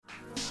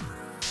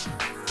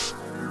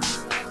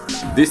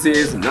This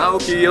is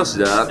Naoki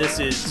Yoshida, This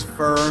is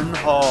Fern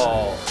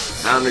Hall.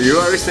 and you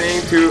are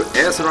listening to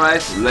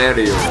Aetheryte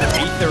Radio.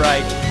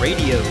 Aetheryte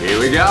Radio. Here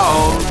we go!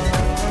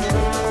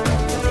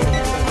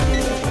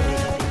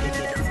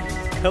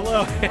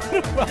 Hello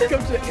and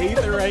welcome to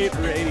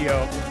Aetheryte Radio.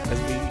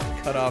 As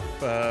we cut off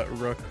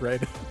Rook,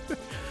 right?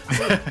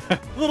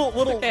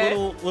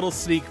 little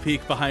sneak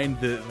peek behind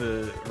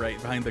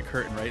behind the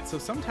curtain, right? So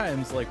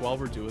sometimes, like while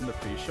we're doing the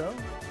pre-show,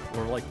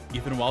 or like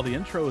even while the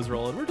intro is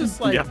rolling, we're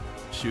just like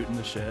shooting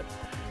the shit.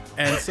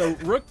 And so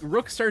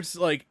Rook starts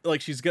like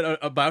she's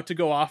about to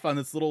go off on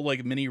this little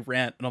like mini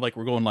rant, and I'm like,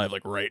 we're going live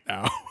like right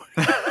now.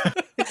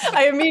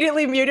 I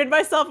immediately muted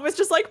myself. It was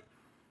just like.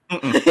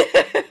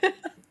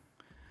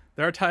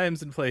 There are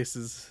times and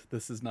places.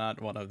 This is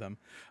not one of them.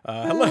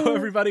 Hello,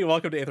 everybody.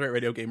 Welcome to Aetheryte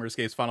Radio Gamer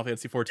Escape's Final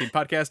Fantasy XIV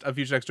podcast. Of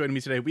FusionX joining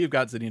me today, we've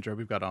got Zinni and Joe,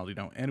 we've got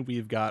Aldino, and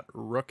we've got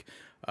Rook.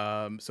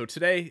 So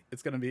today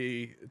it's gonna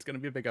be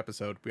a big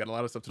episode. We got a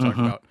lot of stuff to talk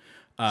about.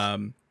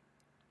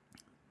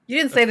 You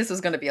didn't say this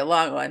was going to be a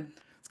long one.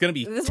 It's gonna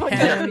be This one's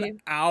 10 gonna be-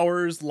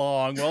 hours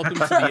long. Welcome to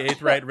the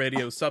Aetheryte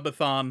Radio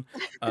subathon.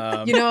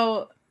 You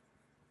know,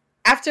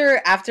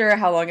 after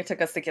how long it took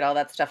us to get all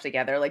that stuff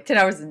together, like 10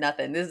 hours is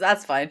nothing.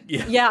 That's fine.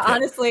 Yeah,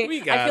 honestly,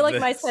 We I got feel like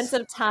my this. sense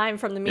of time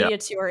from the media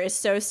tour is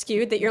so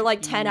skewed that you're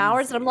like 10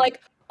 hours, and I'm like,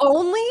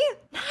 only?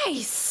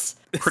 Nice.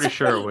 Pretty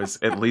sure it was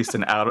at least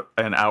an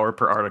hour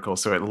per article,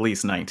 so at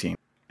least 19.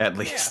 At Yeah,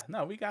 least.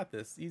 no, we got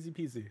this. Easy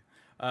peasy.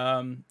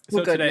 So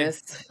Well, today,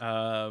 goodness.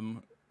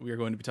 we are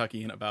going to be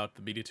talking about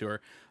the media tour.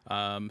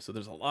 So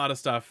there's a lot of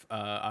stuff,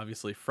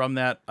 obviously, from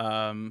that.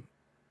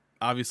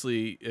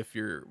 Obviously, if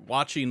you're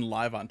watching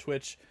live on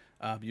Twitch,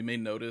 you may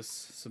notice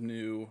some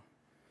new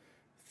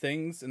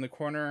things in the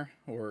corner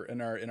or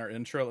in our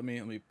intro. Let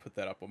me put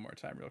that up one more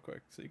time real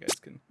quick so you guys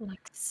can.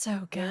 Looks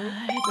so good.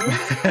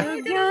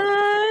 So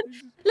good.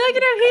 Look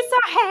at him. He's so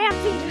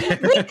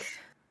happy.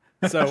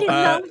 So He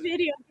loves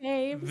video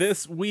games.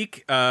 this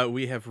week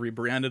we have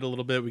rebranded a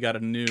little bit. We got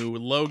a new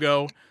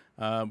logo.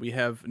 We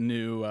have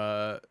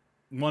a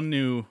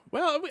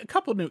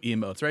couple new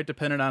emotes, right?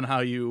 Depending on how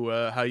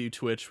you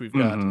Twitch. We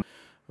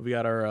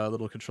got our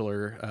little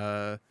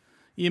controller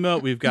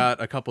emote. We've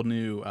got a couple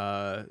new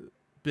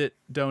bit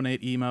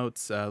donate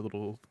emotes,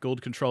 little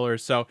gold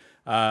controllers. So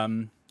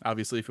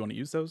obviously, if you want to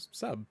use those,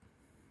 sub.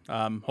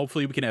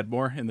 Hopefully, we can add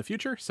more in the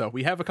future. So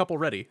we have a couple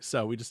ready.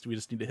 So we just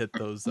need to hit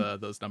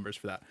those numbers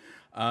for that.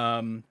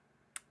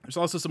 There's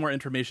also some more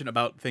information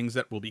about things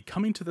that will be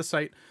coming to the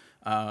site.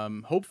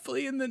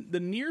 Hopefully in the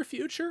near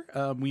future.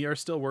 We are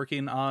still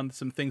working on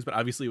some things, but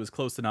obviously it was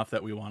close enough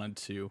that we wanted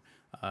to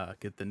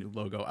get the new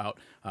logo out.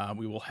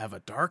 We will have a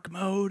dark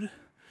mode.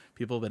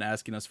 People have been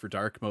asking us for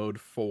dark mode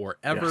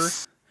forever.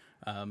 Yes.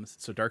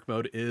 So dark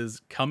mode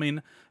is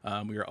coming.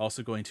 We are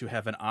also going to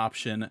have an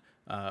option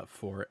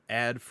for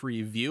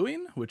ad-free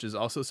viewing, which is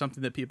also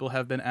something that people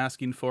have been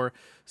asking for.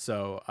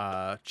 So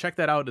check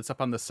that out. It's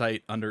up on the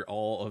site under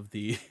all of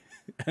the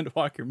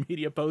Endwalker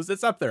media posts.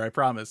 It's up there, I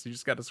promise. You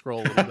just got to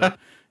scroll a little bit.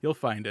 You'll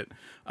find it.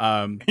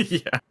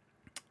 Yeah.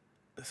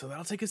 So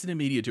that'll take us into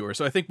media tour.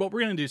 So I think what we're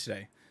going to do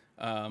today,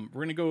 we're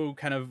going to go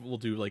we'll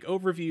do like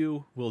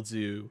overview. We'll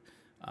do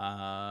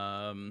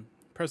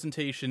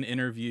presentation,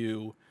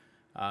 interview,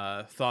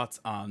 thoughts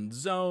on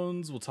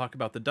zones. We'll talk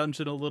about the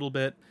dungeon a little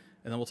bit,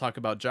 and then we'll talk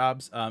about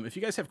jobs. If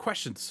you guys have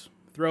questions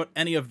throughout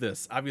any of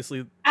this,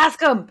 obviously Ask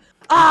them.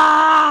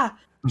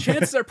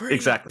 chances are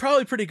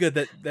probably pretty good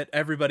that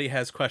everybody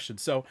has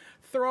questions. So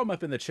throw them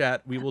up in the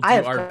chat. We will do I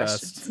have our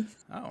questions.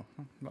 best. Oh,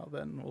 well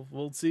then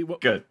we'll see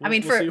what. Good. I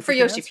mean, we'll see if for we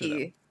can Yoshi answer them.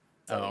 P.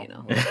 So, you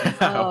know.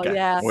 Oh, Okay.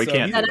 yeah. We So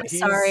can't. And I'm he's-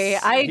 sorry.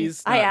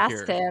 he's I not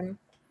asked here. him.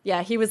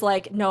 Yeah, he was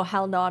like, no,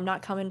 hell no, I'm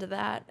not coming to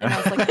that. And I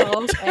was like,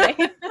 oh, okay.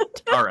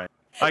 All right.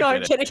 No, I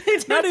I'm get it.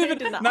 kidding. Not He even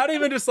did not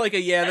even just like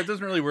that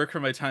doesn't really work for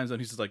my time zone.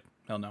 He's just like,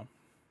 hell no.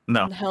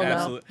 No. Hell no.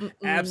 Absolutely,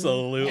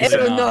 absolutely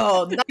Ew,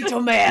 not. no,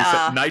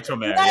 Nightmare.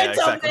 Nightmare. Yeah,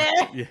 exactly.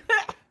 Yeah.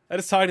 I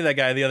just talked to that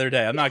guy the other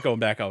day. I'm not going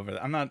back over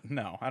that. I don't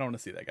want to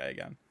see that guy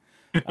again.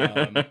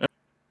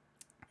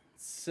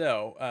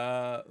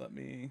 So let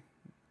me.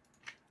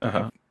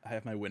 Uh-huh. I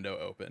have my window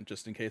open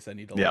just in case I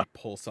need to Yeah. like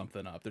pull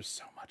something up. There's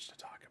so much to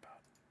talk about.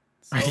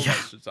 So Yeah.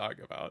 much to talk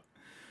about.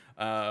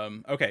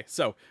 Okay,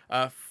 so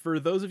for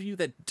those of you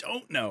that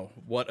don't know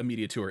what a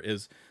media tour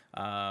is,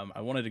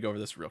 I wanted to go over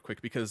this real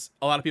quick because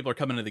a lot of people are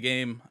coming into the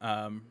game.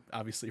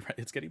 Obviously, right,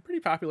 it's getting pretty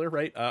popular,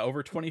 right?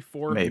 Over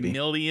 24 Maybe.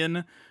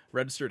 million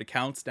registered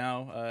accounts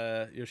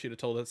now, Yoshida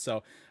told us.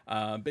 So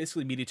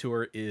basically, media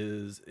tour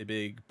is a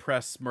big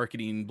press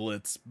marketing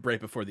blitz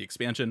right before the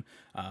expansion.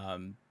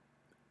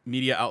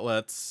 Media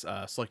outlets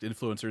select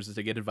influencers as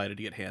they get invited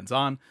to get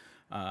hands-on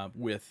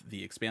with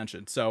the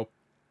expansion. So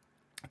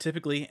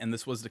typically, and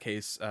this was the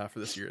case for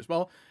this year as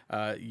well,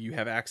 you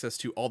have access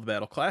to all the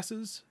battle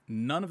classes,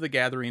 none of the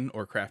gathering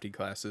or crafting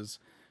classes,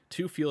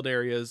 2 field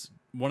areas,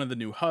 1 of the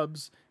new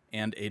hubs,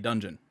 and a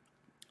dungeon.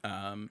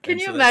 Can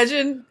and you so that's-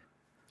 imagine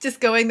just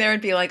going there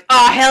and being like,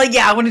 oh, hell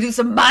yeah, I want to do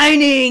some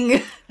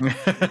mining.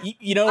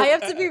 You know, I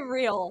have to be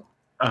real.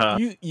 Uh-huh.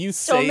 you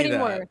So say many that.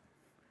 more.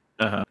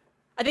 Uh-huh.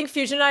 I think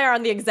Fusion and I are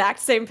on the exact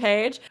same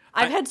page.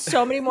 I've had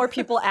so many more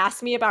people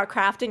ask me about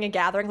crafting and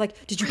gathering.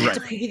 Like, did you get to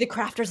preview the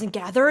crafters and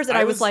gatherers? And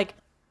I was like,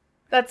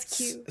 that's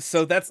cute.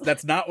 So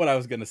that's not what I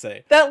was gonna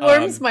say. That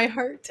warms my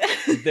heart.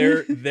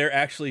 there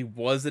actually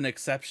was an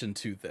exception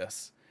to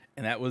this,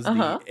 and that was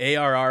the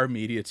ARR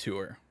Media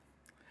Tour.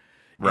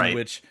 Right. In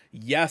which,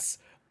 yes,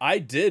 I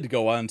did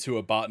go on to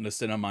a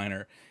botanist and a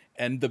miner.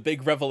 And the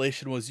big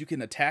revelation was you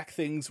can attack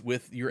things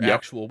with your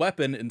actual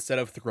weapon instead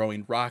of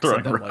throwing rocks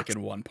at them like in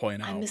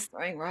 1.0. I miss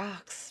throwing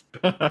rocks.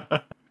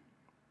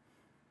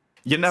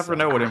 You never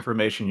know what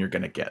information you're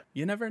going to get.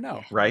 You never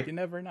know. Right? You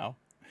never know.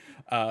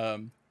 I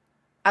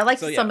like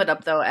to sum it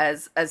up, though,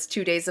 as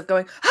 2 days of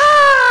going,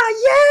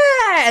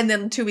 yeah! And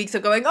then 2 weeks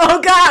of going,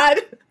 oh, God!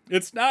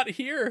 It's not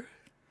here.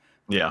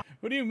 Yeah.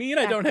 What do you mean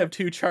I don't have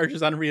 2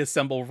 charges on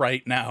reassemble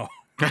right now?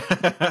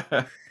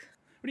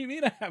 What do you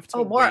mean I have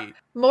to wait?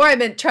 More I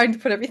meant trying to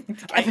put everything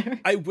together.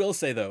 I will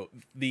say, though,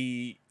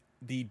 the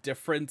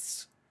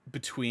difference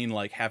between,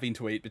 like, having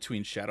to wait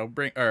between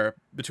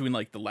between,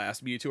 like, the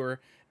last Media Tour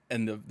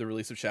and the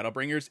release of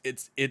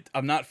Shadowbringers,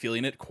 I'm not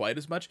feeling it quite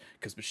as much,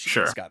 because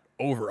Machinist got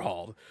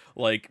overhauled.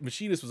 Like,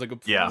 Machinist was a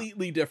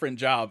completely different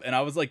job, and I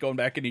was, like, going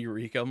back into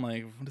Eureka, I'm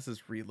like, what is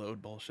this reload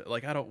bullshit?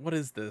 Like, what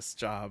is this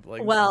job?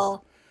 Like,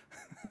 well,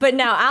 but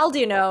now,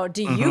 Aldino,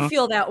 do you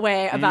feel that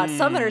way about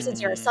Summoner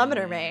since you're a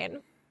Summoner main?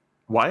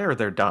 Why are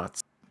there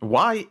dots?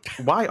 Why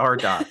are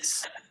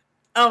dots?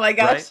 Oh my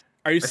gosh! Right?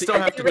 Are you still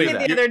have to do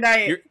that. The other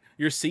night.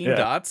 You're seeing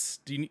dots?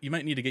 You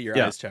might need to get your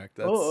eyes checked.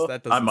 That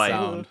doesn't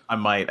sound. I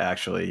might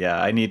actually. Yeah,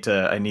 I need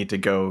to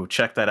go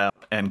check that out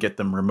and get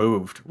them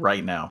removed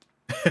right now.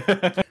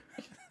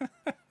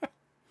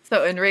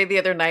 So in Raid the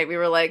other night, we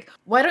were like,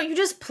 why don't you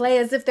just play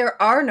as if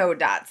there are no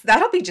dots?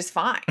 That'll be just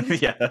fine.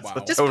 Yeah, that's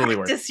just totally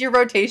practice your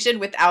rotation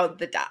without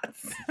the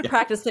dots.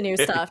 Practice the new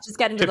stuff. Just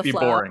get into the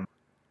flow.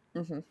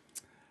 Boring.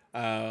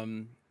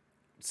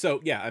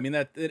 So yeah, I mean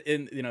that's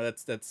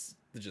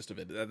the gist of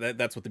it.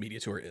 That's what the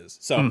Media Tour is.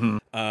 So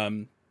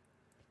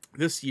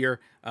this year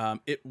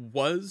it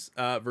was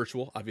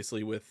virtual,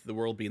 obviously, with the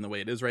world being the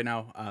way it is right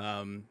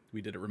now.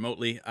 We did it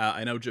remotely.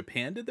 I know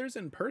Japan did theirs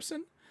in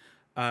person,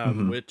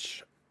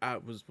 which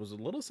was a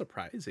little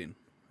surprising,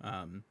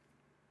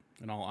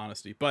 in all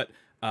honesty. But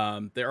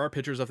there are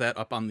pictures of that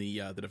up on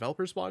the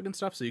developers blog and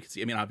stuff, so you can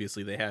see. I mean,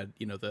 obviously they had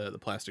the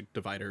plastic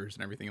dividers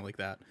and everything like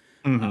that.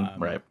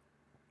 Right.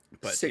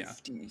 But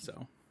safety. Yeah,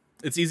 so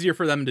it's easier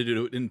for them to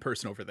do it in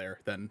person over there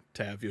than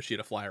to have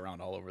Yoshida fly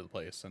around all over the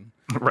place. And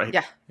right.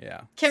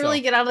 Yeah. Can't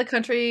really get out of the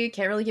country.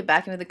 Can't really get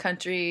back into the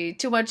country.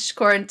 Too much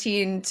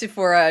quarantine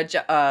for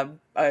a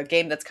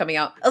game that's coming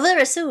out a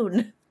little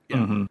soon.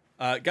 Yeah.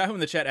 Gahu in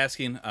the chat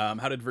asking,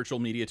 how did virtual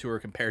Media Tour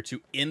compare to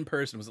in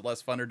person? Was it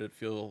less fun, or did it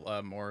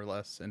feel more or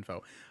less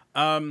info?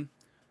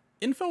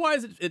 Info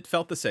wise, it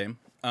felt the same.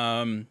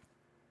 Fun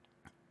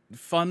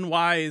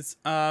wise,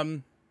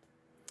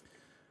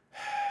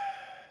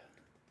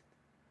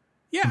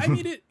 yeah, I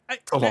mean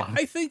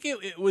I think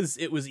it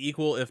was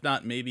equal, if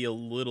not maybe a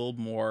little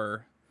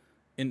more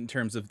in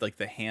terms of like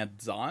the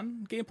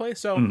hands-on gameplay.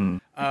 So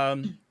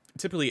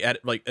typically at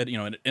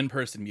an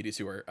in-person Media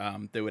Tour,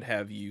 they would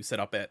have you set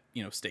up at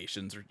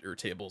stations or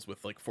tables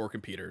with like 4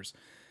 computers,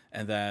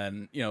 and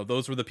then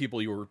those were the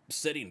people you were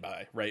sitting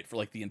by, right, for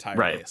like the entire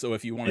day. So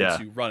if you wanted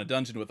to run a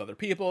dungeon with other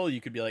people,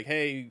 you could be like,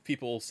 hey,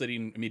 people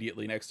sitting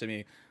immediately next to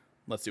me,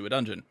 let's do a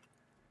dungeon.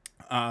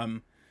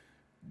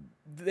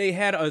 They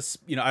had us,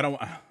 I don't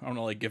want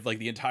to like give like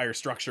the entire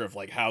structure of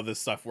like how this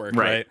stuff worked,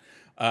 right?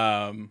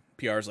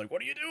 PR's like,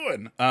 what are you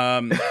doing?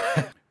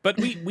 But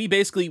we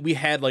basically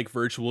had like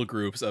virtual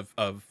groups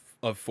of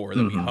 4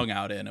 that we hung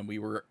out in, and we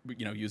were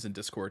using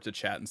Discord to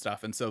chat and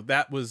stuff. And so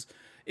that was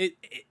it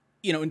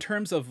in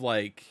terms of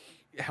like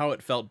how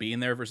it felt being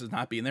there versus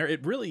not being there,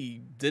 it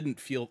really didn't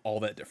feel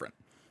all that different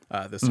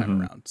this time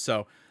around.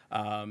 So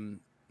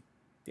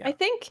I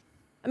think,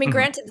 I mean,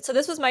 granted, so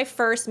this was my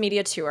first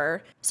Media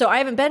Tour, so I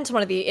haven't been to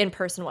one of the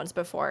in-person ones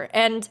before.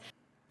 And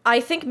I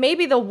think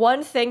maybe the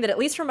one thing that, at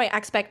least from my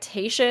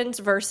expectations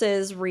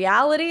versus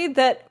reality,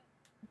 that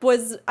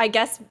was, I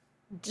guess,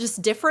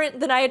 just different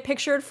than I had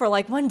pictured for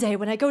like one day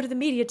when I go to the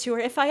Media Tour,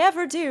 if I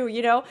ever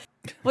do,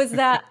 was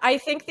that I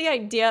think the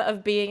idea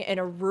of being in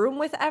a room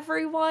with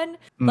everyone,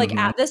 like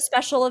at this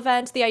special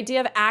event, the idea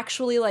of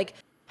actually like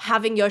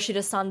having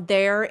Yoshida-san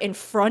there in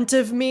front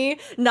of me,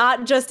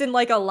 not just in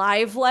like a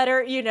live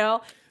letter,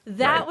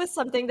 that was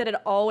something that had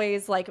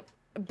always like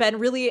been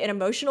really an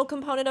emotional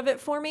component of it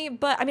for me.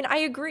 But I mean, I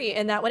agree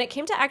in that when it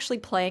came to actually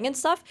playing and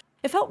stuff,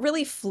 it felt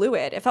really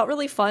fluid. It felt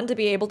really fun to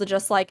be able to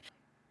just like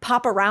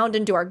pop around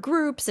into our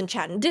groups and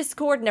chat in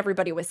Discord, and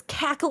everybody was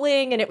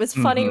cackling. And it was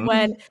funny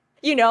when,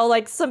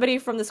 like somebody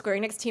from the Square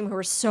Enix team who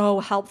were so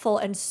helpful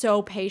and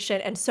so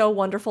patient and so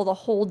wonderful the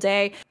whole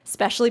day,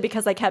 especially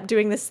because I kept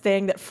doing this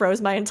thing that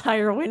froze my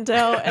entire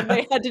window and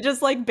they had to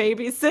just like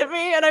babysit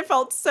me, and I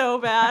felt so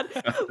bad.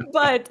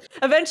 But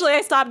eventually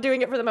I stopped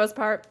doing it for the most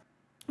part.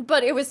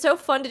 But it was so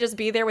fun to just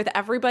be there with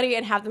everybody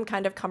and have them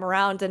kind of come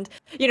around and,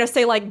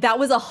 say like, that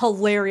was a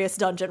hilarious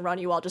dungeon run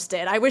you all just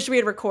did. I wish we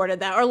had recorded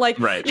that, or like,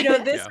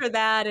 this or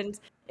that. And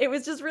it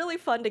was just really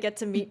fun to get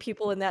to meet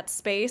people in that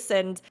space,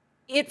 and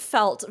it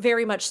felt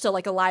very much still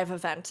like a live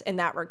event in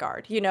that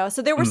regard, you know?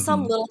 So there were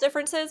some little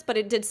differences, but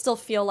it did still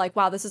feel like,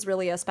 wow, this is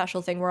really a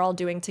special thing we're all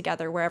doing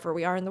together wherever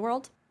we are in the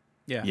world.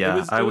 Yeah,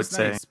 Yeah, I would nice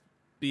say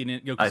being in, I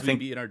because we think-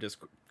 be in our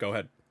Discord. Go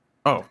ahead.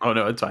 Oh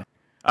no, it's fine.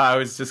 I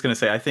was just gonna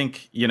say, I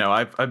think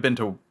I've been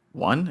to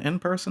one in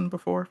person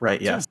before,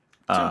 right? Yes,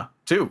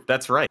 two.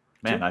 That's right,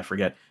 man. Two. I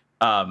forget.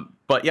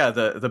 But yeah,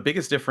 the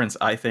biggest difference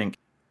I think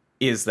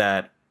is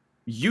that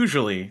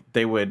usually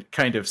they would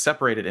kind of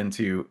separate it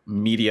into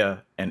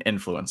media and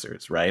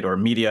influencers, right? Or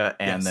media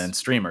and Yes. then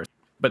streamers.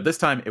 But this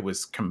time it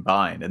was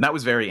combined, and that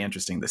was very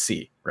interesting to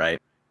see, right?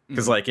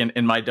 Because like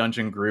in my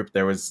dungeon group,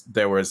 there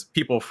was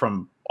people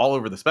from all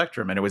over the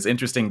spectrum, and it was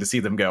interesting to see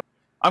them go,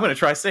 I'm going to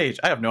try Sage.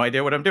 I have no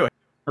idea what I'm doing,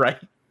 right?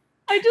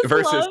 I just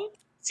Versus love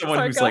someone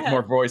Sorry, who's go like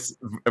ahead. more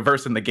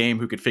versed in the game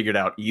who could figure it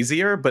out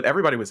easier, but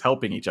everybody was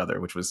helping each other,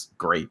 which was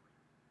great.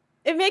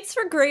 It makes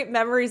for great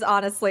memories,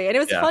 honestly. And it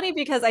was Yeah. funny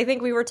because I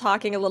think we were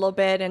talking a little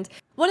bit. And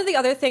one of the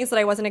other things that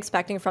I wasn't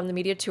expecting from the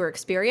media tour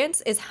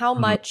experience is how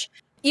much,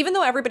 even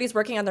though everybody's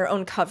working on their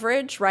own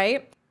coverage,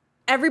 right?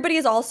 Everybody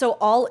is also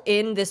all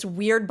in this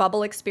weird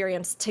bubble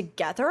experience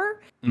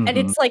together. And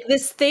it's like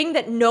this thing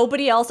that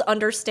nobody else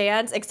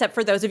understands except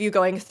for those of you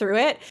going through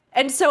it.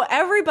 And so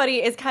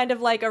everybody is kind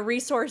of like a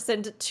resource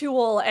and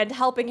tool and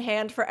helping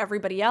hand for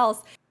everybody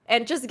else.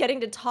 And just getting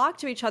to talk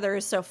to each other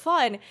is so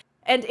fun.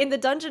 And in the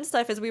dungeon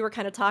stuff, as we were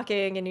kind of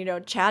talking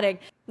and, chatting,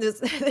 there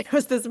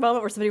was this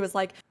moment where somebody was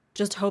like,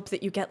 just hope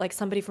that you get like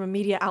somebody from a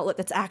media outlet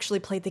that's actually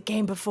played the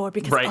game before,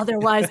 because Right.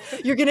 otherwise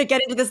you're going to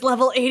get into this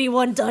level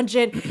 81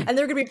 dungeon and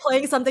they're going to be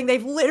playing something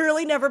they've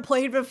literally never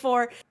played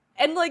before.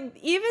 And like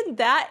even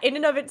that in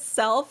and of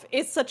itself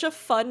is such a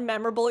fun,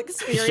 memorable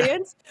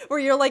experience where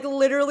you're like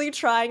literally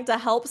trying to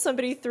help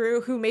somebody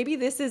through who maybe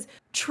this is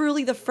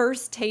truly the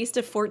first taste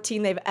of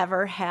 14 they've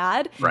ever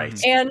had. Right.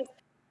 And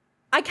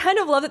I kind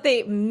of love that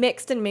they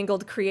mixed and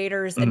mingled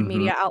creators and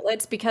media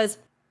outlets, because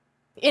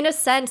in a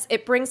sense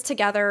it brings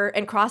together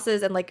and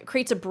crosses and like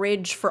creates a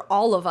bridge for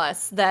all of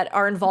us that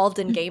are involved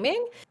in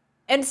gaming.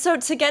 And so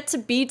to get to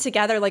be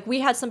together, like we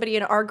had somebody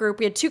in our group,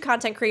 we had two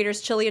content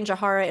creators, Chili and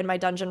Jahara in my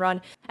dungeon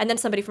run, and then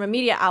somebody from a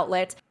media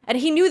outlet, and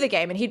he knew the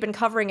game and he'd been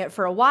covering it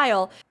for a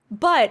while.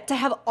 But to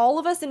have all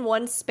of us in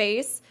one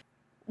space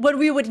when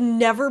we would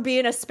never be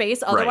in a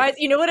space otherwise,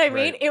 you know what I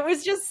mean? Right.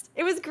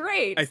 It was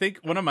great. I think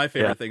one of my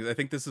favorite Yeah. things, I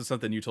think this is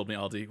something you told me,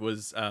 Aldi,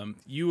 was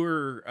you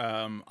were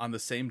on the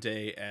same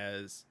day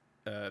as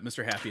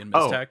Mr. Happy and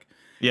Oh, Mistech.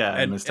 Yeah,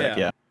 And- mistake.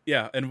 Yeah.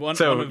 Yeah, and one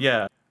So of,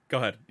 yeah, go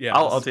ahead. Yeah,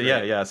 I'll this do. is Yeah,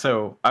 great. yeah.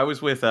 So I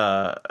was with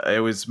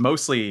it was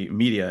mostly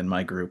media in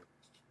my group.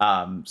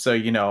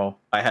 So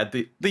I had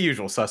the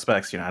usual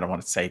suspects. I don't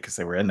want to say because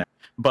they were in there,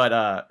 but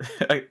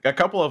a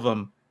couple of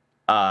them,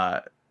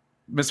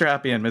 Mr.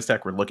 Happy and Miss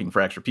Tech were looking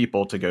for extra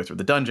people to go through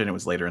the dungeon. It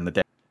was later in the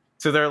day,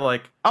 so they're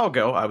like, "I'll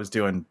go." I was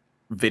doing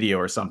video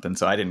or something,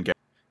 so I didn't go.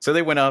 So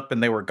they went up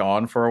and they were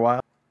gone for a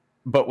while,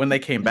 but when they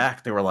came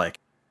back, they were like,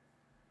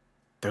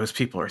 "Those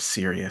people are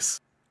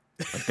serious.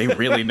 Like they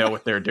really know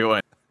what they're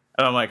doing."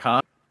 And I'm like, huh?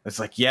 It's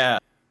like, yeah,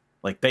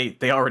 like they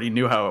already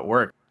knew how it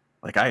worked.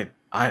 Like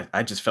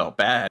I just felt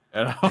bad.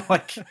 And I'm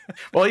like,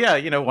 well, yeah,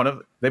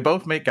 they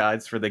both make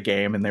guides for the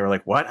game, and they were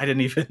like, what? I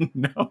didn't even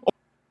know.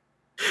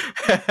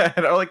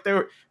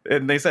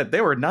 And they said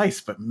they were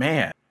nice, but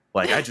man,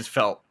 like I just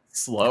felt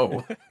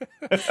slow.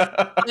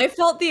 I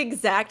felt the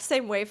exact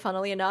same way,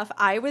 funnily enough.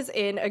 I was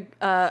in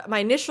my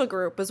initial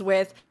group was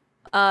with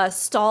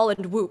Stall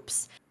and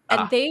Whoops,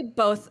 and they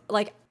both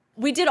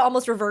we did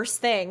almost reverse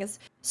things.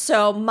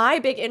 So my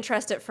big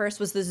interest at first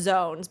was the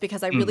zones,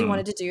 because I really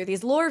wanted to do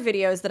these lore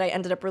videos that I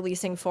ended up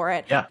releasing for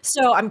it. Yeah.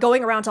 So I'm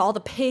going around to all the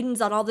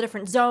pins on all the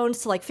different zones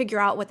to figure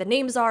out what the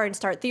names are and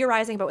start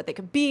theorizing about what they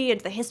could be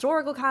and the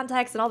historical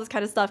context and all this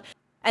kind of stuff.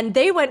 And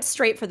they went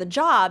straight for the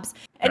jobs.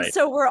 And Right.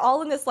 so we're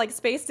all in this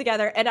space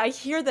together, and I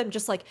hear them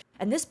just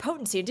and this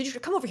potency, did you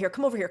come over here,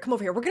 come over here, come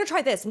over here. We're gonna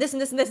try this and this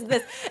and this and this and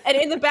this. And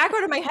in the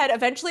background of my head,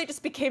 eventually it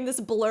just became this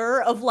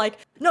blur of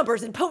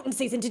numbers and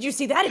potencies. And did you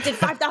see that? It did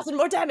 5,000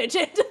 more damage.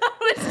 And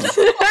it's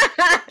just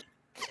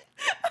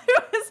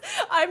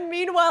I'm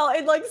meanwhile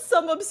in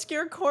some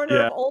obscure corner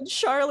Yeah. of old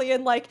Charlie,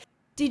 and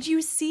did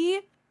you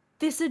see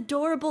this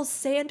adorable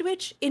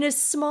sandwich in a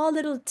small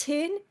little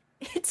tin?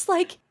 It's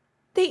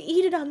they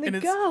eat it on the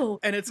go.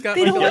 And it's got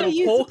They a don't wanna little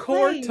use pull the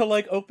cord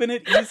plate. to open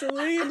it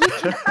easily. I know open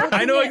it, and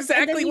then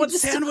exactly you what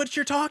just- sandwich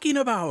you're talking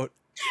about.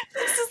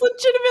 This is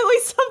legitimately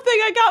something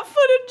I got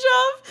footage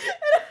of. And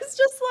I was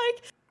just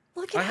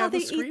look I at how have a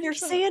they eat their screenshot.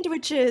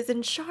 sandwiches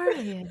in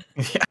Charlie.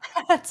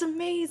 That's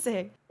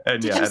amazing.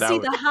 And Did yeah, you and see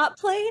the hot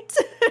plate?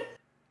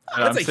 and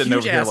I'm That's a sitting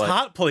huge over here ass like,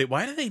 hot plate.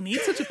 Why do they need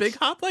such a big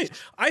hot plate?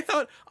 I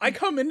thought I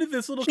come into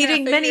this little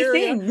Eating cafe many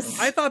area, things.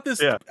 I thought this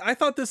Yeah. I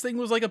thought this thing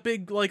was a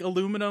big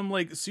aluminum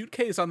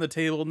suitcase on the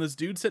table, and this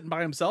dude sitting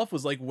by himself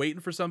was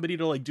waiting for somebody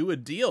to do a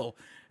deal.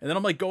 And then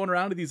I'm going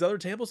around to these other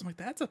tables. I'm like,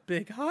 that's a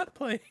big hot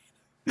plate.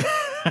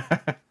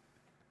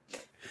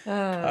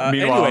 Meanwhile,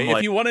 Anyway, I'm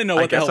if you want to know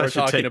I what the guess hell I we're should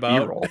talking take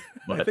about, B-roll, I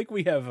but- think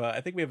we have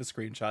a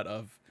screenshot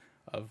of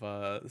of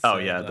Oh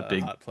yeah, the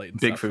big hot plate and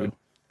big stuff, food.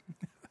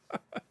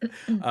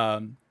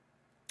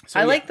 So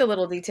I yeah. like the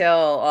little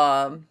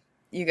detail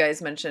you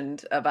guys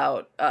mentioned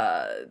about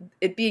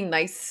it being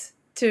nice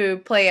to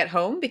play at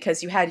home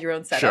because you had your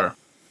own setup. Sure.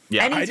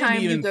 Yeah. I didn't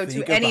Anytime you even go to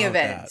think any about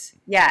event,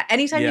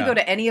 anytime you Yeah. go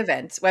to any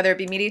event, whether it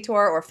be Media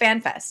Tour or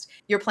FanFest,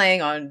 you're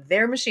playing on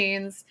their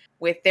machines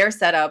with their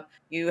setup.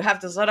 You have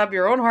to set up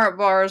your own heart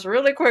bars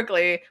really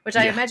quickly, which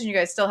I Yeah. imagine you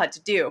guys still had to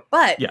do.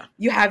 But Yeah.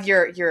 you have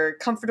your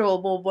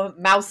comfortable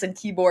mouse and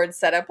keyboard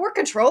setup, or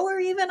controller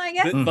even, I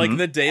guess. Like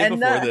the day And,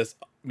 before uh, this,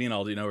 me and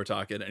Aldi were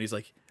talking, and he's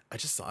like, "I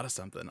just thought of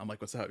something." I'm like,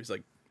 "What's up?" He's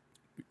like,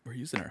 "We're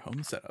using our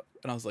home setup,"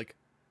 and I was like,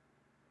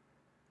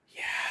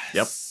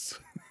 "Yes,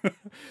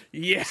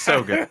 yes,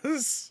 So good.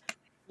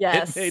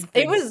 Yes, made it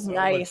things was so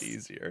nice. much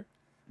easier."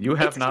 You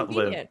have It's not lived.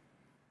 convenient.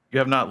 You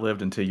have not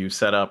lived until you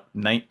set up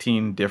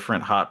 19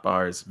 different hot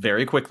bars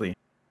very quickly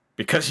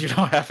because you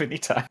don't have any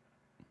time.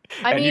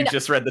 I And you mean,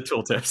 just read the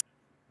tooltips.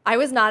 I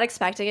was not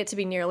expecting it to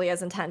be nearly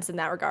as intense in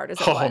that regard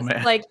as it Oh, was.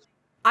 man. Like,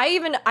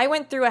 I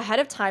went through ahead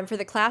of time for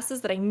the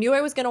classes that I knew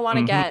I was going to want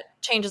to Mhm. get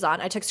changes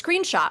on. I took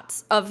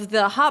screenshots of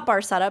the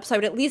hotbar setup so I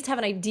would at least have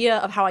an idea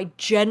of how I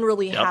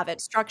generally Yep. have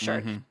it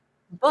structured. Mhm.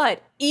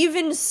 But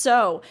even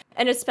so,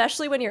 and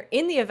especially when you're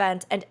in the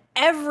event and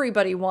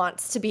everybody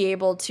wants to be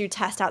able to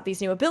test out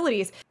these new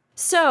abilities.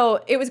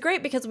 So it was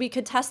great because we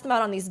could test them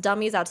out on these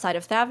dummies outside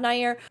of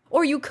Thavnair,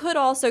 or you could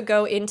also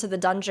go into the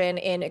dungeon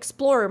in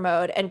Explorer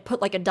mode and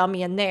put like a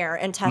dummy in there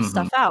and test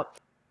stuff out.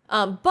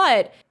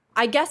 But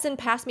I guess in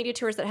past media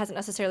tours that hasn't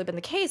necessarily been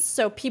the case.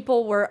 So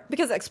people were,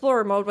 because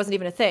Explorer mode wasn't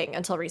even a thing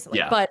until recently.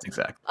 Yeah, But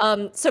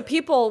exactly. so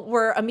people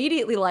were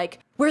immediately like,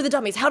 where are the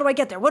dummies? How do I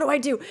get there? What do I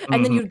do?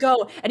 And then you'd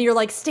go and you're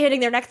like standing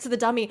there next to the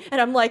dummy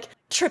and I'm like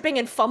tripping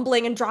and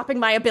fumbling and dropping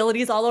my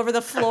abilities all over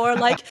the floor.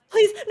 Like,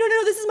 please, no,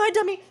 this is my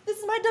dummy. This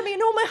is my dummy.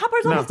 No, my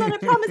hopper's almost done. I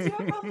promise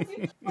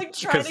you. Like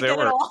trying Because to there get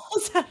it were all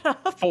set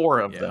up. 4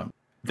 of Yeah. them.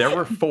 There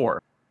were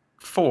 4.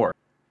 4.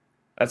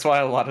 That's why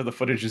a lot of the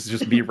footage is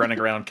just me running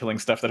around killing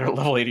stuff that are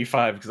level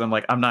 85 because I'm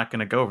like, I'm not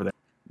going to go over there.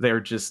 They're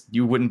just,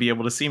 you wouldn't be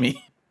able to see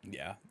me.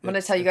 Yeah, I'm going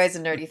to tell you guys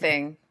a nerdy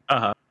thing.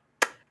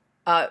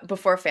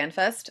 Before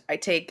FanFest, I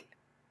take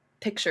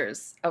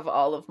pictures of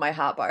all of my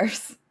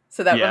hotbars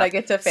so that when Yeah. I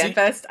get to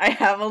FanFest, I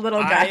have a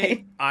little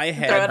guy. I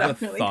throw it had the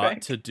up really thought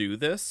quick. to do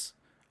this.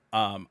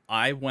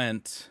 I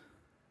went.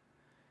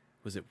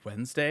 Was it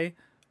Wednesday?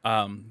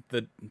 The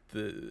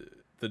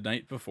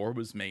night before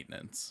was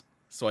maintenance,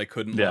 so I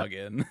couldn't Yeah. log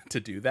in to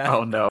do that.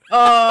 Oh, no.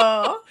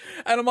 Oh,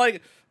 And I'm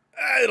like,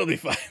 it'll be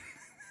fine.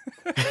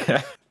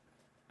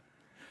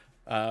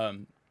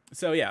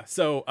 So yeah.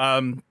 So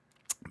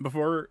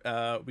before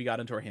we got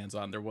into our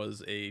hands-on, there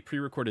was a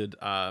pre-recorded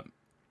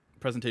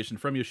presentation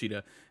from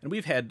Yoshida, and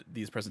we've had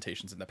these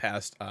presentations in the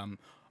past.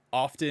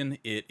 Often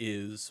it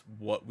is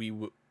what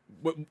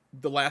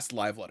the last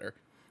live letter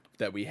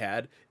that we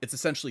had. It's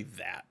essentially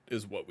that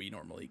is what we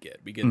normally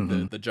get. We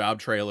get the job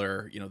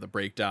trailer, the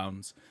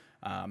breakdowns.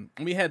 And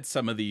we had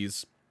some of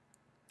these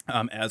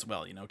as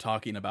well,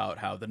 talking about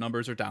how the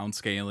numbers are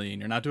downscaling.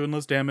 You're not doing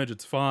less damage.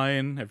 It's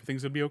fine.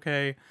 Everything's gonna be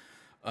okay.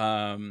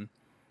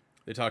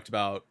 They talked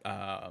about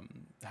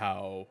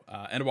how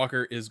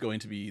Endwalker is going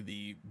to be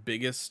the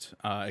biggest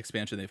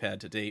expansion they've had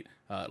to date.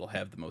 It'll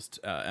have the most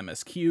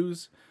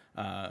MSQs.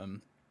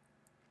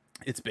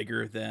 It's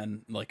bigger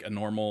than like a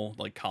normal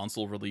like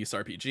console release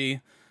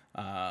RPG,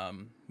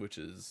 which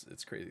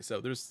it's crazy.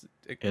 So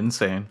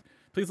Insane.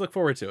 please look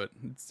forward to it.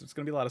 It's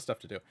going to be a lot of stuff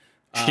to do.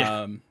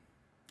 Yeah.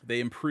 They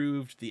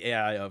improved the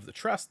AI of the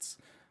trusts,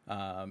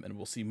 and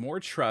we'll see more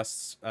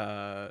trusts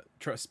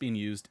being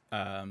used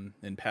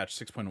in patch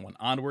 6.1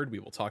 onward. We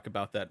will talk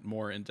about that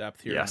more in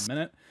depth here Yes. in a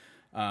minute.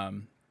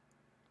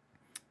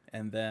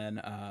 And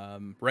then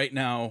right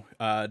now,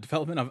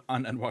 development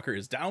on Endwalker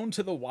is down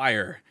to the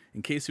wire,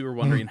 in case you were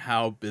wondering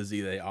how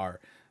busy they are.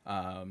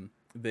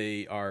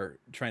 They are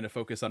trying to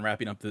focus on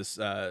wrapping up this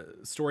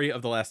story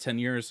of the last 10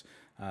 years.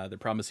 They're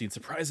promising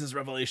surprises,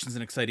 revelations,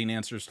 and exciting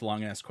answers to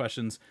long-asked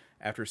questions.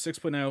 After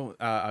 6.0,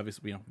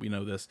 obviously we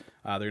know this,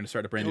 they're going to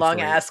start a brand new long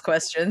story, ass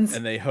questions.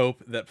 and they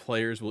hope that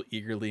players will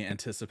eagerly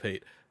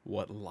anticipate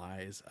what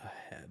lies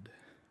ahead.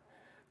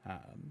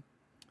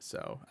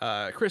 So,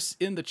 Chris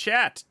in the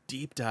chat,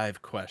 deep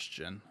dive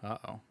question.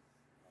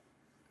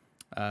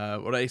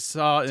 What I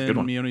saw a in good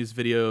one. Mioni's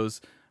videos,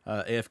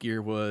 AF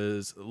Gear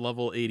was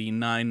level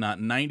 89,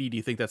 not 90. Do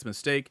you think that's a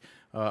mistake?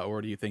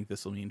 Or do you think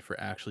this will mean for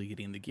actually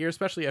getting the gear,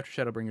 especially after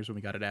Shadowbringers when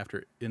we got it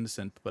after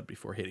Innocent, but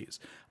before Hades?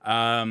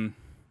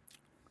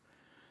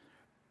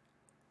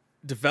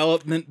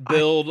 Development,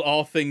 build,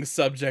 all things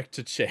subject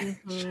to change.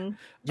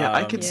 Yeah,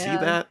 I could see Yeah.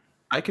 that.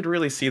 I could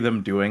really see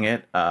them doing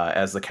it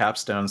as the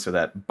capstone so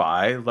that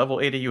by level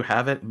 80 you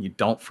have it and you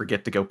don't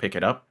forget to go pick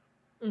it up.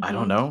 I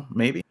don't know,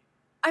 maybe.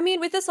 I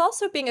mean, with this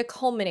also being a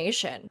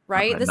culmination,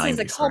 right? This is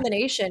 90, a sorry.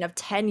 culmination of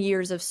 10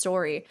 years of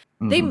story.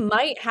 They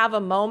might have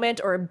a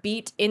moment or a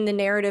beat in the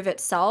narrative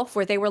itself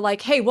where they were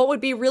like, hey, what would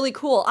be really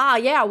cool?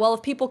 Yeah, well,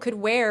 if people could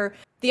wear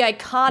the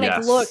iconic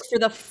Yes. look for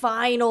the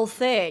final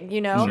thing,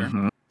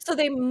 Sure. So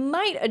they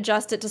might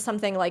adjust it to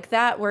something like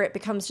that, where it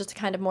becomes just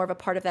kind of more of a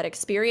part of that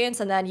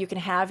experience, and then you can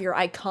have your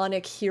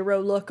iconic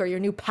hero look or your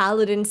new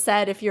paladin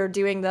set if you're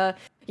doing the,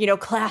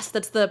 class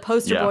that's the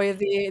poster Yeah. boy of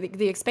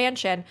the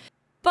expansion.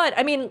 But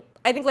I mean,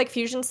 I think like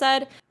Fusion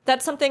said,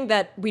 that's something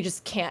that we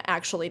just can't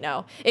actually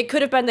know. It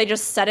could have been they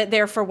just set it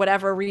there for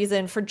whatever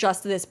reason for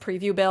just this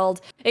preview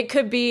build. It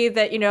could be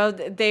that,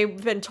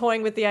 they've been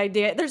toying with the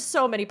idea. There's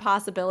so many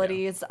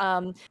possibilities.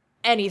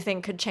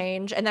 Anything could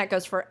change, and that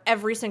goes for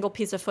every single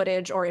piece of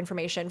footage or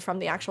information from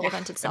the actual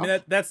event I itself. mean,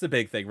 that's the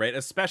big thing, right?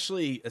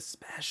 Especially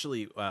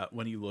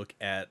when you look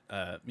at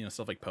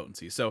stuff like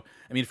potency. So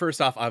I mean,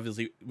 first off,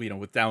 obviously,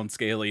 with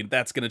downscaling,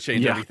 that's going to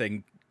change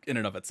everything in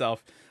and of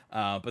itself.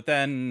 But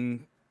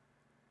then,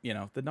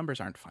 the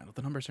numbers aren't final.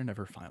 The numbers are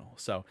never final.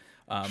 So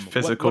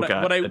Physical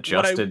got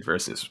adjusted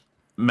versus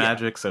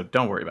magic, so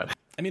don't worry about it.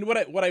 I mean,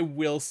 what I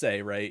will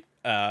say, right,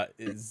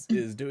 is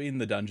doing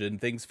the dungeon,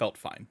 things felt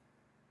fine.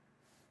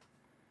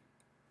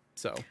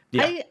 So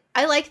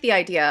I like the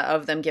idea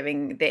of them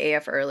giving the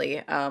AF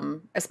early,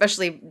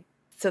 especially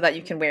so that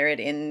you can wear it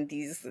in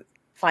these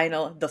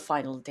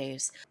final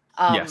days.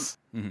 Yes.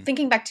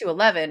 Thinking back to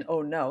 11,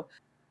 oh no,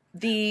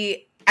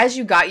 as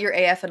you got your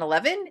AF in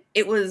 11,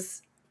 it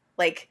was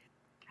like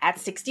at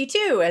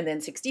 62 and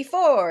then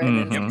 64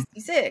 and then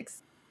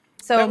 66.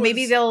 So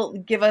maybe they'll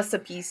give us a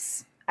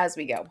piece as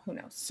we go. Who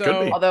knows?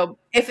 So although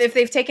if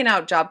they've taken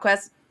out job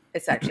quests,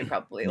 it's actually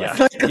probably less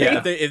likely.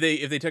 Yeah,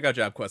 if they took out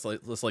job quests,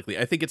 less likely.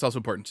 I think it's also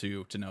important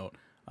to note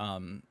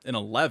in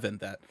 11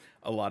 that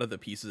a lot of the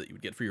pieces that you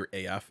would get for your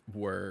AF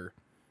were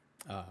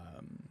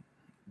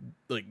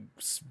like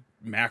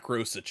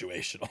macro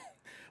situational.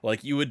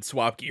 Like you would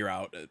swap gear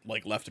out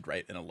like left and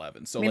right in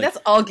 11. So I mean, that's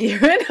all gear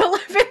in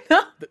 11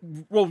 though.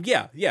 Well,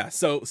 yeah.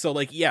 So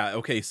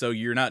okay. So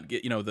you're not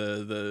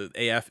the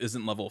AF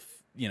isn't level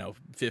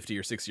 50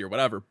 or 60 or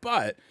whatever,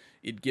 but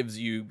it gives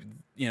you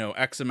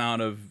X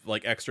amount of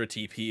like extra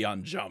TP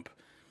on jump.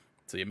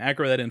 So you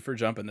macro that in for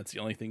jump, and that's the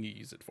only thing you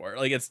use it for.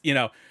 Like it's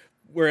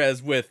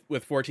whereas with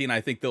 14,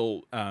 I think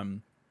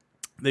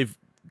they've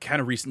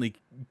kind of recently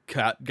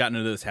gotten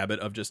into this habit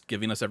of just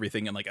giving us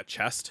everything in like a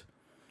chest.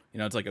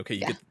 It's like, okay,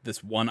 you get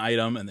this one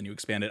item and then you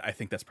expand it. I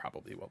think that's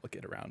probably what we'll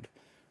get around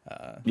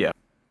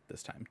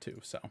this time too.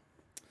 So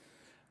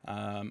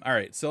all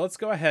right, so let's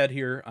go ahead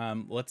here.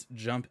 Let's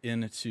jump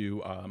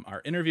into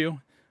our interview.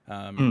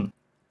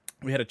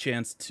 We had a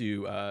chance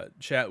to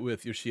chat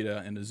with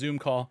Yoshida in a Zoom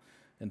call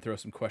and throw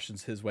some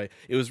questions his way.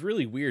 It was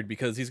really weird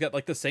because he's got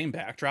like the same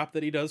backdrop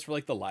that he does for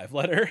like the live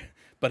letter,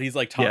 but he's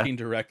like talking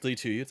directly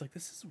to you. It's like,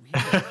 this is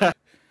weird.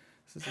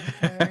 This is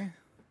okay.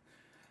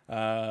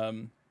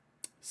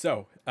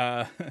 So,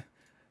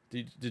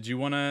 did you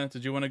wanna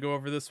go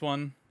over this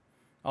one,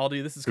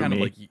 Aldi? This is kind of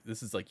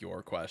like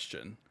your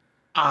question.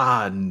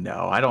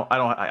 No, I don't.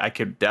 I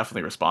could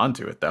definitely respond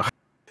to it though.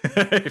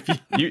 If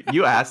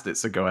you asked it,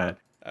 so go ahead.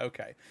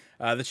 Okay.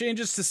 The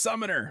changes to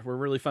Summoner were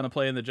really fun to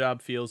play, and the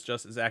job feels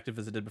just as active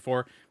as it did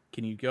before.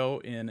 Can you go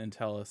in and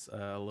tell us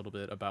a little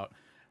bit about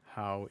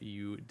how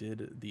you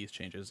did these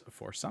changes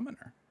for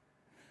Summoner?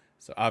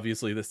 So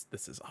obviously this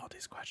is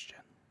Aldi's question.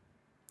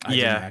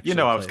 I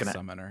was gonna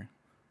Summoner,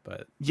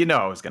 but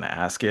I was gonna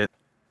ask it.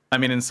 I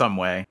mean, in some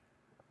way.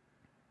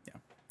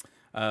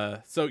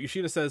 So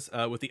Yoshida says,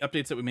 with the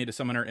updates that we made to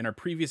Summoner in our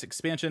previous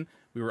expansion,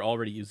 we were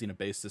already using a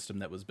base system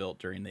that was built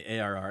during the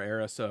ARR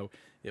era, so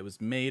it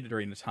was made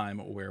during a time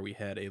where we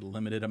had a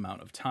limited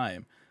amount of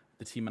time.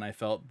 The team and I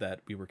felt that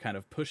we were kind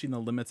of pushing the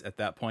limits at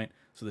that point,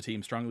 so the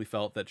team strongly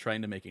felt that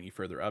trying to make any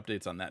further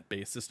updates on that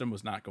base system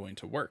was not going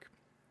to work.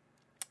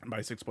 By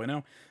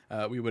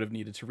 6.0, we would have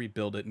needed to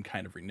rebuild it and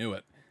kind of renew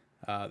it.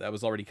 That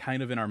was already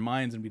kind of in our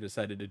minds, and we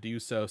decided to do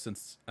so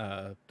since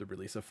the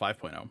release of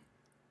 5.0.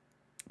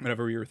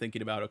 Whenever we were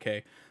thinking about,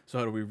 okay, so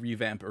how do we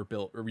revamp or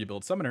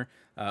rebuild Summoner,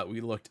 we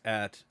looked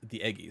at the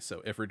Eggies, so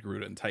Ifrit,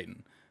 Garuda, and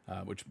Titan,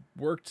 which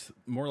worked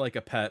more like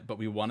a pet, but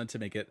we wanted to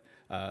make it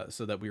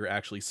so that we were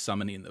actually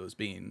summoning those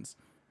beings.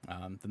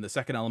 Then the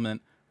second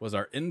element was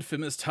our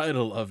infamous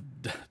title of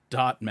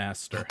Dot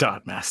Master.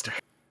 Dot Master.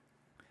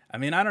 I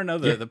mean, I don't know,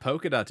 the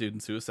polka dot dude in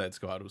Suicide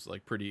Squad was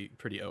like pretty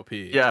OP.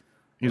 Yeah,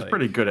 he was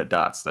pretty good at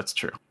dots, that's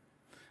true.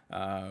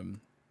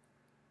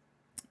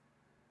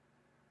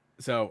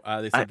 So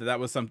they said that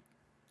was some.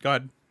 Go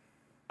ahead.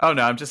 Oh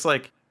no, I'm just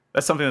like,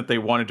 that's something that they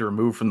wanted to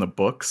remove from the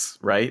books,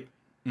 right?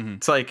 Mm-hmm.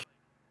 It's like,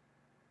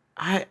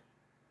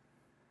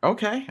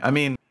 okay. I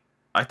mean,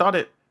 I thought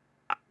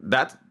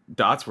that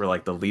dots were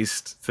like the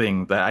least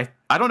thing that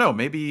I don't know.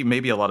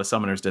 Maybe a lot of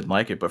summoners didn't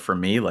like it, but for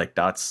me, like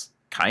dots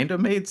kind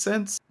of made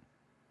sense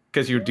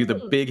because you'd do the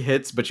big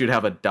hits, but you'd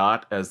have a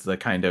dot as the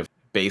kind of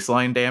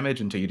baseline damage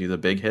until you do the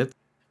big hits.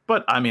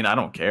 But I mean, I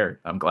don't care.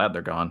 I'm glad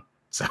they're gone.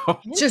 So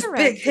just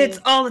big hits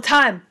all the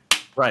time.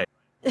 Right.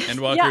 And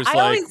Walker's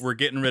we're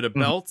getting rid of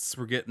belts,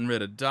 we're getting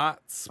rid of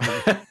dots.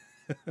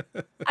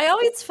 I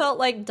always felt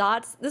like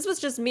dots, this was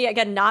just me,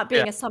 again, not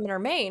being a summoner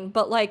main,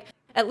 but like,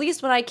 at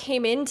least when I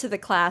came into the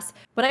class,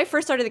 when I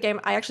first started the game,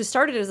 I actually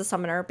started as a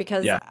summoner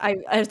because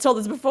I've told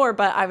this before,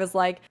 but I was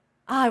like,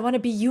 I want to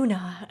be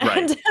Yuna. Right.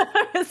 And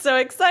I was so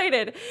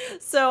excited.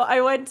 So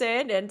I went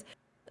in, and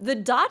the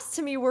dots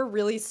to me were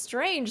really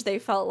strange, they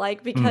felt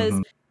like, because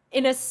Mhm.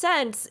 in a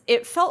sense,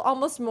 it felt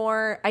almost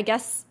more, I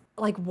guess,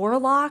 like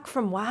Warlock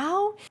from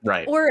WoW,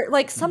 Right. or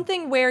like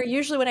something where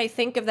usually when I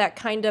think of that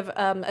kind of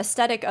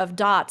aesthetic of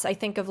dots, I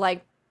think of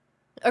like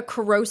a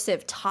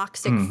corrosive,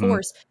 toxic Mhm.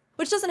 force,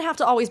 which doesn't have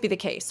to always be the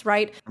case,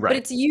 right? But Right.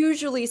 it's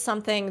usually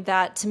something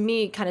that to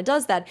me kind of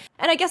does that.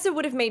 And I guess it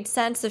would have made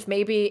sense if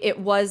maybe it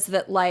was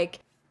that, like,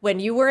 when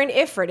you were in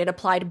Ifrit, it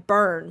applied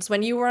burns.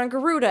 When you were on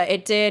Garuda,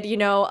 it did,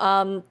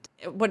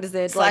 what is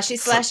it? Like,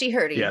 Slashy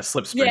hurdy. Yeah,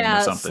 slipstream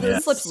yeah, or something. Yeah.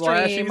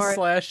 slipstream, or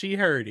Slashy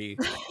hurdy.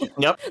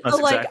 Yep. That's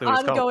the like exactly what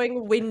it's called.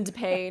 ongoing wind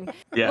pain.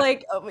 Yeah.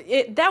 Like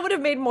that would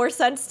have made more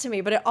sense to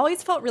me, but it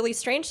always felt really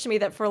strange to me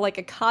that for like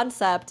a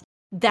concept,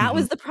 that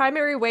was the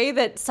primary way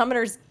that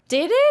summoners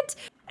did it,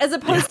 as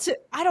opposed to,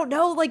 I don't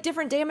know, like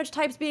different damage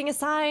types being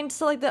assigned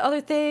to like the other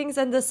things,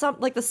 and the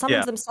summons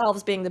Yeah.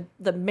 themselves being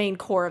the main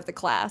core of the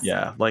class.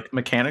 Yeah, like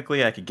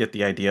mechanically, I could get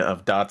the idea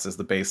of dots as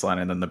the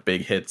baseline, and then the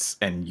big hits,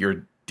 and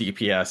your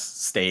DPS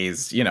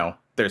stays.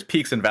 There's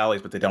peaks and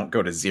valleys, but they don't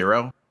go to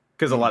zero.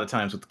 Because a lot of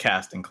times with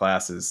casting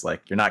classes,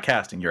 like you're not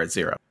casting, you're at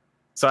zero.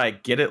 So I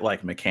get it,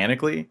 like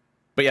mechanically,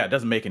 but yeah, it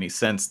doesn't make any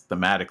sense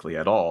thematically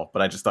at all.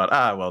 But I just thought,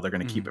 well, they're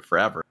going to keep it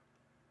forever.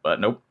 But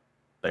nope,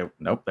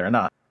 they're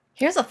not.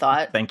 Here's a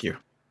thought. Thank you.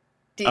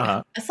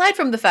 Aside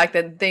from the fact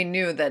that they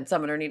knew that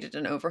Summoner needed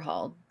an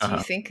overhaul, do you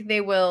think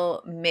they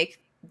will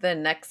make the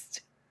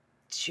next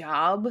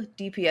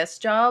DPS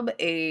job,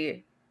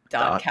 a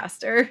dot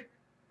caster?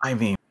 I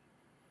mean,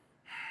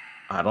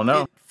 I don't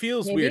know. It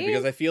feels weird Maybe?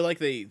 because I feel like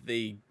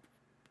they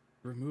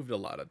removed a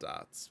lot of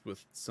dots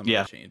with some of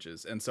the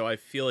changes, and so I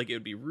feel like it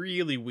would be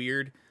really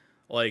weird,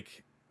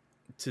 like,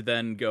 to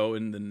then go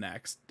in the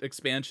next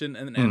expansion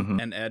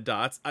and add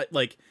dots.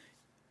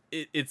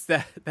 It's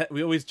that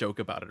we always joke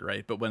about it,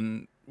 right? But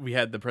when we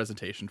had the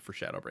presentation for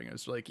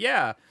Shadowbringers, we're like,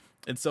 yeah.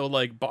 And so,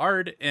 like,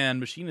 Bard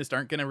and Machinist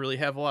aren't going to really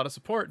have a lot of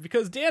support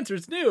because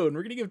Dancer's new, and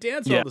we're going to give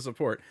Dancer all the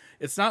support.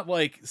 It's not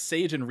like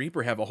Sage and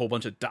Reaper have a whole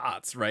bunch of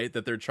dots, right,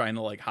 that they're trying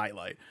to, like,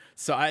 highlight.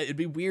 So it'd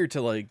be weird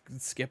to, like,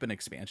 skip an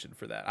expansion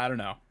for that. I don't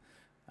know.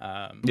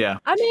 Yeah.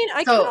 I mean,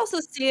 I could also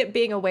see it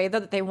being a way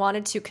that they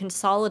wanted to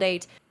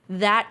consolidate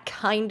that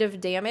kind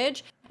of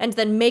damage and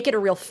then make it a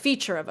real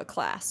feature of a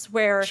class,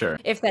 where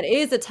if that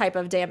is a type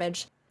of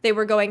damage, they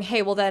were going,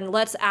 hey, well then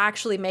let's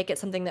actually make it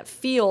something that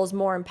feels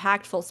more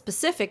impactful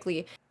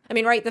specifically. I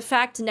mean, right, the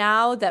fact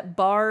now that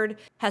Bard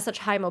has such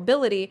high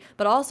mobility,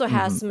 but also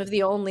has some of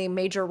the only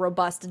major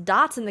robust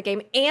dots in the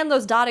game, and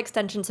those dot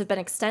extensions have been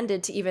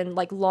extended to even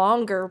like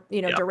longer,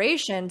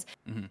 durations,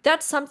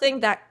 that's something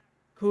that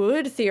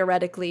could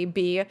theoretically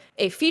be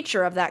a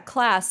feature of that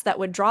class that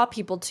would draw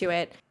people to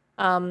it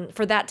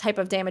for that type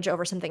of damage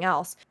over something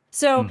else.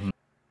 So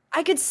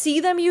I could see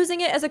them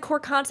using it as a core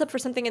concept for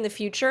something in the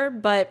future,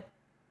 but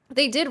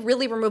they did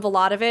really remove a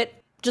lot of it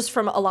just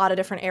from a lot of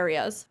different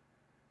areas.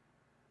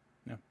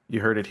 Yeah.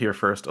 You heard it here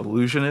first.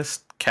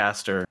 Illusionist,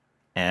 caster,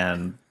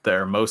 and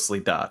they're mostly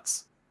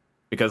dots.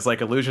 Because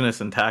like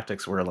Illusionist and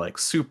Tactics were like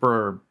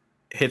super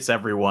hits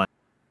everyone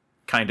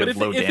kind of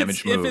low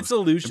damage moves. If it's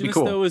Illusionist,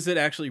 though, is it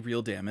actually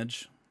real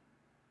damage?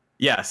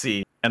 Yeah,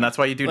 see, and that's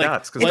why you do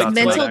dots. It's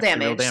mental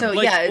damage. So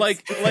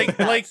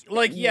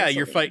yeah,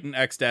 you're fighting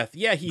X-Death.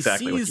 Yeah, he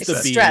sees the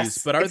bees,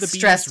 stress, but are the bees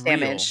stress real?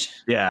 damage?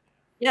 Yeah.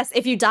 Yes,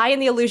 if you die in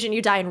the illusion,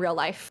 you die in real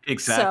life.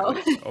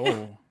 Exactly.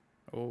 So.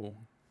 Oh,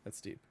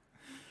 that's deep.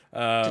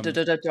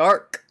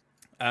 Dark.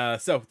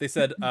 So they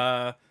said,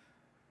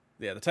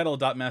 the title of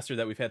Dot Master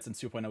that we've had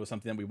since 2.0 was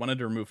something that we wanted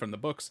to remove from the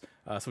books.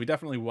 So we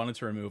definitely wanted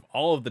to remove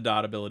all of the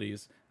dot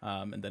abilities.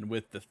 And then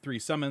with the 3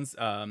 summons,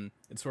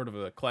 it's sort of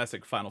a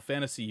classic Final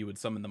Fantasy. You would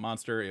summon the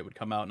monster, it would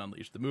come out and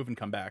unleash the move and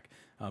come back.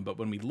 But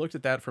when we looked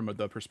at that from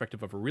the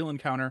perspective of a real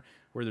encounter,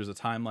 where there's a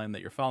timeline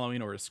that you're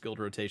following or a skilled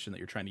rotation that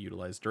you're trying to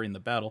utilize during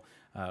the battle,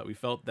 we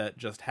felt that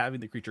just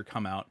having the creature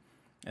come out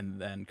and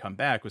then come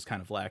back was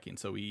kind of lacking.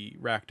 So we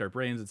racked our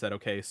brains and said,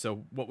 okay,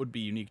 so what would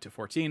be unique to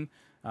 14,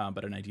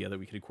 but an idea that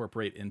we could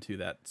incorporate into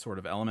that sort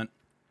of element?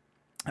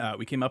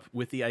 We came up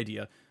with the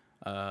idea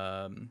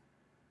of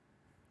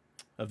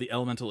the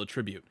elemental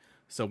attribute.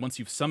 So once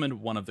you've summoned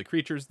one of the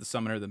creatures, the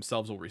summoner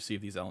themselves will receive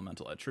these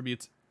elemental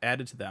attributes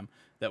added to them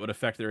that would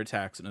affect their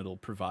attacks, and it'll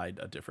provide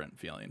a different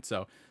feeling.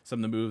 So some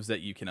of the moves that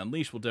you can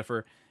unleash will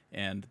differ,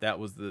 and that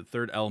was the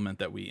third element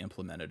that we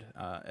implemented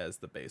as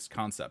the base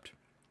concept.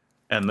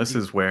 And this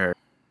is where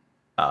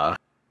a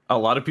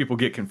lot of people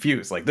get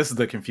confused. Like, this is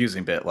the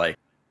confusing bit. Like,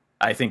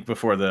 I think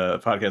before the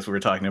podcast we were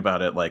talking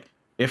about it, like,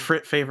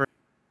 Ifrit favorite,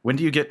 when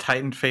do you get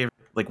Titan favorite?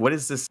 Like, what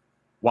is this?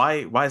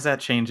 Why is that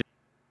changing?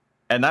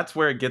 And that's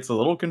where it gets a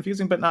little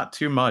confusing, but not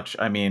too much.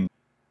 I mean,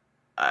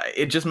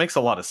 it just makes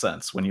a lot of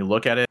sense when you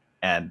look at it,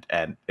 and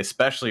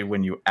especially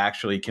when you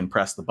actually can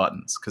press the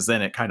buttons, because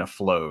then it kind of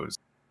flows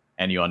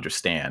and you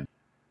understand.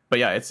 But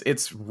yeah,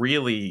 it's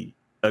really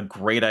a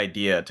great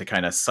idea to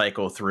kind of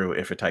cycle through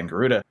Ifrit, Titan,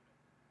 Garuda.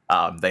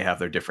 They have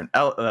their different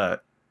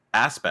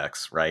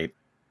aspects, right?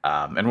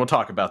 And we'll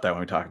talk about that when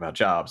we talk about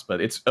jobs,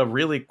 but it's a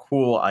really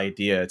cool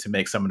idea to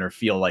make summoner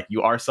feel like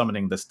you are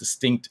summoning this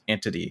distinct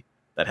entity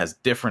that has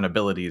different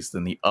abilities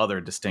than the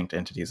other distinct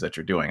entities that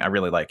you're doing. I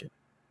really like it.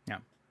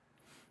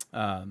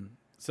 Yeah.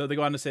 So they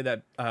go on to say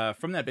that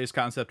from that base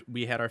concept,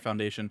 we had our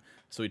foundation.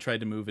 So we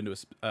tried to move into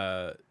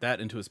that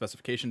into a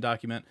specification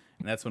document.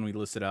 And that's when we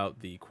listed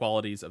out the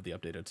qualities of the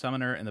updated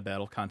summoner, and the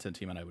battle content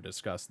team and I would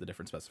discuss the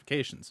different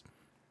specifications.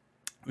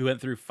 We went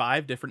through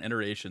 5 different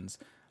iterations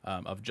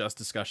of just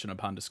discussion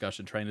upon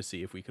discussion, trying to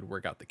see if we could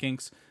work out the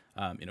kinks,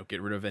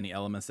 get rid of any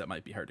elements that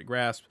might be hard to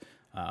grasp,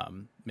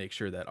 make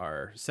sure that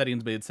our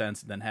settings made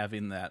sense, and then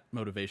having that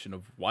motivation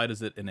of why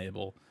does it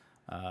enable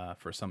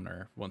for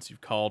summoner once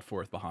you've called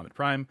forth Bahamut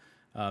Prime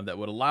that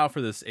would allow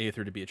for this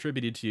Aether to be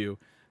attributed to you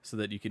so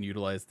that you can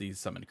utilize these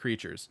summoned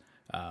creatures.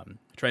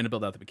 Trying to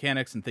build out the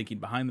mechanics and thinking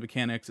behind the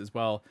mechanics as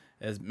well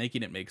as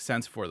making it make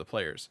sense for the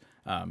players.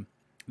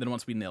 Then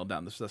once we nailed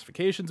down the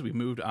specifications, we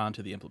moved on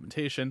to the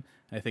implementation.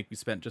 And I think we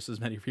spent just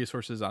as many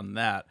resources on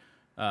that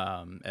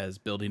as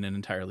building an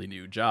entirely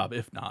new job,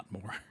 if not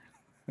more.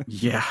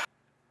 Yeah,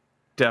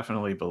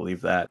 definitely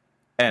believe that.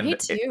 And Me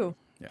too.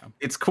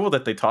 It's cool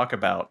that they talk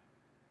about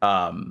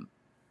how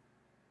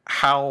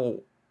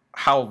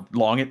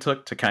long it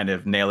took to kind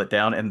of nail it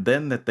down, and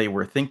then that they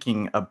were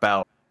thinking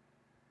about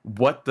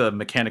what the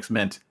mechanics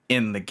meant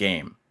in the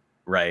game,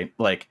 right?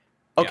 Like,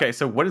 okay,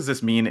 so what does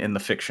this mean in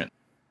the fiction?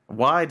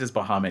 Why does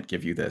Bahamut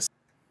give you this?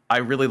 I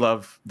really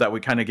love that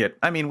we kind of get.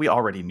 I mean, we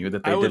already knew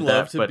that they did that. I would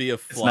love to but be a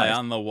fly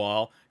on the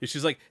wall.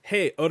 She's like,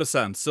 "Hey,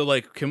 Oda-san, so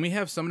like, can we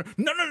have someone?"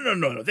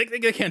 No.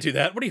 They can't do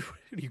that. What are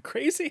you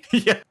crazy?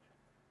 Yeah.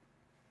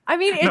 I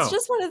mean, it's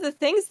just one of the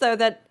things though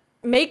that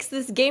makes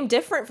this game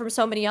different from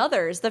so many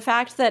others. The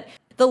fact that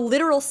the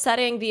literal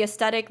setting, the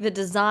aesthetic, the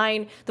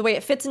design, the way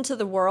it fits into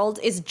the world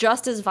is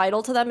just as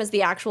vital to them as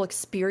the actual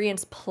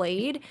experience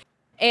played.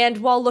 And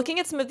while looking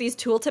at some of these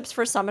tooltips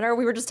for Summoner,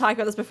 we were just talking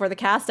about this before the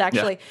cast,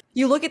 actually. Yeah.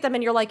 You look at them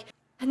and you're like,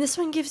 and this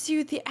one gives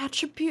you the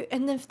attribute,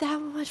 and then that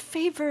one would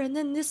favor, and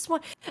then this one.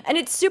 And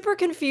it's super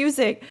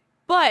confusing.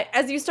 But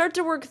as you start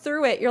to work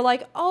through it, you're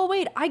like, oh,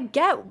 wait, I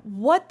get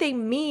what they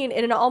mean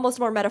in an almost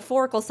more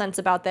metaphorical sense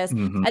about this.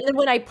 Mm-hmm. And then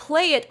when I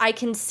play it, I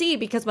can see,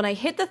 because when I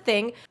hit the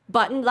thing,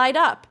 button light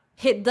up.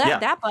 Hit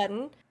that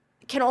button.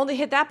 Can only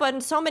hit that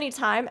button so many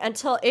times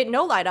until it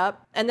no light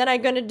up, and then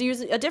I'm going to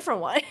use a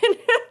different one.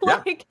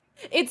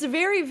 It's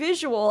very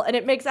visual, and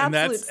it makes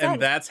absolute sense.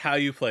 And that's how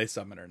you play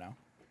Summoner now.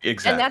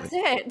 Exactly.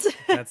 And that's it.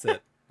 That's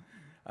it.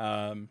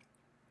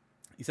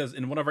 He says,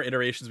 in one of our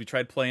iterations, we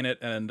tried playing it,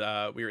 and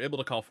we were able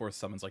to call forth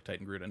summons like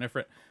Titan, Groot, and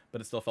Ifrit, but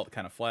it still felt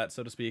kind of flat,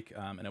 so to speak,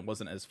 and it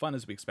wasn't as fun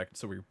as we expected,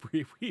 so we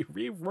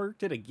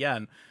reworked it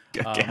again.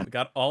 We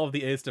got all of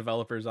the Ace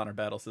developers on our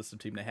battle system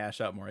team to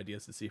hash out more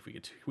ideas to see if we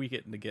could tweak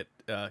it and to get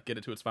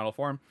it to its final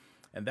form,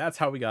 and that's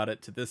how we got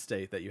it to this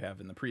state that you have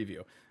in the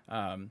preview.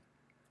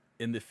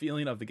 In the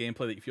feeling of the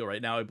gameplay that you feel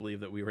right now, I believe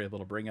that we were able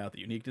to bring out the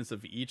uniqueness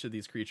of each of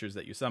these creatures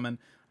that you summon,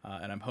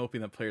 and I'm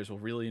hoping that players will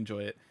really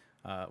enjoy it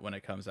when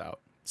it comes out.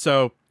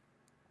 So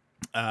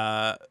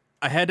I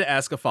had to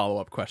ask a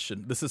follow-up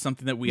question. This is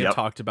something that we have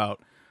talked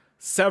about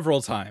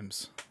several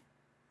times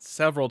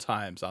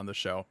on the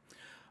show.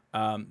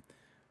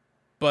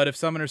 But if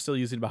Summoner's still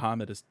using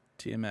Bahamut, is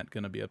Tiamat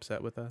going to be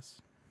upset with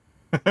us?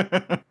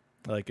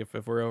 Like if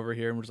we're over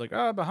here and we're just like,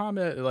 oh,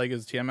 Bahamut, like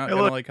is Tiamat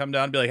going to like come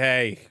down and be like,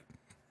 hey,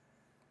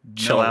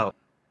 chill out.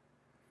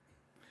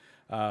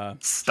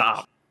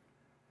 Stop.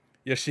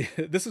 I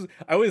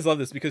always love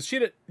this because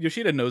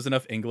Yoshida knows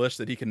enough English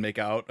that he can make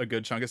out a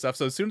good chunk of stuff.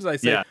 So as soon as I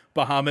say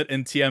Bahamut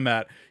and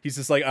Tiamat, he's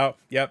just like, oh,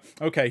 yep,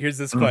 okay, here's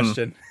this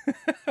question.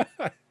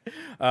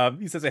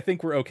 He says, I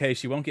think we're okay.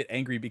 She won't get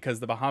angry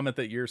because the Bahamut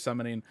that you're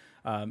summoning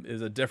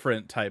is a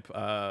different type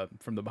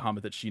from the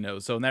Bahamut that she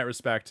knows. So in that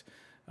respect,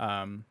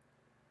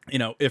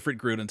 Ifrit,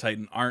 Groot, and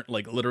Titan aren't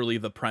like literally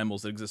the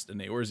primals that exist in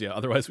Eorzea.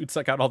 Otherwise, we'd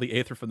suck out all the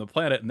Aether from the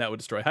planet, and that would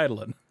destroy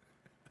Hydaelyn.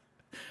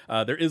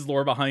 There is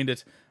lore behind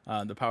it.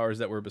 The powers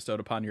that were bestowed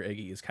upon your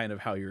Eggy is kind of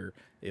how you're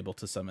able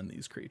to summon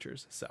these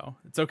creatures. So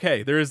it's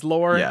okay. There is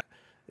lore. Yeah.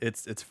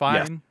 It's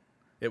fine.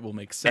 Yeah. It will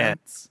make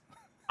sense.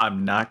 And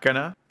I'm not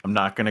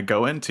gonna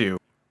go into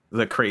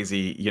the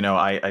crazy.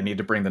 I need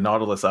to bring the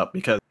Nautilus up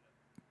because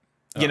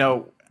I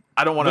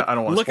don't want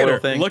to spoil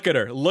things. Look at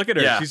her.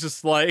 Yeah. She's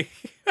just like.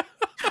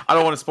 I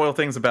don't want to spoil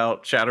things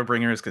about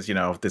Shadowbringers because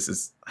this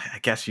is. I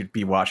guess you'd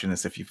be watching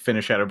this if you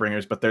finish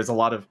Shadowbringers, but there's a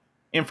lot of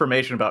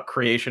information about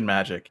creation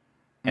magic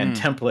and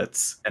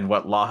templates and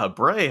what La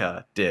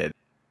Habrea did.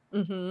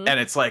 Mm-hmm.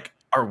 And it's like,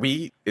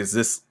 is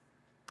this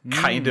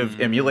kind of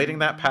emulating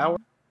that power?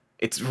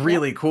 It's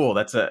really cool.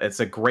 It's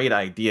a great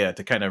idea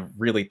to kind of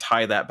really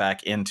tie that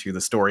back into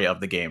the story of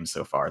the game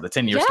so far, the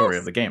 10-year story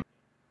of the game.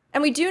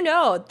 And we do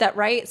know that,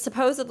 right?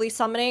 Supposedly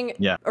summoning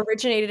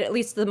originated, at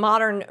least the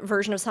modern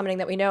version of summoning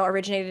that we know,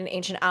 originated in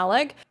ancient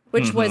Alleg,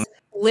 which was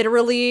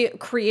literally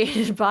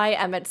created by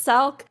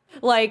Emet-Selch.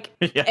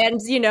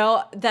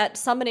 And that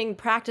summoning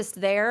practiced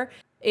there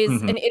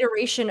is an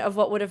iteration of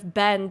what would have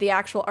been the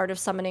actual art of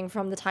summoning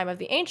from the time of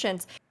the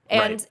ancients.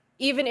 And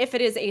even if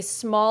it is a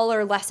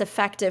smaller, less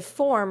effective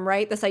form,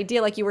 right? This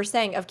idea, like you were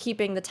saying, of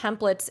keeping the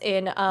templates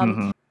in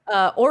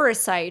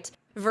Auracite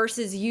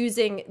versus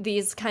using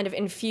these kind of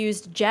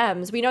infused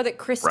gems. We know that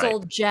crystal,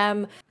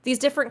 gem, these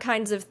different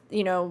kinds of,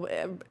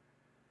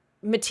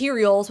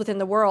 materials within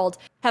the world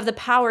have the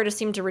power to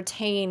seem to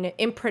retain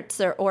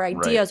imprints or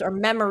ideas or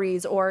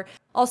memories or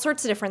all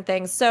sorts of different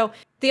things. So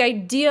the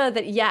idea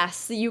that,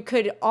 yes, you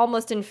could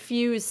almost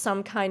infuse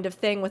some kind of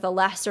thing with a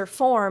lesser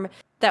form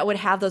that would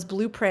have those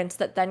blueprints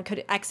that then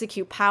could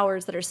execute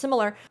powers that are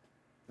similar.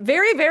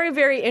 Very, very,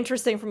 very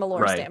interesting from a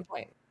lore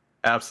standpoint.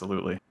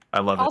 Absolutely.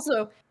 I love it.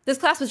 Also, this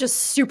class was just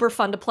super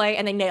fun to play,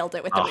 and they nailed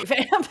it with the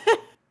revamp.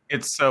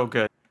 It's so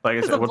good. Like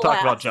I said, we'll talk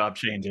about job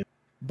changes,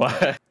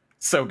 but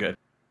so good.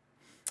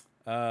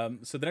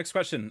 So the next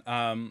question,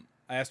 I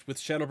asked, with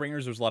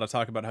Shadowbringers, there's a lot of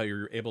talk about how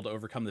you're able to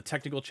overcome the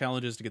technical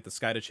challenges to get the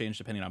sky to change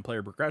depending on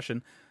player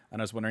progression.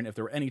 And I was wondering if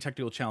there were any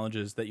technical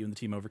challenges that you and the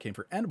team overcame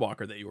for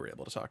Endwalker that you were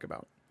able to talk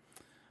about.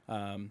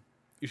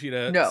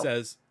 Yoshida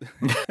says,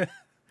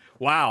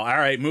 wow. All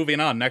right, moving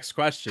on. Next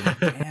question.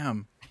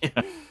 Damn.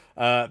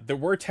 There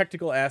were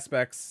technical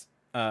aspects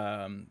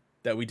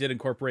that we did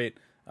incorporate.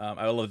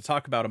 I would love to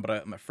talk about them, but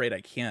I'm afraid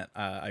I can't.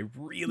 I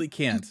really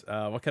can't.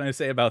 What can I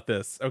say about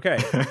this? Okay.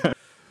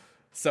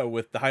 So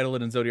with the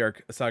Hydaelyn and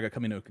Zodiark saga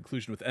coming to a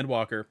conclusion with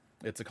Endwalker,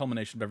 it's a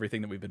culmination of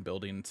everything that we've been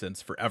building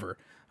since forever.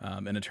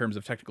 And in terms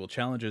of technical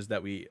challenges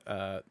that we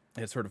had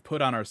sort of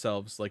put on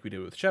ourselves, like we did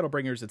with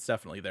Shadowbringers, it's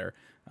definitely there.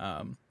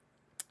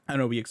 I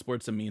know we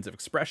explored some means of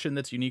expression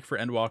that's unique for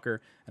Endwalker,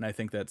 and I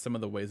think that some of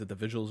the ways that the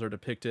visuals are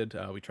depicted,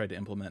 we tried to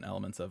implement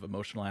elements of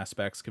emotional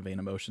aspects, conveying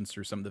emotions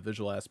through some of the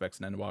visual aspects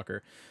in Endwalker.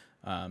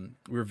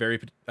 We were very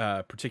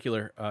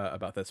particular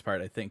about this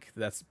part. I think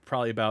that's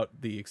probably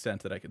about the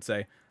extent that I could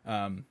say.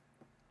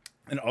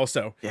 And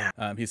also,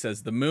 he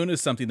says, the moon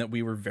is something that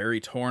we were very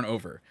torn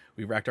over.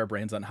 We racked our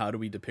brains on how do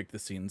we depict the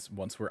scenes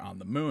once we're on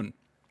the moon.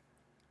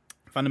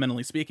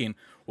 Fundamentally speaking,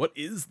 what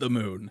is the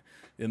moon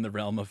in the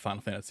realm of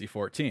Final Fantasy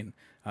XIV?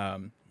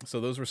 So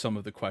those were some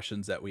of the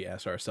questions that we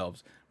asked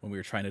ourselves when we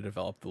were trying to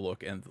develop the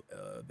look and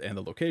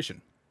the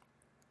location.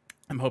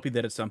 I'm hoping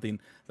that it's something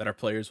that our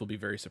players will be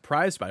very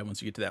surprised by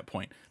once you get to that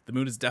point. The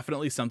moon is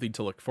definitely something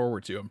to look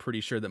forward to. I'm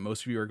pretty sure that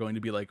most of you are going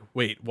to be like,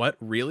 wait, what?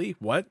 Really?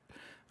 What?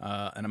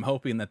 And I'm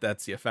hoping that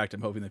that's the effect.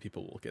 I'm hoping that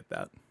people will get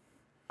that.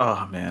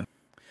 Oh, man.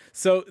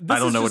 So I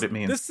don't know what it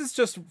means. This is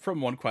just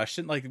from one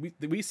question. Like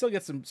we still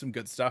get some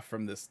good stuff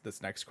from this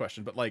next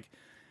question, but like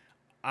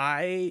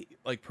I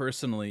like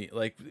personally,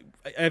 like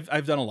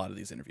I've done a lot of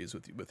these interviews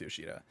with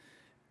Yoshida,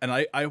 and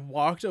I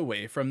walked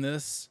away from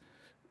this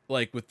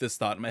like with this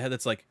thought in my head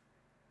that's like,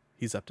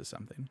 he's up to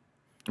something.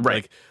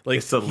 Right. Like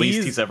it's the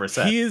least he's ever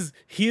said. He is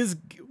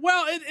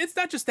well, it's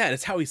not just that,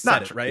 it's how he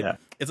said it, right? Yeah.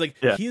 It's like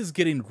he is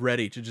getting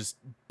ready to just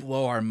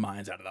blow our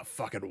minds out of the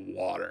fucking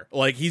water.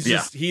 Like he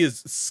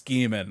is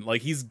scheming.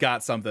 Like he's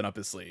got something up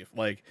his sleeve.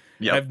 Like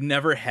I've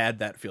never had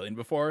that feeling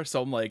before,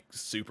 so I'm like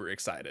super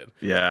excited.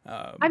 Yeah.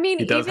 I mean,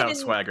 he does have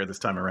swagger this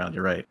time around,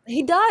 you're right.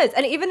 He does.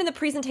 And even in the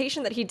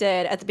presentation that he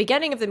did at the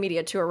beginning of the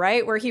media tour,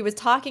 right, where he was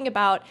talking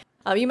about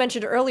you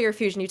mentioned earlier,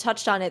 Fusion, you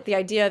touched on it, the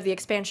idea of the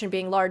expansion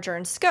being larger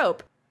in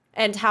scope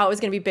and how it was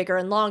going to be bigger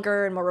and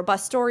longer and more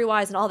robust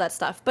story-wise and all that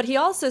stuff. But he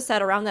also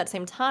said around that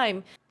same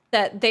time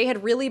that they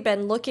had really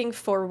been looking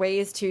for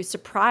ways to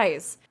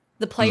surprise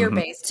the player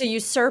base, to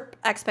usurp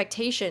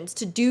expectations,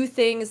 to do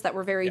things that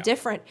were very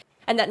different.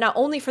 And that not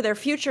only for their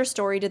future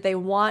story did they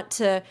want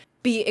to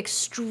be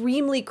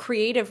extremely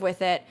creative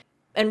with it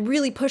and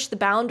really push the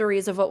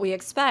boundaries of what we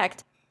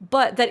expect,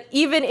 but that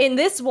even in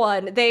this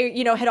one, they,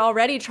 had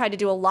already tried to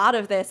do a lot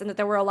of this, and that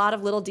there were a lot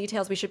of little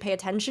details we should pay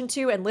attention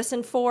to and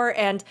listen for.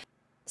 And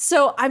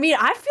so, I mean,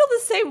 I feel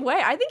the same way.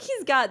 I think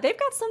they've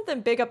got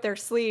something big up their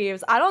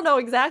sleeves. I don't know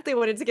exactly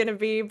what it's going to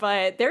be,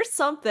 but there's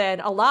something,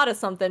 a lot of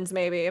somethings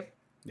maybe.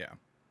 Yeah.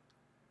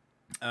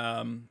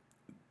 The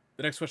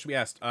next question we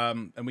asked,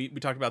 and we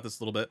talked about this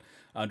a little bit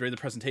during the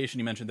presentation.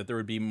 You mentioned that there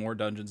would be more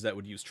dungeons that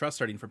would use trust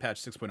starting from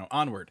patch 6.0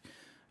 onward.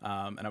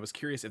 And I was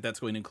curious if that's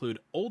going to include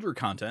older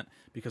content,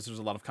 because there's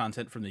a lot of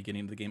content from the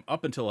beginning of the game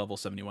up until level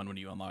 71 when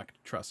you unlock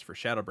trust for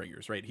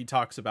Shadowbringers, right? He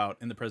talks about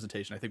in the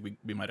presentation, I think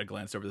we might have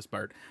glanced over this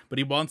part, but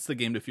he wants the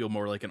game to feel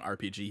more like an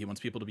RPG. He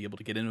wants people to be able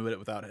to get into it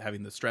without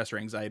having the stress or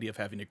anxiety of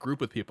having a group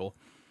with people.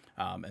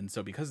 And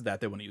so because of that,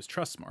 they want to use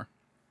trust more.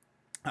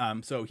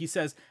 So he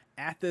says,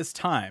 at this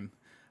time,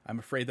 I'm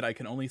afraid that I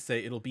can only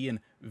say it'll be in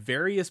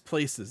various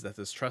places that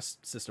this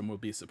trust system will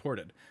be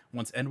supported.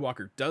 Once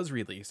Endwalker does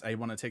release, I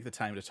want to take the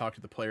time to talk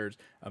to the players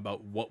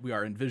about what we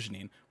are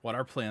envisioning, what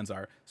our plans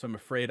are. So I'm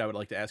afraid I would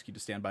like to ask you to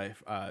stand by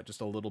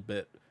just a little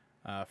bit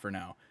for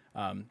now.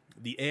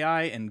 The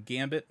AI and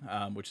Gambit,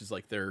 which is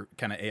like their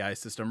kind of AI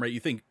system, right? You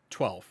think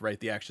 12, right?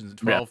 The actions in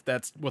 12,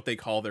 that's what they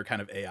call their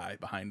kind of AI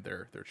behind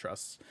their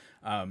trusts.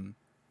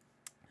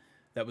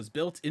 that was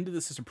built into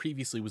the system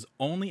previously was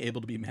only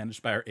able to be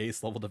managed by our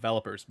ace level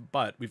developers,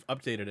 but we've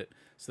updated it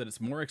so that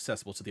it's more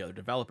accessible to the other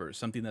developers,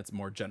 something that's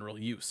more general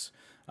use.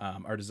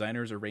 Our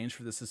designers arranged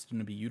for the system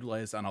to be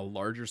utilized on a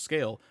larger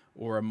scale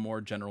or a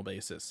more general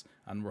basis,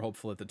 and we're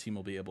hopeful that the team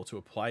will be able to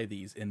apply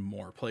these in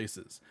more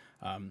places.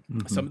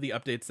 Some of the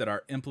updates that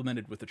are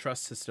implemented with the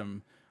trust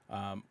system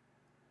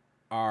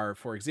are,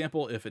 for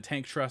example, if a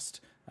tank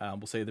trust,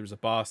 we'll say there's a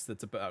boss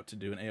that's about to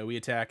do an AoE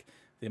attack,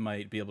 they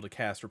might be able to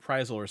cast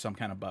Reprisal or some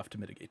kind of buff to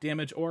mitigate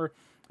damage, or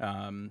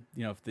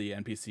if the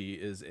NPC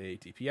is a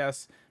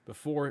DPS,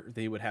 before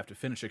they would have to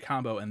finish a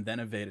combo and then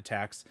evade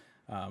attacks,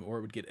 or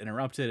it would get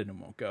interrupted and it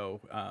won't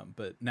go.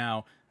 But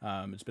now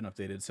it's been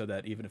updated so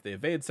that even if they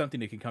evade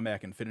something, it can come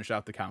back and finish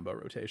out the combo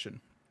rotation.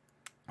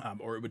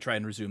 Or it would try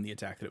and resume the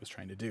attack that it was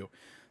trying to do.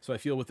 So I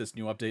feel with this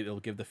new update, it'll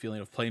give the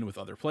feeling of playing with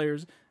other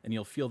players, and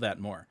you'll feel that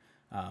more.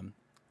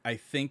 I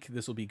think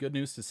this will be good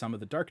news to some of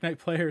the Dark Knight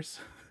players.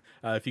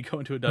 If you go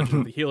into a dungeon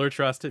with the healer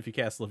trust, if you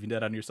cast Living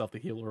Dead on yourself, the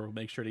healer will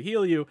make sure to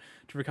heal you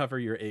to recover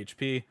your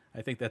HP.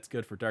 I think that's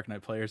good for Dark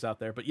Knight players out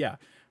there. But yeah,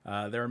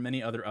 there are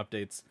many other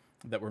updates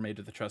that were made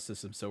to the trust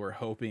system, so we're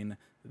hoping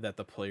that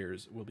the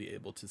players will be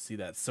able to see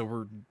that. So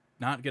we're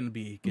not going to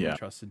be getting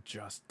trusted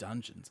just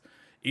dungeons.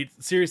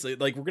 Seriously,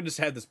 like, we're going to just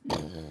have this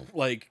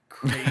like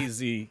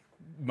crazy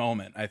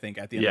moment, I think,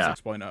 at the end of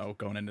 6.0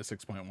 going into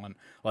 6.1.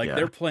 Like,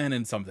 they're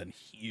planning something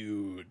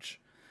huge.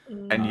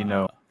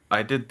 And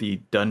I did the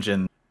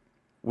dungeon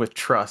with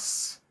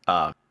trusts,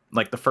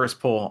 like the first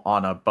pull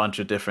on a bunch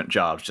of different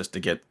jobs just to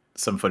get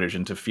some footage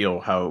and to feel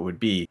how it would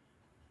be.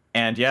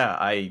 And yeah,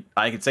 I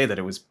could say that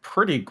it was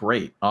pretty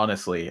great,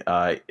 honestly.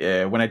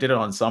 When I did it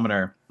on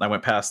Summoner, I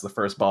went past the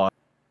first boss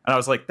and I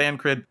was like,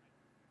 Thancred,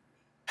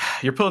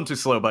 you're pulling too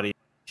slow, buddy.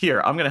 Here,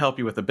 I'm going to help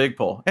you with the big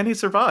pull. And he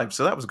survived,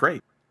 so that was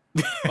great.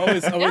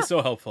 Always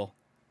so helpful.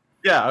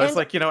 Yeah, I was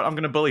like, you know what, I'm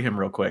going to bully him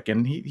real quick.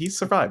 And he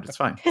survived. It's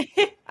fine.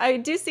 I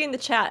do see in the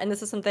chat, and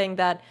this is something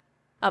that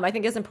I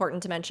think is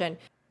important to mention,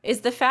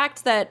 is the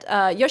fact that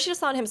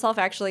Yoshida-san himself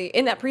actually,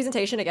 in that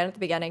presentation again at the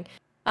beginning,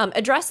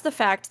 addressed the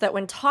fact that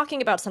when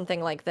talking about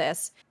something like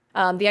this,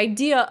 the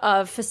idea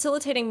of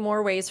facilitating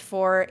more ways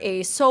for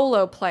a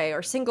solo play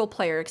or single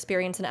player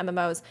experience in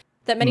MMOs,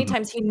 that many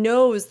times he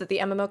knows that the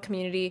MMO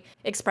community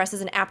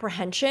expresses an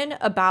apprehension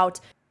about,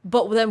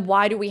 but then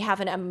why do we have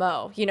an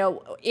MMO?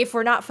 If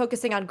we're not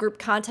focusing on group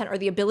content or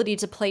the ability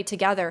to play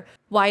together,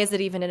 why is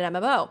it even an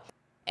MMO?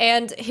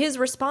 And his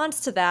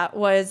response to that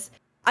was,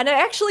 and I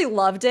actually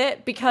loved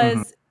it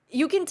because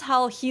you can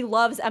tell he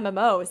loves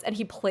MMOs and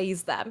he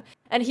plays them.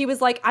 And he was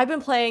like, I've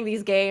been playing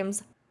these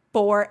games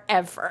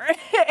forever.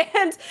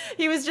 And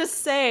he was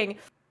just saying,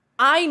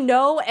 I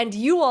know, and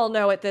you all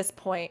know at this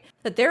point,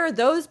 that there are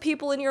those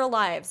people in your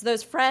lives,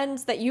 those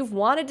friends that you've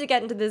wanted to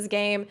get into this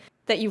game,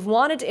 that you've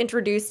wanted to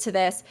introduce to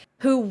this,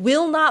 who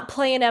will not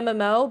play an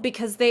MMO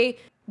because they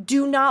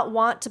do not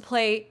want to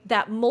play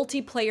that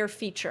multiplayer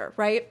feature,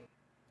 right?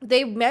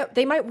 They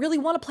might really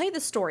want to play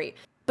this story,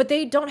 but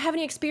they don't have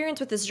any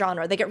experience with this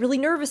genre. They get really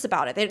nervous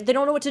about it. They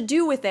don't know what to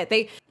do with it.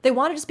 They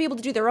want to just be able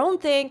to do their own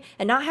thing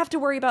and not have to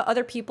worry about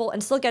other people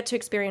and still get to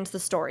experience the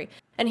story.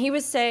 And he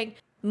was saying,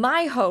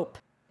 my hope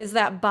is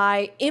that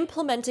by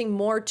implementing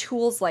more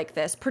tools like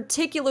this,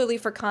 particularly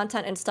for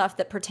content and stuff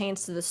that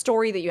pertains to the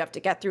story that you have to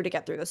get through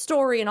the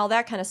story and all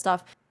that kind of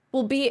stuff,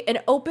 will be an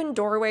open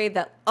doorway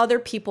that other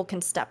people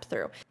can step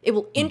through. It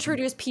will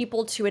introduce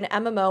people to an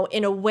MMO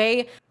in a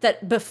way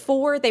that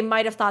before they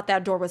might have thought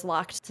that door was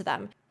locked to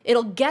them.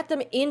 It'll get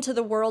them into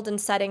the world and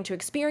setting to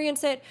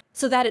experience it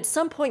so that at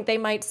some point they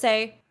might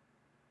say,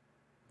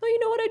 well, you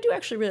know what? I do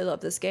actually really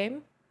love this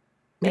game.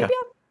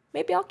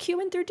 Maybe I'll queue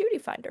in through Duty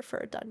Finder for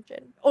a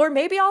dungeon. Or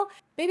maybe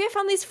I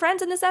found these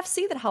friends in this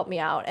FC that help me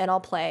out and I'll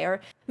play. Or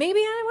maybe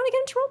I want to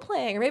get into role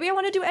playing. Or maybe I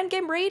want to do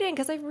endgame raiding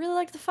because I really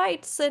like the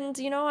fights and,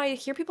 I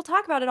hear people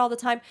talk about it all the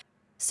time.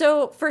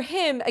 So for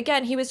him,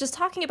 again, he was just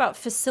talking about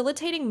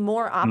facilitating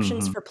more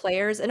options for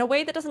players in a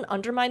way that doesn't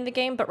undermine the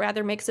game, but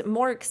rather makes it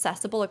more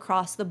accessible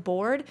across the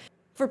board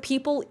for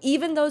people,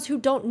 even those who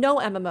don't know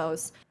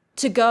MMOs,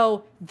 to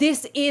go,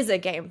 this is a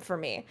game for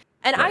me.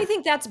 And I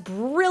think that's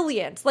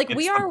brilliant. Like,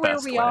 we are where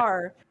we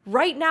are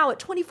right now at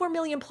 24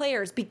 million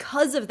players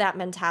because of that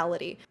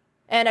mentality.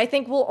 And I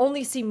think we'll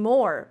only see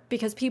more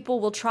because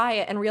people will try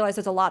it and realize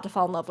there's a lot to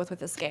fall in love with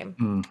this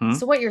game.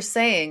 So what you're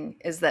saying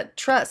is that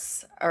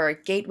trusts are a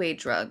gateway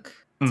drug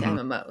to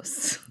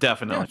MMOs.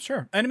 Definitely. Yeah,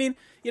 sure. And I mean,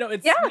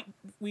 it's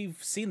we've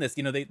seen this.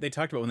 They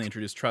talked about when they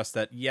introduced trust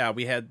that,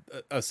 we had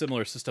a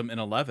similar system in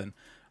 11.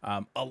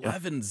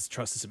 11's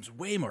trust system is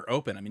way more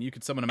open. I mean, you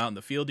could summon them out in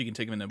the field. You can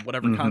take them into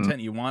whatever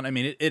content you want. I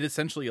mean, it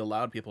essentially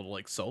allowed people to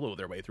like solo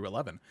their way through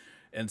 11.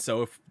 And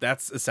so if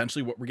that's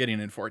essentially what we're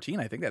getting in 14,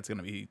 I think that's going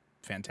to be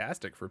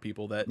fantastic for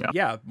people that,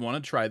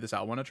 want to try this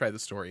out, want to try the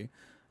story.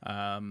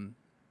 But,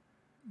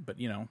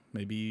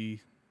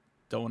 maybe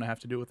don't want to have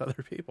to do it with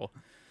other people.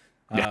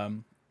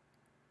 The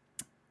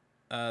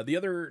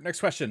other next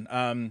question,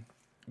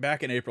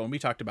 back in April, and we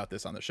talked about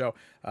this on the show,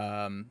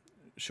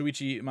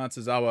 Shuichi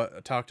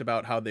Matsuzawa talked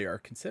about how they are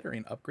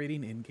considering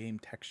upgrading in-game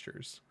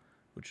textures.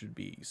 which would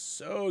be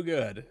so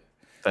good.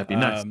 That'd be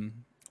nice.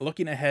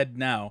 Looking ahead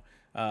now,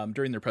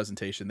 during their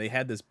presentation, they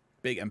had this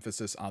big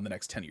emphasis on the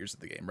next 10 years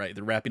of the game, right?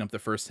 They're wrapping up the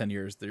first 10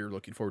 years. They're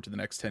looking forward to the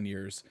next 10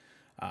 years.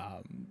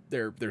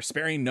 They're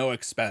sparing no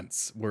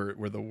expense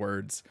were the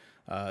words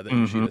that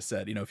Yoshida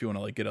said. You know, if you want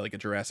to like get a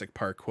Jurassic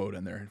Park quote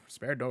in there,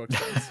 spared no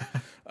expense.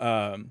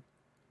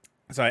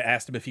 So I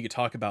asked him if he could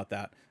talk about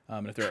that.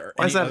 And if there are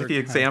Why is that the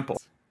example?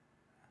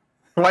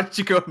 Why did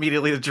you go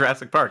immediately to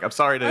Jurassic Park? I'm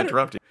sorry to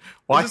interrupt you.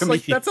 Why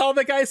like, that's all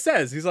the guy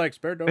says. He's like,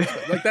 spared no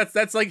expense. Like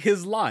that's like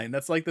his line.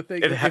 That's like the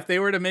thing. If they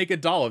were to make a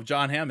doll of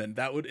John Hammond,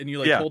 that would, and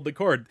you like pulled the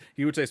cord,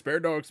 he would say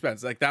spared no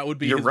expense. Like that would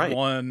be his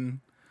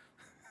one.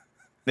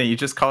 Then you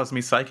just caused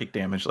me psychic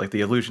damage like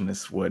the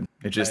illusionist would.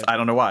 It just, I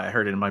don't know why. I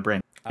heard it in my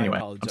brain. Anyway,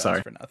 I'm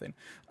sorry. For nothing.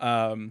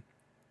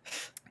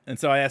 And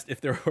so I asked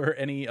if there were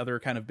any other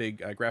kind of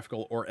big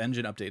graphical or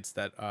engine updates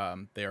that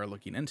they are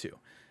looking into.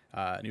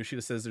 And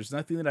Yoshida says, there's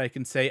nothing that I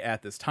can say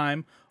at this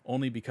time,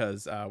 only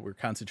because we're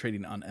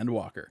concentrating on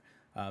Endwalker.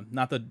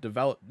 Not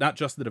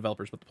just the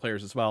developers, but the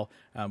players as well.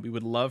 We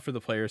would love for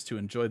the players to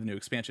enjoy the new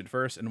expansion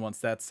first, and once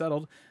that's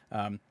settled,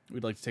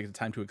 we'd like to take the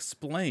time to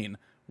explain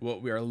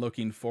what we are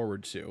looking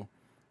forward to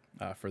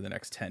for the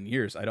next 10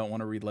 years. I don't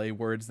want to relay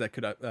words that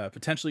could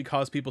potentially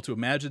cause people to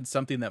imagine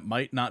something that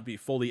might not be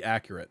fully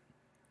accurate.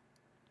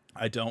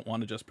 I don't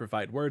want to just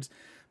provide words,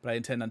 but I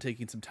intend on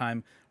taking some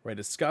time where I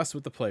discuss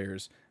with the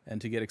players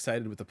and to get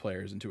excited with the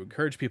players and to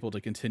encourage people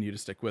to continue to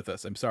stick with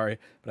us. I'm sorry,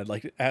 but I'd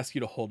like to ask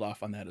you to hold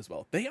off on that as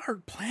well. They are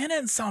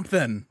planning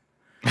something.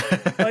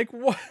 Like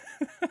what?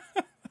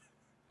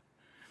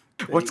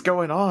 What's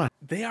going on?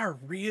 They are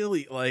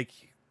really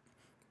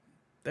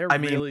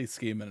really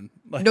scheming.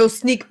 Like, no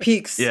sneak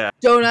peeks. Yeah.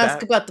 Don't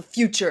ask about the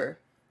future.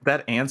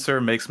 That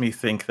answer makes me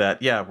think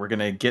that, we're going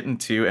to get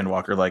into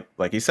Endwalker,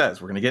 like he says,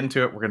 we're going to get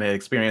into it. We're going to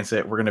experience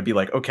it. We're going to be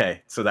like,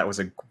 okay, so that was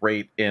a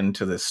great end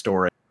to this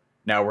story.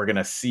 Now we're going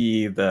to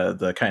see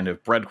the kind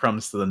of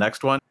breadcrumbs to the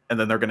next one. And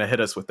then they're going to hit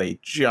us with a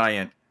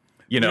giant,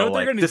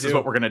 this is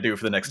what we're going to do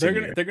for the next 10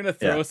 years. They're going to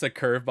throw us a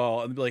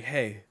curveball and be like,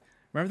 hey,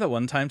 remember that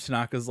one time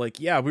Tanaka's like,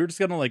 we were just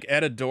going to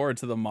add a door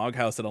to the Mog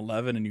House at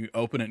 11 and you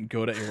open it and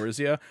go to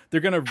Eorzea.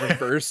 They're going to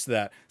reverse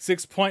that.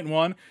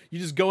 6.1, you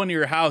just go into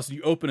your house and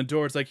you open a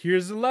door. It's like,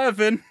 here's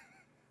 11.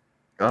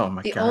 Oh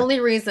my God. The only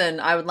reason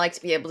I would like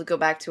to be able to go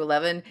back to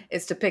 11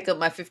 is to pick up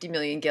my 50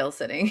 million gil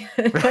sitting.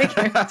 My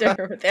character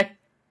over there.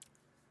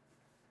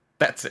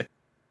 That's it.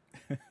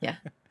 Yeah.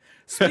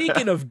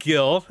 Speaking of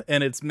gil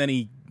and its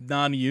many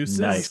non-uses,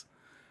 nice.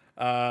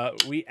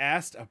 We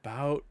asked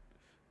about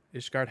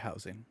Ishgard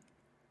housing.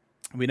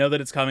 We know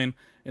that it's coming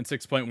in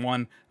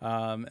 6.1,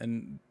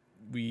 and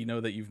we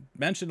know that you've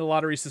mentioned a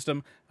lottery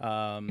system,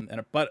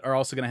 but are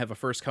also going to have a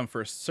first come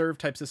first serve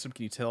type system.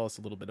 Can you tell us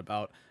a little bit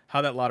about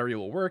how that lottery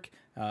will work,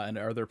 and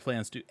are there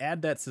plans to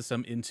add that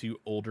system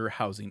into older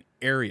housing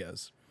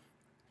areas?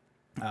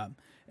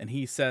 And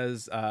he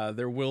says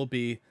there will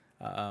be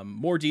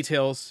more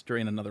details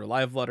during another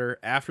live letter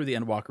after the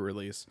Endwalker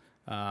release,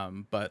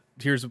 but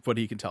here's what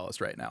he can tell us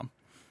right now.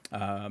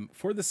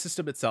 For the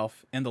system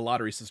itself and the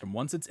lottery system,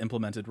 once it's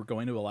implemented, we're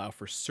going to allow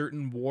for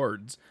certain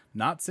wards,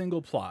 not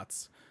single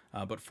plots,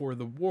 but for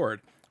the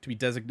ward to be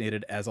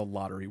designated as a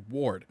lottery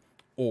ward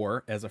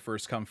or as a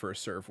first come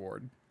first serve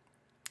ward.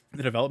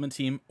 The development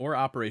team or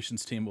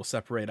operations team will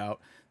separate out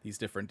these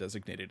different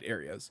designated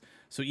areas.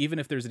 So even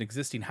if there's an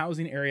existing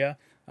housing area,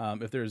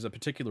 if there's a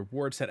particular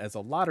ward set as a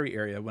lottery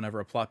area,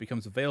 whenever a plot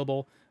becomes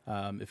available,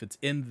 if it's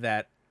in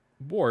that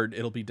ward,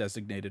 it'll be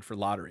designated for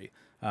lottery.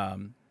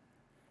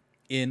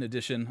 In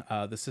addition,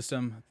 the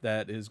system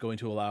that is going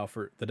to allow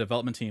for the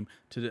development team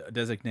to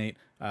designate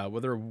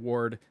whether a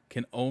ward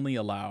can only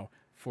allow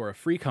for a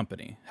free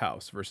company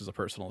house versus a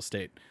personal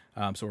estate.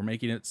 So we're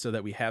making it so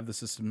that we have the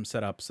system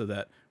set up so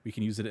that we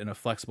can use it in a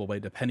flexible way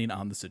depending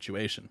on the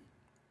situation.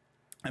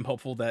 I'm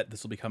hopeful that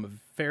this will become a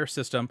fair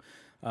system.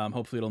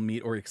 Hopefully it'll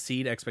meet or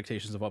exceed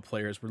expectations of what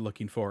players were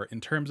looking for in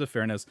terms of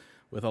fairness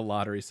with a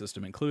lottery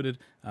system included.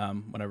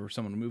 Whenever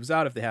someone moves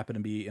out, if they happen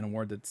to be in a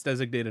ward that's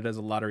designated as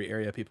a lottery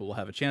area, people will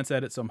have a chance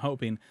at it. So I'm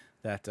hoping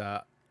that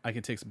I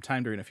can take some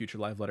time during a future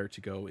live letter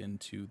to go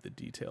into the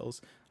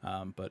details.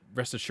 But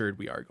rest assured,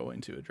 we are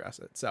going to address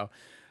it. So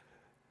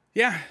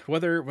yeah,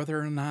 whether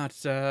or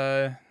not,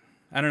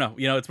 I don't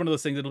know, it's one of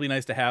those things that'll be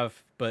nice to have,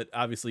 but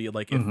obviously if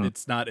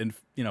it's not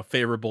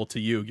favorable to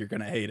you, you're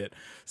going to hate it.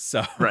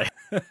 So, right.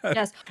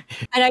 Yes.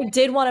 And I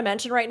did want to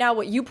mention right now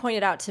what you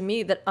pointed out to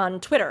me that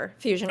on Twitter,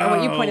 Fusion, or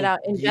what you pointed out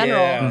in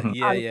general on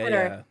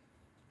Twitter,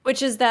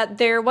 which is that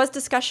there was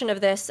discussion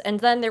of this.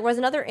 And then there was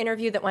another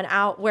interview that went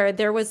out where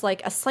there was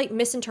like a slight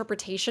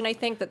misinterpretation, I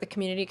think, that the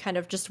community kind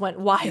of just went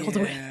wild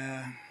with.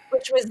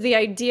 Which was the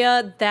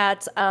idea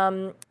that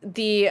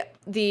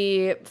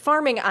the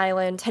farming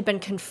island had been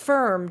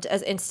confirmed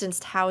as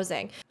instanced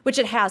housing, which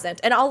it hasn't.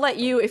 And I'll let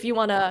you, if you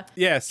want to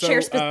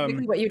share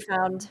specifically what you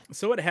found.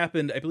 So what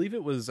happened, I believe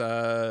it was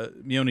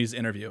Mioni's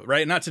interview,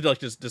 right? Not to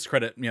just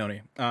discredit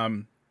Mioni,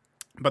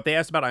 but they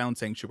asked about Island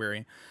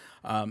Sanctuary,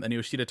 and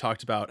Yoshida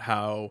talked about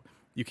how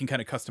you can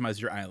kind of customize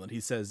your island. He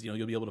says,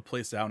 you'll be able to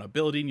place down a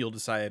building, you'll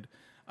decide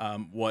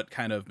what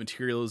kind of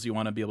materials you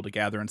want to be able to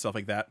gather and stuff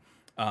like that.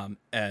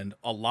 And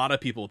a lot of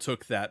people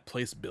took that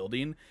place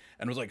building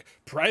and was like,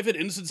 private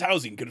instance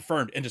housing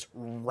confirmed, and just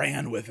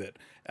ran with it.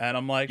 And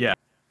I'm like, Yeah.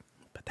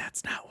 but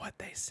that's not what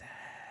they said.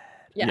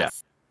 Yes.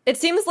 Yeah. It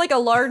seems like a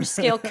large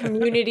scale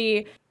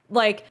community,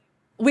 like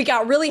we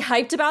got really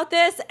hyped about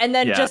this and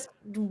then Yeah. just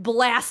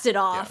blasted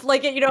off. Yeah.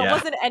 Like, it Yeah.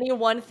 wasn't any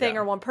one thing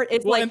or one person.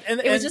 It's Well, like,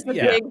 it was just a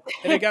yeah. big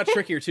And it got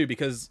trickier too,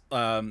 because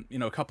a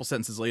couple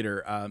sentences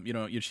later,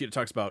 Yoshida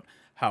talks about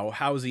how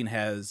housing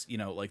has,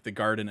 like the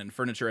garden and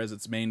furniture as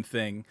its main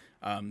thing,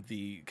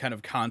 the kind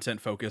of content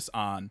focus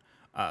on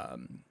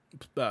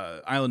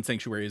Island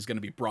Sanctuary is going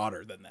to be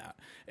broader than that.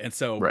 And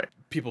so Right.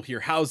 people hear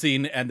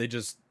housing and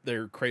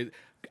they're crazy.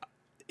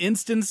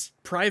 Instance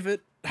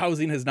private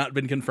housing has not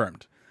been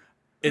confirmed.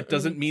 It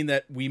doesn't mean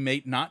that we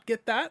may not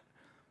get that.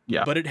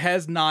 Yeah. But it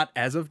has not,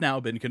 as of now,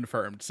 been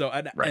confirmed. So,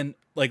 and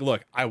like,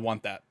 look, I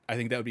want that. I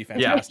think that would be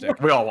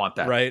fantastic. We all want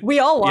that. Right? we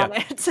all want Yeah.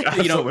 it.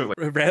 Absolutely.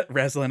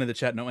 Razlan in the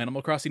chat, no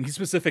Animal Crossing. He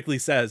specifically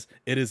says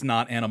it is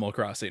not Animal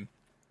Crossing.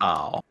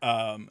 Oh.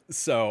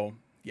 So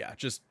yeah,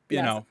 just,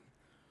 Yes. know.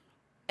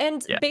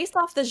 And Yeah. based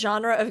off the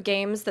genre of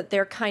games that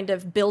they're kind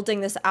of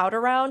building this out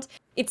around,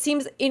 it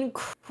seems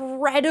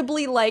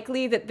incredibly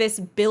likely that this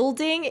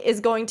building is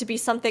going to be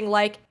something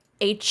like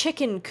a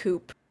chicken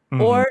coop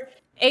or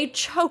a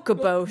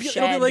chocobo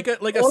shed. It'll be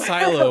like a or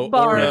silo,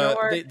 barn,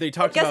 or they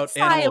talked like a about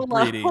animal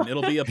silo. breeding.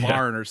 It'll be a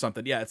barn or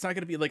something. Yeah, it's not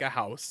going to be like a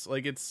house.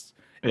 Like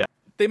Yeah.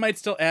 they might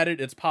still add it.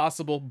 It's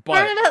possible, No,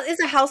 but no, no,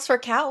 it's a house for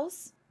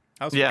cows.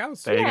 house Yeah, for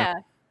cows. there you go. Yeah.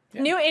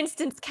 Yeah. New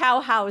instance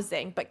cow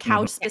housing, but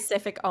cow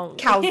specific only.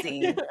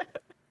 Cowsing.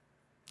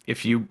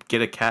 If you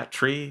get a cat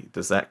tree,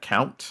 does that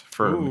count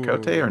for Ooh.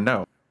 Mikote or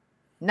no?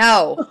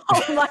 No.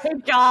 Oh my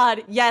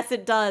god. Yes,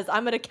 it does.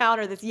 I'm going to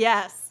counter this.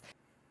 Yes.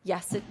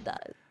 Yes, it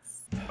does.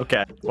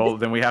 Okay. Well,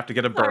 then we have to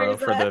get a burrow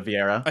for the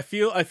Vieira. I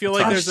feel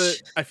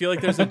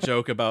like there's a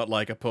joke about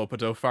like a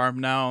Popoto farm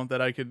now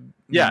that I could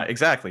Yeah,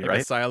 exactly. like a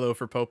Right. silo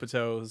for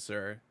Popotos,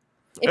 or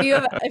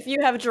If you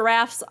have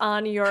giraffes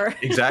on your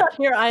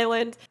Exactly. on your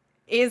island,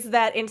 is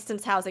that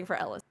instance housing for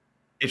Ellis?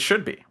 It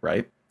should be,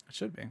 right? it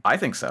should be. I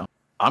think so.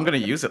 I'm going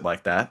to use it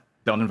like that.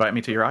 Don't invite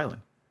me to your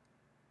island.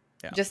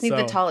 Yeah. Just need the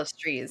so- tallest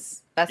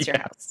trees. That's your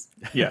Yeah. house.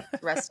 Yeah.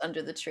 Rest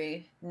under the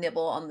tree.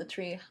 Nibble on the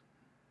tree.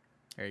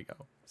 There you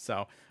go.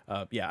 So,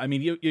 yeah, I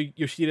mean,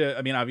 Yoshida,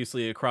 I mean,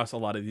 obviously across a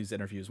lot of these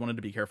interviews, wanted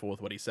to be careful with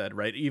what he said,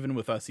 right? Even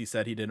with us, he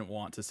said he didn't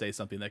want to say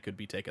something that could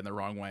be taken the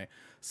wrong way.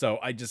 So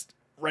I just,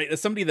 right, as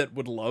somebody that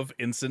would love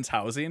instance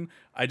housing,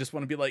 I just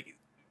want to be like,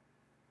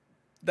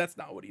 that's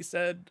not what he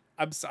said.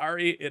 I'm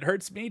sorry. It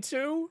hurts me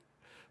too.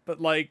 But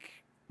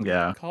like,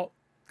 Yeah.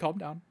 calm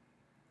down.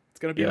 It's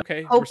going to be Yeah.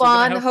 okay. Hope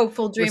on,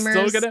 hopeful dreamers,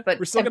 We're still but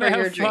gonna temper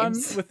your have fun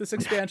dreams. with this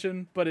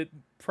expansion, but it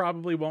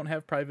probably won't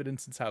have private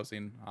instance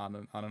housing on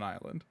an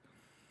island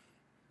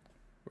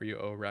where you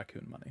owe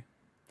raccoon money.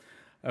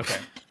 Okay.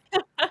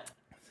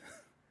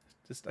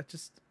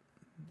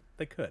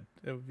 They could.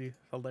 It would be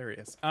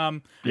hilarious. Yeah.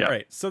 All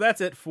right. So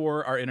that's it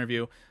for our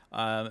interview.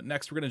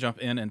 Next, we're going to jump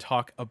in and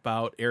talk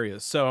about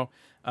areas. So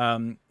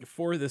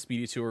for this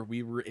media tour,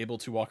 we were able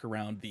to walk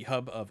around the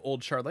hub of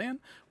Old Charlan.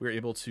 We were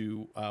able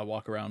to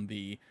walk around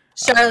the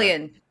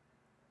Charlian.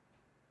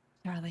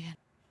 Charlian.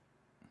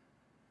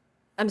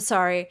 I'm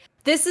sorry.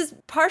 This is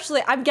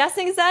partially, I'm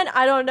guessing, Zen,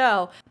 I don't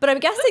know. But I'm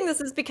guessing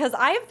this is because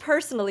I have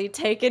personally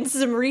taken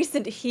some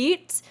recent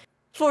heat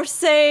for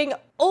saying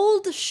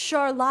Old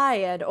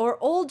Charlian or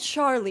Old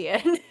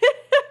Charlian.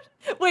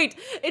 Wait,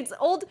 it's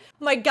old.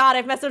 My God,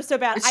 I've messed up so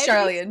bad. It's I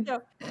had to be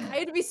Charlian. I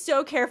had to be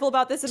so careful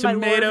about this in my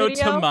lore tomato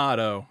video.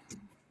 tomato.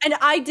 And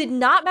I did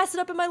not mess it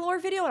up in my lore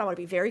video, and I want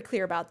to be very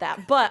clear about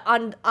that. But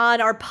on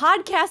our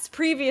podcast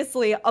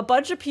previously, a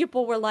bunch of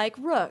people were like,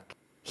 "Rook,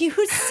 you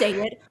say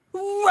it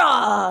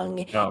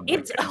wrong. Oh my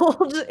It's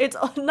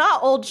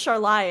not Old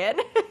Charlian.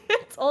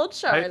 It's Old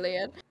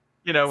Charlian."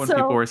 You know, when So-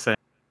 people were saying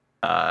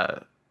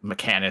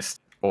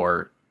mechanist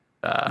or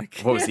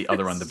what was the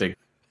other one? The big.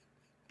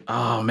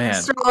 Oh man,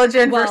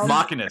 Astrologian Well- versus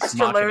Machinist.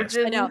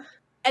 astrologian. I know.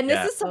 And this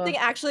Yeah. is something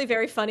actually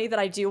very funny that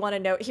I do want to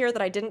note here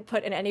that I didn't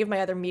put in any of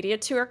my other media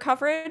tour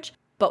coverage.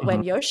 But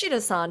when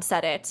Yoshida-san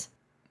said it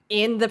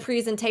in the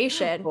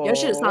presentation,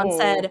 Yoshida-san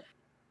said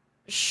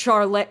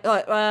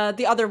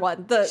the other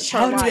one, the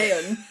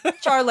Charlian.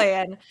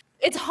 Charlian.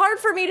 It's hard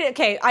for me to.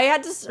 Okay, I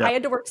had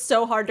to work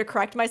so hard to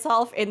correct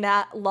myself in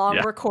that long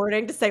Yeah.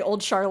 recording to say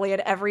Old Charlian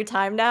every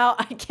time now.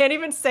 I can't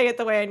even say it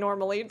the way I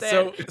normally did.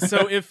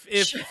 So if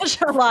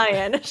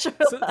Charlian.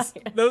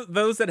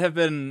 those that have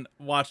been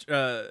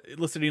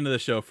listening to the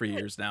show for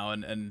years now,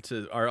 and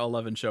to our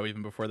 11 show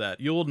even before that,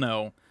 you'll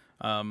know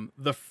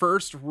the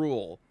first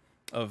rule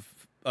of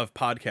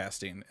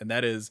podcasting, and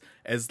that is,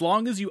 as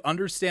long as you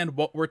understand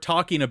what we're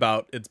talking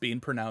about, it's being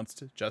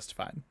pronounced just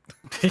fine.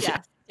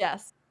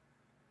 Yes.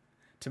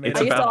 Tomato,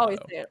 I used to about- always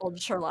say it, Old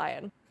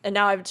Charlian, and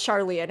now I've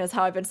Charlian is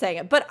how I've been saying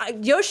it.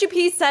 But Yoshi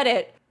P said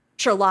it,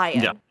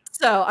 Charlian. Yeah.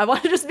 So I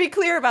want to just be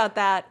clear about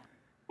that.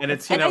 And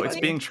it's And I it's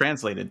think- being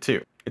translated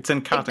too. It's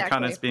in katakana.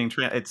 Exactly. It's being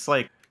it's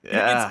like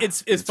Yeah,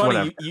 It's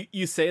whatever. funny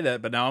you say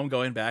that, but now I'm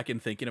going back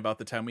and thinking about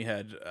the time we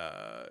had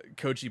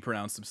Koji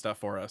pronounce some stuff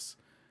for us,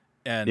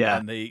 and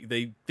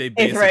they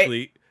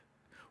basically,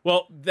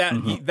 well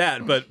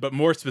but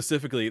more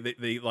specifically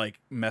they like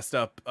messed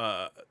up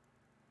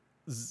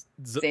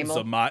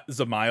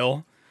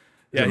Zamail.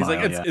 Yeah, he's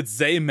like it's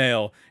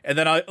Zamail, and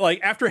then I like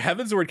after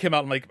Heavensward came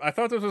out, I'm like I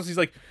thought this was he's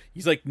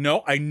like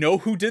no, I know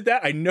who did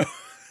that, I know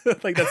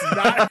like that's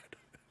not.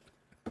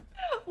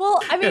 Well,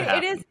 I mean,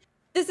 it is.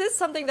 This is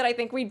something that I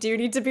think we do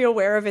need to be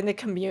aware of in the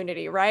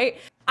community, right?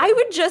 I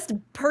would just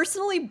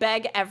personally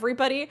beg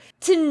everybody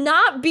to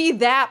not be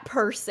that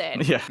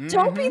person. Yeah.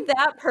 Don't be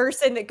that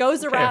person that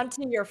goes around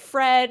to your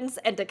friends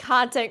and to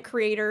content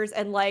creators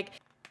and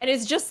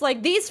it's just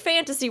like these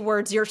fantasy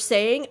words you're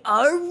saying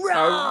are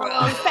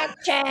wrong.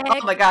 Fact check. Oh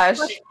my gosh.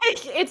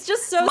 It's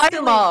just so My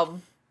silly.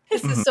 mom.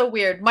 This is so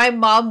weird. My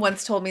mom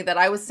once told me that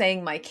I was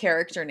saying my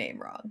character name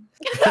wrong.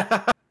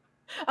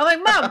 I'm like,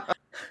 Mom,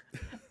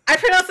 I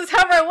pronounce this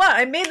however I want.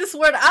 I made this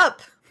word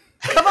up.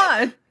 Come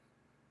on.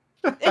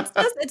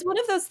 It's one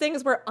of those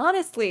things where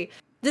honestly,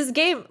 this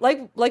game,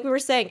 like we were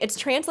saying, it's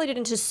translated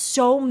into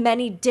so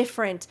many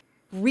different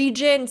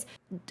regions,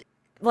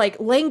 like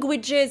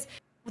languages.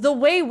 The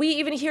way we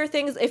even hear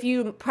things, if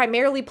you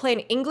primarily play in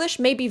English,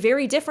 may be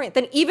very different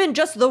than even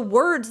just the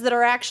words that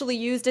are actually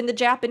used in the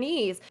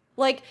Japanese.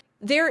 Like,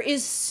 there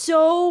is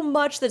so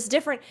much that's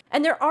different,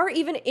 and there are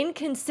even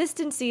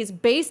inconsistencies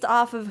based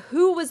off of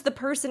who was the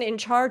person in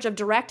charge of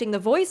directing the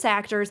voice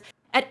actors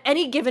at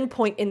any given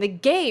point in the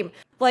game.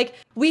 Like,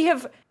 we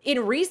have,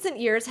 in recent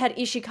years, had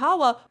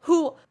Ishikawa,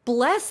 who,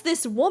 bless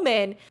this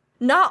woman,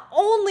 not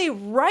only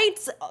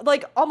writes,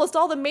 like, almost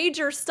all the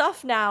major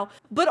stuff now,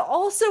 but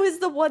also is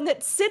the one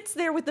that sits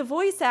there with the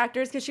voice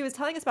actors, because she was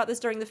telling us about this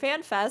during the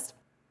Fan Fest,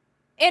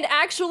 and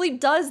actually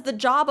does the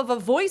job of a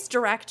voice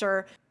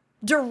director,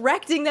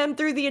 directing them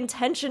through the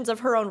intentions of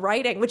her own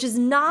writing, which is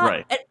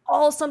not at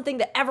all something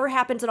that ever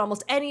happens in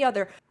almost any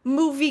other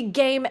movie,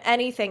 game,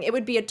 anything. It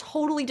would be a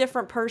totally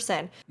different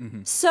person.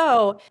 Mm-hmm.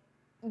 So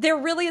there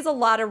really is a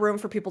lot of room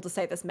for people to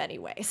say this many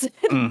ways.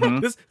 Mm-hmm.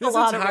 This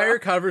entire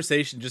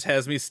conversation just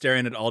has me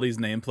staring at Aldi's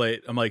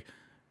nameplate. I'm like,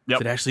 is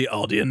it actually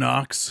Aldi and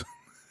Knox?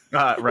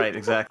 Right,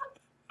 exactly.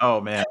 Oh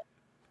man.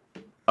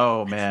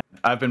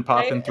 I've been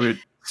popping through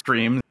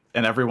streams,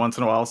 and every once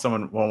in a while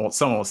someone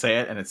will say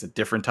it, and it's a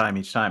different time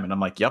each time, and I'm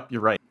like, yep,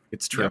 you're right,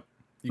 it's true. Yep.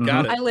 You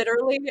got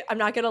it. I'm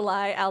not gonna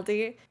lie,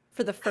 Aldi,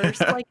 for the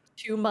first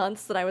 2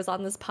 months that I was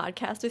on this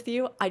podcast with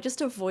you, I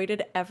just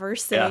avoided ever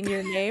saying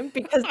your name,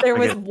 because there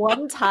was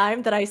one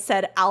time that I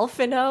said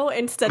Alfino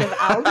instead of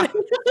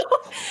Alvino,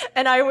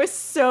 and I was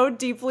so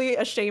deeply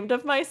ashamed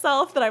of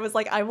myself that I was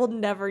like, I will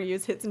never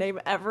use his name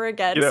ever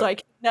again, so I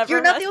can never.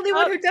 You're not the only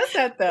one who does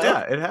that, though.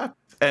 Yeah, it happens.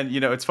 And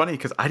it's funny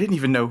because I didn't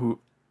even know who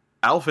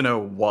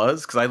Alfino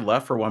was, because I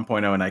left for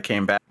 1.0 and I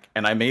came back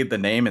and I made the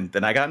name, and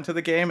then I got into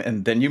the game,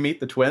 and then you meet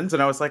the twins,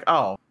 and I was like,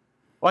 oh,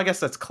 well, I guess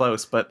that's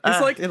close, but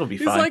it'll be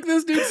fine. It's like,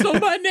 this dude stole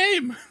my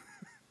name.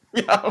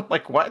 Yeah, I'm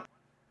like, what?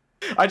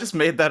 I just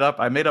made that up.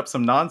 I made up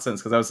some nonsense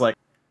because I was like,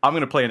 I'm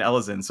going to play an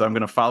Elizin, so I'm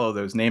going to follow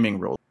those naming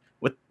rules.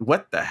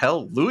 What the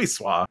hell? Louis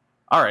Swa?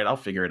 All right, I'll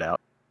figure it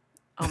out.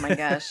 Oh my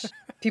gosh.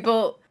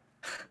 People...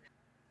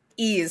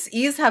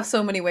 Ease have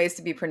so many ways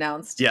to be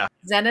pronounced. Yeah.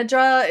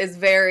 Zenadra is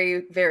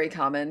very, very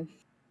common.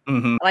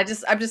 Mm-hmm. I'm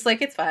just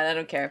like, it's fine. I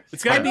don't care.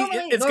 It's gotta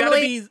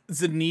be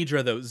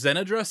Zenidra though.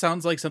 Zenadra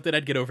sounds like something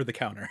I'd get over the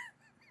counter.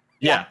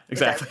 Yeah,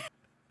 exactly.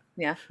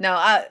 Yeah. No,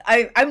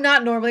 I'm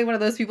not normally one of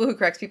those people who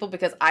corrects people,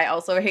 because I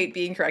also hate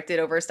being corrected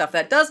over stuff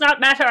that does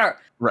not matter.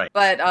 Right.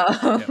 But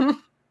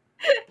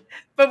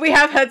but we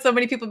have had so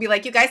many people be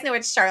like, you guys know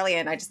it's Charlie,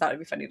 and I just thought it'd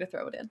be funny to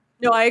throw it in.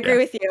 No, I agree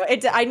with you.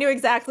 I knew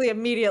exactly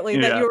immediately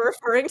that you were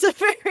referring to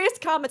various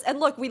comments. And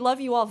look, we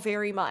love you all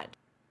very much.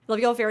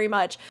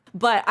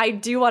 But I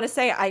do want to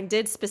say I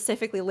did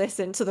specifically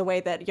listen to the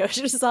way that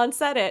Yoshi-san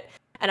said it.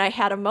 And I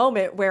had a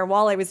moment where,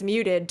 while I was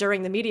muted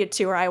during the media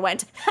tour, I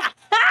went, ha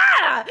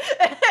ha!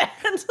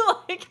 And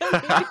like,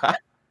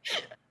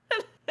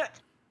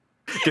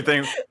 good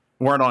thing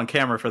we weren't on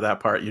camera for that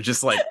part. You're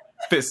just like,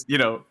 fist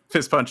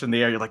punch in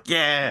the air. You're like,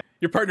 yeah.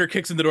 Your partner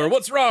kicks in the door.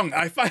 What's wrong?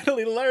 I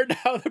finally learned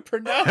how to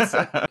pronounce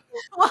it.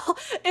 Well,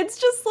 it's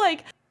just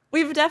like,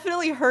 we've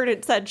definitely heard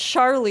it said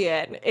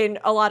Charlian in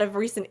a lot of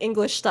recent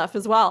English stuff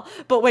as well.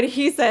 But when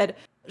he said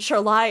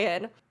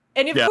Charlian,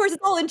 and of course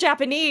it's all in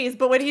Japanese,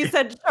 but when he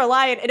said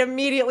Charlian, it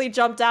immediately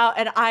jumped out,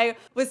 and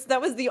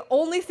that was the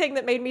only thing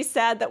that made me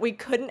sad that we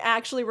couldn't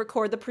actually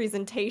record the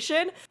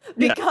presentation,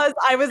 because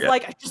I was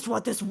like, I just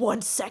want this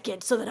 1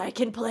 second so that I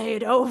can play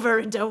it over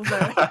and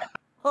over.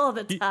 All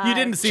the time. You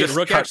didn't see it.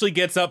 Rook actually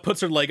gets up,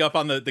 puts her leg up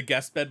on the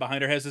guest bed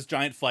behind her, has this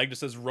giant flag that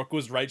says Rook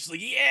was right. She's like,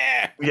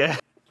 yeah! Yeah.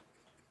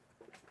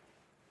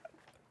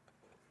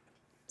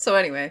 So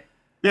anyway.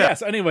 Yeah.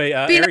 Yes, anyway,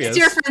 be areas. nice to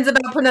your friends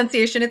about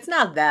pronunciation. It's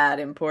not that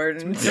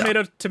important.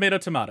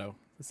 Tomato.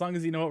 As long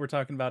as you know what we're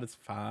talking about, it's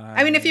fine.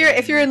 I mean, if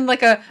you're in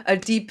like a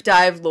deep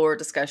dive lore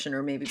discussion,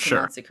 or maybe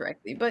pronounce it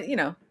correctly, but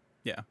Yeah.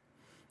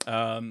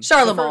 Charlemald,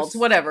 Charlemald,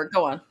 whatever.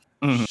 Go on.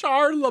 Mm-hmm.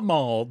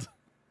 Charlemald.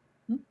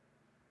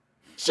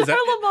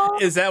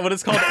 Charlemont. Is that what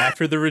it's called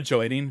after the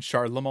rejoining?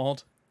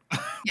 Charlemont?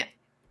 Yeah.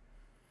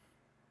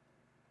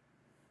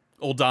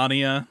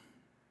 Oldania?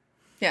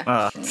 Yeah.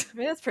 I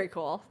mean, that's pretty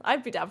cool.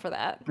 I'd be down for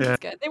that. Yeah. That's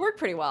good. They work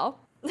pretty well.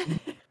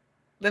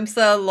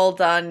 Limsa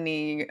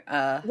Loldani.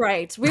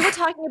 Right. We were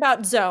talking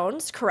about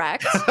zones,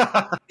 correct?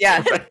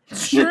 Yeah.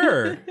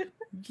 Sure.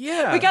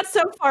 Yeah. We got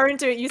so far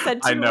into it. You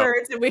said I 2 know.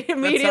 words, and we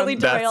immediately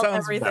that derailed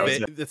sounds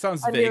everything. That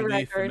sounds A new vaguely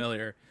record.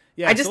 familiar.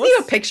 Yeah, I just so need a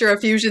let's- picture of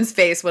Fusion's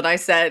face when I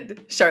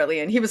said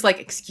Charlie, and he was like,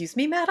 "Excuse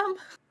me, madam."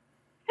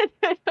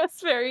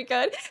 That's very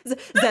good.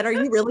 Zen, are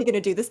you really going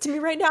to do this to me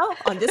right now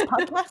on this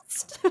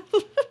podcast?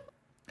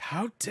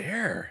 How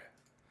dare?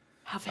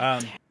 How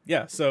very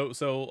Yeah. So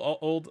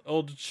old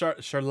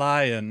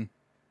Charlian.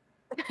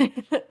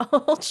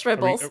 Old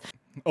Shribbles.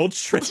 Old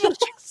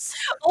Shribbles.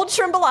 Old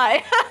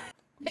Trimble-eye.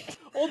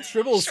 Old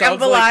Shribbles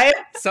Trembleye.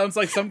 sounds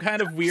like some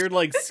kind of weird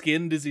like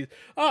skin disease.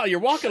 Oh, you're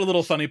walking a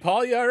little funny,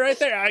 Paul. Yeah, right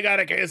there. I got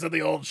a case of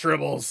the old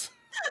Shribbles.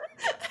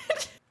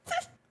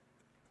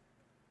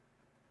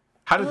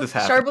 How did this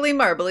happen? Sharbly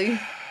marbly.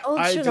 Old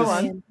I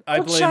Charlie.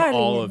 blame Charlie.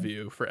 all of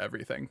you for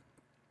everything.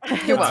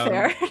 You're That's welcome.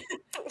 fair.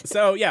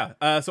 So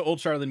yeah, so old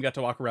Charlene got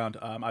to walk around.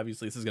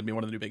 Obviously, this is going to be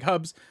one of the new big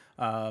hubs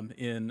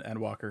in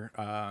Endwalker,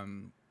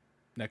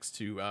 next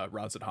to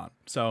Razadhan.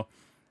 So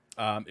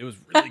it was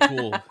really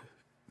cool.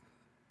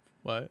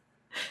 What?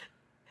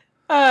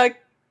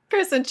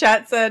 Chris in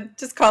chat said,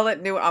 "Just call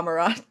it New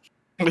Amarat."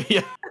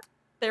 Yeah.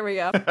 There we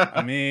go.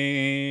 I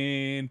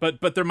mean,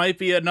 but there might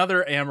be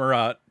another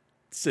Amarat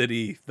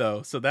city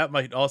though, so that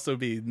might also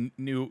be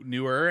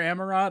newer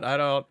Amarat. I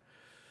don't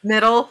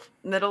Middle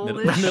middle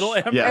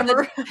Amarat. Yeah.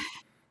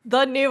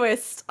 The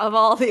newest of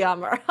all the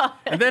Amarat.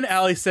 And then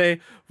Alice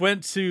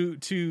went to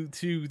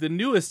the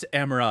newest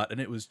Amarat, and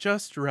it was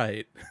just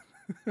right.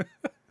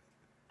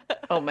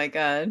 Oh my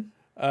god.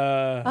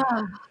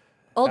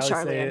 Old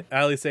Charlie.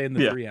 Alice and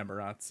the Yeah. 3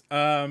 Amarats.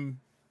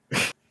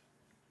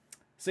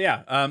 So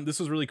yeah, this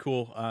was really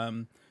cool.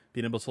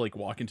 Being able to like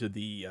walk into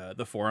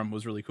the forum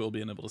was really cool.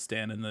 Being able to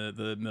stand in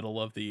the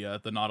middle of the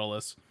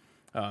Nautilus.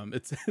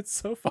 It's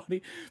so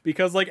funny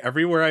because like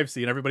everywhere I've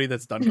seen everybody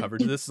that's done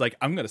coverage of this is like,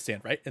 I'm gonna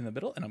stand right in the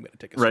middle and I'm gonna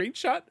take a Right.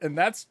 screenshot, and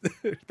that's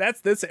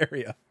that's this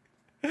area,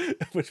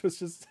 which was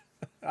just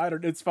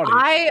it's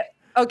funny.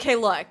 Okay,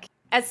 look,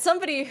 as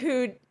somebody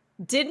who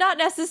did not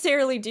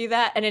necessarily do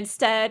that and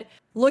instead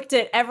looked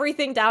at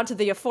everything down to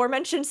the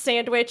aforementioned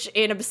sandwich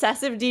in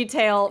obsessive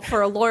detail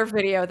for a lore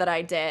video that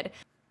I did,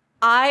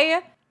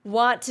 I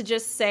want to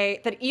just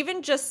say that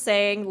even just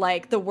saying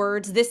like the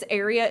words "this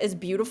area is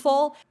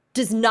beautiful"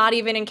 does not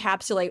even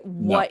encapsulate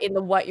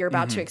what you're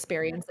about to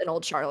experience in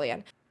Old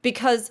Charlian.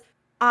 Because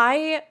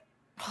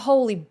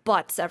holy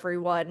butts,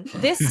 everyone.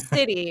 This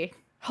city,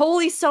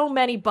 holy so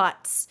many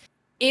butts.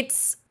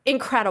 It's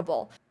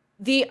incredible.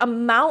 The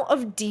amount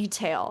of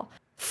detail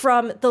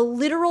from the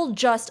literal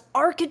just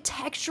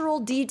architectural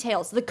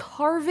details, the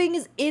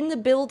carvings in the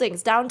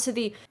buildings, down to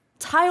the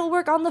tile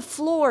work on the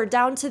floor,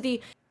 down to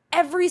the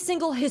every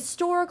single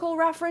historical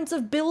reference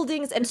of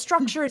buildings and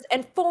structures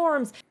and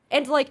forms.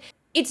 And like,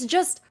 it's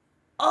just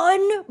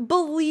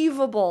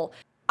unbelievable.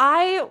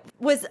 I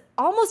was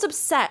almost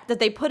upset that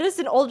they put us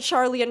in Old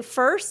Charlian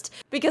first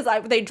because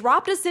they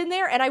dropped us in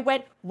there and I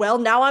went, well,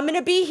 now I'm going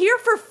to be here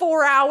for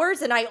 4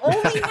 hours and I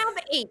only have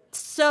 8.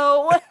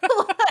 So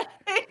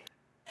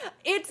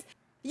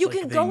you like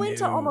can they go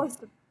into knew.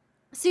 almost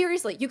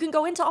seriously, you can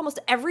go into almost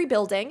every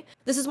building.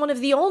 This is one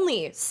of the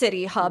only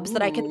city hubs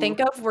that I can think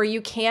of where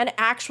you can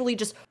actually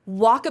just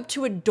walk up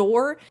to a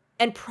door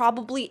and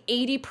probably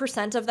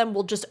 80% of them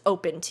will just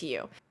open to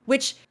you,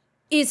 which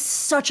is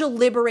such a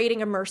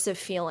liberating, immersive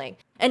feeling.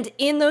 And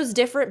in those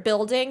different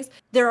buildings,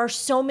 there are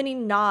so many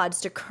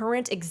nods to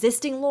current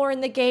existing lore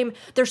in the game.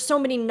 There's so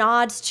many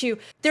nods to,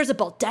 there's a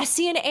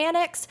Baldessian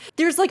annex.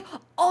 There's like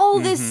all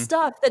this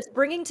stuff that's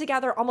bringing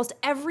together almost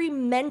every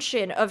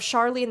mention of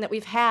Charlian that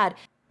we've had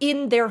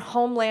in their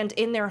homeland,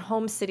 in their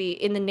home city,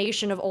 in the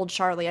nation of Old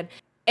Charlian.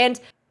 And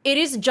it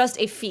is just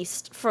a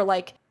feast for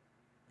like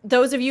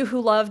those of you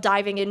who love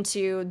diving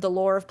into the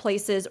lore of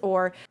places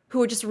or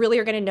who just really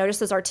are going to notice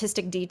those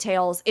artistic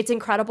details. It's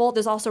incredible.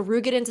 There's also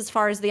Rugadins as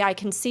far as the eye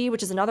can see,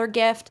 which is another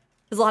gift.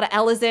 There's a lot of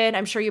Elizin.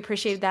 I'm sure you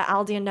appreciated that.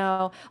 Aldian,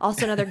 no.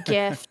 Also another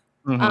gift.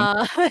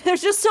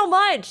 There's just so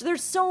much.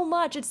 There's so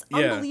much. It's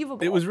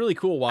unbelievable. It was really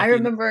cool walking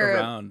remember-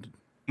 around.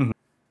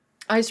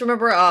 I just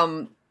remember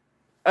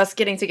us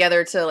getting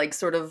together to like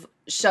sort of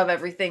shove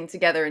everything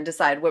together and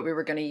decide what we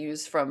were going to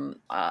use from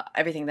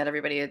everything that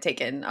everybody had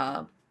taken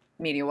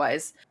media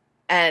wise.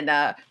 And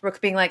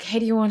Rook being like, hey,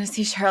 do you want to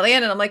see Charlian?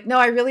 And I'm like, no,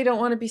 I really don't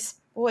want to be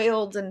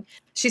spoiled. And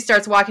she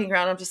starts walking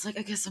around. I'm just like,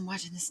 I guess I'm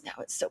watching this now.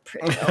 It's so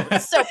pretty. Oh,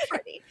 it's so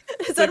pretty.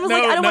 Zed was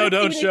like, I don't want to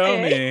don't see show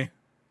anything.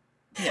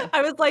 me.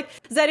 I was like,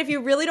 Zed, if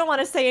you really don't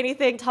want to say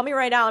anything, tell me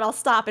right now and I'll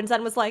stop. And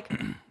Zed was like,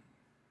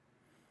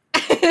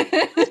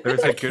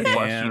 There's a good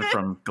question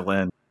from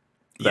Glenn.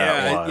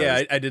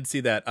 Yeah, I did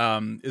see that.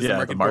 Is the Yeah,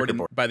 market the board market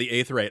board. by the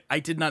 8th rate? I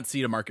did not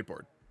see a market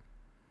board.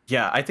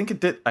 Yeah, I think it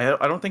did. I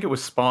don't think it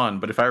was Spawn,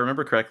 but if I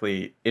remember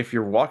correctly, if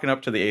you're walking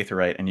up to the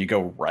Aetheryte and you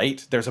go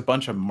right, there's a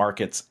bunch of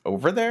markets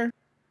over there.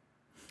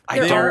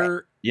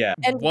 There Yeah.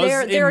 And was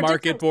there a are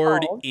market different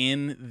board stalls.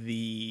 in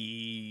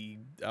the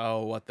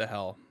what the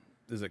hell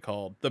is it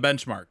called? The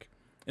benchmark.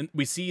 And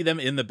we see them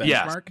in the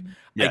Yes. benchmark.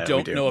 Yeah, I we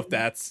don't do. know if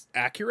that's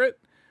accurate.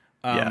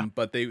 Yeah.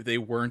 But they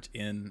weren't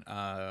in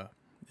our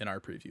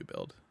preview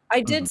build. I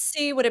did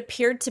see what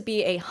appeared to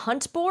be a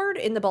hunt board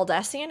in the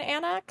Baldesion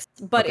Annex,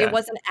 but Okay. it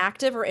wasn't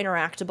active or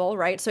interactable,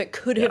 right? So it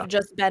could Yeah. have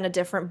just been a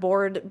different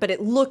board, but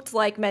it looked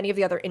like many of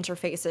the other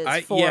interfaces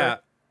I for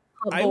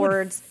would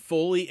boards.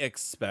 fully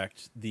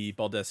expect the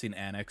Baldesion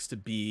Annex to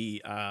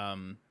be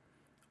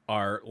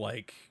our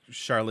like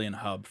Charlian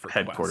hub for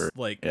Headquarters.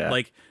 Quest.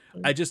 Yeah.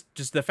 I just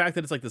the fact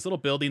that it's like this little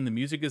building, the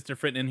music is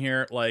different in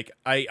here. Like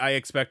I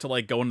expect to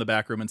like go in the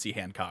back room and see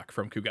Hancock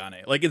from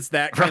Kugane. Like it's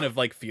that kind of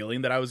like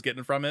feeling that I was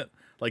getting from it.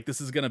 Like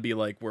this is gonna be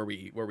like where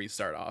we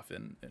start off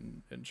in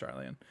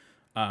Charlian.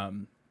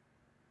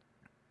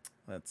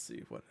 Let's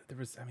see what there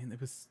was. I mean, it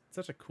was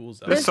such a cool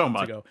zone. There's so to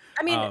much. go.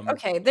 I mean,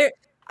 okay, there.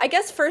 I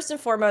guess first and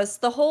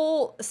foremost, the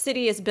whole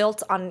city is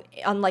built on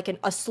like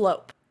a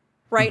slope,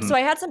 right? So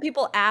I had some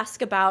people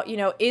ask about,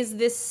 is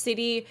this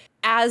city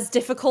as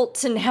difficult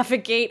to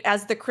navigate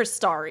as the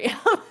Crystarium?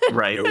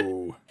 Right.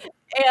 No.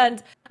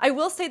 And I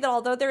will say that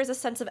although there is a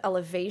sense of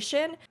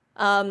elevation,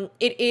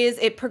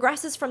 it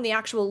progresses from the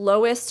actual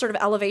lowest sort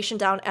of elevation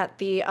down at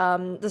the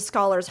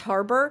Scholar's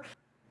Harbor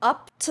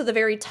up to the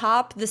very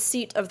top, the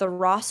seat of the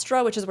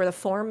Rostra, which is where the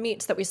forum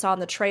meets that we saw in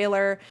the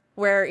trailer,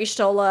 where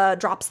Y'shtola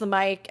drops the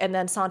mic and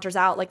then saunters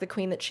out like the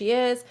queen that she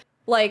is.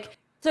 Like,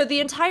 so the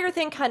entire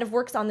thing kind of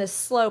works on this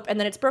slope, and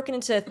then it's broken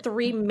into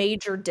 3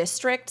 major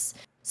districts.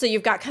 So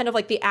you've got kind of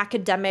like the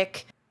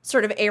academic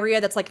sort of area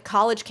that's like a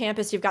college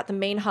campus. You've got the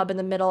main hub in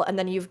the middle, and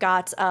then you've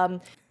got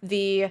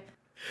the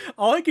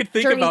All I can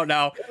think Journey about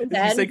now is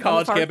then you say on the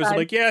college far campus. I'm side.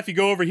 like, yeah, if you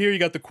go over here, you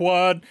got the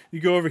quad. You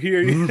go over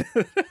here.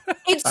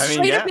 It's I mean,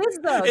 straight yeah. up is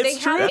though. It's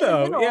true in the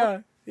though.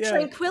 middle. Yeah.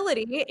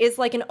 Tranquility is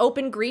like an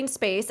open green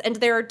space, and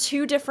there are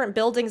 2 different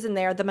buildings in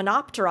there. The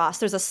Monopteros,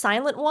 there's a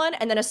silent one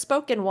and then a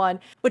spoken one,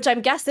 which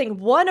I'm guessing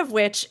one of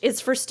which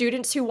is for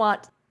students who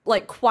want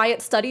like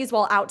quiet studies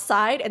while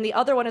outside, and the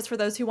other one is for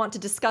those who want to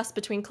discuss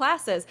between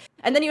classes.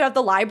 And then you have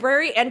the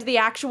library and the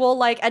actual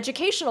like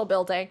educational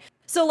building.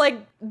 So like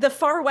the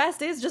far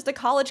west is just a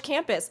college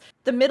campus.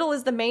 The middle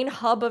is the main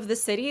hub of the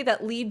city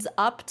that leads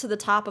up to the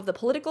top of the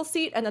political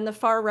seat, and then the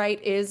far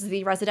right is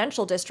the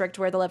residential district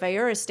where the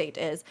Leveilleur estate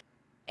is.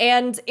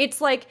 And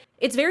it's like,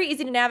 it's very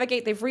easy to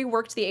navigate. They've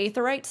reworked the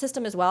Aetheryte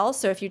system as well.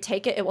 So if you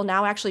take it, it will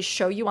now actually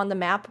show you on the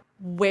map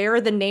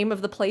where the name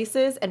of the place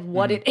is and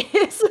what it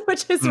is,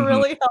 which is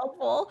really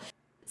helpful.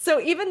 So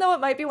even though it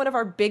might be one of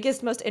our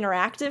biggest, most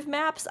interactive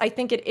maps, I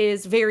think it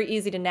is very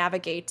easy to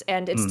navigate,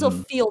 and it still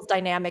feels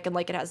dynamic and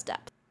like it has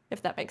depth,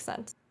 if that makes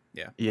sense.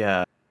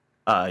 Yeah.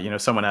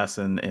 Someone asked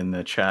in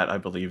the chat, I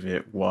believe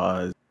it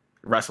was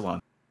Rassilon,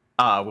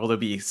 will there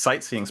be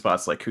sightseeing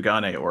spots like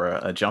Kugane or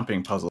a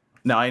jumping puzzle?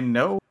 Now,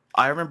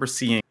 I remember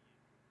seeing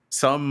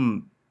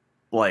some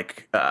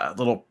like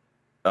little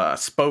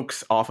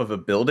spokes off of a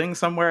building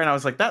somewhere, and I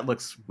was like, that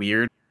looks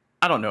weird.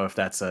 I don't know if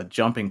that's a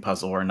jumping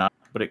puzzle or not,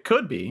 but it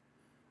could be.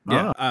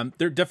 Yeah.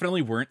 There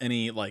definitely weren't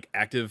any like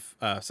active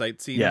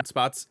sightseeing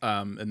spots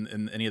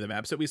in any of the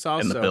maps that we saw.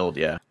 In the build,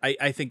 yeah.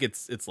 I think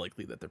it's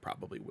likely that there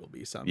probably will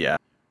be some. Yeah.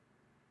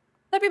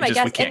 That'd be my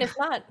Just we guess. And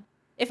can't-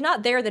 if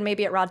not there, then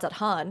maybe at Radzat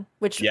Han,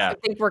 which Yeah. I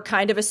think we're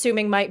kind of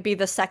assuming might be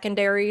the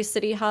secondary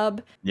city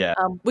hub. Yeah.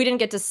 We didn't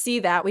get to see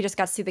that. We just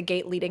got to see the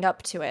gate leading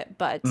up to it.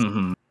 But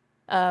Mhm.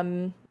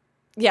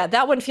 yeah,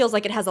 that one feels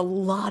like it has a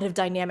lot of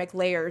dynamic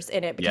layers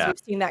in it because Yeah. we've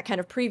seen that kind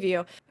of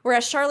preview.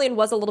 Whereas Charlian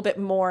was a little bit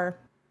more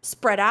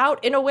spread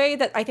out in a way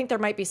that I think there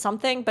might be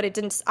something, but I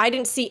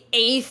didn't see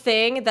a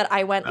thing that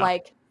I went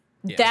like,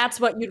 Yeah. that's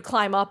what you'd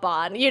climb up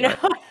on, you know?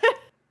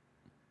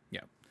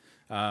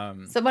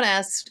 Someone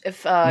asked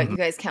if you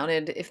guys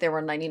counted if there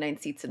were 99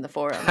 seats in the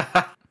forum.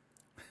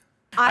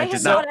 I have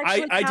did not not.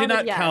 actually I did counted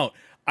not yet. count.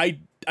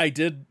 I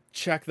did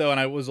check though, and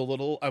I was a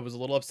little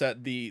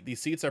upset. The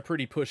seats are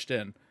pretty pushed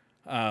in.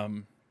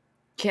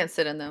 Can't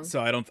sit in them. So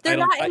I don't. They're I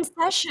don't, not in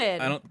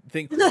session. I don't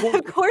think.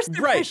 Of course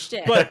they're right, pushed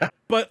in.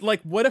 but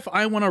like, what if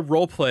I want to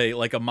role play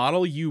like a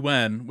model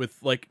UN with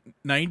like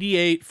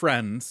 98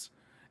 friends,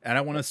 and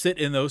I want to sit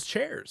in those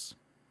chairs?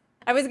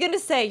 I was going to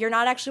say, you're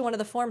not actually one of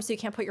the forms, so you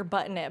can't put your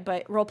butt in it,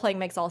 but role-playing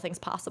makes all things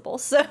possible.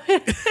 So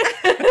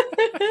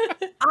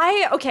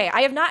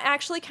I have not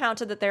actually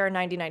counted that there are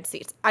 99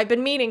 seats. I've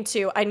been meaning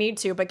to, I need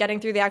to, but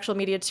getting through the actual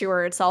media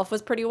tour itself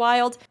was pretty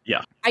wild.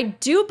 Yeah. I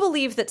do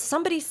believe that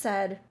somebody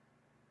said,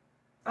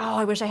 oh,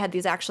 I wish I had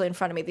these actually in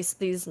front of me,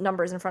 these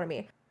numbers in front of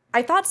me.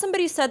 I thought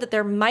somebody said that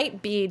there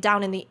might be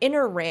down in the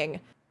inner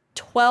ring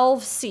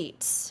 12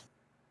 seats,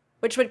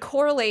 which would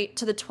correlate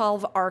to the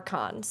 12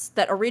 archons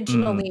that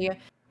originally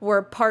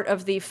were part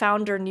of the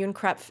founder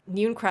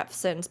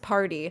Nunkrepsen's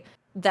party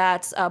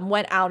that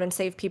went out and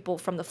saved people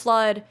from the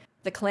flood,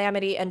 the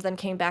calamity, and then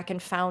came back and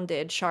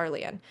founded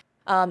Charlian.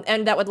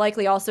 And that would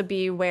likely also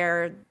be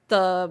where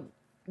the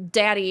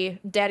Daddy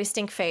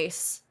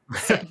Stinkface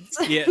sits.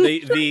 Yeah,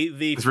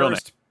 the It's real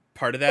first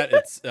part of that,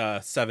 it's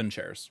 7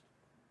 chairs.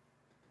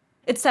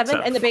 It's 7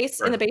 So in the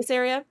base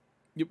area.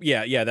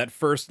 Yeah, that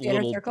first The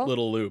inner circle?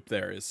 little loop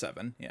there is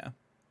 7. Yeah.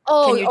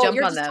 Oh, Can you jump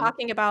you're on just them?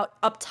 talking about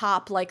up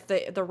top, like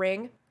the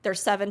ring.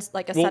 There's 7,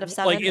 like a Well, set of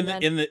 7. like and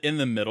then... in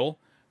the middle,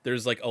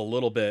 there's like a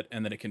little bit,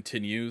 and then it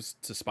continues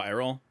to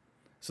spiral.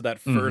 So that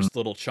first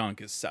little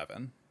chunk is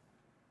 7,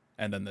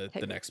 and then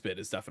the next bit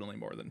is definitely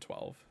more than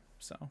 12.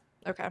 So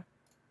Okay.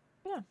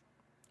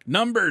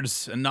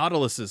 numbers and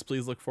nautiluses.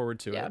 Please look forward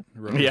to Yeah. it.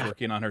 Rome's Yeah.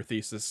 working on her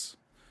thesis.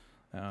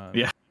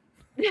 Yeah.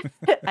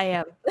 I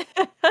am.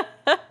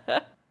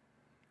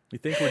 We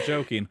think we're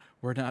joking.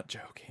 We're not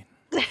joking.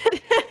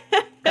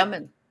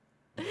 Coming.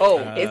 Oh,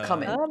 it's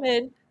coming.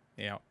 Coming.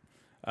 Yeah.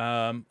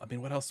 I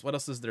mean, what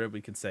else is there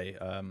we can say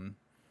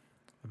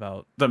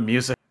about? The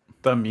music.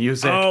 Oh,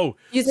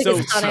 Music so,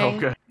 is stunning. So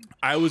good.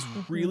 I was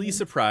really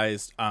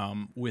surprised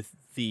with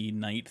the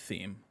night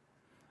theme.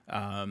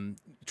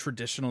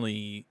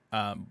 Traditionally,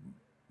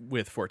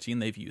 with 14,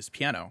 they've used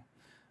piano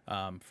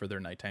for their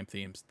nighttime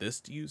themes.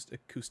 This used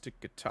acoustic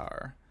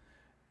guitar,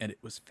 and it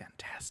was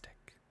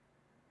fantastic.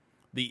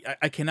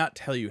 I cannot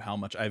tell you how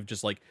much I've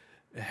just like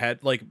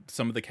had like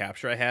some of the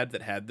capture I had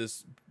that had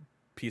this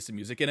piece of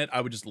music in it.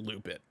 I would just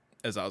loop it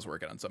as I was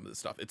working on some of this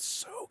stuff. It's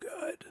so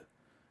good.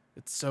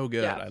 It's so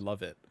good. Yeah. I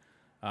love it.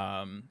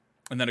 And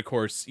then of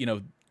course,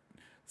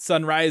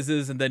 sun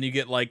rises and then you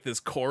get like this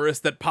chorus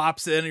that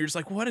pops in and you're just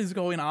like, what is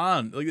going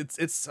on? Like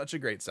it's such a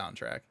great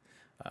soundtrack.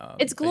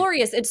 It's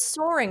glorious. It's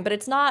soaring, but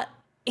it's not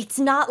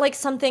like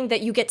something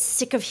that you get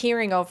sick of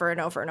hearing over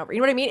and over and over. You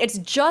know what I mean? It's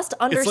just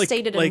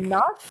understated like-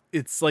 enough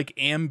It's like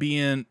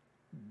ambient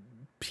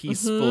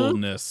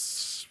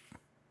peacefulness.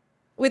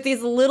 with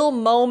these little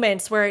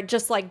moments where it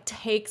just like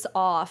takes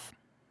off.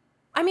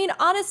 I mean,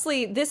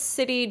 honestly, this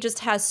city just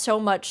has so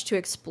much to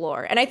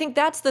explore. And I think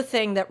that's the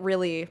thing that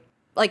really,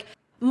 like,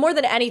 more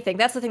than anything,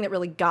 that's the thing that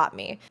really got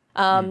me.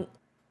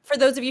 For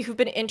those of you who've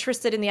been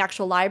interested in the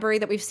actual library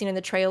that we've seen in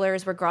the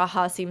trailers, where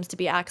Graha seems to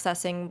be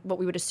accessing what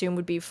we would assume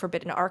would be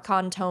Forbidden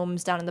Archon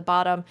tomes down in the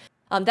bottom,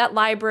 that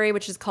library,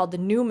 which is called the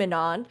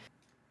Numenon,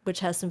 which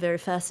has some very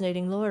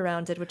fascinating lore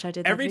around it, which I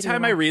did. Every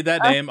time I read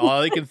that name,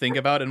 all I can think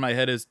about in my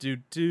head is do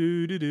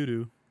do do do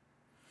do.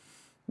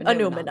 a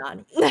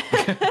Numenon.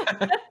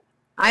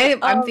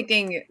 I'm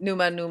thinking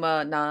Numa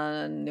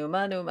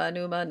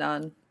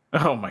Nan.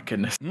 Oh my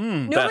goodness.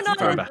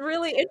 Numenon is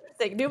really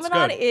interesting.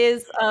 Numenon good.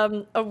 is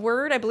a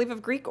word, I believe,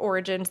 of Greek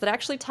origins that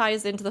actually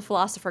ties into the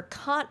philosopher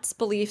Kant's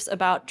beliefs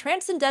about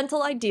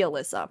transcendental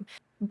idealism.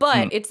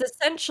 But it's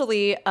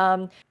essentially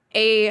an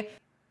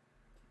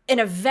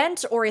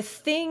event or a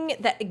thing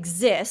that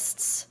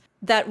exists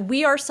that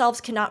we ourselves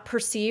cannot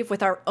perceive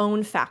with our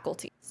own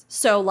faculties.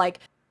 So, like,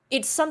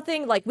 it's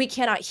something like we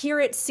cannot hear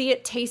it, see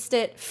it, taste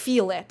it,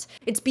 feel it.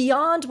 It's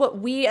beyond what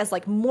we as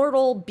like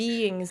mortal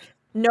beings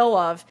know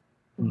of.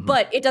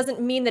 But it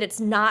doesn't mean that it's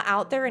not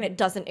out there and it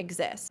doesn't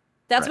exist.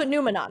 That's what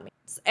Numenon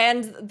means.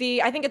 And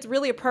I think it's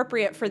really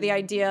appropriate for the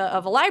idea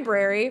of a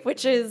library,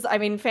 which is, I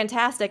mean,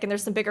 fantastic. And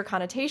there's some bigger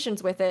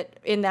connotations with it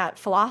in that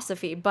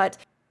philosophy. But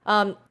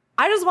I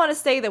just want to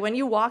say that when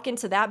you walk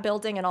into that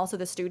building and also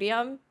the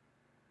Studium,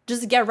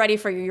 just get ready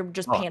for your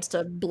pants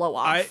to blow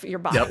off your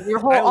body. Your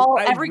whole,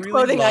 every really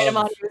clothing item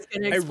on love- you is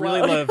going to I explode.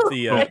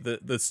 really love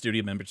the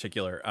Studium in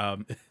particular.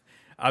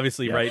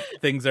 Obviously, right,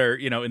 things are,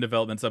 in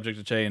development, subject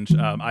to change.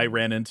 I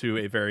ran into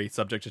a very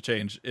subject to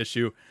change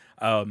issue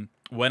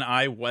when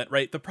I went,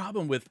 right, the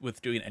problem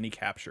with doing any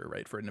capture,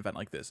 right, for an event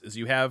like this is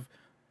you have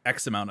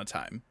X amount of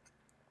time.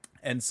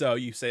 And so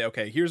you say,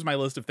 okay, here's my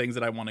list of things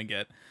that I want to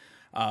get.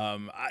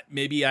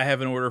 Maybe I have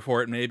an order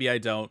for it, maybe I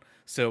don't.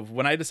 So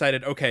when I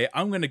decided, okay,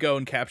 I'm going to go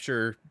and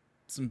capture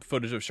some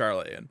footage of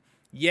Charlotte, and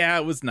yeah,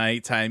 it was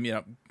nighttime,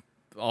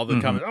 all the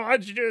comments, oh,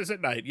 why'd you do this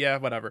at night? Yeah,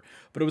 whatever.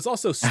 But it was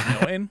also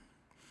snowing.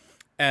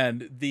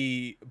 And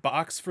the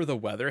box for the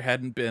weather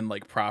hadn't been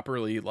like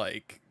properly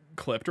like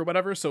clipped or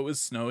whatever, so it was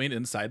snowing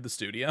inside the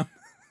studio.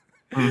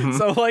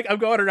 So like I'm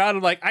going around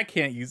and like I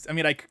can't use. I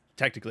mean,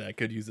 technically I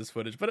could use this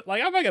footage, but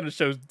like I'm not gonna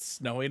show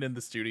snowing in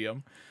the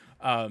studio.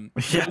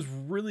 It was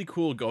really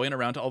cool going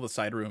around to all the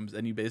side rooms,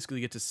 and you basically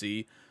get to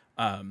see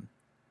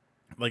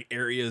like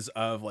areas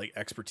of like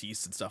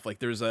expertise and stuff. Like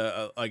there's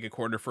a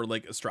corner for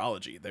like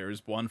astrology.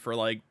 There's one for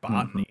like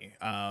botany.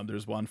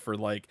 There's one for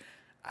like.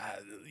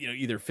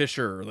 Either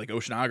fisher or like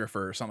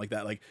oceanographer or something like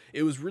that. Like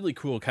it was really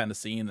cool kind of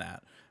seeing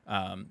that.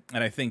 And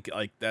I think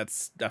like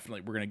that's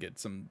definitely, we're going to get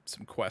some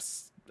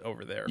quests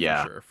over there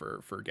for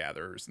sure for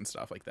gatherers and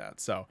stuff like that.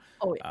 So,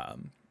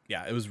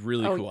 it was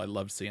really cool. I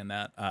loved seeing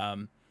that.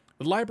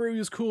 The library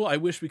was cool. I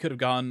wish we could have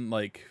gone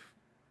like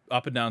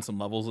up and down some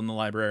levels in the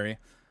library.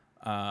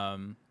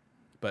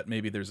 But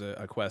maybe there's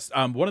a quest.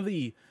 One of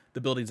the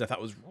buildings I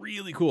thought was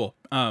really cool.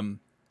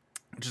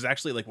 Which is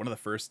actually like one of the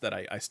first that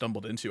I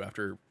stumbled into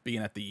after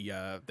being at the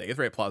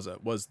Aetheryte Plaza,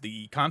 was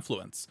the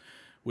Confluence,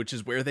 which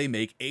is where they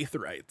make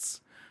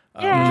aetherites,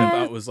 which I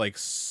thought was like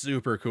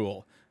super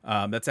cool.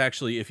 That's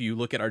actually, if you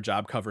look at our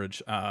job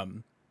coverage,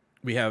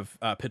 we have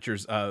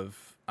pictures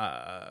of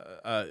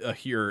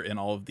here in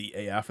all of the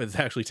AF. It's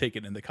actually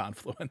taken in the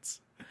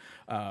Confluence.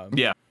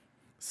 Yeah.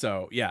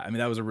 So yeah, I mean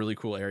that was a really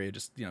cool area.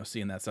 Just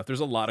seeing that stuff. There's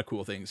a lot of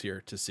cool things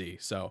here to see.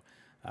 So.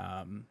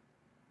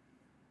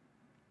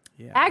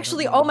 Yeah,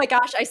 actually, oh my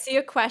gosh, I see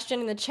a question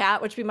in the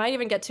chat, which we might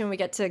even get to when we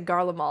get to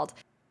Garlemald.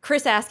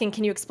 Chris asking,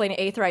 can you explain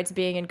Aetherites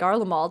being in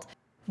Garlemald?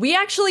 We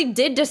actually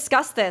did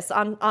discuss this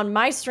on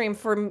my stream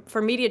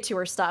for Media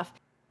Tour stuff.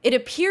 It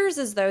appears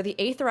as though the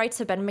Aetherites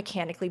have been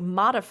mechanically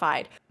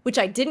modified, which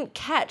I didn't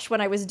catch when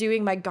I was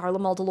doing my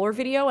Garlemald lore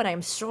video, and I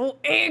am so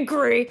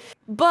angry.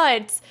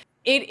 But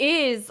it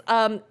is,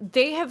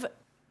 they have,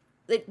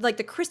 like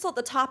the crystal at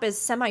the top is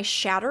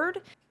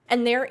semi-shattered,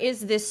 and there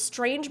is this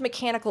strange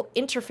mechanical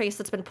interface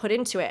that's been put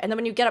into it. And then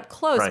when you get up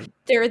close,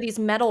 there are these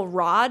metal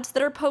rods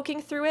that are poking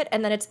through it,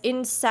 and then it's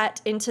inset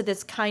into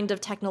this kind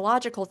of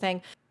technological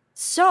thing.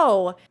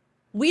 So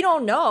we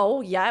don't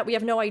know yet. We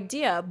have no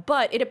idea.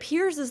 But it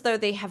appears as though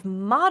they have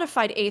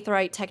modified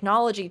Aetherite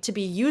technology to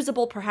be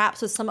usable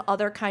perhaps with some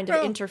other kind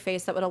of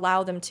interface that would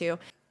allow them to.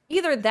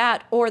 Either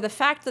that or the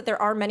fact that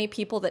there are many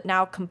people that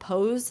now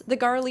compose the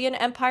Garlean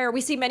Empire. We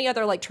see many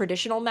other like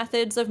traditional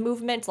methods of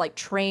movement, like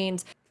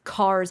trains,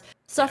 cars,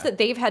 stuff that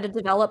they've had to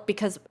develop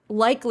because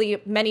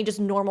likely many just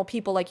normal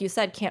people, like you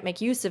said, can't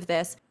make use of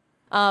this.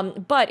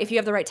 But if you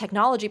have the right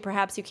technology,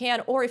 perhaps you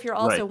can. Or if you're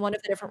also one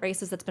of the different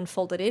races that's been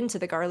folded into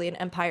the Garlean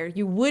Empire,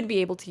 you would be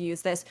able to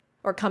use this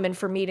or come in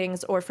for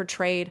meetings or for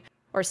trade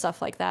or stuff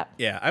like that.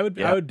 Yeah, I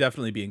would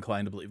definitely be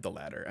inclined to believe the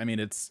latter. I mean,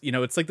 it's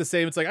it's like the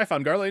same. It's like I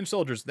found Garlean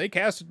soldiers. They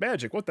casted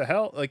magic. What the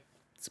hell? Like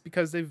it's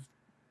because they've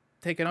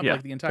taken up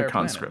like the entire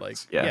planet. Like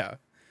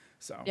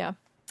So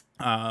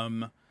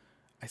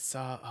I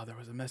saw, there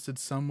was a message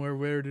somewhere.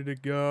 Where did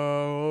it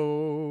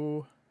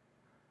go?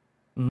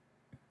 Give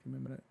me a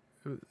minute.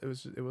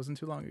 It wasn't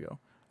too long ago.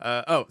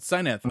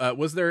 Syneth,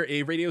 was there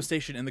a radio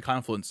station in the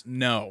Confluence?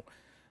 No.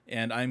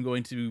 And I'm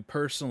going to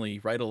personally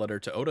write a letter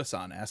to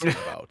Oda-san asking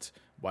about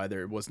why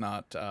there was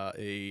not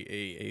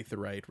a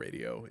Aetherite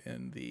radio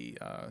in the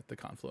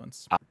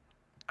Confluence.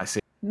 I see.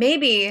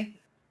 Maybe.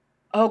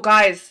 Oh,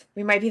 guys,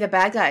 we might be the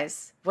bad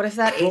guys. What if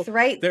that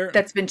Aetherite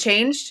that's been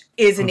changed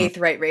is an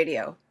Aetherite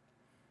radio?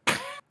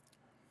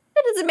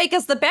 That doesn't make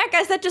us the bad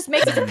guys. That just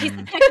makes us a piece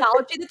of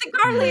technology that the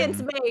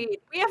Garleans made.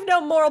 We have no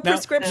moral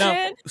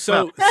prescription.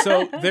 So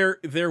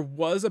there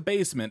was a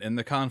basement in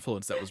the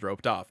Confluence that was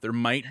roped off. There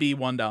might be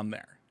one down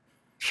there.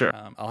 Sure.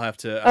 I'll have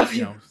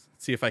to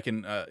see if I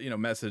can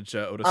message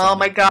Oda-san. Oh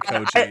my god.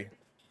 I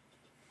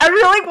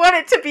really want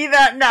it to be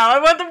that now. I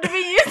want them to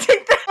be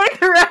using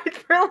that right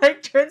for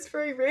like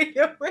transferring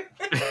radio.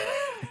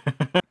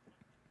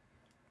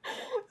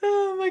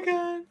 Oh my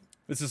god.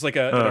 This is like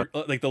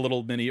like the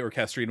little mini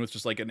orchestrion with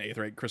just like an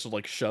Aetherite crystal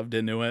like shoved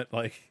into it.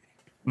 Like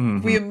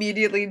we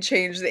immediately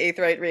changed the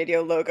Aetherite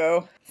radio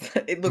logo.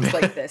 It looks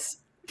like this.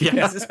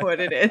 This is what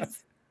it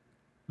is.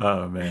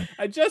 Oh man.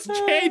 I just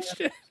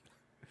changed it.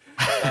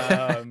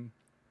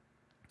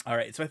 All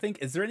right. So I think,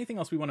 is there anything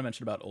else we want to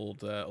mention about old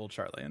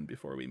Chartland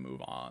before we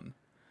move on?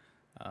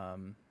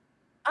 One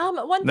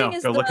thing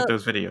is go look at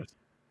those videos.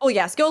 Oh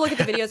yes, go look at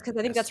the videos because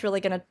I think that's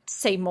really going to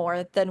say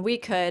more than we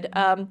could.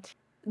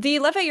 The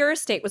Leveilleur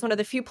estate was one of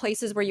the few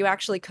places where you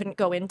actually couldn't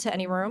go into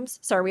any rooms.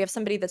 Sorry, we have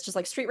somebody that's just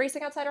like street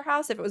racing outside our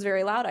house. If it was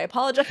very loud, I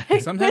apologize.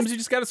 Sometimes you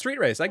just got to street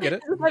race. I get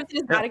it. Sometimes you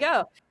just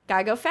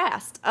gotta go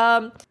fast.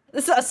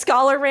 This a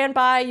scholar ran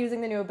by using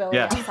the new ability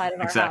outside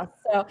of our house.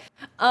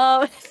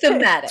 So,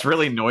 thematic. It's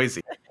really noisy.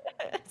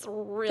 It's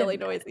really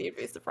noisy. You'd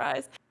be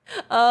surprised.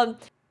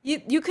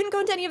 You couldn't go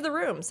into any of the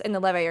rooms in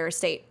the Leveilleur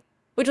estate,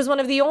 which was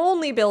one of the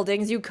only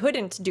buildings you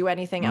couldn't do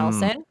anything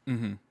else in.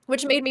 Mm-hmm.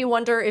 Which made me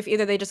wonder if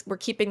either they just were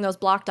keeping those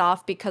blocked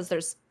off because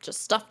there's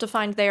just stuff to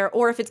find there,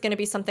 or if it's going to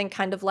be something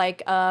kind of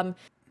like,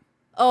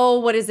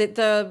 what is it?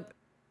 The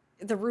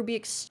Ruby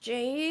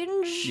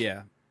Exchange?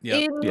 Yeah.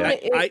 That's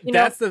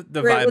the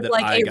vibe that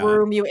like I got. A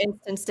room you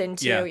instanced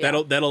into. Yeah,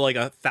 that'll like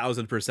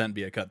 1,000%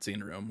 be a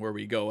cutscene room where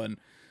we go and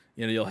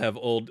you'll have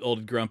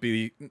old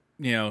grumpy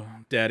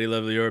Daddy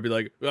Leveilleur be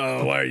like,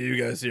 oh, why are you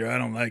guys here? I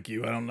don't like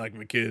you. I don't like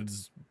my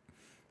kids.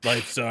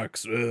 Life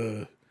sucks.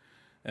 Ugh.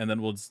 And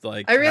then we'll just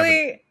like I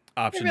really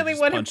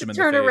wanted to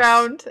turn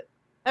around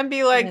and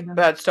be like,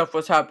 bad stuff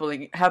was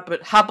happening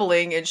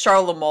in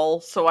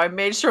Charlemont, so I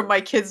made sure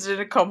my kids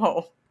didn't come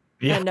home.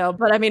 Yeah. I know,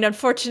 but I mean,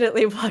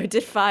 unfortunately, what I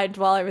did find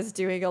while I was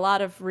doing a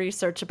lot of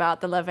research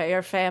about the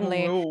Leveilleur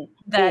family,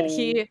 that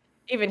he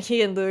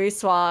and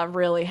Louisoix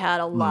really had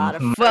a lot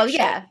of friction. Well,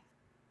 yeah.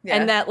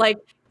 And that like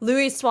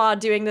Louisoix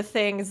doing the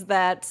things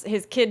that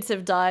his kids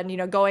have done,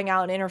 going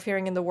out and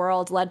interfering in the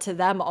world, led to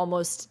them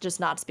almost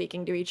just not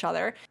speaking to each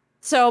other.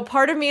 So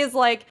part of me is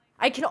like,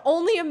 I can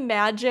only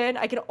imagine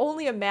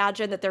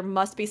that there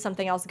must be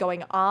something else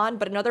going on.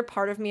 But another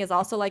part of me is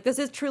also like, this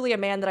is truly a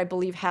man that I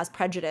believe has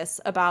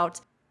prejudice about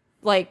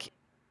like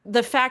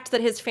the fact that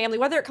his family,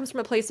 whether it comes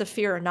from a place of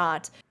fear or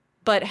not,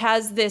 but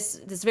has this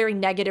very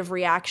negative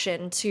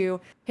reaction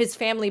to his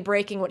family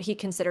breaking what he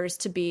considers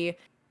to be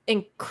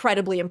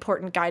incredibly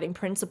important guiding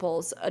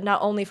principles,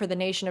 not only for the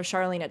nation of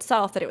Charlene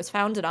itself that it was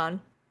founded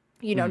on,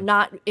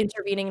 not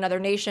intervening in other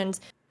nations,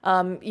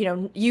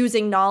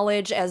 using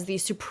knowledge as the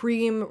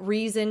supreme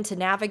reason to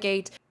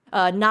navigate,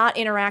 not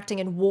interacting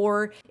in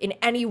war in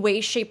any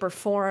way, shape, or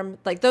form.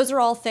 Like those are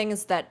all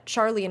things that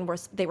Sharlayan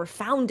were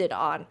founded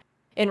on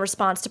in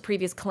response to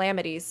previous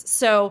calamities.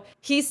 So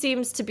he's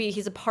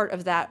a part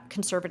of that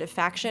conservative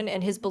faction,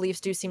 and his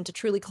beliefs do seem to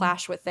truly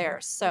clash with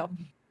theirs. So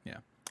yeah.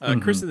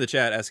 Chris in the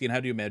chat asking, how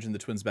do you imagine the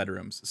twins'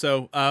 bedrooms?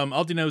 So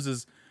Aldi Nose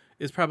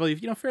is probably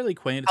fairly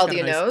quaint. It's got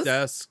a nice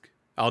desk.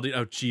 Aldi,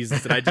 oh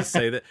Jesus, did I just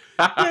say that?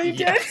 Yeah, you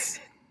did.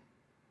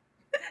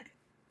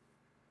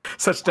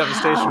 Such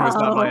devastation was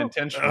not my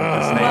intention with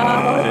this name.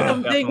 I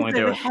didn't definitely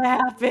do it.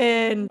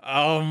 Happened.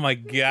 Oh my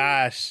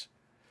gosh!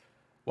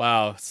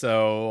 Wow.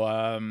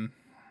 So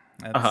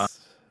that's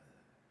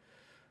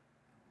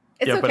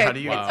It's yeah, okay. but how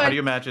do you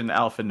imagine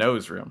Alpha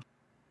No's room?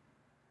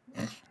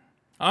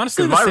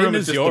 honestly the My same room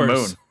as is just yours. the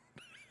moon.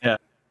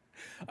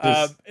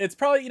 Yeah. It's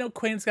probably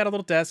Quain's got a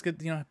little desk.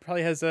 It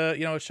probably has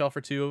a shelf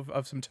or two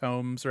of some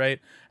tomes, right?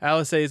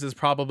 Alisae's is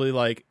probably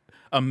like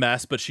a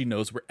mess, but she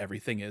knows where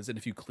everything is, and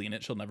if you clean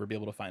it, she'll never be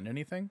able to find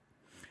anything.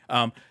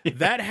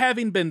 That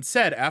having been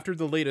said, after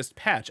the latest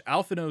patch,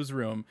 Alphino's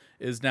room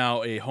is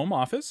now a home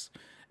office,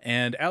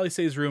 and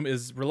Alisae's room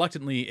is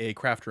reluctantly a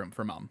craft room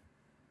for mom.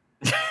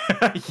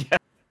 Yeah,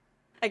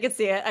 I can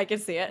see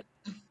it.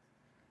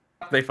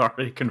 they've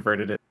already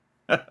converted it.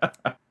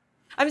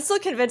 I'm still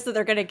convinced that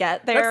they're going to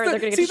get there. They're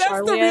going to get to that's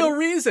the Sharlayan. real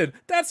reason.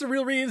 That's the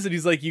real reason.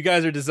 He's like, you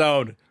guys are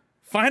disowned.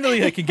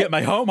 Finally, I can get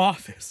my home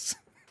office.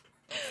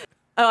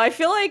 Oh, I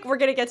feel like we're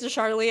going to get to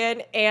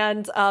Sharlayan,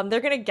 and they're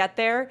going to get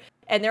there,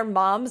 and their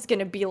mom's going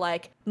to be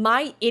like,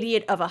 my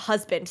idiot of a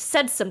husband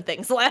said some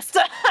things last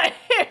time.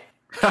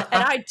 And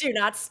I do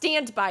not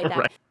stand by that.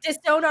 Right.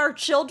 Disown our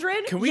children?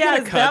 Can we yeah, get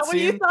a is that what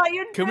you cutscene? thought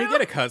you'd Can we do?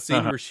 get a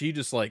cutscene where she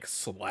just like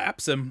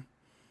slaps him?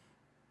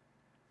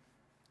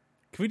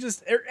 Can we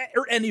just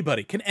or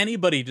anybody? Can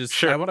anybody just?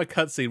 Sure. I want a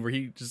cutscene where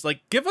he just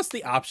like give us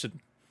the option.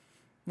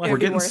 Like, We're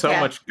be getting worth so it.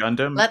 much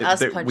Gundam Let us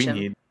that punch we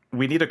him.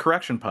 need a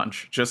correction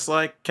punch, just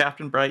like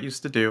Captain Bright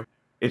used to do.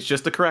 It's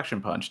just a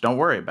correction punch. Don't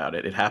worry about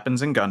it. It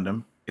happens in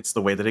Gundam. It's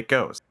the way that it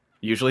goes.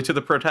 Usually to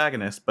the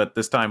protagonist, but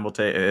this time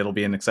it'll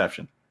be an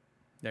exception.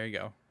 there you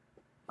go.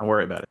 Don't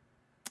worry about it.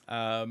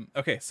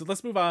 Okay, so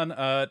let's move on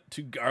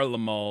to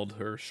Garlemald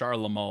or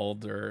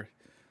Charlemald or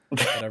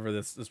whatever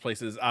this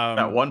place is.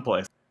 That one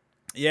place.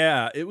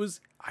 Yeah, it was.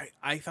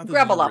 I thought this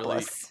was a really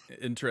Grabalopolis.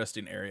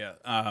 interesting area.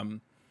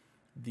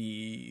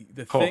 The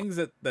Cool. things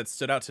that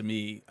stood out to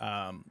me,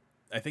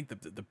 I think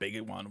the big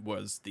one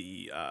was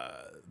the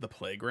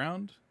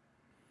playground.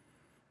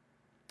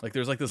 Like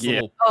there's like this Yeah.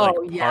 little Oh, like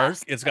park.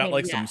 yes. It's I got mean,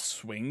 like some yes.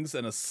 swings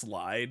and a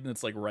slide, and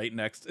it's like right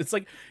next. It's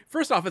like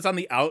first off, it's on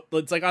the out.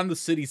 It's like on the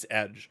city's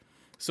edge.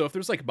 So if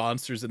there's like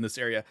monsters in this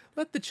area,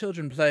 let the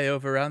children play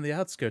over around the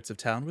outskirts of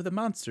town where the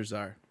monsters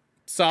are.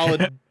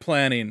 Solid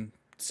planning,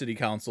 city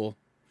council.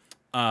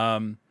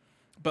 But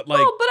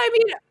like, Oh, but I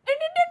mean,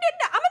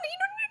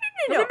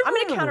 I'm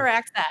gonna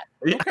counteract that.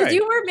 Because okay.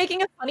 you were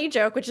making a funny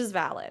joke, which is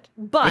valid.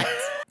 But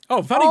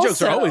Oh, funny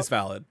jokes are also- always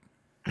valid.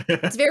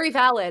 it's very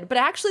valid. But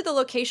actually, the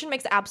location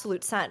makes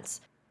absolute sense.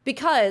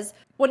 Because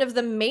one of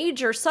the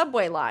major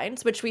subway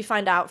lines, which we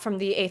find out from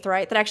the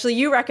Aetheryte, that actually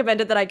you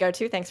recommended that I go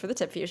to, thanks for the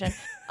tip, Fusion,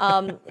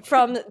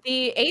 from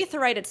the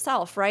Aetheryte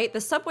itself, right? The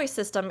subway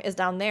system is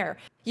down there.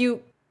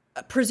 You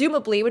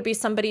presumably would be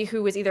somebody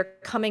who was either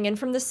coming in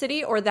from the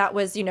city or that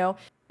was,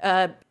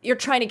 you're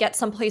trying to get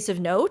someplace of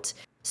note.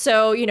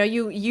 So,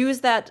 you use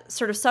that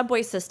sort of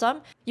subway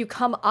system, you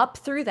come up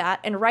through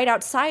that, and right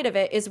outside of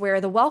it is where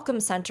the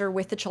welcome center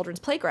with the children's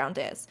playground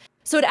is.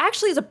 So it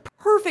actually is a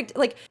perfect,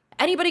 like,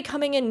 anybody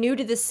coming in new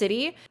to the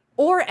city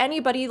or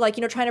anybody like,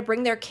 trying to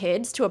bring their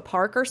kids to a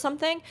park or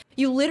something,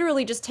 you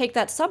literally just take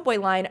that subway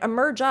line,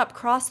 emerge up,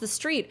 cross the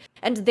street,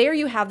 and there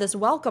you have this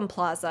welcome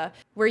plaza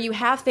where you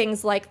have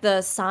things like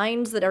the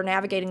signs that are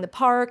navigating the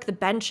park, the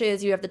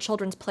benches, you have the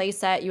children's play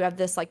set, you have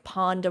this like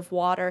pond of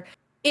water.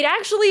 It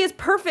actually is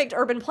perfect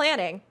urban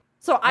planning.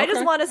 So I just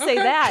Okay, want to say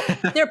okay.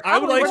 that. There I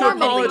would probably like to were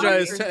many apologize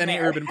monsters to any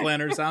there. urban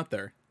planners out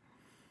there.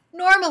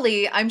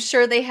 Normally, I'm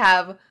sure they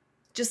have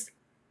just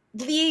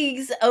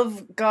leagues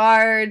of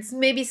guards,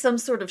 maybe some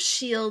sort of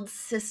shield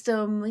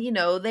system.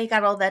 They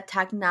got all that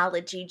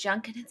technology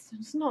junk, and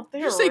it's not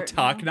there. Did you say right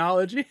now.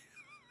 technology?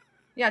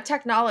 Yeah,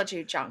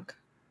 technology junk.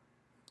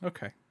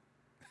 Okay.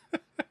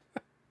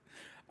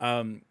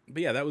 But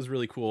yeah, that was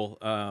really cool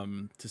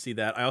to see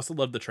that. I also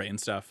love the train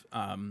stuff.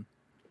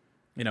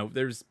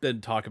 There's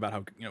been talk about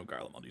how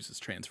Garlemald uses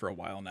trains for a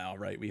while now,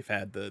 right? We've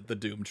had the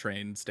Doom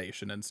train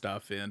station and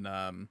stuff in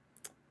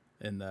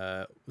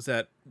the was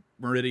that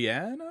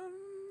Meridian,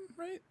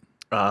 right?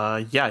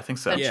 Yeah, I think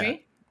so. Yeah.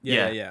 Country?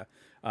 Yeah.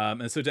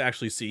 And so to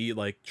actually see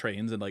like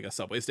trains and like a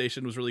subway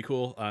station was really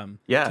cool.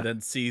 Yeah. To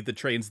then see the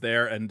trains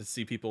there and to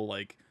see people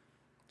like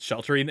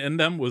sheltering in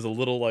them was a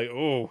little like,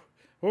 oh,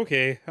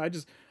 okay.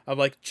 I'm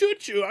like, choo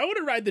choo. I want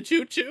to ride the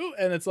choo choo.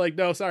 And it's like,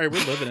 no, sorry,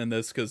 we're living in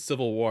this because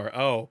Civil War.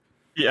 Oh,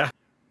 Yeah.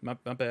 my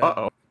bad.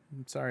 Uh-oh.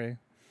 I'm sorry.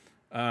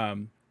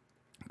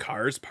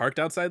 Cars parked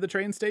outside the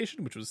train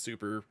station, which was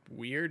super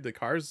weird. The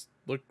cars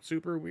looked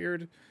super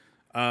weird.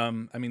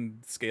 I mean,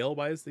 scale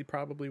wise, they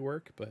probably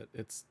work, but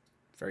it's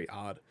very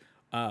odd.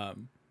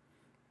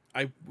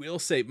 I will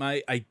say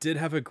I did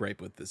have a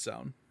gripe with this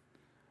zone.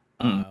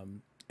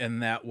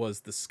 And that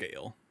was the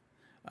scale.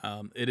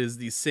 It is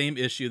the same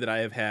issue that I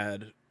have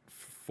had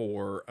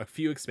for a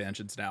few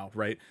expansions now,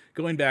 right?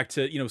 Going back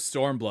to,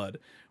 Stormblood,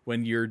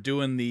 when you're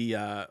doing the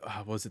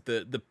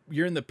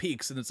you're in the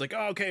peaks and it's like,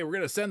 oh, okay, we're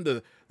gonna send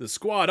the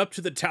squad up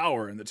to the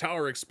tower and the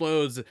tower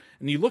explodes,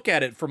 and you look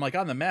at it from like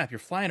on the map, you're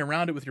flying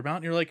around it with your mount,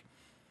 and you're like,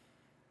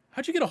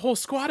 how'd you get a whole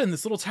squad in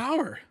this little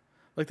tower?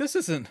 Like, that's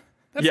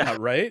not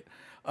right.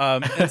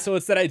 And so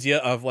it's that idea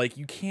of like,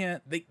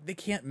 they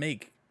can't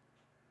make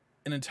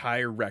an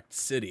entire wrecked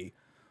city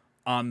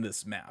on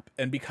this map,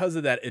 and because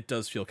of that, it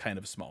does feel kind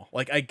of small.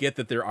 Like, I get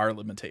that there are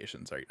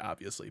limitations, right,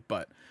 obviously,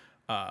 but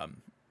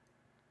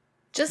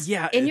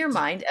in your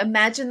mind,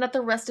 imagine that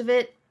the rest of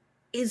it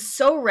is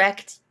so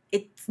wrecked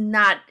it's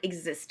not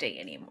existing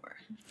anymore.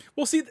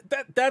 Well, see,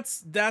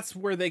 that's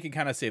where they can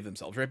kind of save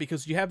themselves, right?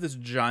 Because you have this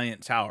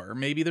giant tower.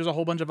 Maybe there's a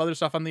whole bunch of other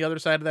stuff on the other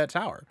side of that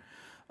tower.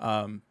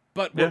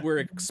 But what we're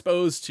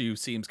exposed to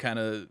seems kind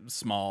of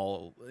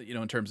small,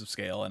 in terms of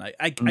scale, and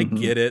I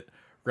get it.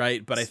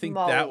 Right, but I think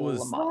that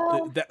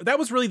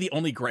was really the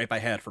only gripe I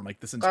had from like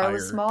this entire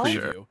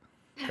preview.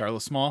 Garla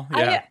Small,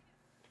 yeah.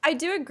 I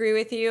do agree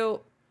with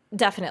you,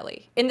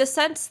 definitely, in the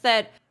sense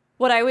that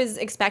what I was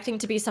expecting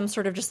to be some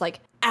sort of just like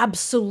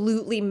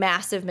absolutely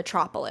massive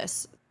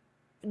metropolis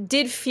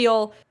did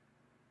feel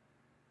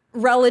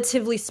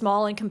relatively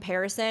small in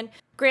comparison.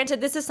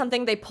 Granted, this is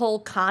something they pull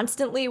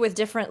constantly with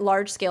different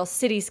large-scale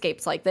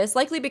cityscapes like this,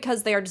 likely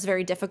because they are just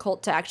very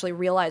difficult to actually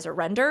realize or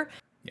render.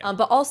 Yeah.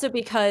 But also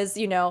because,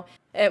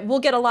 we'll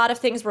get a lot of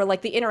things where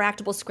like the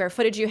interactable square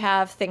footage you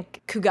have,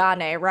 think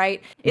Kugane,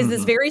 right, is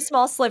this very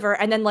small sliver,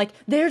 and then like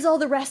there's all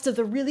the rest of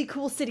the really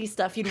cool city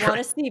stuff you'd want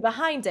to see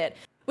behind it,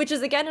 which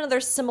is again another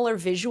similar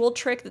visual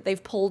trick that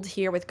they've pulled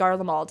here with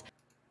Garlemald.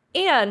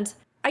 And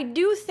I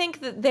do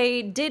think that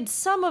they did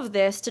some of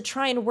this to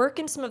try and work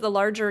in some of the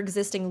larger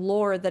existing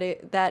lore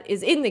that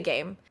is in the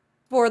game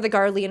for the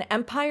Garlean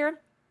Empire,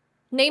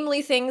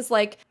 namely things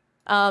like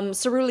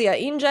Cerulia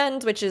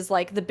Ingend, which is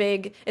like the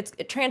big,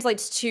 it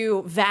translates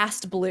to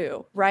vast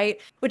blue, right?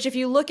 Which if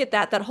you look at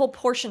that whole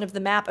portion of the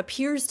map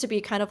appears to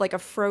be kind of like a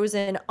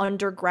frozen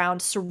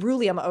underground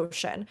ceruleum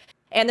ocean.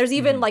 And there's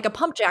even like a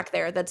pump jack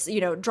there that's,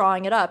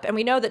 drawing it up. And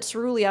we know that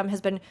ceruleum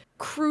has been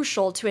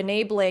crucial to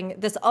enabling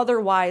this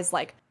otherwise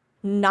like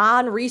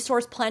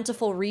non-resource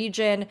plentiful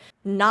region,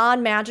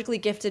 non-magically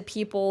gifted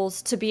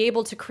peoples to be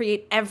able to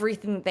create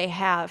everything that they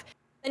have.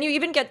 And you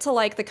even get to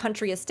like the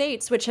country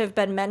estates, which have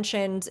been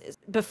mentioned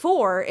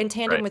before in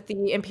tandem with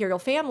the imperial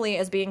family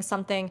as being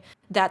something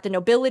that the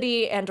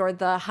nobility and or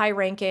the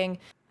high-ranking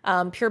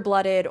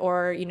pure-blooded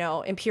or,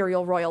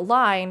 imperial royal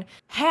line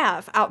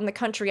have out in the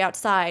country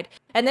outside.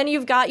 And then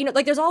you've got,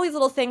 like there's all these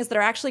little things that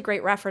are actually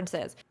great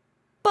references.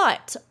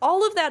 But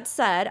all of that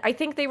said, I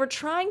think they were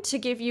trying to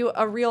give you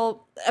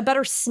a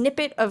better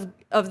snippet of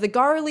the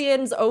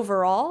Garleans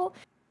overall.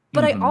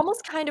 But I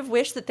almost kind of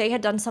wish that they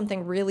had done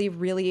something really,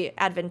 really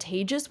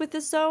advantageous with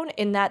this zone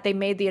in that they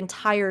made the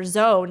entire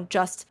zone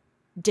just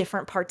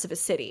different parts of a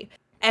city.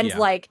 And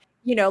like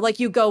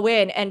you go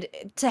in and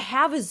to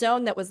have a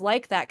zone that was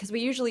like that, because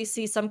we usually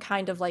see some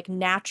kind of like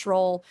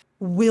natural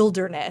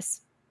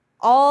wilderness.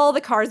 All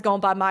the cars going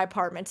by my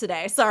apartment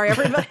today. Sorry,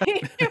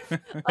 everybody.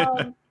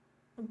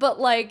 But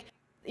like,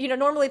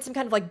 normally it's some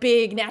kind of like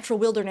big natural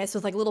wilderness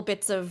with like little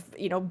bits of,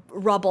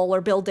 rubble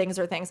or buildings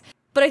or things.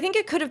 But I think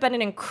it could have been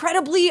an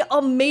incredibly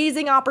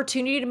amazing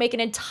opportunity to make an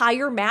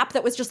entire map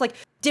that was just like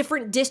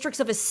different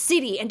districts of a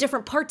city and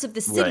different parts of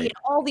the city and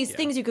all these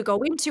things you could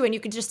go into, and you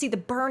could just see the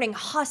burning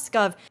husk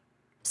of.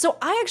 So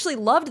I actually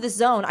loved this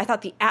zone. I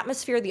thought the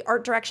atmosphere, the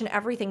art direction,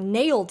 everything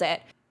nailed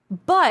it.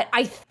 But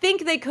I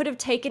think they could have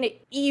taken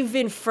it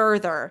even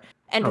further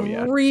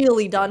and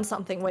really done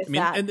something with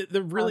that.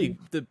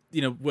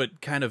 And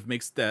what kind of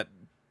makes that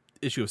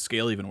issue of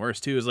scale even worse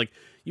too is like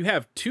you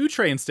have 2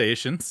 train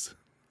stations.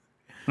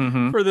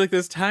 For like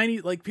this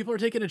tiny, like people are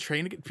taking a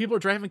train, people are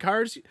driving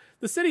cars.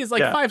 The city is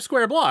like 5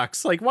 square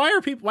blocks. Like why do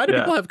people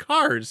have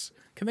cars?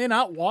 Can they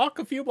not walk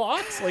a few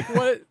blocks? Like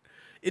what?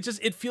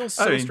 It feels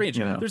so strange.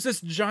 There's this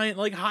giant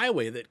like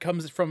highway that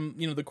comes from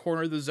the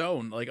corner of the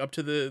zone like up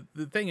to the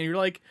thing, and you're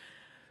like,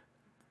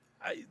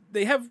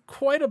 they have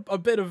quite a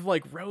bit of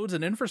like roads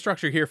and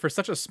infrastructure here for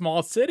such a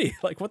small city.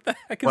 Like what the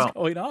heck is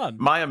going on?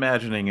 My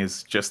imagining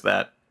is just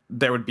that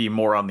there would be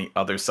more on the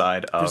other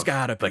side of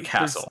the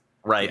castle.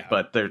 Right,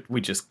 but we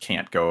just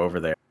can't go over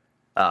there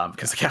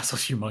because the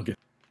castle's humongous.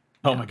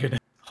 Oh my goodness!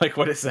 Like,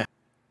 what is that?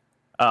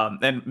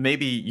 And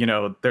maybe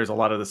there's a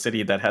lot of the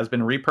city that has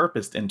been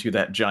repurposed into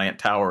that giant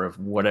tower of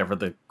whatever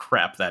the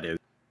crap that is.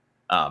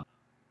 I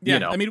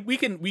mean, we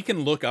can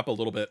look up a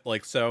little bit.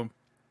 Like, so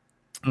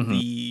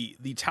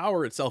the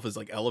tower itself is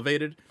like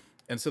elevated,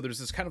 and so there's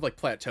this kind of like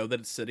plateau that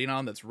it's sitting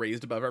on that's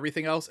raised above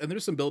everything else, and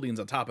there's some buildings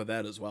on top of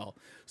that as well.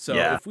 So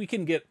if we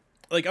can get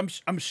like,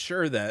 I'm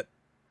sure that.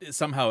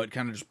 Somehow it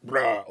kind of just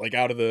like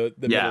out of the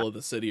middle of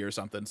the city or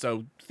something.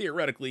 So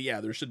theoretically,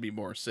 there should be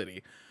more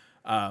city.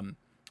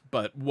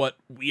 But what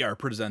we are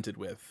presented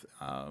with,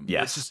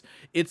 Yes.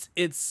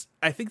 it's.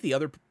 I think the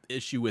other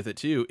issue with it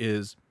too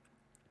is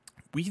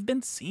we've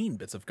been seeing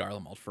bits of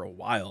Garlemald for a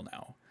while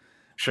now.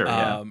 Sure.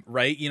 Yeah.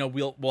 Right.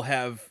 We'll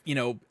have,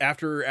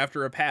 after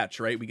a patch,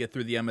 right, we get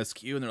through the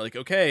MSQ and they're like,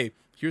 okay,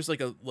 here's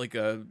like a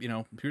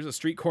here's a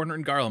street corner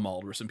in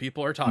Garlemald where some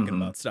people are talking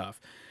about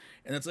stuff,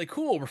 and it's like,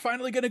 cool, we're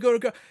finally gonna go.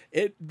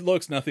 It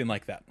looks nothing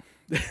like that.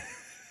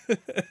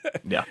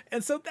 Yeah.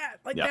 And so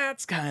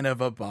that's kind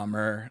of a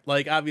bummer.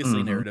 Like,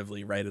 obviously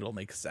narratively, right, it'll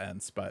make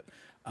sense, but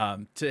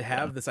to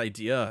have this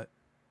idea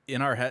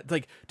in our head,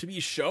 like, to be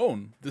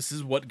shown this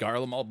is what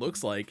Garlemald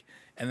looks like,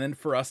 and then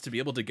for us to be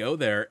able to go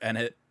there and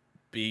it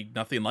be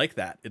nothing like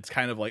that, it's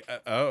kind of like,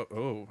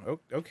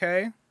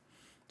 okay,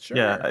 sure.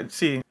 Yeah.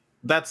 See,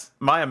 that's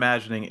my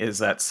imagining, is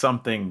that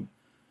something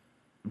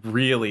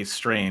really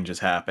strange is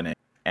happening,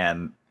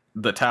 and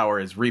the tower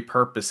is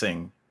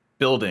repurposing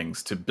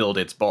buildings to build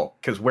its bulk.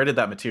 Because where did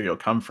that material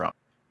come from?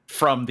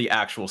 From the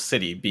actual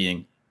city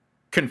being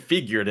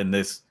configured in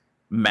this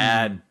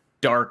mad,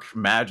 dark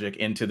magic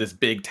into this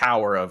big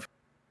tower of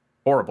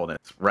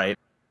horribleness, right?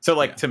 So,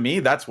 like, to me,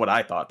 that's what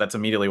I thought. That's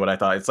immediately what I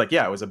thought. It's like,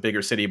 yeah, it was a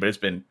bigger city, but it's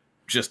been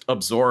just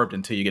absorbed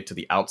until you get to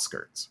the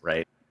outskirts,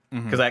 right?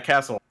 Because that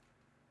castle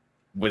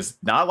was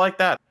not like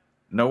that.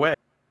 No way.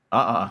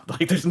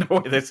 Like, there's no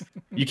way.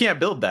 You can't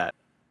build that.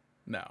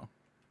 No.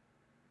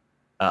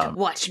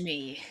 Watch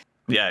me.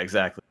 Yeah,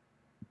 exactly.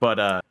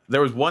 But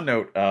there was one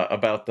note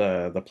about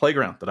the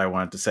playground that I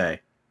wanted to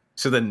say.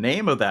 So the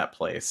name of that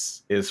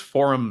place is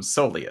Forum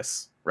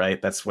Soleus,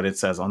 right? That's what it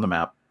says on the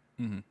map.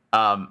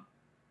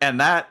 And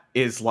that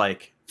is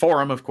like,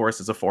 Forum, of course,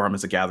 is a forum,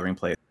 is a gathering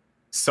place.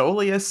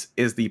 Soleus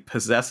is the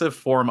possessive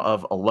form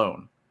of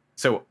alone.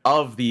 So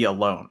of the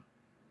alone.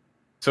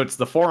 So it's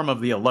the forum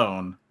of the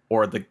alone,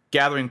 or the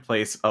gathering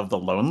place of the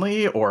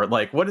lonely, or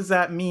like, what does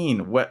that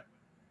mean? What,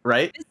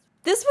 right?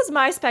 This was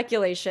my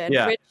speculation,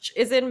 which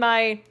is in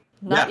my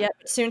not yet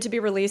soon to be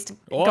released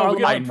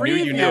Garlemald I knew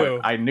you knew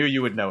it. I knew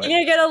you would know it. You're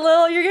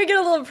gonna get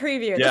a little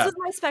preview. This is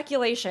my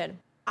speculation.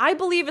 I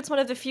believe it's one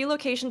of the few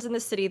locations in the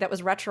city that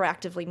was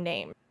retroactively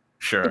named.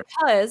 Sure.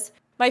 Because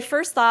my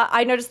first thought,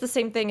 I noticed the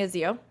same thing as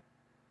you.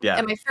 Yeah.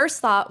 And my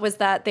first thought was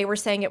that they were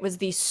saying it was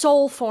the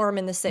sole forum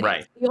in the city.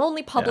 Right. The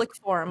only public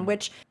forum,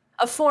 which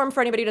a forum,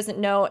 for anybody who doesn't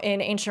know,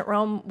 in ancient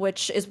Rome,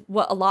 which is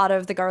what a lot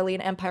of the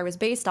Garlean Empire was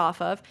based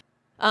off of,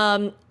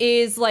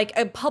 is like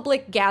a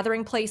public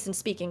gathering place and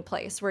speaking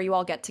place where you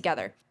all get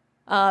together.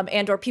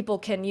 And or people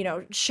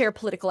can, share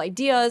political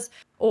ideas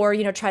or,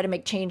 try to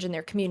make change in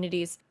their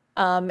communities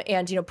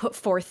and, put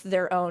forth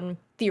their own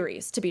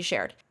theories to be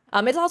shared.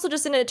 It's also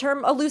just in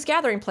a loose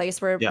gathering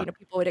place where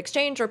people would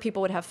exchange or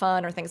people would have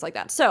fun or things like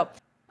that. So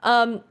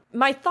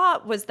my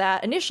thought was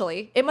that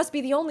initially it must be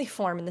the only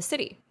forum in the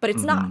city, but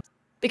it's not,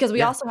 because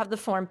we also have the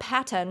forum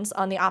Patens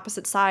on the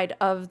opposite side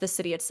of the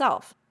city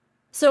itself.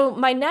 So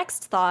my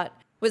next thought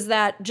was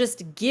that,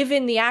 just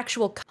given the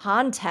actual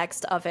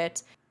context of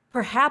it,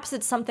 perhaps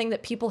it's something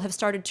that people have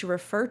started to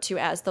refer to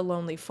as the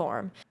Lonely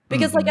Forum.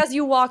 Because like, as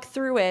you walk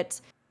through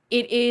it,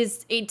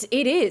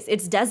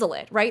 it's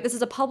desolate, right? This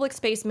is a public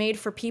space made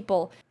for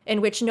people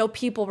in which no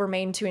people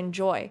remain to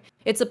enjoy.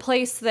 It's a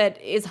place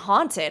that is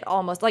haunted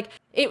almost. Like,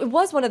 it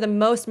was one of the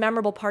most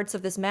memorable parts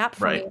of this map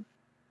for me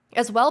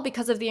as well,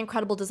 because of the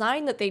incredible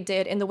design that they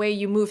did and the way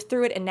you move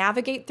through it and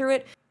navigate through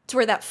it, to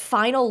where that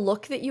final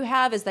look that you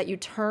have is that you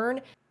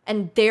turn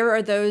and there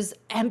are those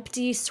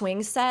empty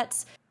swing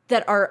sets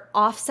that are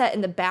offset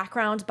in the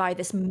background by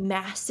this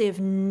massive,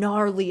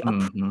 gnarly,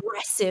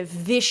 oppressive,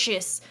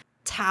 vicious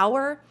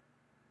tower.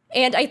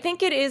 And I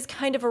think it is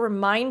kind of a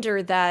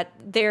reminder that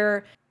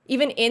there,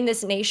 even in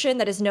this nation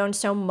that is known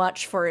so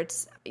much for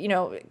its,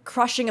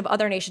 crushing of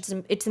other nations,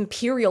 its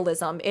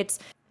imperialism, its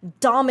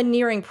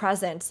domineering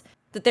presence,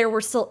 that there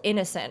were still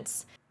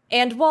innocents.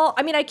 And while,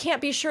 I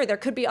can't be sure, there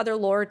could be other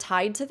lore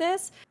tied to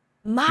this.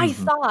 My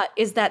thought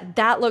is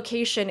that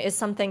location is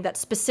something that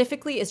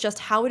specifically is just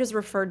how it is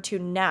referred to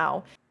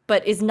now,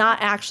 but is not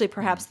actually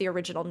perhaps the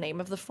original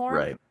name of the forum.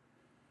 Right.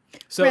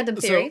 So, Random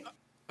theory.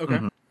 Okay.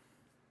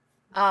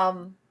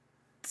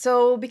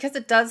 So because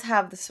it does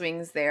have the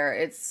swings there,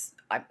 it's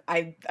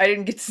I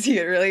didn't get to see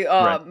it really.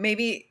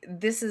 Maybe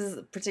this is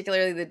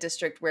particularly the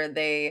district where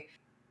they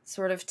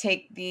sort of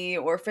take the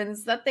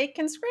orphans that they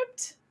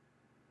conscript.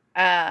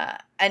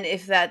 And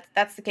if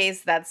that's the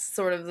case, that's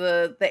sort of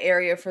the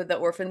area for the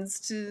orphans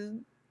to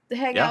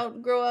hang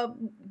out, grow up,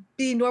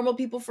 be normal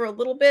people for a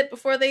little bit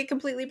before they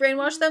completely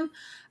brainwash them.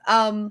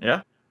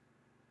 I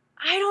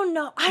don't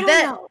know. I don't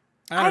know.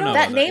 I don't know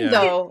that name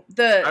though.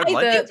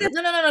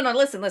 No.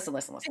 Listen.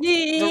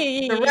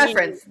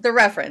 The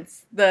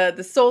reference, the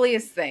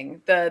Soleus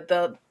thing,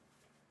 the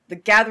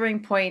gathering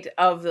point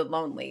of the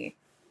lonely,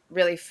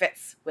 really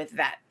fits with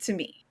that to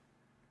me,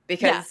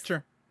 because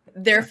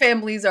their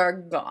families are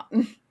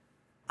gone.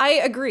 I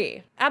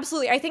agree.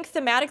 Absolutely. I think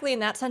thematically in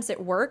that sense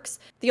it works.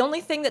 The only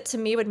thing that to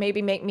me would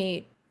maybe make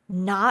me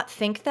not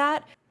think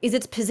that is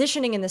its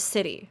positioning in the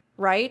city,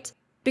 right?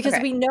 Because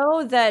we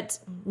know that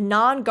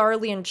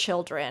non-Garlean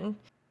children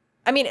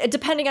I mean,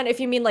 depending on if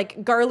you mean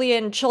like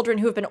Garlean children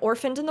who have been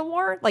orphaned in the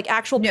war, like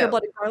actual No.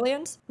 pure-blooded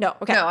Garleans. No,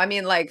 okay. No, I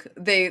mean like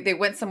they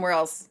went somewhere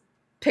else,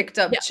 picked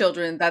up Yeah.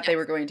 children that they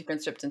were going to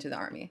conscript into the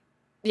army.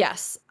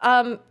 Yes.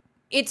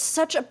 It's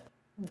such a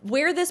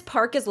where this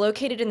park is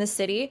located in the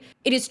city,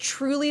 it is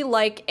truly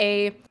like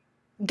a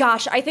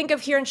gosh, I think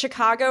of here in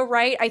Chicago,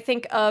 right? I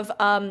think of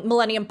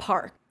Millennium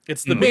Park.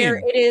 It's the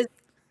Where bean.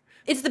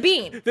 it's the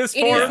bean. This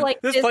It is forum,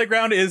 like this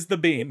playground is the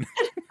bean.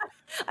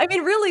 I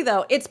mean, really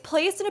though, it's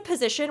placed in a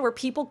position where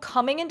people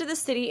coming into the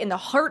city, in the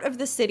heart of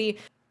the city,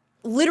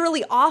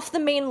 literally off the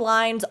main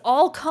lines,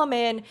 all come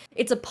in.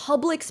 It's a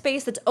public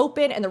space that's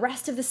open, and the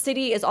rest of the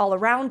city is all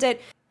around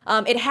it.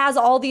 It has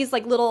all these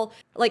like little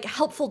like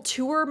helpful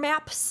tour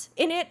maps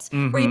in it,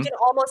 where you can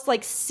almost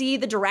like see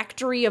the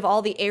directory of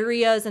all the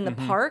areas in the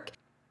park.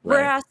 Right.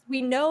 Whereas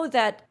we know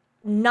that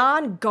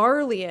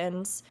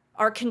non-Garleans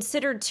are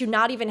considered to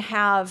not even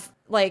have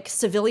like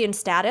civilian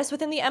status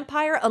within the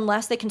Empire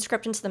unless they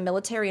conscript into the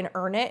military and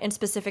earn it in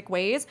specific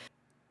ways.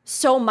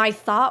 So my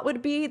thought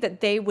would be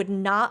that they would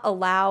not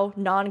allow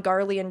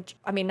non-Garlean,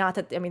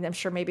 I'm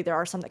sure maybe there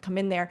are some that come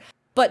in there,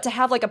 but to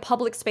have like a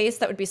public space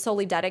that would be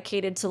solely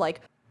dedicated to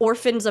like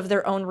orphans of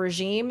their own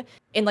regime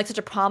in like such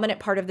a prominent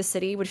part of the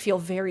city would feel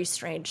very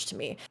strange to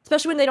me,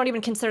 especially when they don't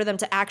even consider them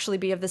to actually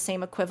be of the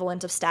same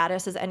equivalent of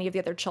status as any of the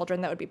other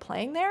children that would be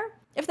playing there,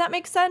 if that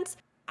makes sense.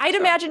 I'd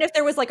imagine if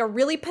there was like a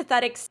really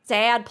pathetic,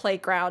 sad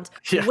playground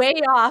way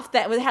off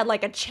that had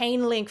like a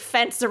chain link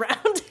fence around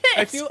it.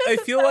 I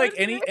feel like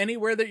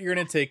anywhere that you're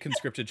gonna take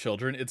conscripted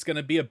children, it's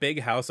gonna be a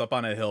big house up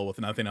on a hill with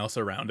nothing else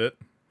around it,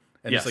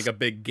 and just like a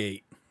big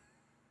gate.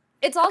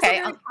 It's also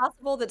very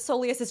possible that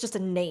Soleus is just a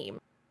name,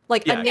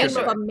 like a name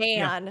of a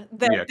man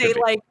that they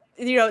like,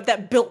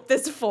 that built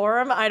this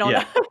forum. I don't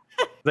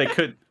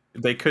know.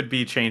 They could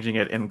be changing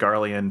it in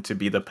Garlean to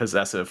be the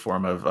possessive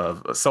form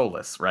of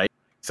Solus, right?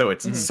 So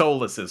it's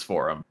Solus's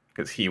forum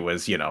because he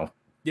was, Big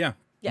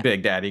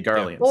Daddy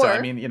Garlean. Or, so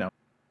I mean,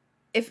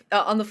 if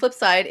on the flip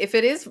side, if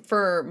it is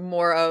for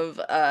more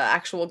of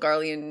actual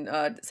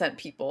Garlean descent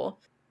people,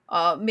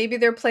 maybe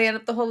they're playing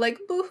up the whole like,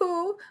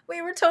 boo-hoo,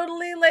 we were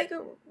totally like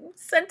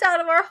sent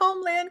out of our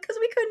homeland because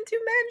we couldn't do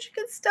magic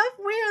and stuff.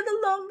 We are the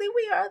lonely,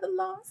 we are the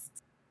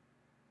lost.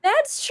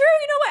 That's true.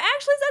 You know what?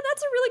 Actually,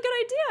 that's a really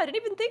good idea. I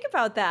didn't even think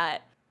about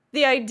that.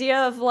 The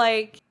idea of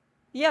like,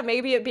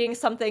 maybe it being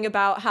something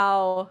about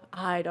how,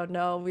 I don't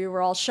know, we were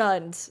all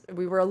shunned.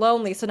 We were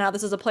lonely. So now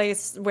this is a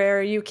place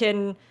where you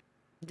can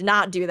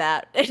not do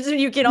that.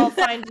 You can all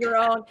find your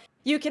own.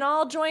 You can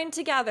all join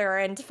together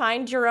and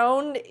find your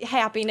own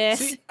happiness.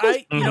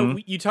 See,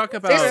 you talk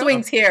about there's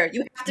swings here.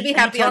 You have to be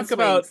happy on swings. You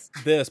talk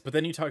about this, but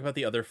then you talk about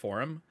the other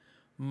forum.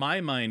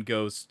 My mind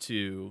goes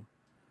to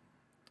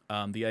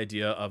the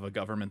idea of a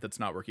government that's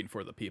not working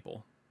for the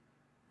people.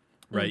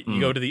 Right? You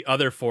go to the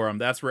other forum.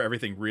 That's where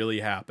everything really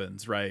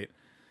happens, right?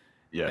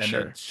 Yeah, and sure.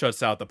 it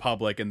shuts out the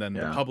public, and then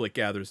the public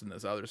gathers in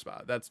this other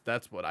spot.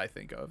 That's what I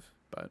think of.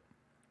 But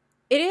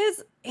it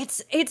is.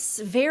 It's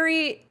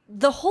very.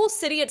 The whole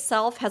city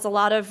itself has a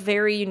lot of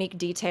very unique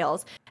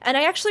details, and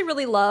I actually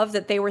really love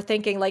that they were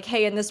thinking like,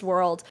 hey, in this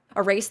world,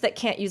 a race that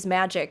can't use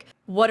magic,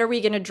 what are we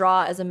going to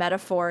draw as a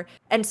metaphor?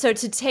 And so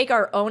to take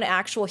our own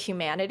actual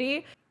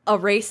humanity, a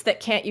race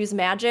that can't use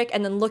magic,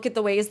 and then look at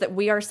the ways that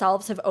we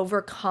ourselves have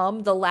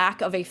overcome the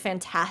lack of a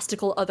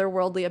fantastical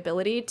otherworldly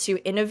ability to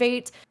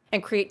innovate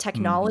and create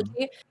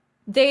technology.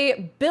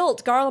 They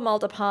built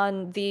Garlemald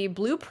upon the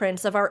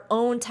blueprints of our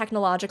own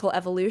technological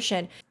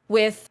evolution,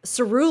 with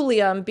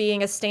ceruleum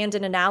being a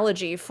stand-in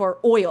analogy for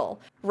oil,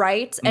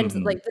 right?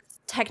 And like the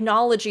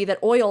technology that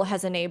oil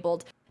has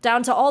enabled,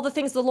 down to all the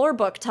things the lore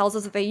book tells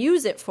us that they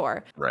use it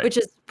for, which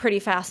is pretty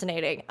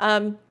fascinating.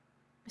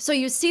 So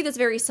you see this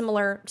very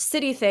similar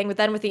city thing, but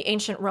then with the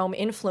ancient Rome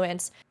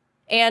influence.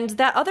 And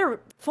that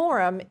other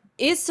forum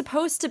is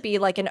supposed to be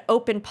like an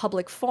open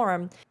public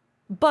forum,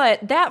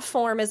 but that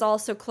forum is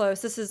also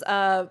close. This is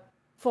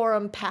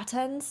Forum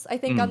Patens, I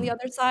think, on the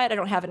other side. I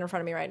don't have it in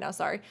front of me right now,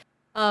 sorry.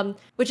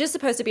 Which is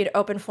supposed to be an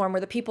open forum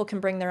where the people can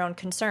bring their own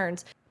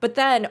concerns. But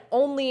then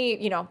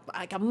only,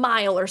 like a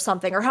mile or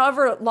something, or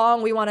however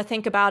long we want to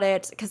think about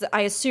it, because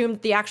I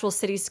assumed the actual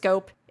city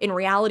scope in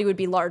reality would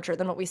be larger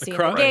than what we see in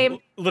the game.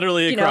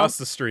 Literally across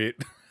the street.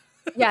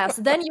 Yes.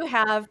 Then you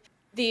have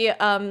the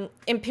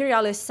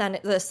Imperialis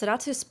Senate, the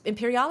Senatus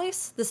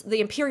Imperialis, the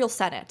Imperial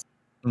Senate,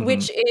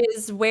 which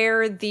is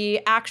where the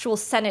actual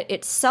Senate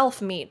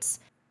itself meets.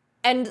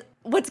 And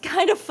what's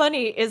kind of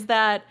funny is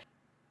that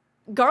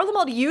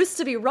Garlemald used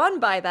to be run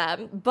by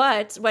them,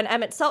 but when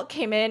Emmett Selk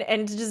came in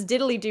and just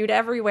diddly-dooed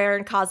everywhere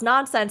and caused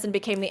nonsense and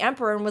became the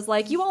emperor and was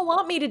like, you all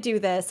want me to do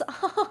this.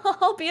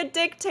 I'll be a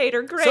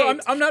dictator. Great. So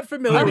I'm not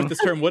familiar with this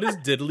term. What is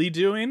diddly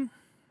doing?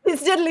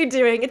 It's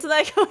diddly-doing. It's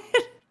like,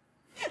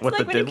 What like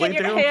the when you diddly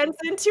get your do? hands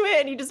into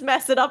it and you just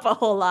mess it up a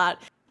whole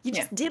lot. You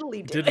just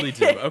diddly-do. Diddly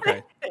do.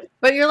 Okay.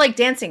 But you're like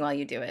dancing while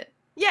you do it.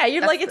 Yeah,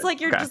 you're That's like, it's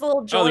like you're okay. just a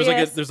little Oh,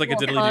 joyous. there's like a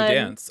diddly fun. do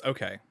dance.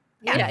 Okay.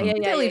 Yeah.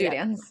 Diddly do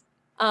dance.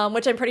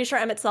 Which I'm pretty sure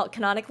Emmett Selk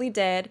canonically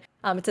did.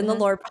 It's in the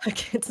lore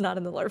book. It's not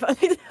in the lore book.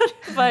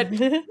 But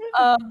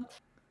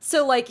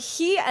So like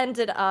he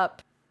ended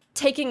up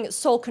taking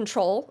sole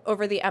control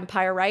over the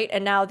empire, right?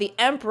 And now the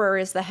emperor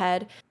is the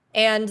head,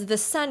 and the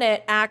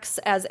Senate acts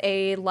as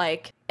a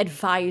like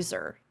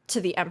advisor to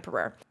the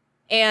emperor.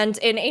 And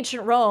in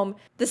ancient Rome,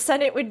 the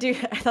Senate would do,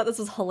 I thought this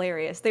was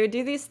hilarious. They would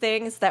do these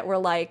things that were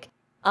like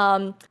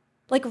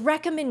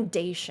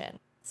recommendations,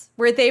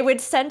 where they would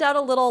send out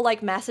a little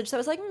like message that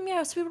was like,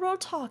 yes, we were all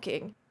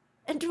talking,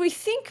 and we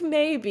think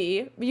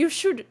maybe you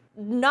should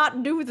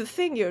not do the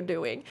thing you're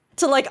doing,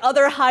 to like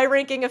other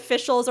high-ranking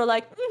officials, or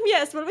like,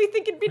 yes, well, we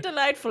think it'd be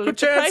delightful if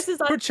the prices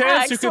on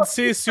perchance you could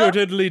cease your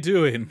diddly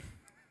doing.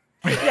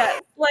 Yeah,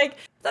 like,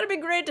 that'd be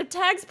great if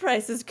tax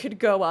prices could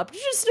go up.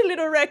 Just a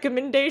little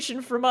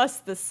recommendation from us,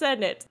 the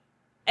Senate.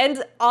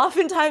 And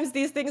oftentimes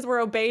these things were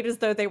obeyed as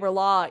though they were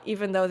law,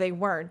 even though they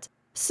weren't.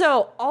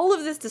 So, all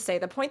of this to say,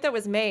 the point that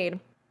was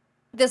made,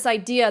 this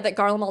idea that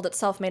Garlemald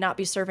itself may not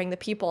be serving the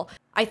people,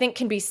 I think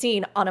can be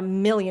seen on a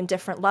million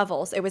different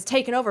levels. It was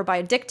taken over by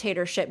a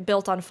dictatorship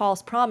built on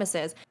false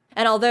promises.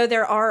 And although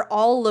there are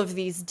all of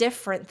these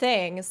different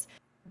things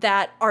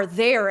that are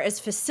there as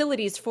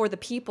facilities for the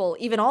people,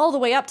 even all the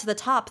way up to the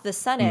top, the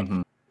Senate,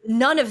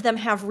 none of them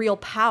have real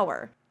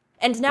power.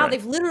 And now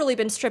they've literally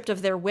been stripped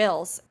of their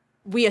wills,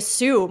 we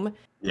assume,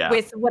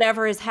 with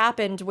whatever has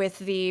happened with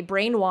the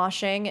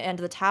brainwashing and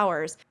the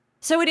towers.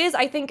 So it is,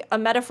 I think, a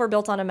metaphor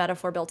built on a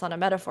metaphor built on a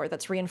metaphor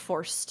that's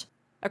reinforced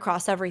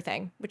across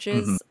everything, which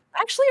is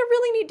actually a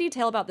really neat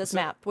detail about this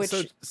map, which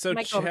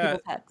might go over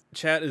people's heads.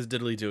 Chat is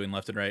diddly doing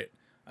left and right.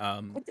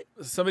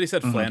 Somebody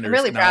said Flanders. I'm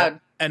really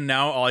proud. And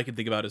now all I can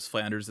think about is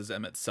Flanders as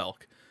Emmett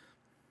Selk.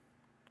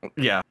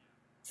 Yeah.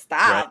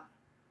 Stop. Right.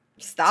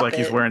 Stop It's like it.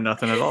 he's wearing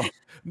nothing at all. I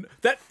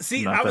Nothing was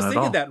at thinking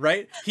all. that,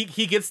 right?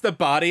 He gets the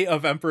body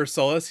of Emperor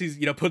Solus. He's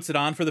puts it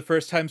on for the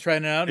first time,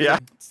 trying it out. Yeah.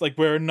 It's like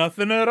wearing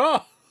nothing at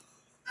all.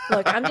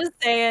 Look, I'm just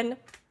saying,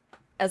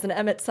 as an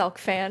Emmett Selk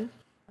fan,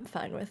 I'm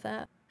fine with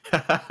that.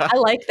 I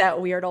like that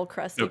weird old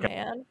crusty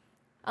man.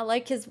 I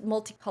like his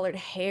multicolored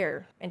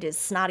hair and his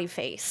snotty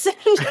face.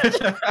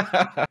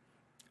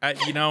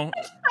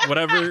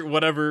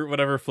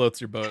 Whatever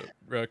floats your boat,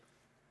 Rook.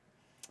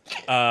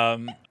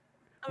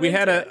 We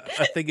had a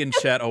thing in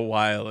chat a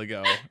while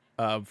ago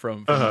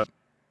from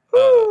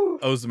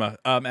Ozma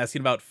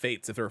asking about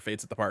fates, if there were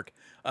fates at the park.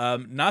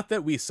 Not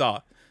that we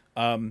saw.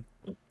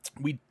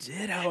 We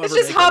did, however. It's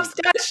just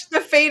hopscotch. The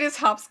fate is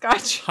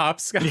hopscotch.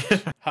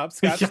 Hopscotch.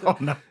 Hopscotch. Oh,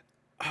 no.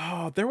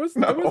 Oh, there was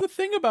a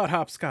thing about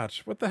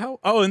hopscotch. What the hell?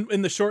 Oh,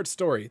 in the short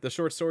stories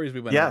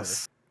we went over.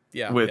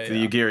 Yeah, with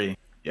the Yugiri.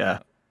 Yeah.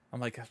 I'm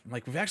like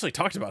we've actually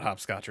talked about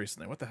hopscotch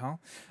recently. What the hell?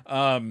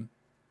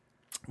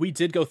 We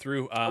did go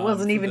through. I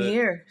wasn't even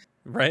here.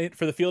 Right,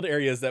 for the field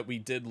areas that we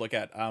did look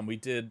at, we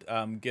did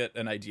get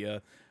an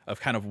idea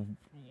of kind of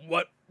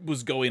what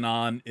was going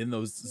on in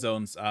those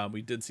zones.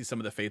 We did see some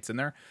of the fates in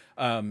there.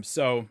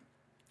 So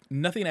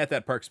nothing at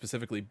that park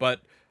specifically,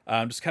 but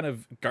just kind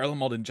of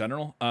Garlemald in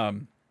general.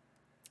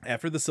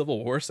 After the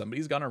Civil War,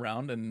 somebody's gone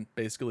around and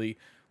basically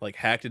like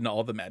hacked into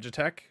all the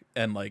Magitech,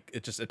 and like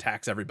it just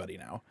attacks everybody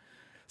now.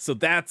 So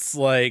that's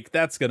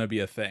gonna be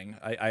a thing.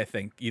 I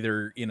think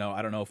either,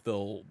 I don't know if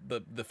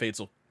the fates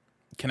will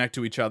connect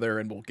to each other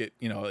and we'll get,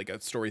 like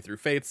a story through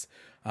fates.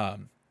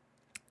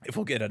 If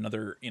we'll get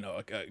another,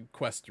 a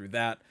quest through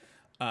that.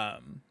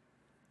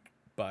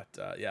 But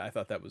I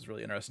thought that was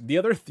really interesting. The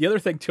other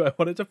thing too, I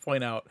wanted to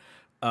point out,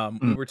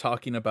 we were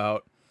talking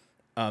about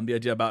the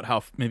idea about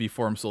how maybe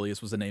Forum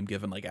Solius was a name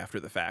given like after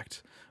the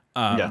fact.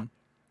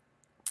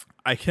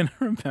 I can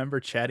remember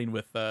chatting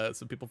with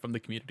some people from the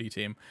community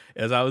team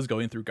as I was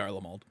going through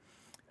Garlemald,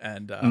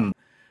 and I'm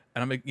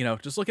like,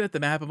 just looking at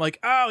the map, I'm like,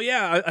 oh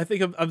yeah, I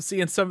think I'm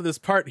seeing some of this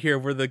part here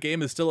where the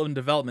game is still in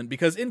development,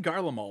 because in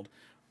Garlemald,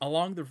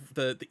 along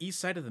the east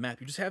side of the map,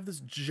 you just have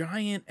this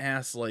giant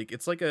ass, like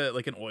it's like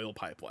an oil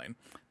pipeline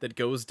that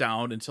goes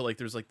down until like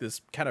there's like this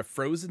kind of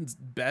frozen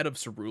bed of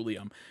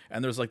ceruleum,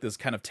 and there's like this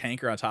kind of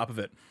tanker on top of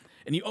it,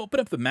 and you open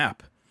up the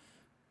map,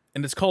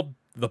 and it's called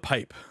the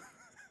Pipe.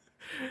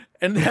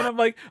 And then I'm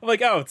like,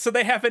 oh, so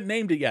they haven't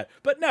named it yet.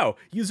 But no,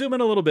 you zoom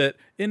in a little bit,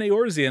 in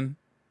Eorzean,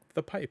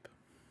 the Pipe.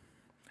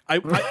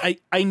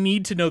 I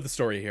need to know the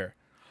story here.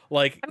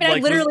 Like, I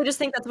literally just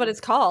think that's what it's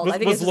called. I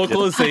think was it's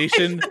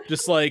localization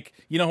just like,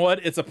 you know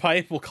what? It's a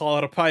pipe. We'll call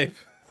it a pipe.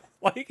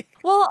 Like,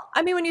 well,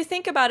 when you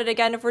think about it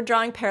again, if we're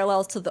drawing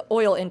parallels to the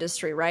oil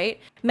industry, right?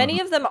 Many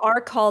of them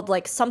are called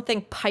like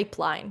something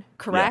pipeline,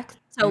 correct?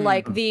 Yeah. So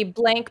like the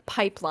blank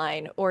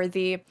pipeline or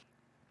the.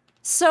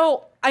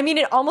 So,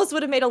 it almost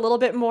would have made a little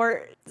bit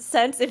more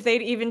sense if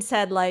they'd even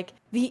said, like,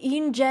 the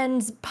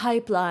Ingens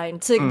pipeline,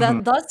 to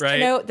thus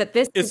denote that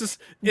this is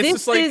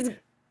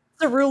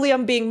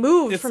ceruleum being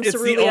moved from ceruleum.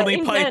 It's the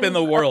only pipe in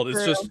the world.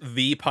 It's just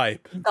the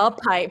pipe. The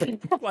pipe.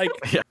 Like,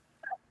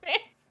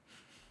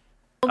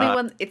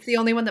 It's the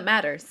only one that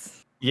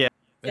matters. Yeah.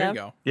 There you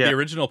go. Yeah. The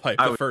original pipe,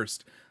 the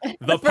first.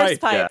 The pipe.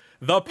 pipe. Yeah.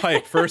 The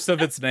pipe, first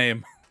of its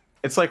name.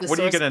 It's like, The what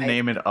are you source going to pipe.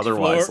 name it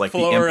otherwise? Like the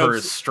Floor of-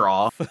 Emperor's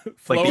Straw? Like the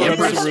Flower of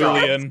Emperor's Straw?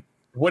 cerulean.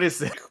 What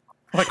is it?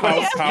 Like,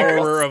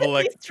 Power of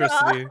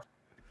electricity.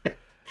 Oh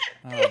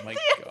my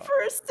god.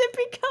 For a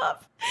sippy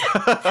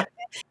cup.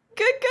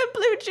 Good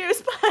blue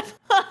juice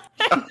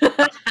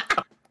pipeline.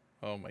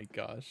 Oh my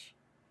gosh.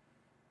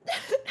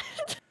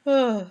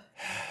 Well,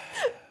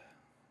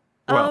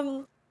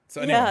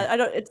 So anyway, Yeah, I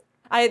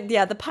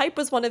don't. The pipe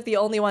was one of the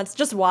only ones.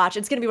 Just watch.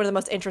 It's gonna be one of the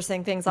most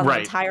interesting things on the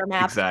Right, entire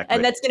map. exactly.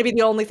 And that's gonna be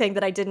the only thing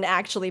that I didn't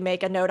actually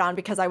make a note on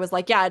because I was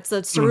like, yeah, it's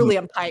a Mm-hmm.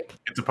 cerulean pipe.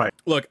 it's a pipe.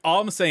 look,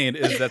 all I'm saying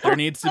is that there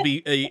needs to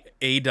be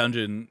a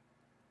dungeon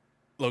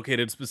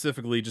located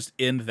specifically just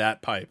in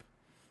that pipe.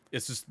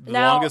 It's just the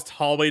Now- longest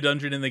hallway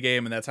dungeon in the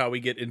game, and that's how we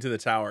get into the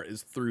tower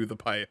is through the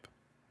pipe.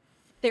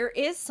 There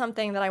is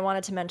something that I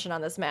wanted to mention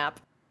on this map.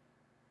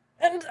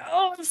 And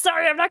I'm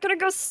sorry, I'm not gonna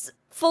go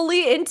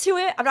fully into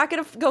it. I'm not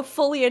gonna go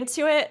fully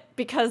into it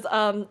because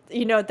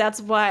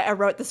that's why I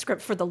wrote the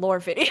script for the lore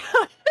video.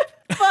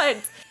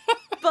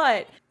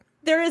 but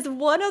there is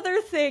one other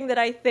thing that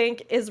I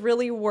think is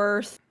really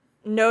worth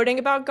noting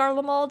about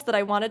Garlemald that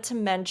I wanted to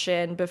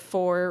mention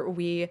before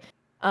we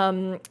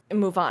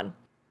move on.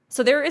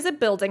 So there is a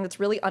building that's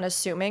really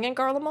unassuming in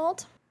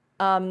Garlemald.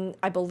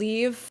 I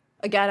believe,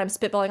 again, I'm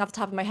spitballing off the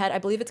top of my head. I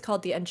believe it's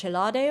called the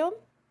Enchiladeum,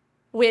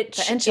 which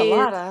The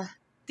enchilada.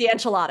 the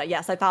enchilada.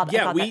 Yes, I thought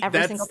Yeah, that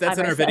every single time that's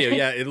in I our said video. it.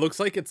 Yeah, it looks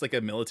like it's like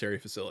a military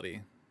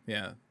facility.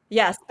 Yeah.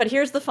 Yes, but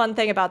here's the fun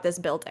thing about this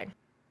building.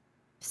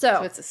 So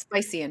So it's a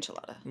spicy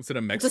enchilada. Was it a it's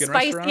a Mexican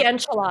spicy restaurant?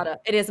 enchilada.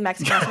 It is a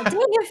Mexican restaurant.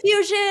 Dang it,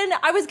 Fusion!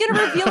 I was gonna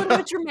reveal it in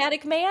a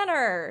dramatic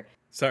manner.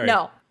 Sorry.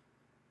 No.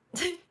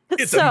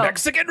 It's So- a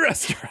Mexican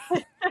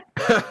restaurant.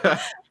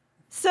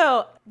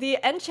 So the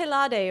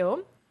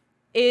Enchiladeum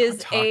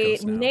is a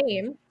tacos now.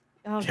 name.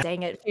 Oh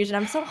dang it, Fusion!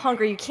 I'm so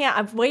hungry. You can't.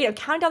 I'm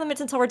counting down the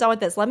minutes until we're done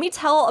with this. Let me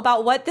tell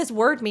about what this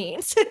word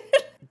means.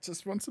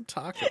 Just want some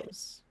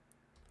tacos.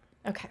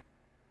 Okay.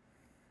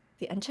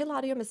 The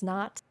Enchiladeum is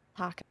not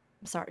taco.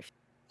 I'm sorry.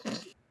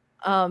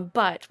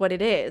 But what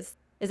it is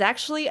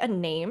actually a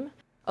name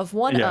of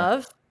one Yeah.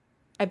 of,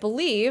 I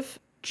believe,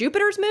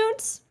 Jupiter's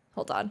moons.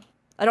 Hold on.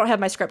 I don't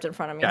have my script in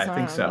front of me. Yeah, I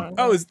think so.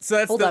 Oh, so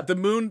that's Hold up. the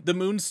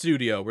moon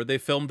studio where they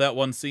filmed that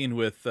one scene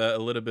with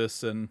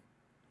Elidibus and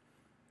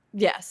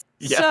Yes.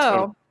 Yeah,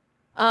 So,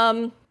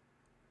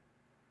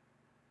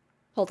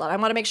 hold on. I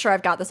want to make sure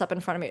I've got this up in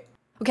front of me.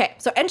 Okay,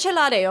 so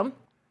Enchiladeum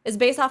is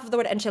based off of the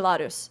word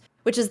Enchiladus,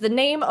 which is the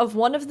name of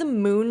one of the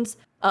moons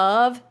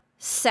of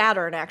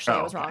Saturn. Actually,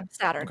 I was okay. wrong.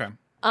 Saturn.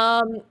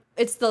 okay.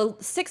 It's the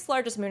sixth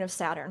largest moon of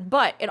Saturn,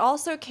 but it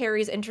also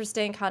carries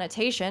interesting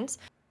connotations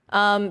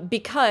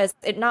because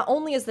it not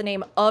only is the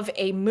name of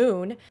a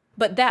moon,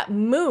 but that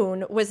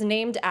moon was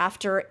named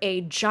after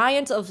a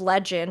giant of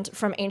legend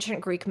from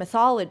ancient Greek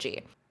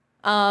mythology.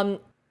 And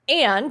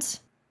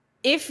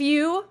if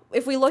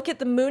we look at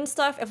the moon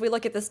stuff, if we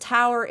look at this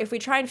tower, if we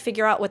try and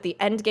figure out what the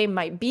end game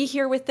might be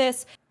here with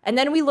this, and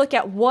then we look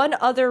at one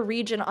other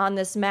region on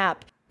this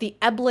map, the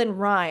Eblin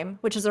Rime,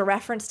 which is a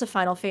reference to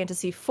Final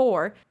Fantasy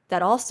IV,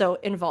 that also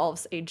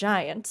involves a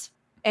giant,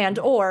 and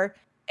or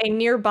a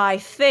nearby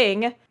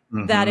thing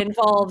that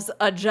involves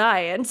a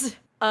giant.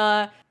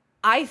 I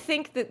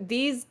think that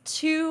these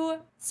two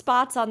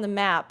spots on the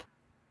map,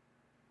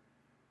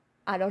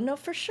 I don't know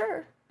for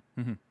sure,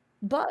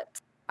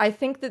 but I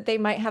think that they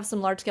might have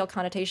some large-scale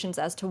connotations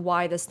as to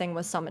why this thing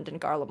was summoned in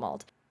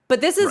Garlemald. But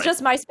this is Right.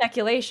 just my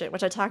speculation,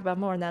 which I talk about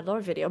more in that lore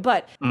video.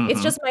 But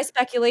it's just my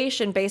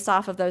speculation based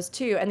off of those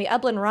two. And the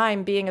Eblin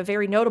Rime being a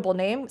very notable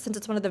name, since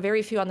it's one of the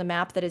very few on the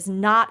map that is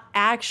not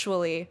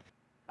actually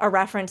a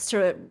reference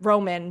to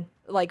Roman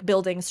like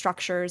building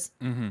structures.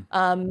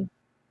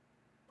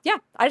 Yeah,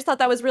 I just thought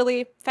that was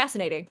really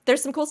fascinating.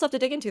 There's some cool stuff to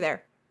dig into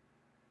there.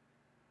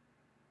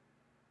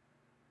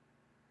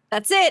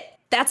 That's it.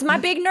 That's my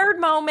big nerd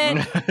moment.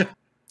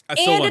 I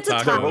still And want it's a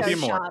tacos. There will taco be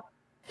more. shop.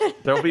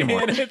 There'll be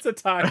more. And it's a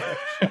taco.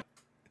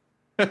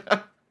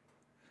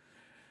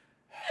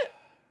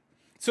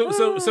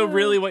 So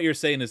really what you're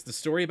saying is the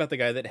story about the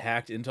guy that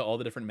hacked into all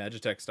the different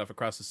Magitech stuff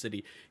across the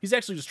city. He's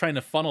actually just trying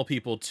to funnel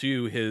people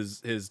to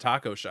his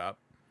taco shop.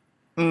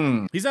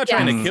 He's not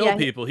trying to Yes. kill Yeah.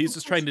 people. He's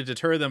just trying to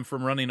deter them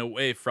from running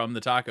away from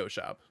the taco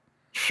shop.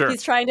 Sure.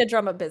 He's trying to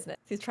drum up business.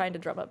 Okay.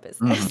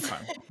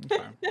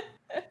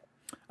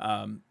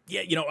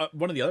 Yeah,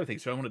 one of the other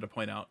things I wanted to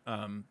point out,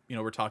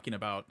 we're talking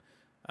about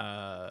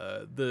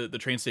the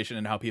train station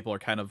and how people are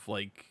kind of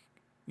like,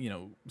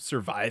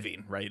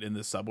 surviving right in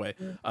this subway.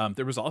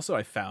 There was also,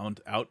 I found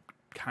out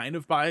kind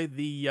of by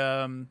the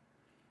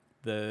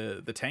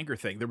tanker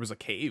thing, there was a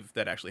cave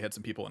that actually had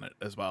some people in it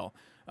as well,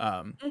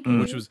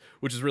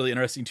 which is really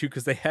interesting too,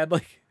 because they had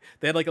like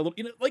a little,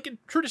 like a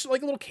traditional,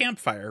 like a little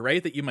campfire,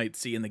 right, that you might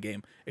see in the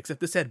game, except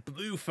this had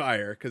blue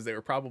fire because they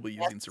were probably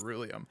using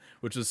ceruleum,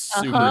 which is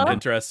super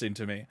interesting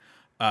to me.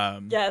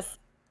 Yes.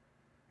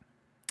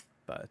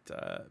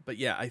 But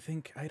yeah, I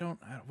think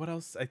what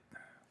else?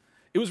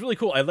 It was really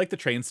cool. I like the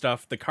train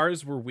stuff. The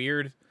cars were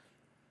weird.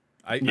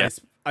 I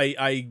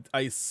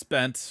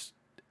spent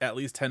at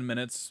least 10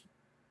 minutes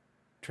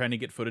trying to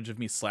get footage of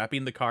me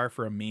slapping the car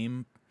for a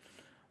meme.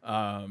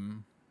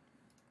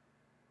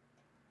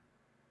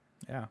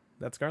 Yeah,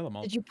 that's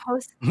Garlemald. Did you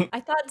post?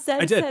 I thought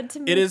Zed I did. said to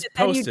me It is that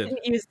then you posted.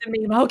 didn't use the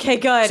meme. Okay,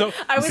 good. So-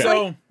 I was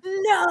so- like,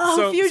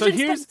 no, Fusion's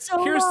here's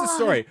the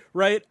story,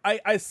 right?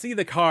 I see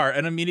the car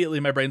and immediately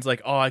my brain's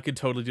like, oh, I could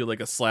totally do like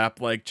a slap,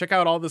 like check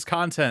out all this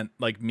content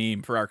like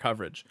meme for our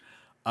coverage.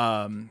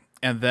 And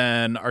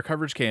then our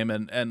coverage came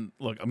and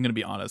look, I'm gonna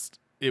be honest,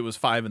 it was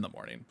 5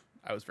 a.m.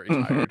 I was very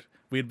tired.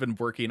 We had been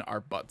working our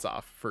butts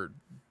off for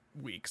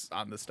weeks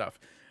on this stuff.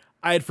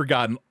 I had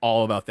forgotten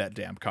all about that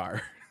damn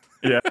car.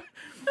 Yeah.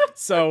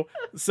 So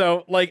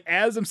like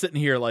as I'm sitting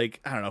here,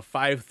 like, I don't know,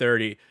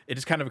 5:30, it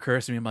just kind of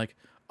occurs to me, I'm like,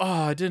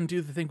 oh, I didn't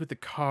do the thing with the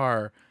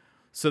car.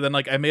 So then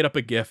like I made up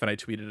a GIF and I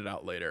tweeted it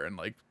out later and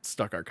like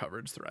stuck our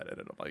coverage thread in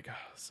it. I'm like,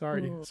 oh,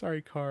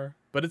 sorry car.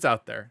 But it's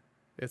out there.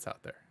 It's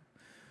out there.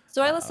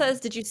 So Isla says,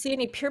 did you see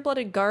any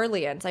pure-blooded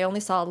Garleans? I only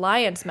saw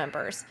Alliance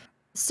members.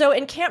 So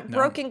in Camp No.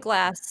 Broken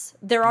Glass,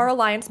 there are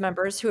Alliance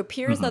members who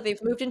appear as though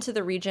they've moved into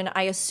the region,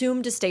 I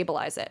assume, to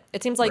stabilize it.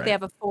 It seems like they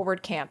Right. have a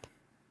forward camp.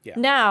 Yeah.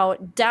 Now,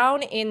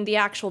 down in the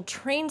actual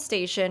train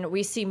station,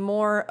 we see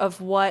more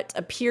of what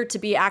appear to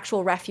be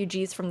actual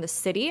refugees from the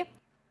city.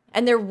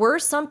 And there were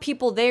some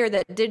people there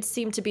that did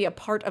seem to be a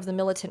part of the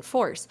militant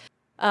force.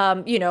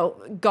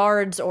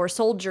 Guards or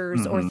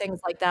soldiers or things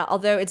like that.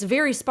 Although it's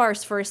very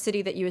sparse for a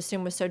city that you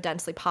assume was so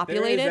densely There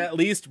populated. is at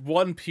least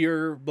one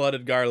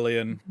pure-blooded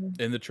Garlean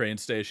in the train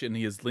station.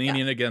 He is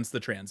leaning against the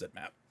transit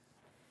map.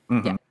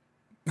 Yeah.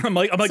 I'm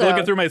like So-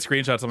 looking through my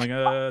screenshots. I'm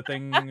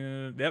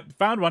like, yep,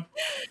 found one.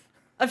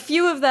 A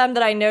few of them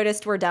that I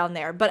noticed were down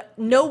there, but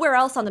nowhere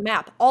else on the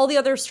map. All the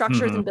other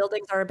structures and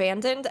buildings are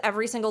abandoned.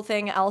 Every single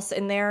thing else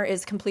in there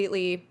is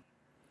completely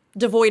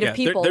devoid of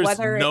people. There's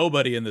whether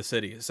nobody in the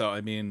city, so I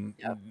mean,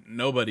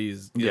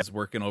 nobody's is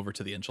working over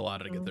to the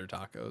enchilada to get their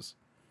tacos.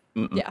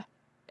 Yeah.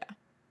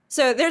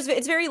 So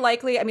it's very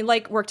likely, I mean,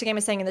 like Work to Game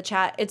is saying in the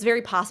chat, it's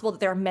very possible that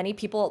there are many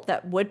people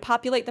that would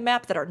populate the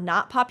map that are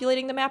not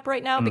populating the map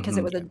right now because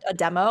it was a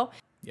demo.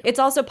 Yeah. It's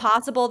also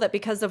possible that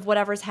because of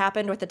whatever's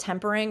happened with the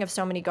tempering of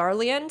so many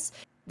Garleans,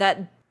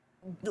 that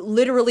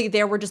literally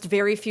there were just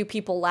very few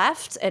people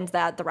left and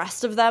that the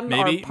rest of them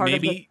are part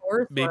of the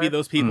force Maybe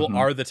those people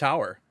are the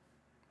tower.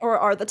 or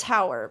are the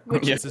tower,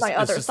 which It's is my just-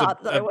 other it's just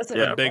thought that I wasn't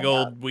a able big to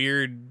old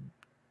weird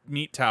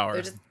meat tower.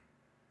 They're just-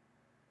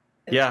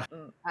 Yeah.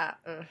 That-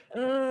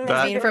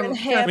 I mean, from-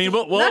 I mean,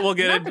 we'll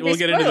get not in, to we'll be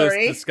get into this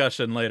spoilery.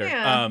 discussion later.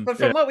 Yeah, but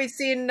from what we've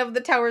seen of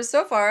the towers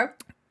so far,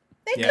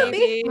 they Yeah. could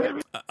be.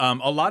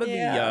 A lot of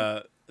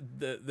Yeah.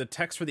 the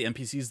text for the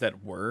NPCs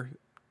that were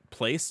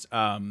placed,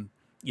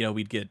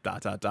 we'd get ...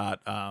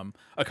 A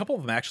couple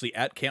of them actually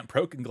at Camp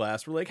Broken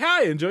Glass were like,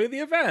 "Hi, enjoy the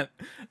event,"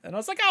 and I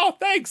was like, "Oh,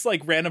 thanks!"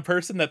 Like random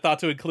person that thought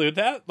to include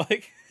that.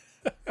 Like,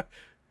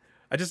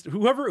 I just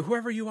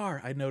whoever you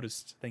are, I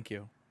noticed. Thank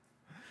you.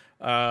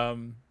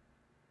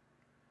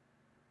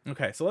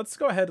 Okay, so let's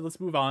go ahead. Let's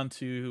move on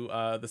to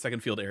the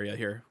second field area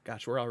here.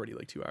 Gosh, we're already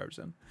like 2 hours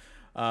in.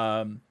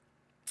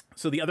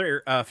 So the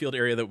other field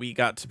area that we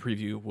got to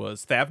preview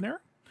was Thavner,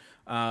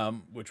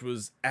 which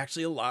was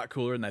actually a lot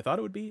cooler than I thought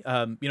it would be.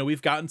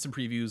 We've gotten some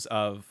previews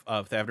of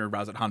Thavner and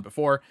Razat-Han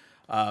before,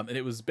 and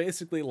it was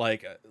basically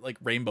like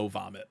rainbow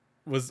vomit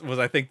was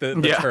I think the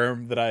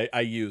term that I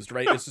used,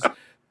 right? It's just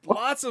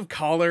lots of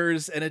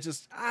colors, and it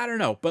just, I don't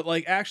know, but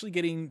like actually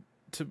getting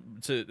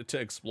to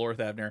explore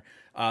Thavner,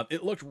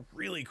 it looked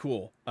really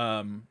cool.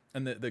 And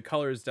the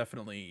colors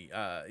definitely,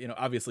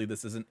 obviously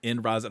this isn't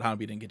in Razat-Han.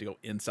 We didn't get to go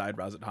inside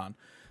Razat-Han.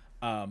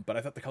 But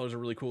I thought the colors are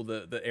really cool.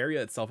 The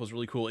area itself was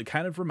really cool. It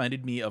kind of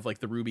reminded me of like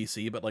the Ruby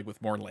Sea, but like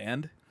with more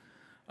land.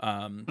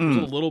 There's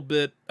a little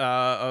bit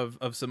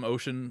of some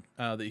ocean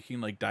that you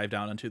can like dive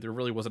down into. There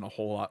really wasn't a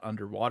whole lot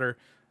underwater.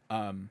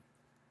 But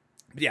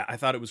yeah, I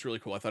thought it was really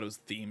cool. I thought it was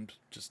themed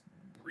just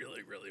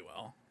really, really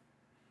well.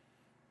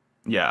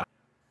 Yeah.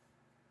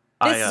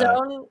 This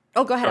zone.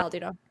 Oh, go ahead,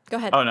 Aldino. Go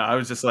ahead. Oh no, I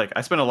was just like,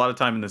 I spent a lot of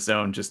time in the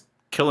zone just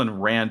killing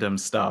random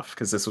stuff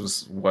because this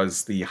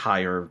was the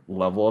higher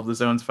level of the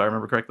zones, if I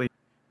remember correctly.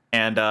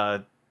 And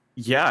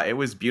it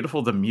was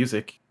beautiful. The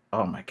music,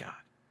 oh my god.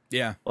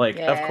 Yeah. Like,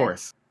 of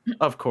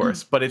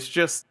course. But it's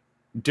just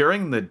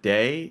during the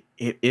day,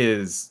 it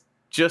is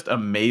just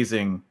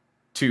amazing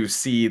to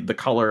see the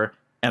color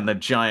and the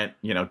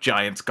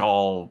giant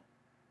skull,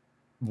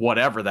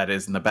 whatever that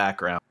is in the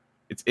background.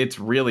 It's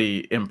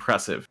really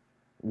impressive.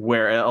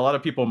 Where a lot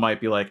of people might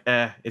be like,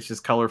 it's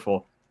just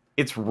colorful.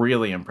 It's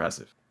really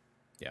impressive.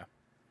 Yeah.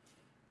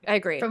 I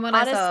agree. From when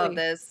I saw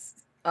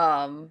this,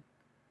 I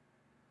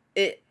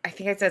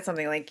think I said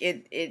something like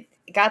it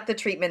got the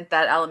treatment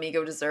that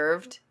Alamigo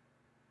deserved.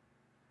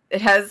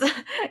 It has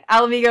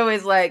Alamigo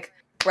is like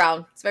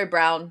brown. It's very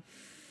brown.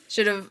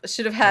 Should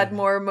have had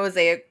more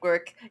mosaic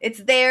work.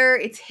 It's there.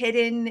 It's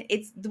hidden.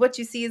 It's what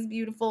you see is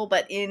beautiful.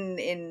 But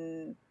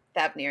in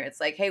Thavner, it's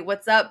like, hey,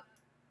 what's up?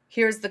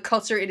 Here's the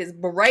culture. It is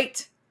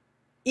bright.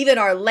 Even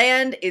our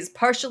land is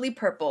partially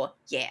purple.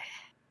 Yeah.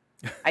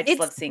 I just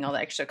love seeing all the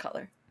extra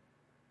color.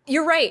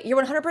 You're right.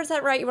 You're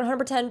 100% right. You're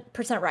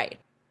 110% right.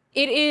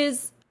 It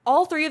is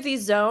all three of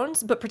these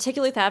zones, but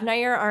particularly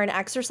Thavner, are an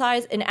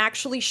exercise in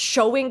actually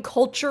showing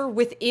culture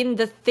within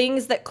the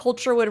things that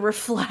culture would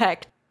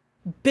reflect.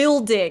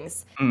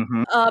 buildings,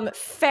 Mm-hmm.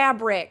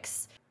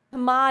 fabrics,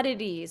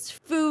 commodities,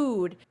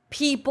 food,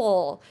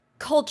 people,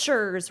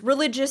 cultures,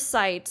 religious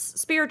sites,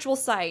 spiritual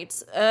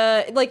sites.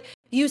 Like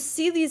you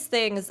see these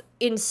things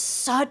in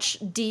such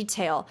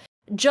detail.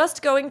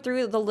 Just going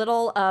through the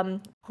little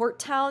port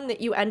town that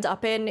you end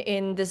up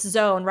in this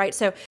zone, right?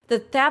 So the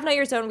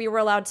Thavnair zone we were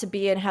allowed to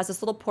be in has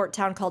this little port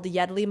town called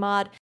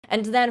Yedlimod.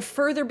 And then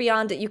further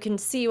beyond it, you can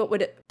see what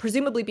would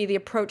presumably be the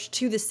approach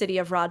to the city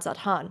of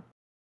Radzat-Han.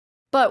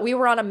 But we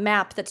were on a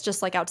map that's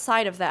just like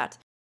outside of that.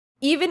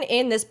 Even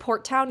in this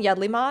port town,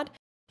 Yedlimod,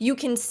 you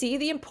can see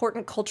the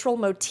important cultural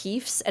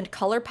motifs and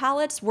color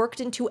palettes worked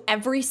into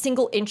every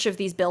single inch of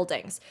these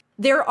buildings.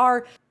 There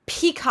are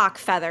peacock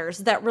feathers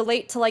that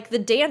relate to like the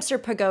dancer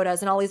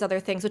pagodas and all these other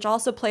things, which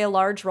also play a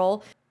large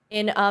role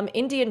in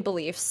Indian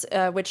beliefs,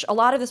 which a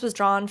lot of this was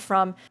drawn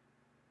from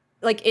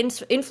like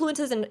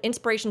influences and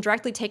inspiration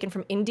directly taken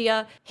from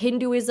India,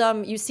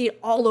 Hinduism. You see it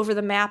all over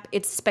the map.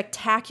 It's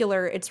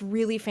spectacular. It's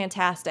really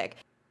fantastic.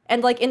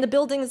 And like in the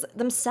buildings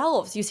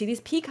themselves, you see these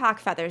peacock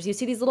feathers, you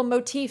see these little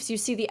motifs, you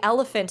see the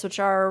elephants, which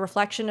are a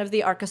reflection of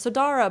the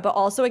Arkasodara, but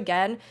also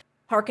again,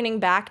 harkening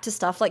back to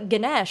stuff like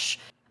Ganesh,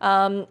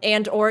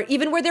 and or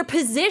even where they're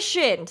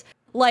positioned.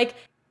 Like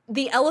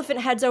the elephant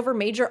heads over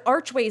major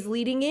archways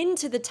leading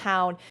into the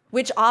town,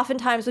 which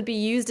oftentimes would be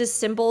used as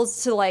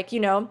symbols to like, you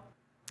know,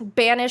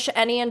 banish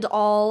any and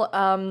all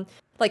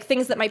like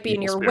things that might be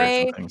in your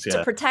way,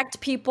 to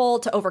protect people,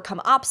 to overcome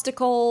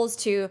obstacles,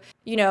 to,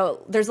 you know,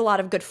 there's a lot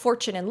of good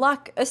fortune and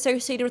luck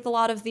associated with a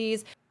lot of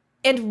these.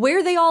 And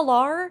where they all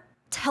are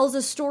tells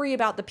a story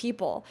about the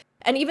people.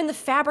 And even the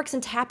fabrics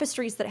and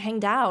tapestries that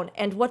hang down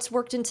and what's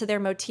worked into their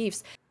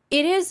motifs.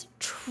 It is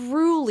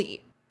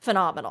truly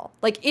phenomenal.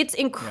 Like it's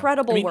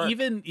incredible work.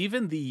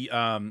 Even the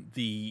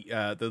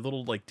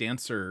little like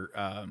dancer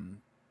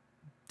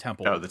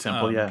temple. Oh, the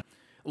temple, yeah.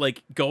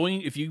 Like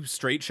going, if you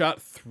straight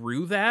shot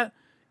through that,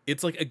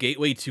 it's like a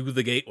gateway to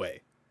the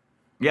gateway.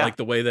 Yeah. Like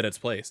the way that it's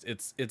placed.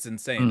 It's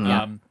insane.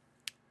 Mm-hmm.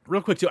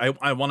 Real quick too,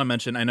 I want to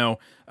mention, I know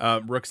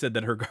Rook said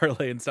that her Garle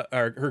and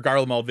her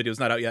Garlemald video is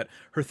not out yet.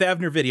 Her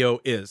Thavnair video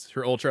is.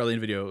 Her Ultra Arlene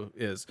video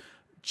is.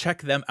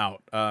 Check them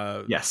out.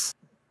 Yes.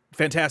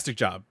 Fantastic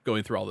job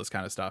going through all this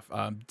kind of stuff.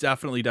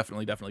 Definitely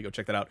go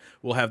check that out.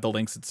 We'll have the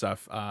links and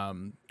stuff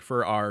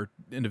for our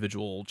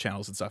individual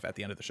channels and stuff at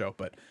the end of the show,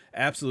 but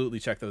absolutely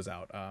check those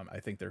out.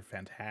 I think they're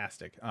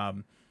fantastic.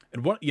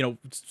 And what, you know,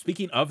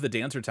 speaking of the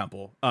Dancer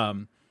Temple,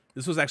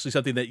 this was actually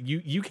something that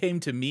you came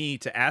to me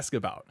to ask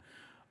about.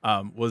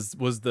 Was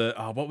the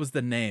what was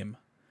the name?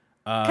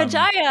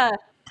 Kajaya.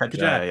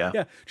 Kajaya,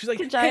 yeah. She's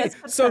like, hey,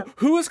 so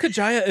who is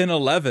Kajaya in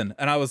 11?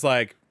 And I was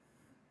like,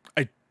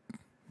 I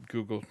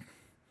Googled.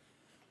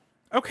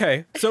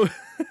 Okay, so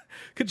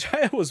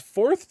Kajaya was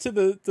fourth to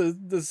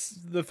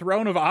the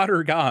throne of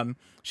Adur-Gan.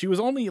 She was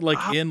only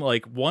like in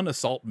like one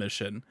assault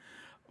mission,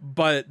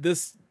 but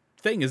this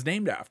thing is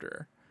named after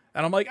her.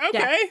 And I'm like,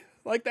 okay,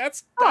 like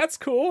that's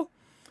cool.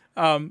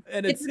 And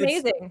it's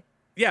amazing.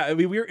 Yeah, I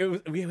mean,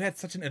 we had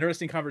such an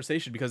interesting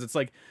conversation because it's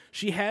like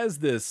she has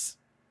this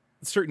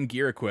certain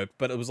gear equipped,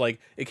 but it was like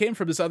it came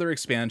from this other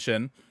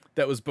expansion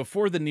that was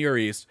before the Near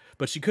East,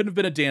 but she couldn't have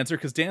been a dancer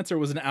because dancer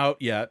wasn't out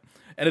yet.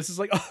 And it's just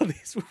like, oh,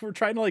 these we're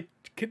trying to like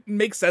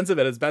make sense of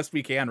it as best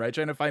we can, right?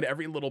 Trying to find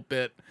every little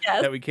bit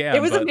that we can.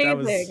 It was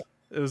amazing.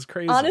 It was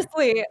crazy.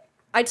 Honestly,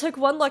 I took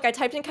one look. I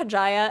typed in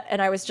Kajaya,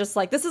 and I was just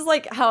like, this is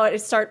like how I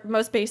start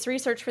most base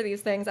research for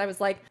these things. I was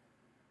like,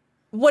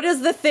 what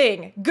is the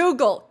thing?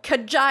 Google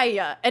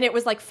Kajaya. And it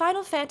was like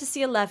Final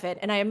Fantasy 11.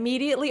 And I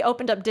immediately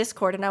opened up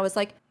Discord, and I was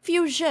like,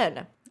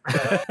 Fusion.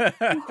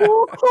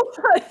 Who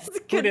was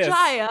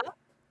Kajaya?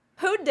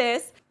 Who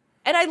dis?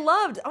 And I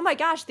loved, oh my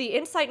gosh, the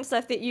insight and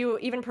stuff that you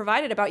even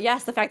provided about,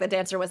 yes, the fact that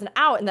Dancer wasn't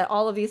out and that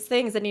all of these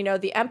things and, you know,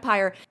 the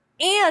Empire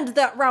and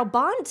that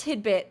Raubahn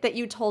tidbit that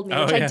you told me,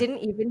 which I didn't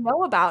even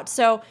know about.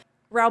 So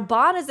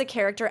Raubahn as a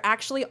character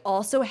actually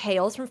also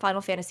hails from Final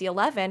Fantasy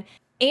XI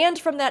and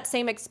from that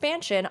same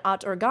expansion,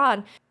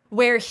 Adur-Gan,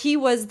 where he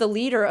was the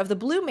leader of the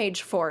Blue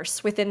Mage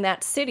force within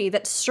that city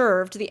that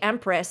served the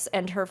Empress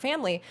and her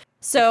family.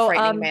 So, the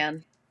frightening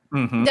man.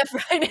 Mm-hmm. The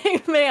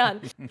frightening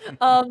man.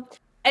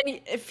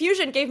 And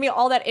Fusion gave me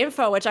all that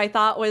info, which I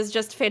thought was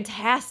just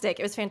fantastic.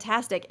 It was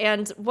fantastic.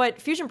 And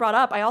what Fusion brought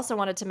up, I also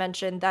wanted to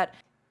mention that,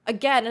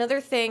 again,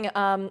 another thing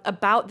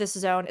about this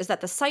zone is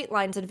that the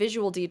sightlines and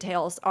visual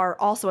details are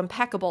also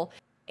impeccable.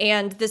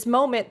 And this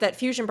moment that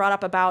Fusion brought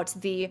up about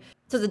the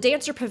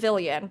Dancer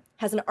Pavilion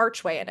has an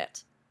archway in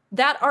it.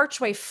 That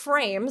archway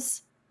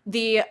frames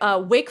the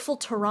Wakeful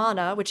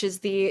Tirana, which is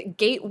the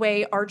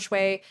gateway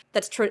archway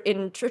that's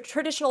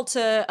traditional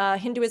to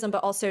Hinduism,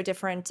 but also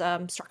different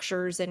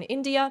structures in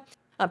India,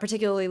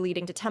 particularly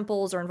leading to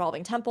temples or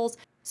involving temples.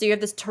 So you have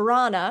this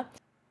Tirana,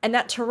 and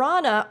that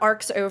Tirana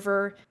arcs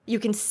over, you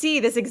can see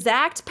this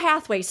exact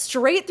pathway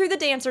straight through the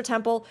Dancer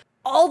Temple,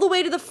 all the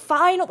way to the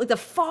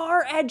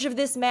far edge of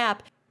this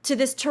map, to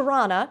this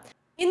Tirana.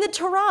 In the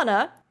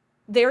Tirana,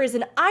 there is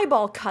an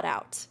eyeball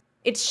cutout.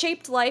 It's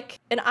shaped like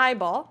an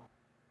eyeball.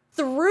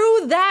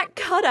 Through that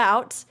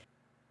cutout,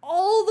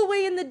 all the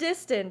way in the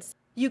distance,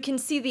 you can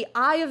see the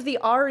Eye of the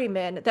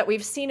Ahriman that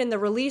we've seen in the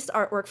released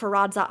artwork for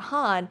Radzat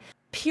Han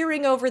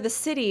peering over the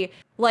city,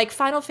 like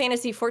Final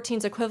Fantasy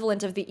XIV's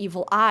equivalent of the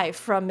Evil Eye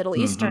from Middle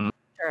Eastern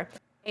culture.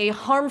 A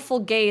harmful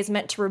gaze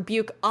meant to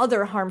rebuke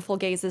other harmful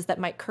gazes that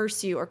might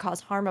curse you or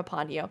cause harm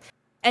upon you.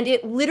 And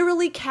it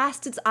literally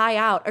casts its eye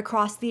out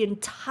across the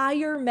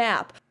entire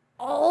map,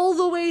 all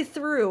the way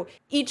through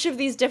each of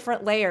these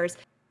different layers.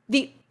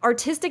 The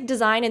artistic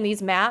design in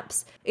these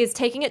maps is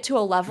taking it to a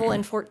level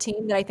in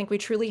 14 that I think we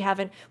truly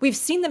haven't. We've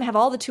seen them have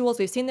all the tools,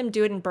 we've seen them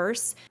do it in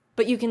bursts,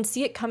 but you can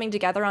see it coming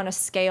together on a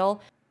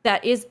scale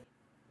that is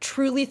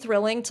truly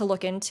thrilling to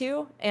look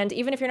into. And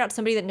even if you're not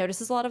somebody that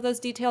notices a lot of those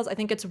details, I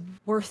think it's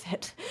worth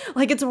it.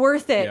 Like, it's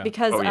worth it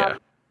because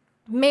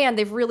man,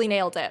 they've really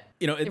nailed it.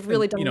 They've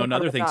really done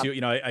another thing too.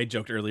 I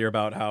joked earlier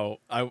about how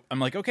I'm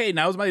like, okay,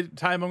 now's my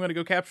time. I'm going to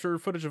go capture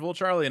footage of Old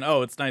Charlie, and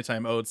it's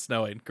nighttime. Oh, it's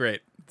snowing.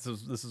 Great.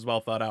 This is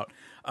well thought out.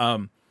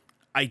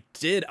 I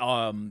did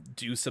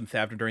do some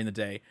Thavner during the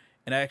day,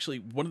 and actually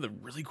one of the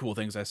really cool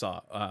things I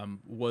saw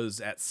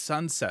was at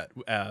sunset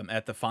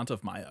at the Font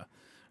of Maya.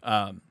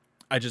 The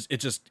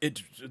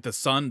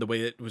sun, the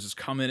way it was just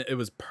coming, it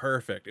was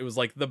perfect. It was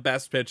like the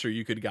best picture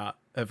you could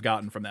have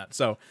gotten from that.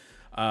 So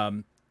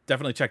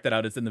definitely check that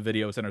out. It's in the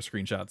videos and our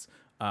screenshots.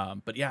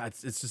 But yeah,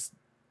 it's just,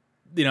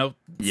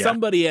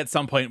 somebody at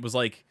some point was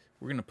like,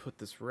 we're going to put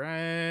this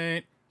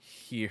right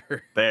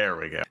here. There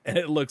we go. And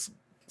it looks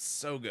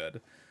so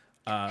good.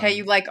 Hey,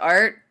 you like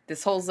art?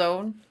 This whole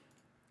zone?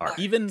 Art.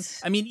 Even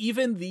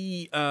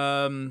the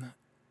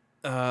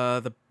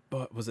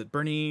what was it?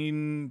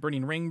 Burning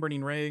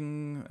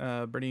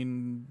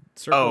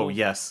Circle. Oh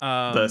yes,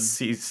 the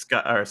sea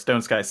sky or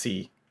Stone Sky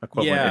Sea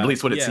equivalent. At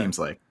least what it seems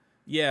like.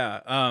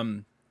 Yeah.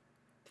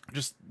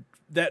 Just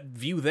that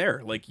view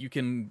there. Like, you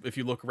can, if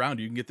you look around,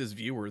 you can get this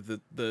view where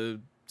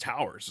the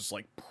tower is just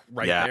like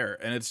right there,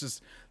 and it's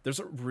just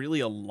there's really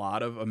a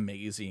lot of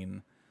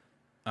amazing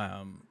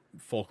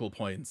focal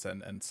points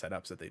and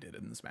setups that they did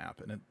in this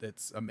map, and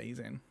it's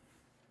amazing.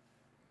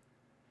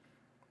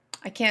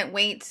 I can't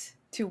wait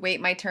to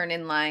wait my turn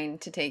in line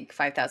to take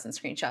 5,000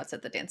 screenshots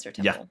at the Dancer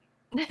Temple.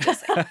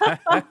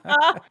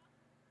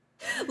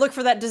 Look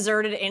for that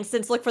deserted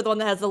instance. Look for the one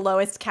that has the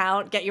lowest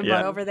count. Get your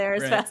butt over there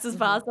as fast as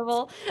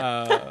possible.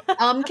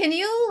 Can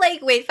you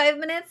wait 5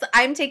 minutes?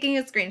 I'm taking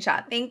a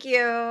screenshot. Thank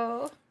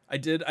you. I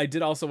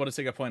did also want to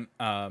take a point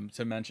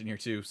to mention here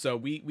too. So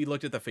we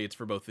looked at the fates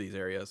for both of these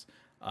areas.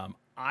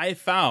 I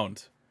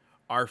found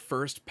our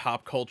first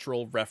pop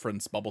cultural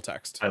reference bubble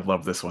text. I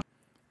love this one.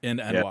 In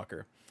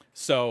Endwalker.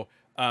 So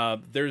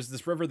there's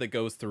this river that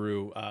goes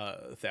through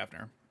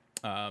Thavner.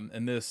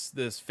 And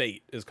this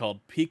fate is called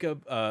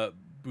Pika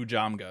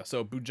Bujamga.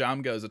 So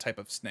Bujamga is a type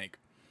of snake.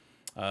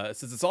 It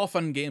says it's all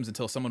fun and games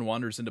until someone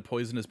wanders into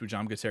poisonous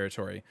Bujamga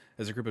territory,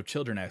 as a group of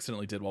children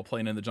accidentally did while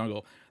playing in the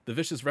jungle. The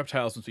vicious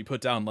reptiles must be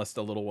put down lest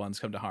the little ones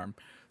come to harm.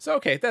 So,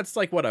 okay, that's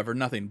like whatever,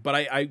 nothing. But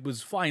I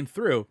was flying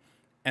through,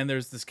 and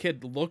there's this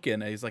kid looking,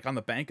 and he's like on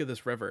the bank of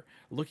this river,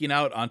 looking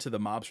out onto the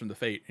mobs from the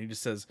fate, and he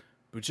just says,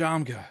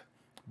 Bujamga,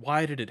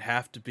 why did it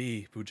have to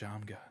be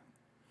Bujamga?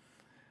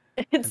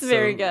 It's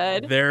very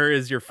good. There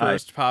is your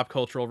first pop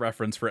cultural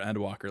reference for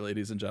Endwalker,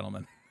 ladies and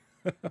gentlemen.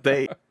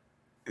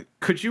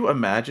 Could you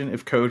imagine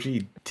if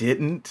Koji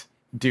didn't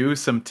do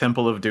some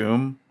Temple of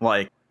Doom,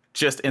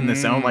 just in the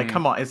zone? Like,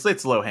 come on,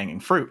 it's low hanging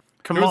fruit.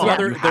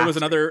 There was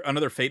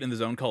another fate in the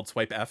zone called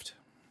Swipe Eft.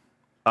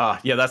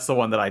 Yeah, that's the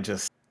one that I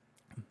just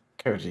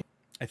Koji.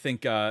 I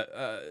think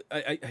I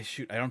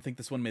don't think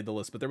this one made the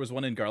list, but there was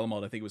one in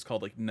Garlemald. I think it was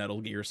called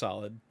Nettle Gear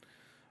Solid.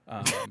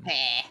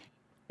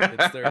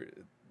 It's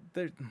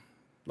their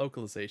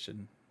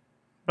localization.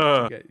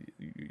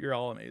 You're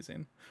all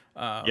amazing.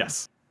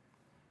 Yes.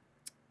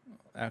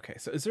 Okay,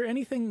 so is there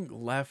anything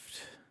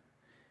left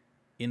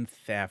in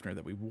Thavner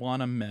that we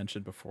want to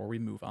mention before we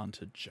move on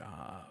to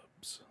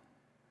jobs?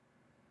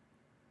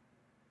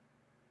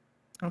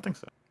 I don't think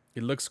so.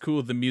 It looks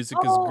cool. The music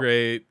is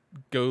great.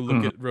 Go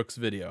look at Rook's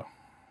video.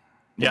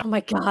 Yeah. Oh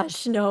my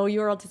gosh, no,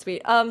 you're all too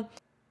sweet.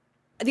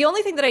 The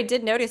only thing that I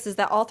did notice is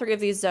that all three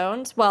of these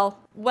zones, well,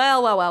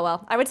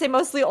 I would say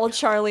mostly Old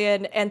Charlie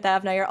and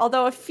Thavnair,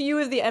 although a few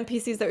of the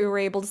NPCs that we were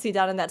able to see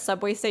down in that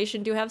subway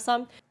station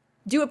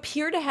do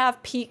appear to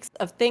have peaks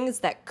of things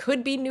that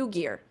could be new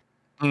gear.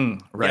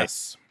 Right.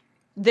 Yes.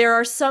 There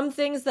are some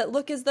things that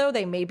look as though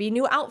they may be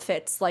new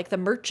outfits, like the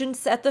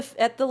merchants at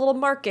the little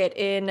market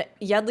in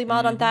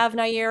Yedlimod on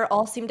Thavnair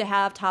all seem to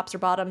have tops or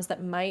bottoms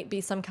that might be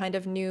some kind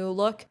of new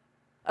look.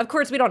 Of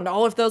course, we don't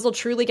know if those will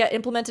truly get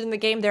implemented in the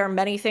game. There are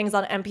many things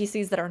on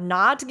NPCs that are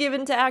not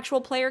given to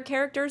actual player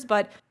characters,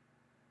 but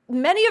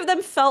many of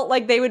them felt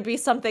like they would be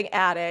something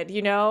added,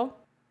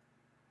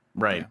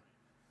 Right.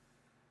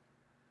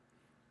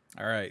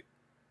 All right.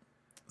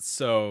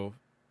 So,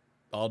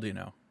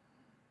 Aldino.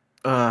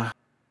 Oh,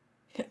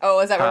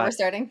 is that where we're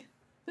starting?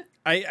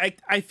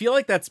 I feel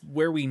like that's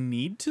where we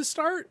need to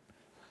start.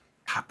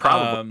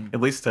 Probably. At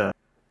least to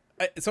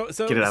get it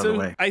out of the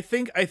way. I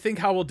think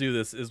how we'll do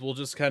this is we'll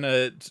just kind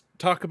of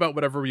talk about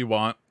whatever we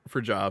want for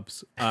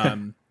jobs.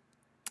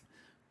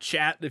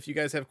 Chat, if you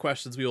guys have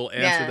questions, we will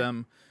answer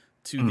them.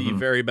 to the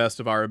very best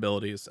of our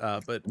abilities.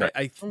 But Right.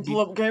 I Pull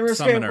up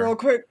Gamerscape real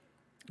quick.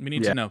 We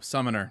need to know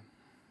Summoner.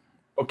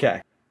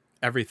 Okay.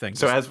 Everything.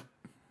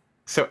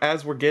 So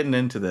as we're getting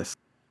into this,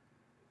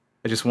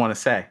 I just want to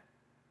say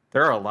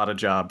there are a lot of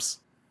jobs.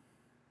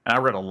 And I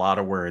read a lot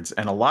of words,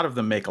 and a lot of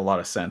them make a lot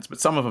of sense,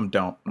 but some of them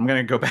don't. I'm going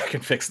to go back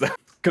and fix them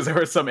because there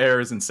were some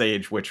errors in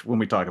Sage, which when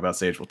we talk about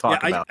Sage, we'll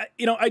talk about.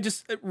 I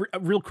just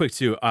real quick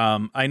too.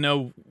 I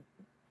know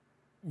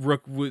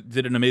Rook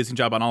did an amazing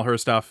job on all her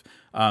stuff.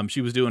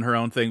 She was doing her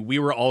own thing. We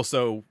were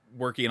also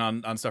working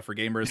on stuff for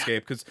Gamer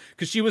Escape because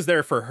she was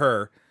there for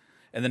her,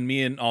 and then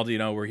me and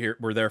Aldi,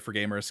 we're there for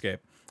Gamer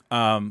Escape.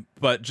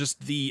 But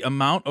just the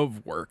amount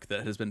of work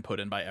that has been put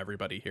in by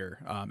everybody here,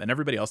 and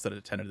everybody else that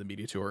attended the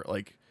media tour,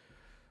 like,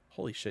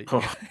 holy shit, you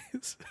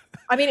guys.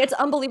 I mean, it's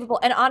unbelievable.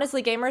 And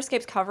honestly, Gamer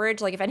Escape's coverage,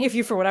 like, if any of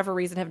you for whatever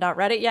reason have not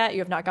read it yet, you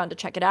have not gone to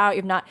check it out,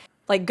 you've not,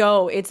 like,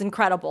 go. It's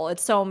incredible.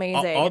 It's so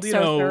amazing. It's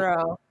so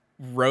thorough.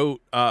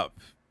 Wrote up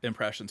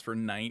impressions for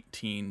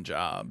 19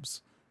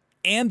 jobs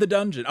and the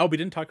dungeon. Oh, we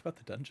didn't talk about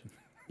the dungeon.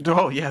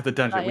 Oh yeah, the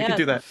dungeon. We could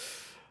do that.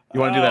 You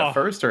want to do that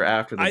first or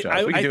after the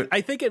jobs? We can do it.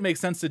 I think it makes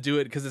sense to do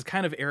it because it's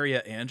kind of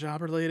area and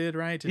job related,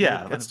 right?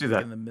 Let's do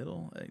that in the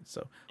middle.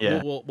 So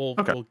yeah,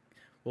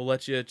 we'll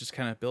let you just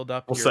kind of build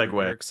up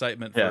your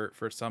excitement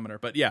for Summoner.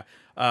 But yeah,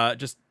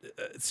 just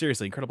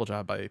seriously, incredible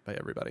job by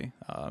everybody.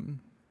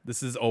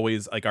 This is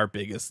always like our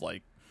biggest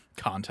like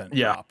content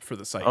drop for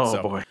the site.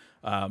 Oh boy.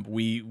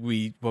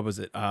 We what was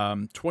it?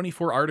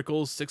 24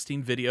 articles,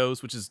 16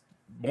 videos, which is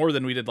more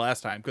than we did last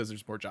time because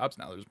there's more jobs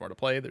now. There's more to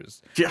play.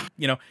 There's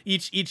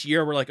each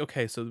year we're like,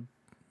 okay, so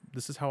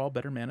this is how I'll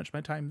better manage my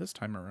time this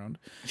time around.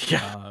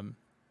 Yeah.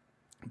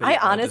 I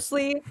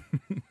honestly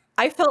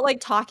I felt like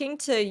talking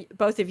to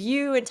both of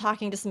you and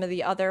talking to some of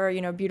the other,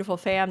 beautiful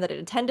fam that had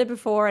attended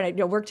before, and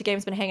Work to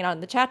Game's been hanging out in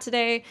the chat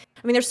today.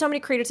 I mean, there's so many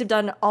creators who've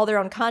done all their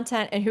own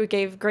content and who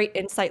gave great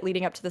insight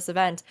leading up to this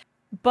event.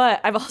 But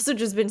I've also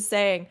just been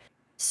saying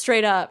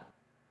straight up,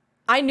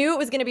 I knew it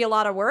was going to be a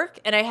lot of work,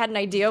 and I had an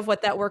idea of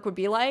what that work would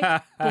be like.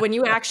 But when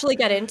you actually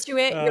get into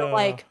it, you're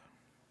like,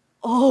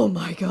 oh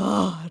my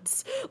God.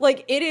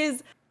 Like, it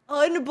is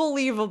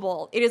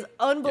unbelievable. It is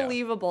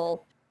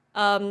unbelievable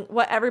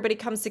what everybody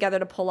comes together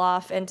to pull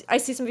off. And I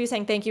see some of you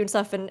saying thank you and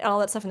stuff and all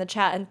that stuff in the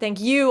chat. And thank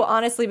you,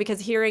 honestly, because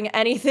hearing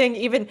anything,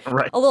 even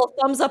a little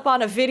thumbs up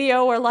on a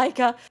video or like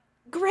a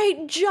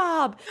great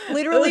job,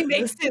 literally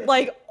makes it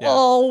like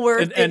all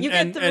worth it. You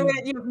get through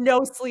it, you have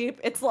no sleep.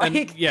 It's like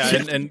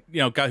and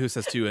Guy Who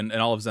Says too, and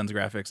all of Zen's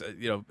graphics,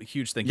 a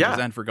huge thank you to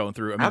Zen for going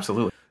through. I mean,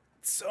 absolutely.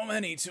 So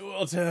many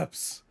tool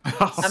tips.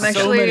 I'm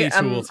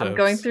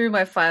going through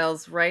my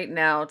files right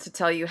now to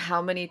tell you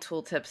how many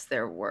tool tips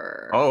there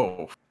were.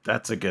 Oh,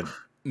 that's a good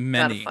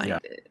many. Zen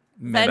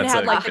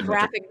had like the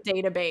graphic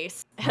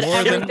database.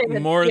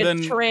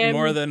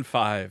 More than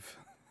 5.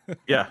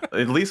 Yeah,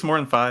 at least more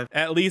than 5.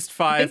 At least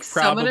 5,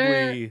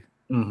 probably.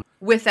 Summoner,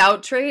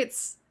 without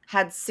traits,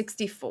 had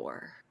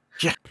 64.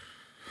 Yeah.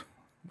 Oh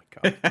my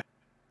God.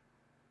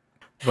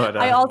 But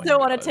I also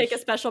want to take a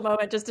special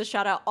moment just to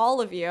shout out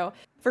all of you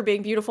for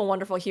being beautiful,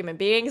 wonderful human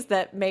beings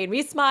that made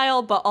me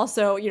smile, but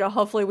also,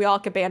 hopefully we all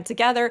could band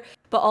together,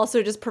 but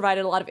also just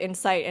provided a lot of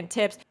insight and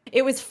tips.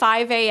 It was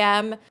 5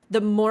 a.m.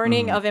 the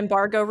morning of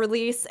embargo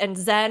release, and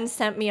Zen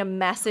sent me a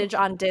message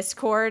on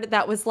Discord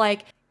that was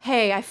like,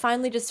 hey, I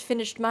finally just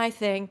finished my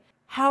thing.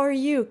 How are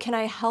you? Can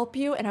I help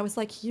you? And I was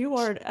like, you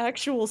are an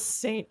actual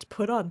saint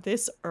put on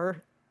this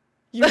earth.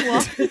 You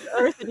walk this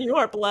earth and you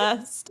are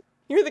blessed.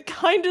 You're the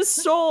kindest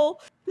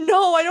soul.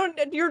 No, I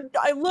don't.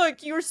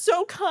 You're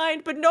so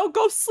kind, but no,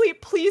 go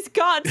sleep, please,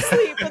 God,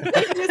 sleep.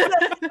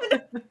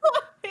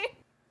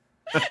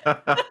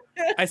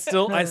 I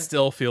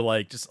still feel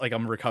like just like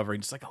I'm recovering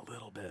just like a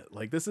little bit.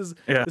 Like this is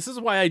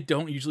why I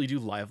don't usually do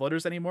live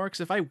letters anymore. Because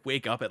if I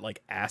wake up at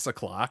like ass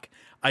o'clock,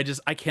 I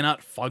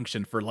cannot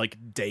function for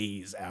like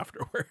days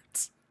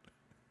afterwards.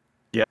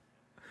 Yeah,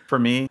 for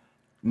me,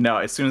 no.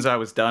 As soon as I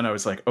was done, I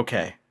was like,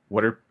 okay.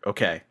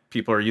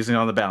 People are using it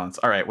on the balance.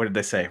 All right, what did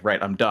they say?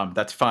 Right, I'm dumb.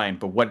 That's fine.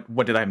 But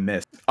what did I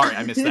miss? All right,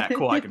 I missed that.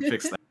 Cool, I can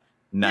fix that.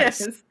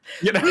 Nice.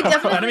 Yes. We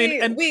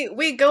definitely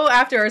we go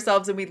after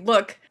ourselves and we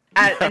look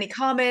at any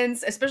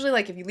comments, especially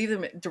like if you leave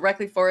them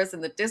directly for us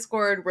in the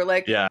Discord. We're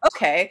like,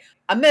 okay,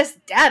 I messed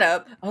that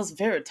up. I was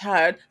very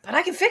tired, but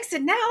I can fix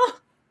it now.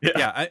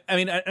 Yeah,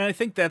 I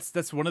think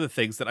that's one of the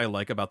things that I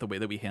like about the way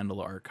that we handle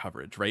our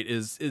coverage, right?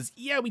 Is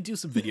we do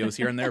some videos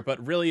here and there,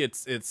 but really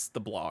it's the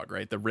blog,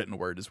 right? The written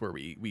word is where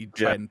we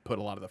try and put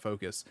a lot of the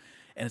focus,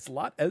 and it's a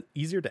lot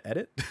easier to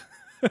edit.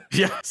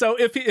 So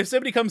if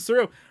somebody comes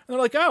through and they're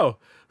like, oh,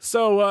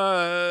 so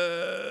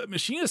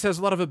Machinist has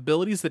a lot of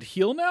abilities that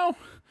heal now,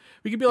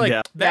 we could be like,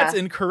 that's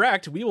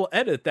incorrect. We will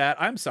edit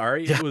that. I'm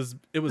sorry. It was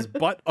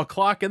but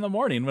o'clock in the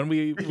morning when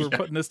we were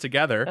putting this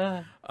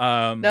together.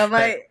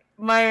 No,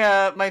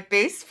 my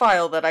base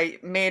file that I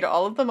made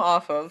all of them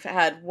off of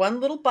had one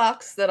little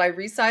box that I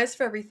resized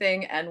for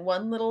everything and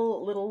one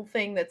little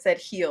thing that said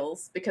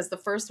heals, because the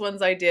first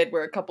ones I did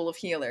were a couple of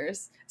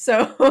healers.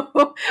 So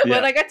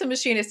when I got to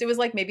machinist, it was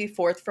like maybe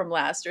fourth from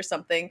last or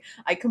something.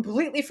 I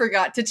completely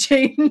forgot to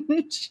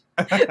change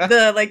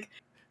the like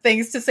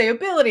things to say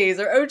abilities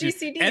or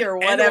OGCD or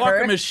whatever. And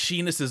Walker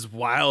Machinist is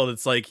wild.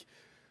 It's like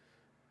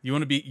you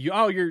want to be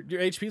your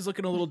HP is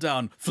looking a little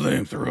down.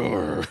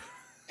 Flamethrower.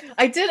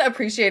 I did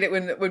appreciate it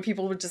when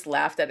people would just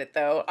laughed at it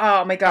though.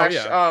 Oh my gosh.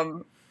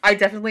 I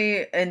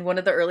definitely, in one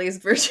of the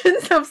earliest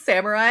versions of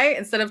Samurai,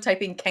 instead of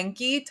typing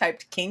Kenki,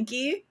 typed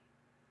Kinky.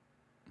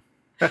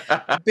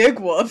 Big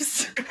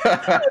whoops.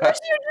 I wish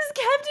you just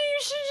kept it. You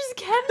should have just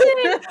kept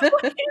it. Why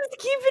can't you just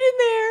keep it in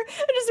there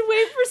and just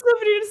wait for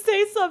somebody to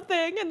say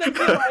something and then be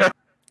like,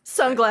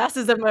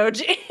 sunglasses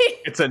emoji.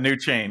 It's a new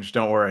change.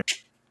 Don't worry.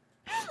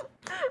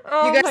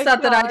 Oh you guys my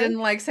thought that I God. didn't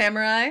like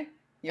Samurai?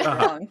 You're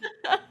wrong.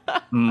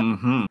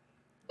 Mm-hmm.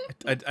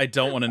 I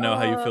don't want to know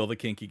how you feel the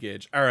kinky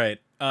gauge. All right.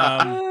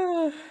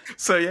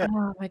 So yeah.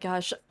 Oh my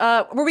gosh.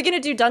 Were we gonna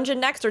do dungeon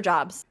next or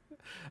jobs?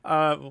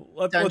 Dungeon,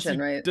 let's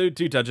right? do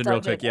dungeon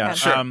real quick. Yeah. okay.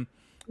 Sure.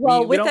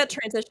 Well, we with don't- that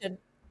transition,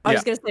 I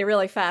was gonna say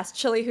really fast.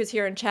 Chili, who's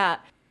here in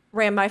chat,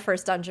 ran my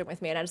first dungeon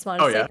with me, and I just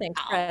wanted to say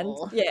thanks, friend.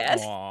 Aw.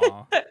 Yes.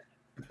 Aw.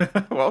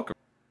 Welcome.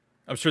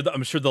 I'm sure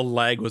the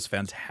lag was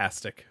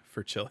fantastic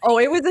for Chili. Oh,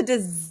 it was a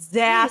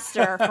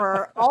disaster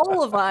for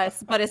all of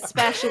us, but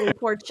especially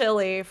poor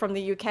Chili from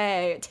the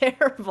UK.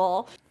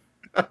 Terrible.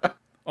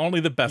 Only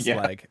the best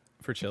Yeah. lag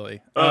for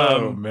Chili.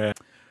 Oh man.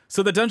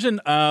 So the dungeon,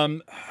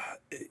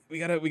 we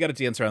gotta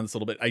dance around this a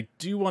little bit. I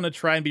do want to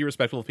try and be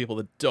respectful of people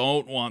that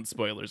don't want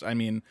spoilers. I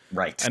mean,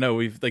 Right. I know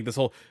we've like this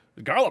whole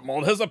Garlic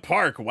Mold has a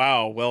park.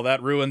 Wow, well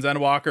that ruins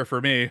Endwalker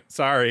for me.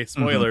 Sorry,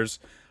 spoilers.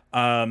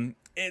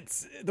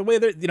 It's the way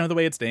that the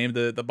way it's named,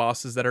 the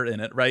bosses that are in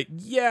it, right?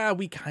 Yeah,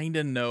 we kind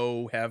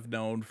of have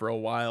known for a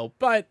while,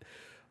 but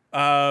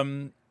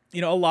a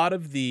lot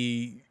of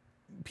the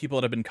people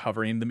that have been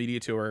covering the media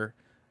tour,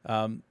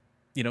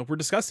 we're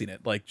discussing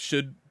it. Like,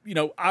 should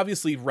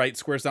obviously, right?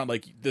 Square's not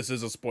like this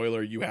is a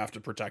spoiler, you have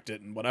to protect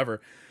it and whatever.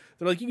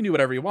 They're like, you can do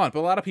whatever you want, but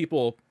a lot of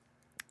people,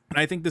 and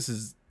I think this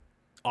is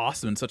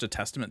awesome and such a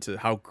testament to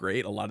how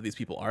great a lot of these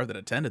people are that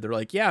attended. They're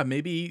like, yeah,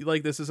 maybe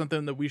like this is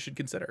something that we should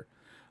consider.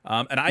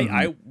 And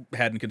I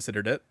hadn't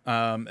considered it.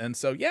 And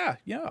so, yeah,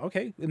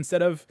 okay.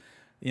 Instead of,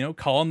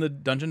 calling the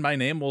dungeon by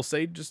name, we'll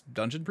say just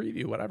dungeon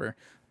preview, whatever.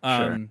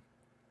 Sure.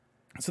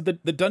 So the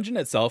dungeon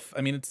itself,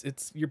 I mean,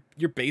 it's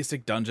your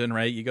basic dungeon,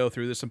 right? You go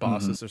through, there's some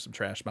bosses, there's some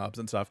trash mobs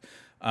and stuff.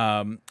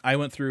 I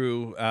went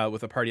through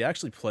with a party. I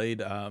actually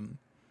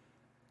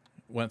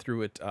went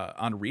through it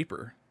on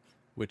Reaper,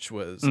 which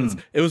was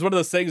it was one of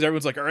those things.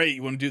 Everyone's like, all right,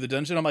 you want to do the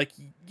dungeon? I'm like,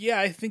 yeah,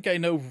 I think I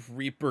know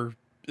Reaper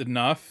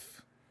enough. ...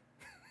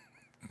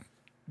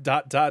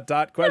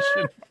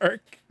 question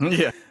mark.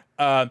 Yeah.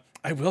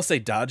 I will say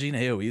dodging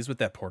AoEs with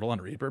that portal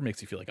on Reaper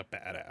makes you feel like a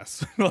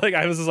badass. Like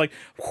I was just like,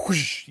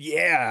 whoosh,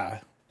 yeah,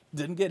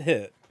 didn't get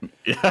hit.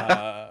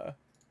 Yeah.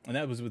 And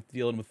that was with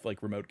dealing with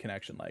like remote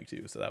connection lag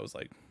too. So that was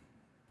like,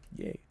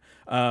 yay.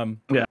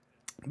 Yeah.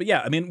 But yeah,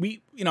 I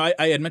mean,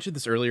 I had mentioned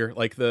this earlier,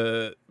 like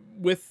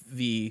with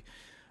the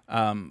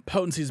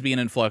potencies being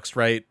in flux,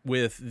 right?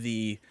 With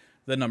the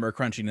number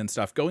crunching and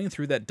stuff, going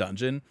through that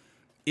dungeon,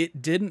 it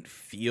didn't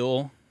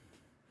feel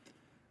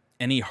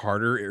any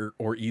harder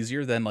or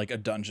easier than like a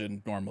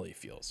dungeon normally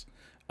feels.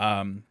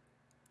 I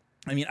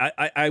mean,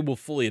 I will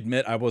fully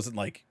admit I wasn't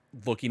like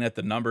looking at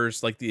the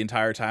numbers like the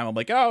entire time. I'm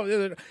like,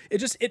 oh,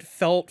 it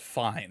felt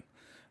fine.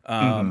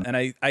 And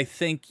I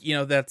think,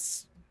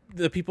 that's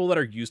the people that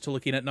are used to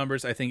looking at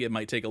numbers. I think it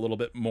might take a little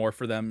bit more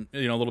for them, a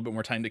little bit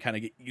more time to kind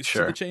of get used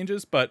to the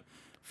changes. But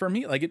for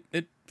me, like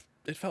it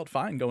felt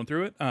fine going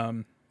through it.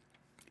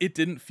 It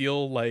didn't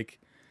feel like,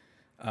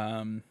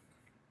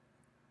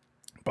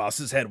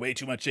 bosses had way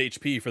too much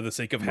HP for the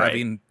sake of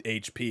having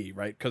HP,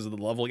 right? Because of the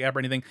level gap or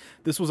anything.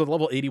 This was a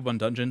level 81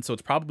 dungeon, so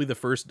it's probably the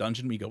first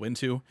dungeon we go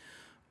into.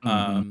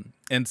 And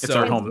so It's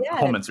our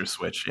Holminster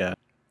switch, yeah.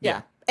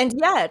 Yeah. And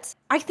yet,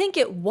 I think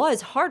it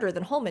was harder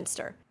than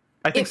Holminster.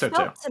 I think so It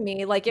felt too. to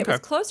me like it was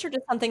closer to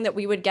something that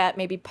we would get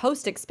maybe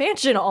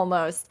post-expansion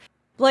almost.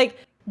 Like,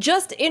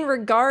 just in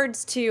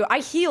regards to, I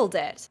healed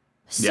it.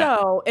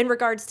 So, in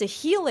regards to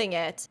healing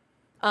it,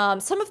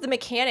 some of the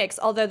mechanics,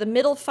 although the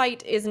middle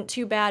fight isn't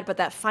too bad, but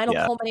that final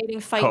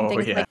culminating fight and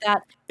things like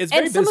that. It's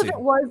very and some busy. of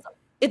it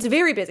it's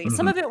very busy.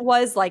 Some of it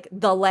was like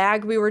the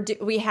lag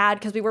we had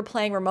because we were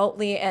playing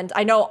remotely, and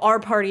I know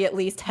our party at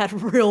least had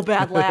real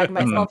bad lag,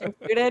 myself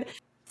included.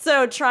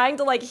 So trying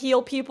to like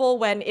heal people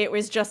when it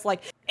was just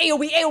like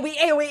AoE,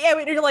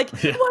 and you're like,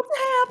 what's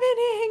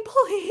happening,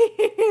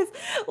 please?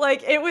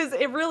 Like it was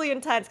really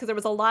intense because there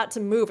was a lot to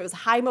move. It was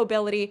high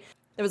mobility.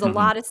 There was a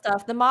lot of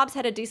stuff. The mobs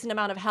had a decent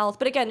amount of health,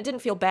 but again, it didn't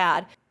feel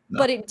bad. No.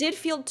 But it did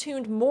feel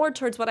tuned more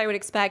towards what I would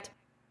expect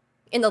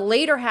in the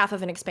later half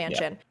of an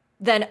expansion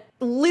than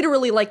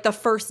literally like the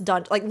first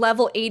dungeon, like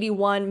level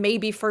 81,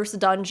 maybe first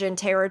dungeon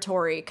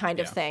territory kind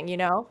of thing,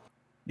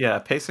 Yeah,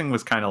 pacing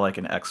was kind of like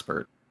an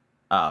expert.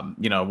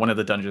 One of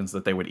the dungeons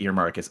that they would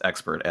earmark as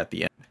expert at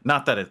the end.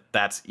 Not that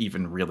that's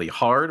even really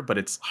hard, but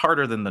it's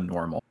harder than the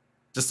normal,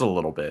 just a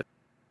little bit.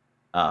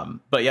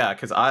 But yeah,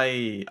 because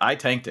I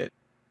tanked it,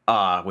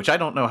 which I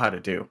don't know how to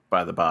do,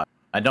 by the by.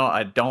 I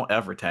don't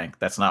ever tank.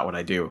 That's not what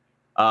I do.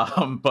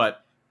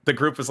 But the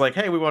group was like,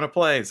 hey, we want to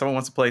play. Someone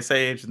wants to play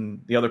Sage,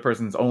 and the other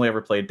person's only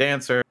ever played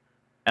Dancer.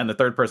 And the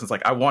third person's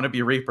like, I want to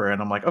be Reaper.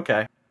 And I'm like,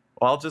 okay,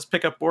 well, I'll just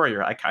pick up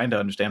Warrior. I kind of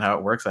understand how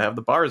it works. I have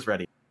the bars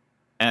ready.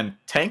 And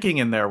tanking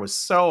in there was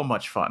so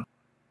much fun.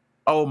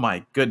 Oh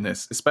my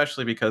goodness,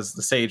 especially because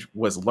the Sage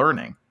was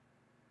learning.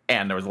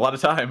 And there was a lot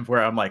of time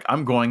where I'm like,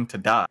 I'm going to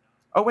die.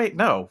 Oh, wait,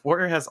 no.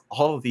 Warrior has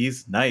all of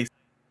these nice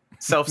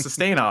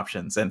self-sustain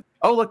options. And,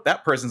 oh, look,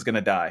 that person's going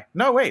to die.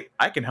 No, wait,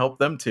 I can help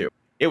them too.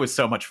 It was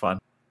so much fun.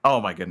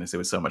 Oh my goodness, it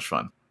was so much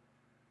fun.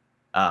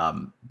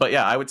 But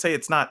yeah, I would say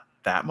it's not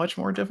that much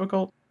more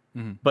difficult.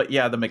 Mm-hmm. But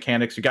yeah, the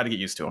mechanics, you got to get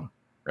used to them,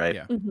 right?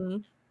 Yeah. Mm-hmm.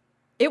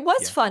 It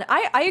was fun.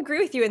 I agree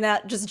with you in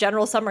that just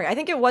general summary. I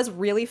think it was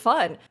really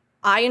fun.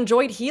 I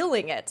enjoyed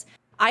healing it.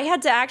 I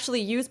had to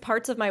actually use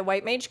parts of my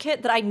White Mage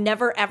kit that I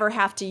never ever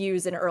have to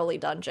use in early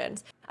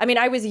dungeons. I mean,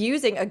 I was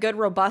using a good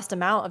robust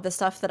amount of the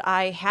stuff that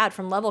I had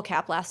from level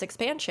cap last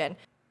expansion.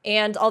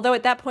 And although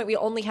at that point we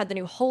only had the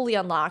new Holy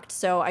unlocked,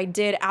 so I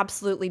did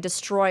absolutely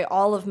destroy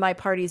all of my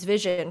party's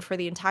vision for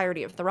the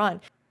entirety of the run,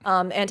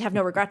 and have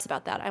no regrets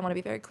about that. I want to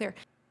be very clear.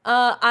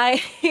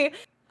 We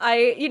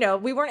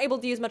weren't able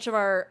to use much of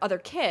our other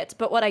kit,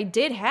 but what I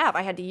did have,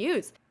 I had to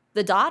use.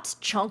 The dots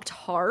chunked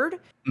hard.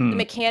 The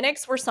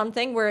mechanics were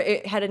something where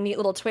it had a neat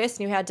little twist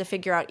and you had to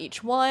figure out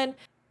each one.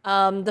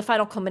 The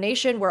final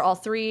culmination where all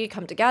three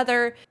come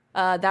together,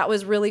 that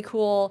was really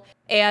cool.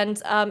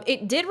 And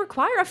it did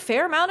require a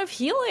fair amount of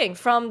healing,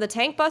 from the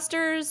tank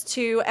busters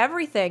to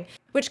everything,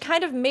 which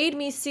kind of made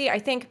me see, I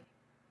think,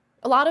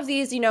 a lot of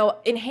these,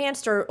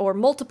 enhanced or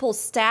multiple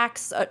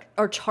stacks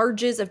or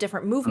charges of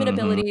different movement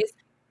abilities,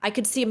 I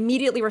could see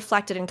immediately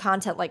reflected in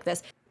content like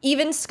this.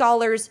 Even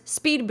Scholar's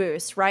speed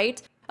boost,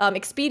 right?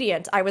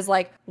 Expedient. I was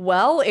like,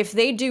 well, if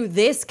they do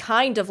this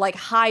kind of like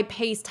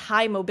high-paced,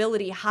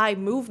 high-mobility,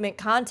 high-movement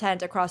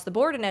content across the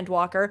board in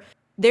Endwalker,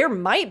 there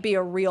might be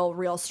a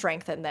real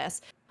strength in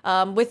this.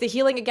 With the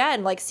healing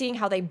again, like seeing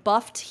how they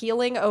buffed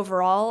healing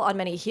overall on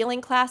many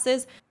healing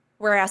classes,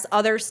 whereas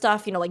other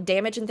stuff, like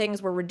damage and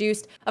things were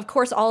reduced. Of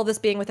course, all of this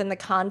being within the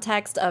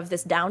context of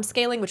this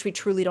downscaling, which we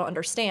truly don't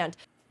understand.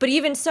 But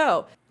even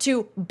so,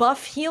 to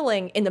buff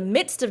healing in the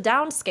midst of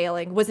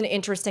downscaling was an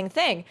interesting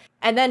thing.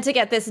 And then to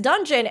get this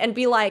dungeon and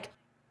be like,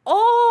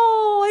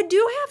 oh, I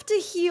do have to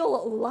heal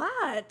a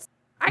lot.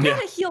 I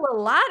gotta heal a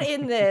lot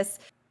in this.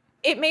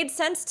 It made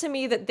sense to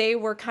me that they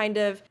were kind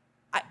of,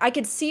 I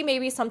could see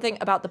maybe something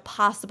about the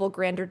possible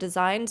grander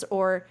designs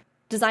or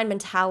design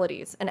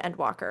mentalities in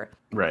Endwalker.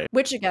 Right.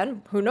 Which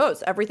again, who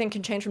knows? Everything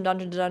can change from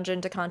dungeon to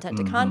dungeon to content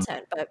to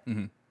content. But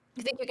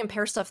I think you can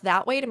pair stuff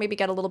that way to maybe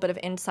get a little bit of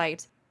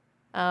insight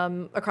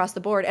across the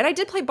board. And I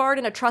did play Bard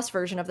in a Trust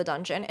version of the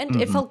dungeon, and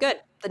it felt good.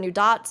 The new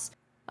dots,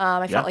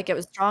 I felt like it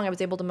was strong. I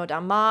was able to mow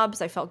down mobs.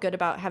 I felt good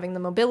about having the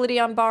mobility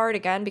on Bard,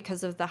 again,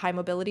 because of the high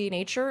mobility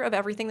nature of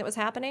everything that was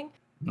happening.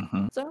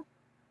 So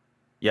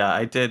yeah,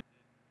 I did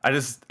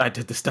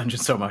this dungeon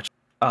so much.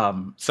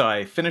 So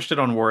I finished it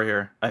on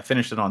Warrior, I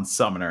finished it on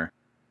Summoner,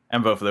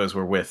 and both of those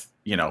were with,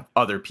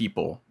 other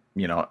people,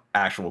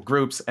 actual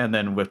groups. And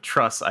then with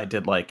Trust, I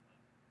did like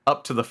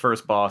up to the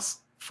first boss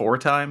 4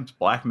 times,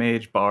 Black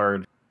Mage,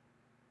 Bard,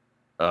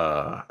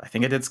 I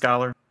think I did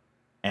Scholar,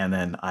 and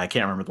then I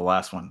can't remember the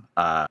last one.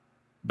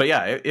 But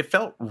yeah, it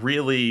felt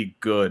really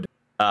good.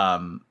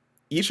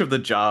 Each of the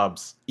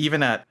jobs,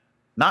 even at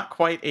not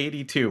quite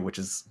 82, which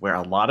is where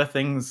a lot of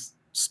things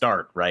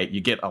start, right?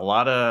 You get a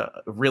lot of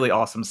really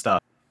awesome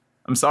stuff.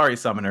 I'm sorry,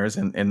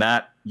 Summoners, in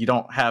that you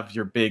don't have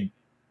your big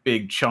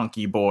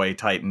chunky boy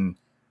Titan,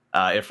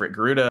 Ifrit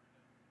Garuda.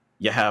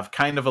 You have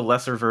kind of a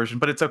lesser version,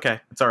 but it's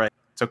okay. It's all right.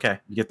 It's okay.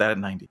 You get that at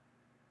 90.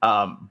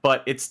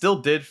 But it still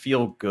did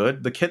feel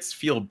good. The kits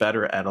feel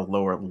better at a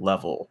lower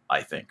level,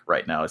 I think,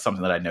 right now. It's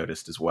something that I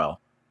noticed as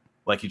well.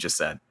 Like you just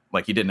said,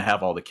 like you didn't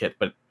have all the kit,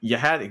 but you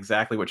had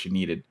exactly what you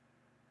needed.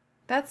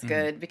 That's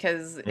good,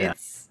 because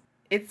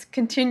it's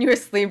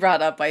continuously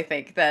brought up, I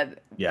think, that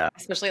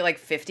especially like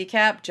 50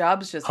 cap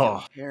jobs just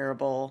feel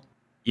terrible.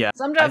 Yeah.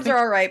 Some jobs are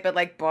all right, but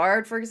like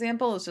Bard, for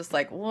example, is just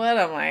like, what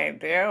am I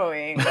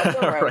doing? What's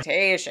a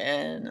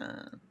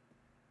rotation?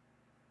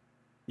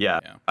 Yeah,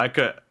 I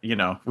could,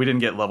 we didn't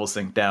get level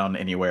sync down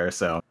anywhere.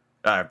 So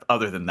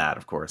other than that,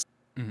 of course.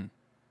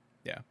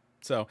 Yeah.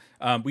 So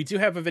we do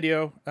have a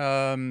video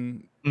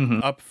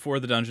up for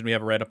the dungeon. We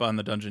have a write-up on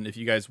the dungeon. If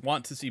you guys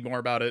want to see more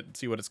about it,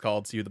 see what it's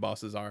called, see who the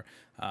bosses are,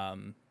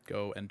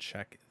 go and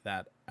check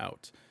that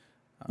out.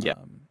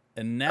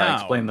 And now... I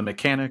explain the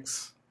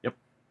mechanics. Yep.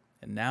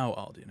 And now,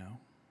 Alduno.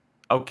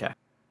 Okay.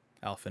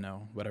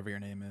 Alphino, whatever your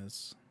name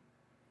is.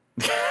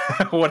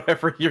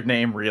 Whatever your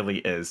name really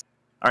is.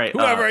 All right.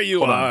 Whoever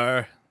you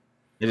are.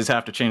 You just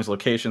have to change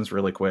locations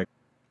really quick.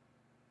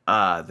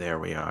 There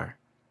we are.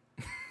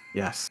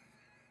 Yes.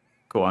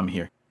 Cool, I'm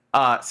here.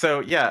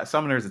 So yeah,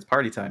 Summoners, it's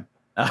party time.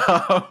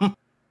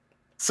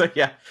 So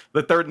yeah,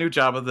 the third new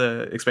job of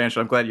the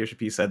expansion. I'm glad Yoshi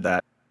P said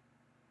that.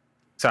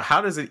 So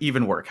how does it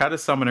even work? How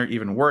does Summoner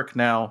even work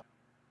now?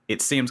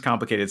 It seems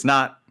complicated. It's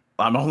not.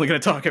 I'm only going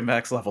to talk at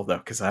max level though,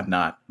 because I'm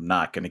not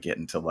going to get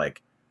into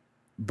like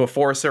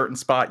before a certain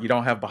spot you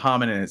don't have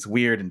Bahamut and it's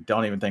weird and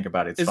don't even think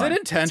about it. It's Is fine. it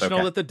intentional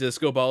okay. that the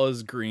disco ball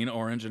is green,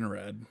 orange, and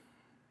red?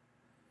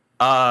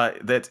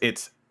 That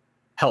it's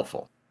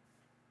helpful.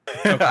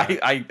 Okay.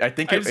 I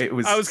think it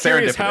was. I was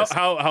curious serendipitous.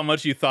 how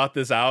much you thought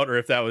this out, or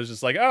if that was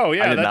just like, oh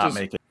yeah, I did that not just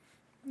make it.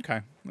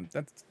 okay.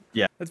 That's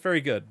Yeah. that's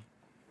very good.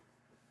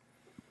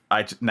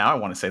 Now I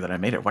want to say that I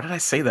made it. Why did I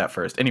say that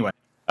first? Anyway,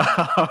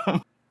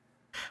 I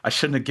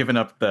shouldn't have given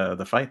up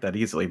the fight that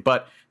easily.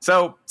 But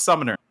so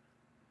Summoner,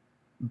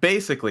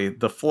 basically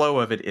the flow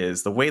of it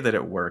is the way that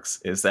it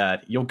works is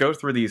that you'll go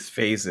through these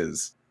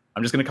phases.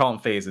 I'm just going to call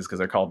them phases because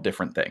they're called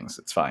different things.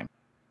 It's fine.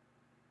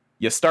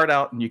 You start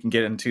out and you can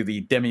get into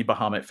the Demi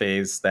Bahamut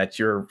phase that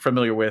you're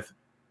familiar with.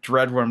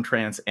 Dreadworm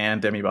Trance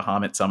and Demi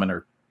Bahamut Summon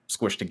are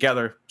squished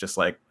together, just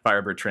like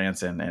Firebird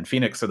Trance and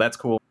Phoenix. So that's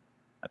cool.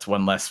 That's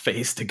one less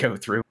phase to go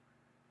through.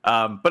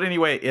 But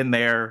anyway, in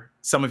there,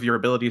 some of your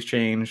abilities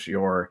change.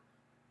 Your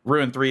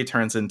Ruin 3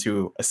 turns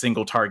into a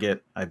single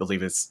target. I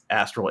believe it's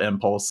Astral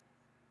Impulse.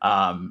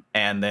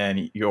 And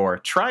then your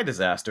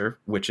Tri-Disaster,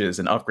 which is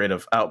an upgrade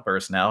of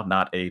Outburst now,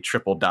 not a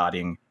triple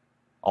dotting,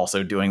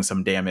 also doing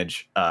some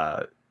damage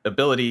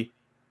ability.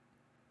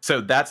 So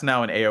that's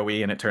now an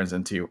AoE and it turns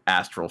into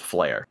Astral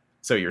Flare.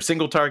 So your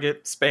single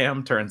target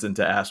spam turns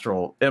into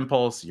Astral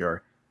Impulse.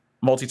 Your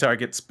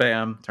multi-target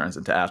spam turns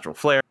into Astral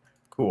Flare.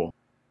 Cool.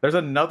 There's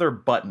another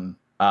button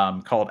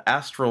called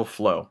Astral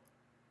Flow.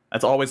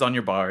 That's always on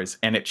your bars,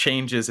 and it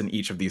changes in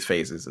each of these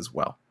phases as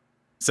well.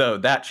 So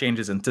that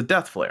changes into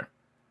Death Flare.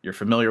 You're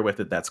familiar with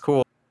it, that's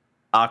cool.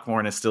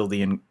 Akmorn is still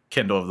the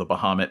Kindle of the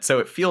Bahamut, so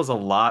it feels a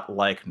lot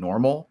like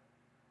normal,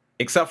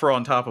 except for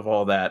on top of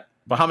all that,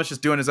 Bahamut's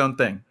just doing his own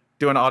thing,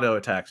 doing auto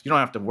attacks. You don't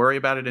have to worry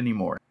about it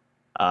anymore.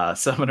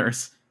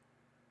 Summoners,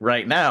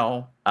 right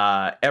now,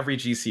 every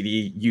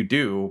GCD you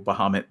do,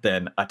 Bahamut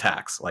then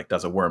attacks, like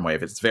does a worm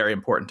wave. It's very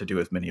important to do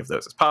as many of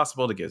those as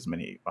possible, to get as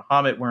many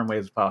Bahamut worm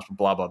waves as possible,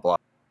 blah, blah, blah.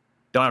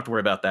 Don't have to worry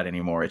about that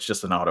anymore. It's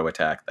just an auto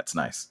attack. That's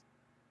nice.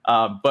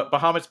 But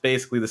Bahamut's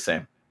basically the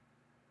same.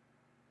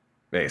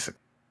 Basically.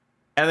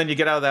 And then you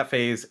get out of that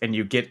phase and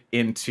you get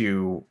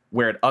into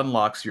where it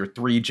unlocks your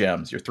 3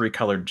 gems, your 3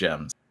 colored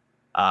gems.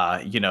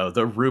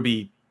 The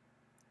ruby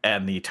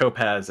and the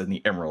topaz and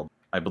the emerald,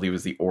 I believe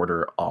is the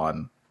order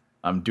on.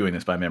 I'm doing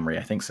this by memory.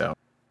 I think so.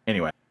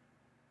 Anyway.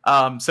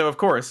 So of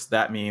course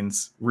that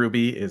means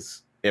ruby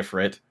is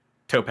Ifrit,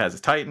 topaz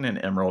is Titan,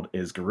 and emerald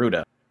is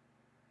Garuda.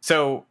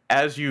 So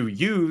as you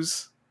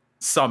use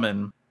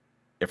summon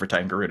Ifrit,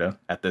 Titan, Garuda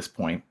at this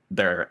point,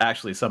 they're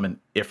actually summon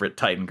Ifrit,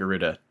 Titan,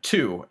 Garuda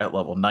 2 at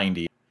level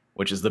 90,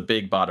 which is the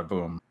big bada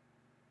boom.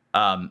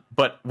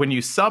 But when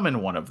you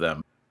summon one of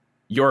them,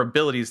 your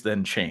abilities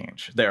then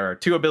change. There are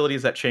 2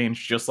 abilities that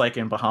change, just like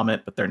in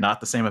Bahamut, but they're not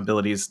the same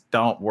abilities.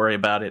 Don't worry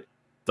about it.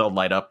 They'll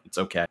light up. It's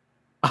okay.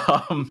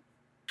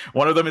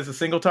 One of them is a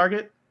single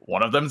target.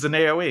 One of them is an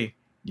AoE.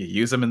 You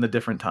use them in the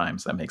different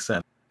times. That makes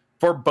sense.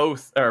 For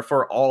both, or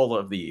for all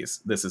of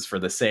these, this is for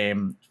the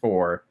same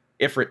for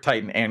Ifrit,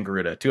 Titan, and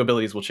Garuda. 2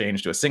 abilities will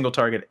change to a single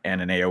target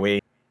and an AoE.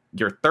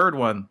 Your third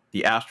one,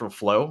 the Astral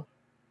Flow,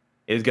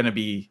 is going to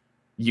be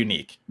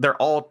unique. They're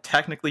all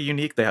technically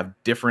unique. They have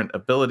different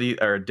ability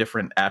or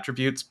different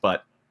attributes,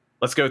 but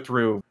let's go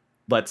through,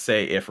 let's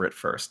say Ifrit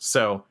first.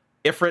 So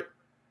Ifrit,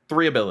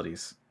 3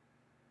 abilities.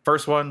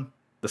 First one,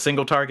 the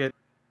single target.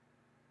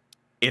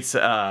 It's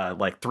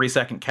like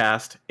 3-second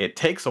cast. It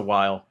takes a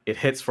while. It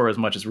hits for as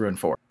much as Ruin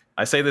 4.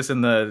 I say this in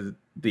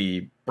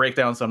the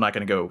breakdown, so I'm not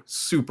going to go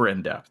super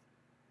in depth.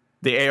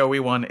 The AoE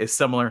one is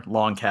similar,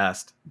 long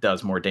cast,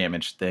 does more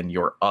damage than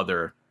your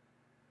other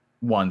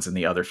ones in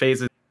the other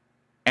phases.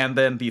 And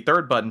then the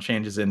third button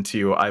changes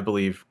into, I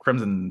believe,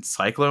 Crimson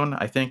Cyclone,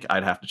 I think.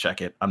 I'd have to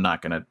check it. I'm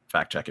not going to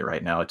fact check it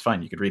right now. It's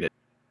fine. You could read it.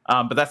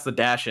 But that's the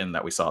dash in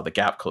that we saw, the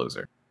gap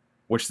closer,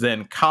 which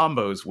then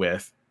combos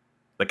with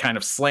the kind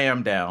of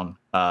slam down.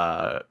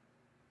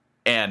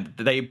 And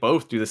they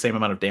both do the same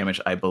amount of damage,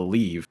 I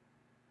believe.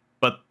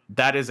 But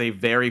that is a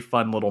very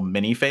fun little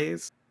mini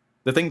phase.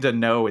 The thing to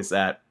know is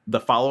that the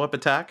follow-up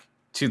attack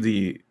to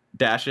the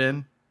dash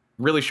in,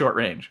 really short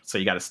range. So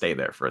you got to stay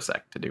there for a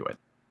sec to do it.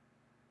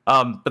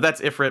 But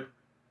that's Ifrit.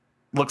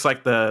 Looks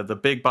like the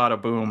big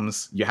bada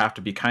booms. You have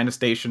to be kind of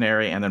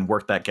stationary and then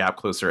work that gap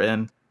closer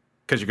in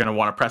because you're going to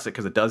want to press it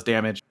because it does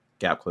damage.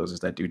 Gap closers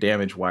that do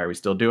damage. Why are we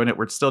still doing it?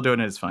 We're still doing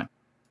it. It's fine.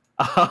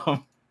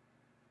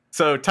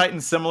 So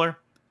Titan's similar,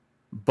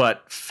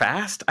 but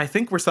fast. I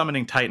think we're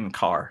summoning Titan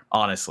Car,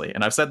 honestly.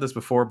 And I've said this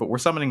before, but we're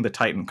summoning the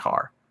Titan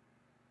Car.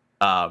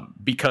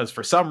 Because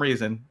for some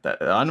reason,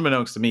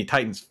 unbeknownst to me,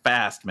 Titan's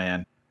fast,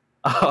 man.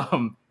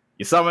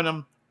 You summon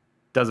him,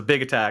 does a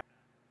big attack.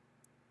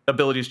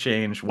 Abilities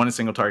change. One is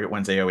single target,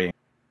 one's AoE.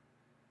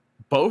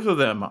 Both of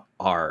them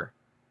are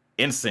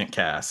instant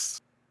casts.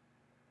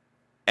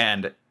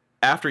 And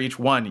after each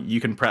one,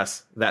 you can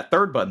press that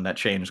third button that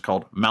changed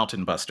called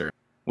Mountain Buster,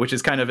 which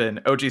is kind of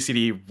an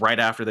OGCD right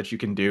after that you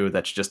can do.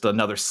 That's just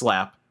another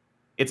slap.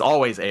 It's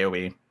always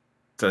AoE,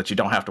 so that you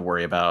don't have to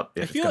worry about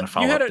if it's going to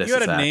follow up this. You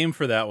had a name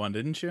for that one,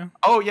 didn't you?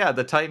 Oh yeah,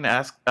 the Titan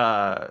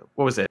what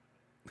was it?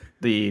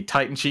 The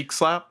Titan cheek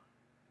slap.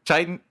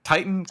 Titan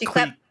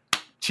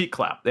cheek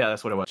clap. Yeah,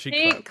 that's what it was.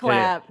 Cheek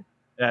clap.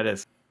 Yeah, it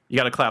is. You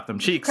got to clap them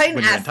cheeks. Titan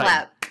when you're ass in Titan.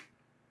 slap.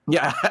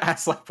 Yeah,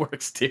 ass slap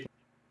works too.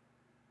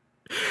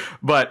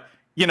 But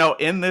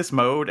in this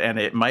mode, and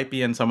it might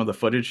be in some of the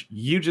footage,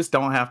 you just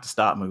don't have to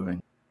stop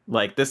moving.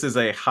 Like, this is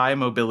a high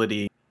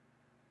mobility,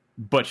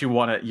 but you're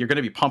going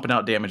to be pumping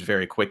out damage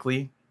very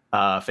quickly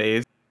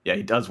phase. Yeah,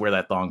 he does wear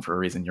that thong for a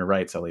reason. You're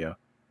right, Celio.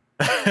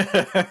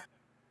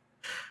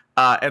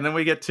 And then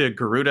we get to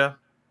Garuda.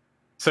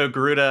 So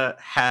Garuda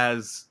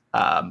has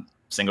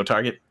single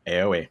target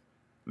AoE.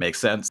 Makes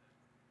sense.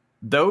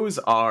 Those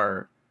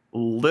are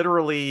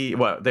literally,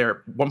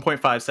 they're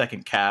 1.5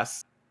 second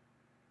casts,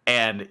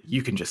 and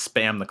you can just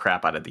spam the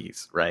crap out of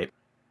these, right?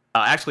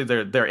 Actually,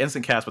 they're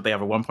instant casts, but they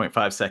have a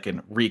 1.5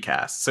 second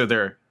recast. So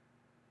they're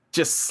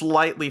just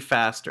slightly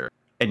faster,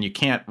 and you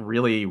can't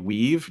really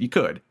weave. You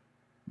could.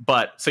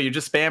 But so you're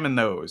just spamming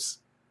those.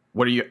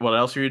 What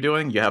else are you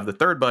doing? You have the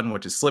third button,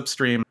 which is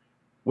Slipstream,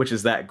 which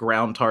is that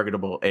ground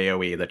targetable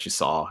AoE that you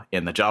saw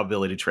in the job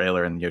ability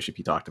trailer and Yoshi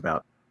P talked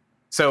about.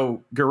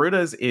 So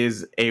Garuda's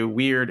is a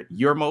weird,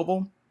 you're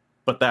mobile,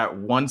 but that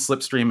one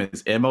Slipstream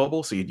is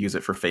immobile, so you'd use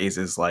it for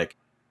phases like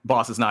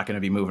boss is not going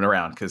to be moving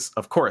around, because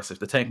of course if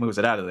the tank moves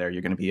it out of there,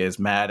 you're going to be as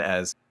mad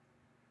as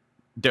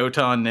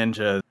Doton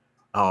Ninja.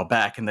 Oh,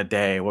 back in the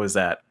day, what was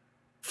that?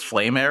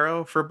 Flame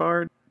Arrow for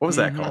Bard? What was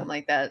that called? Something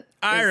like that.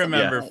 I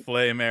remember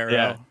Flame Arrow.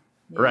 Yeah.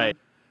 Right.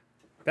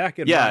 Back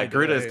in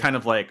Garuda is kind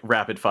of like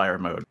rapid fire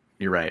mode.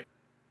 You're right.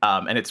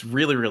 And it's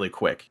really, really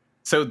quick.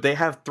 So they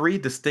have 3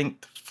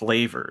 distinct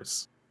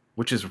flavors,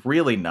 which is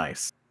really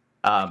nice.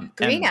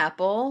 Green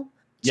apple,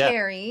 Yeah.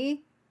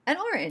 cherry, and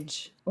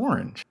orange.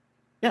 Orange.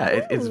 Yeah,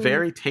 it's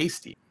very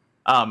tasty.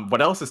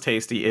 What else is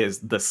tasty is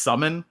the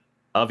summon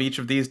of each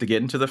of these to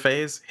get into the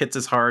phase hits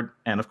as hard,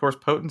 and of course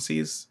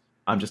potencies,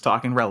 I'm just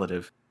talking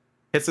relative,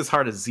 hits as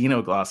hard as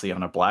Xenoglossy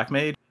on a Black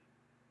Mage.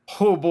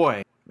 Oh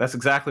boy, that's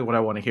exactly what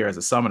I want to hear as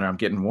a summoner. I'm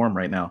getting warm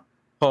right now.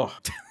 Oh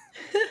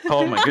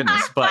my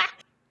goodness. But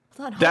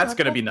that's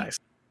going to be nice.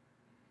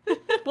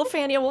 We'll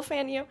fan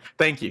you.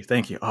 Thank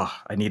you. Oh,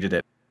 I needed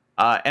it.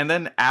 And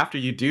then after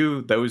you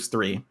do those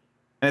 3,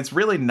 and it's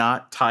really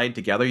not tied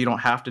together, you don't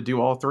have to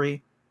do all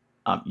 3.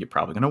 You're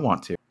probably going to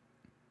want to.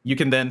 You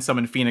can then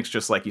summon Phoenix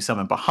just like you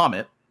summon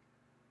Bahamut.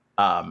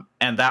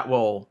 And that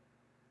will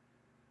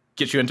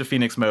get you into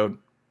Phoenix mode.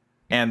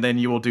 And then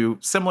you will do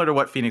similar to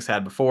what Phoenix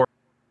had before.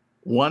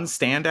 One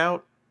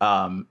standout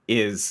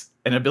is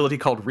an ability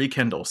called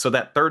Rekindle. So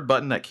that third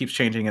button that keeps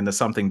changing into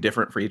something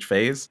different for each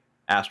phase,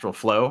 Astral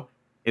Flow,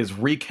 is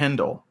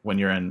Rekindle when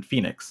you're in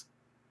Phoenix.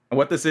 And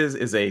what this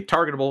is a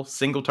targetable,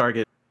 single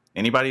target,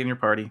 anybody in your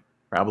party,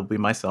 probably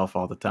myself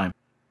all the time,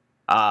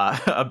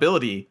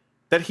 ability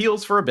that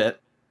heals for a bit,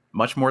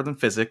 much more than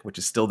Physic, which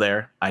is still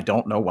there. I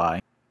don't know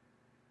why.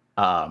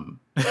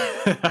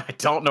 I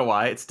don't know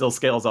why. It still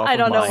scales off. I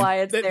don't of know why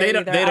it's there. They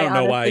don't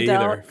know why honestly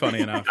either. don't. Funny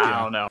enough. I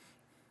don't know.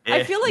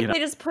 I feel like they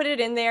just put it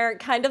in there,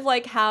 kind of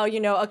like how,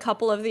 a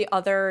couple of the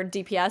other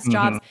DPS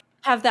jobs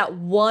have that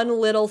one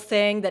little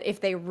thing that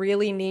if they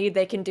really need,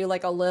 they can do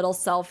like a little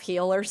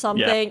self-heal or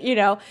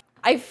something,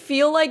 I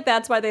feel like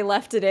that's why they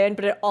left it in,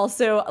 but it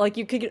also, like,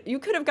 you could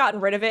have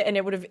gotten rid of it and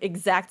it would have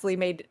exactly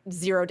made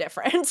zero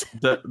difference.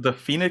 The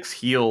Phoenix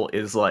heal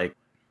is like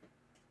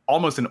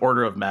almost an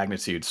order of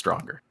magnitude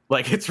stronger.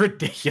 Like, it's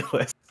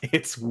ridiculous.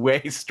 It's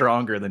way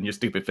stronger than your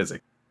stupid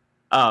Physic.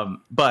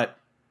 But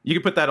you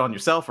can put that on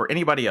yourself or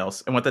anybody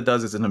else, and what that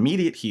does is an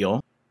immediate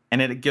heal, and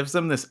it gives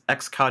them this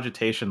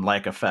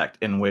excogitation-like effect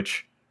in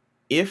which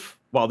if,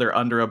 while they're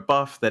under a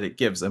buff that it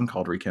gives them,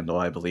 called Rekindle,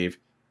 I believe,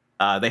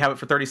 they have it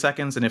for 30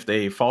 seconds, and if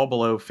they fall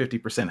below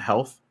 50%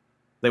 health,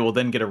 they will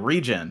then get a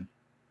regen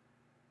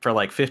for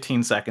like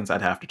 15 seconds.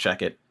 I'd have to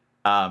check it.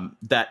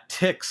 That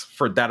ticks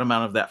for that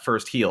amount of that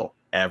first heal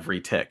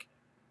every tick.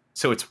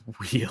 So it's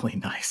really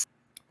nice.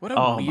 What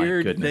a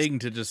weird thing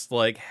to just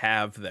like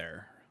have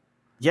there.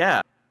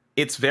 Yeah,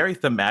 it's very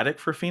thematic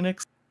for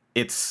Phoenix.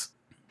 It's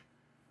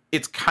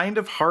kind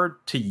of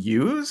hard to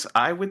use,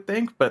 I would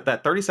think, but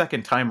that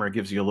 30-second timer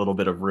gives you a little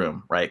bit of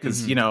room, right?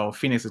 Because,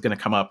 Phoenix is going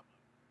to come up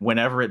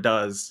whenever it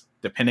does,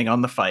 depending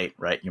on the fight,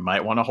 right? You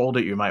might want to hold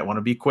it. You might want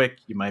to be quick.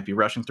 You might be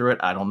rushing through it.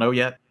 I don't know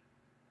yet.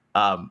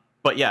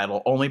 But yeah,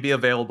 it'll only be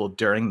available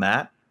during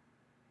that.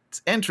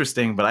 It's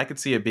interesting, but I could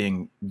see it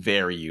being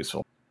very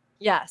useful.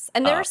 Yes.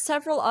 And there are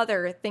several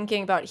other,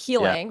 thinking about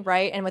healing,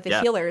 right? And with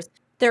the healers,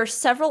 there are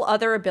several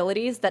other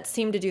abilities that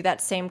seem to do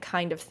that same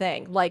kind of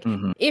thing. Like,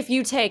 if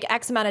you take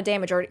X amount of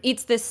damage, or it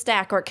eats this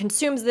stack, or it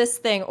consumes this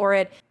thing, or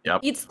it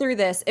eats through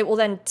this, it will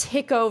then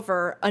tick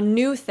over a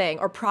new thing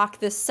or proc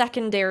this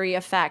secondary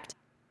effect,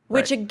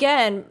 which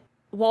again,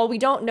 while we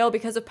don't know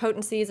because of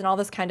potencies and all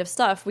this kind of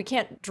stuff, we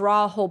can't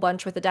draw a whole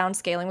bunch with the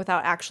downscaling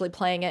without actually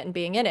playing it and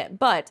being in it.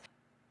 But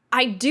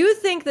I do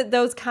think that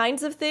those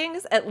kinds of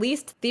things, at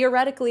least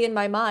theoretically in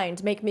my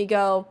mind, make me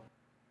go,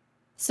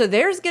 so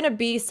there's going to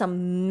be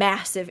some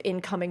massive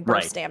incoming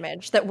burst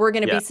damage that we're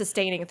going to be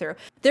sustaining through.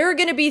 There are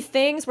going to be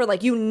things where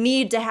like you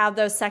need to have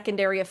those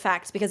secondary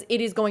effects because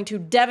it is going to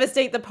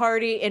devastate the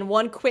party in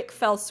one quick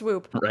fell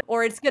swoop. Right.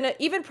 Or it's going to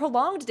even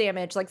prolonged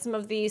damage, like some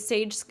of the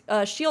Sage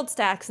shield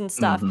stacks and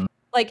stuff.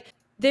 Like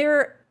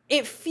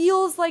it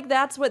feels like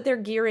that's what they're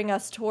gearing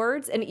us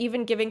towards, and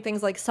even giving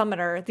things like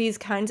Summoner these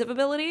kinds of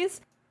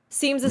abilities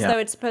seems as though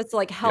it's supposed to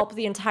like help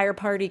the entire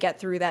party get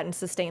through that and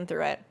sustain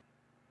through it.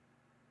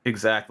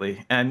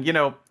 Exactly. And,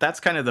 that's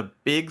kind of the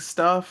big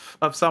stuff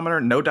of Summoner.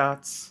 No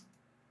dots.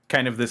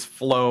 Kind of this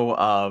flow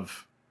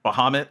of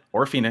Bahamut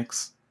or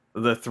Phoenix.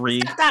 The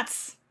three.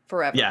 That's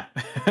forever. Yeah.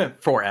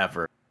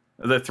 Forever.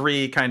 The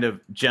three kind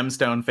of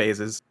gemstone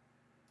phases.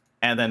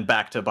 And then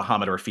back to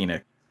Bahamut or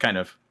Phoenix. Kind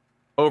of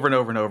over and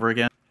over and over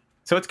again.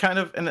 So it's kind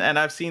of, and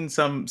I've seen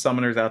some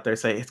summoners out there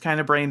say it's kind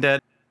of brain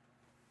dead.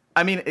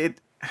 I mean,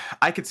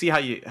 I could see how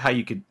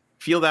you could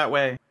feel that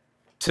way.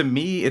 To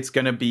me, it's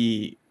going to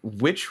be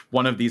which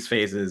one of these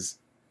phases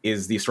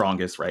is the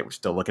strongest, right? We're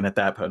still looking at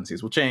that.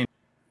 Potencies will change.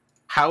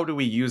 How do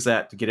we use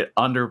that to get it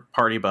under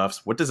party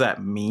buffs? What does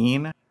that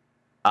mean?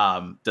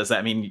 Does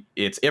that mean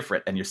it's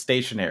Ifrit and you're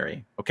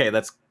stationary? Okay,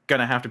 that's going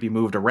to have to be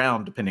moved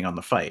around depending on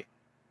the fight.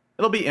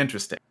 It'll be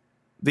interesting.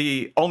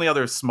 The only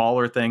other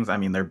smaller things, I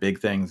mean, they're big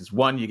things, is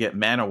one, you get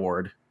Mana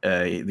Ward.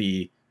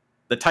 The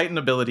Titan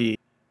ability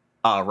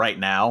right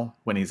now,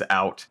 when he's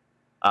out,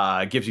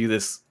 gives you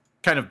this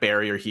kind of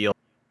barrier heal.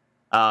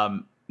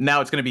 Now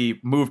it's going to be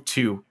moved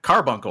to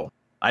Carbuncle.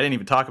 I didn't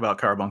even talk about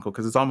Carbuncle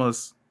because it's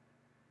almost,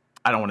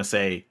 I don't want to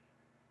say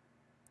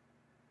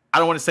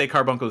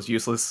Carbuncle is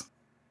useless,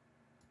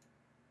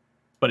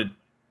 but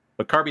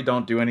Carby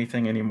don't do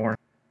anything anymore.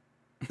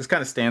 Just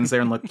kind of stands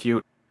there and look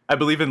cute. I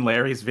believe in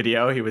Larry's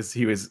video, he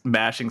was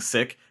mashing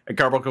sick, and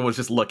Carbuncle was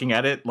just looking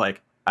at it like,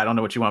 I don't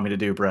know what you want me to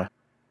do, bruh.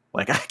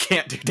 Like, I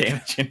can't do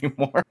damage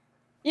anymore.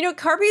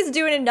 Carby's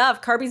doing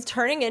enough. Carby's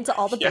turning into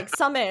all the big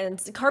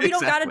summons. Carby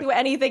don't got to do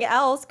anything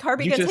else.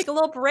 Carby can take a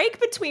little break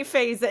between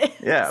phases.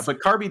 Yeah, but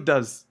Carby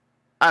does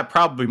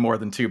probably more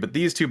than two, but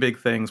these two big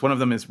things. One of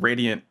them is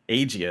Radiant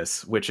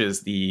Aegis, which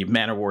is the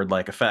Mana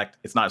Ward-like effect.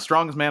 It's not as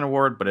strong as Mana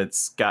Ward, but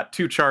it's got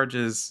 2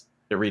 charges.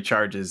 It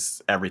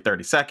recharges every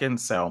 30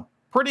 seconds, so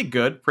pretty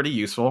good, pretty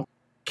useful.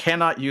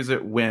 Cannot use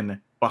it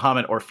when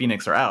Bahamut or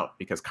Phoenix are out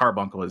because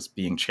Carbuncle is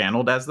being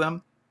channeled as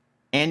them.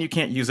 And you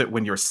can't use it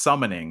when you're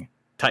summoning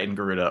Titan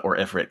Garuda or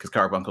Ifrit because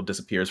Carbuncle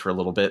disappears for a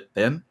little bit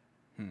then.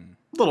 A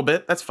little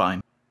bit, that's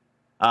fine.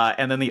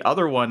 And then the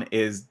other one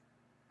is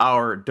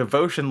our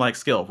devotion-like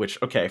skill,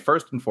 which, okay,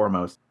 first and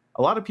foremost,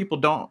 a lot of people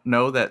don't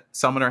know that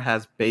Summoner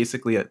has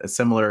basically a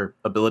similar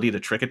ability to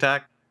Trick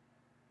Attack,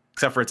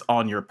 except for it's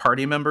on your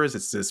party members.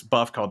 It's this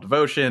buff called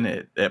Devotion.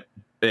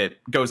 It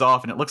goes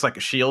off and it looks like a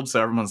shield, so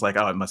everyone's like,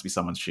 oh, it must be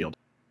someone's shield.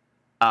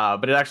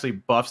 But it actually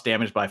buffs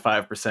damage by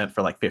 5%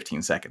 for like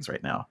 15 seconds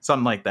right now.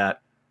 Something like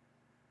that.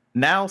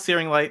 Now,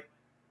 Searing Light,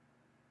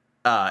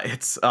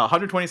 it's a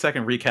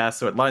 120-second recast,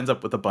 so it lines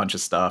up with a bunch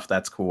of stuff.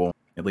 That's cool,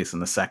 at least in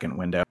the second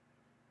window.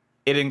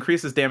 It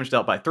increases damage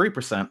dealt by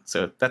 3%,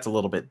 so that's a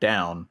little bit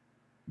down.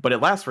 But it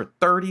lasts for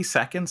 30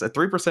 seconds. A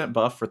 3%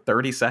 buff for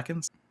 30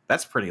 seconds?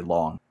 That's pretty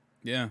long.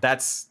 Yeah.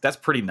 That's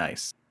pretty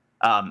nice.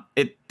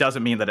 It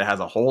doesn't mean that it has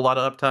a whole lot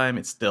of uptime.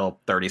 It's still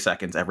 30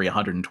 seconds every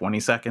 120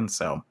 seconds,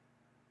 so...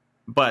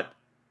 But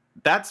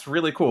that's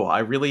really cool. I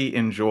really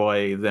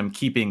enjoy them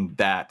keeping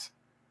that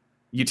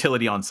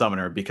utility on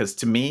Summoner because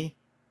to me,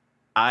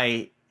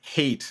 I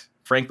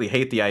frankly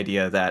hate the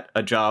idea that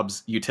a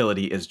job's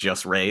utility is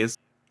just raise.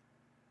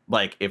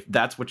 Like, if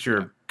that's what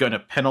you're going to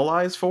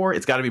penalize for,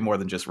 it's got to be more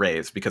than just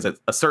raise because at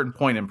a certain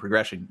point in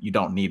progression, you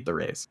don't need the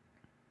raise.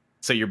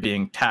 So you're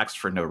being taxed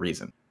for no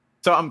reason.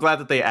 So I'm glad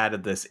that they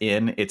added this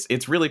in.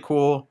 It's really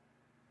cool.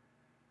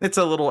 It's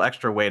a little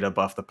extra way to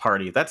buff the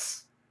party.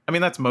 That's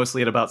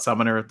mostly it about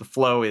Summoner. The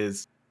flow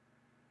is,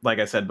 like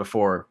I said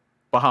before,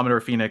 Bahamut or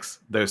Phoenix,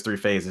 those 3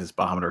 phases,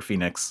 Bahamut or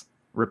Phoenix,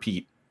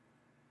 repeat.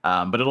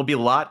 But it'll be a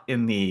lot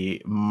in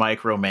the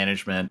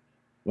micromanagement.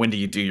 When do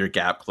you do your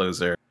gap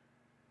closer?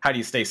 How do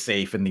you stay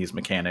safe in these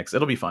mechanics?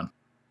 It'll be fun.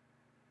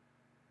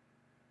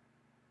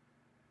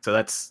 So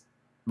that's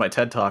my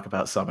TED Talk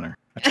about Summoner.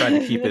 I tried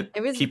to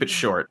keep it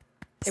short.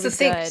 It was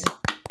good.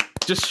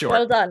 Just short.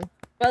 Well done.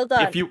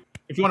 If you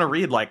want to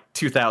read like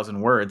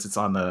 2,000 words, it's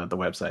on the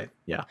website.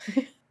 Yeah.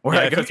 Or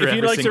I go through if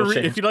every single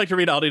change. If you'd like to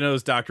read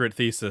Aldino's doctorate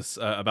thesis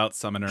about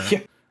Summoner.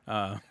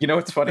 Yeah. You know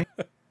what's funny?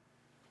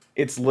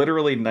 It's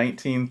literally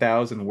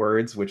 19,000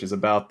 words, which is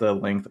about the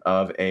length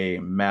of a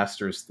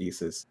master's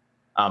thesis.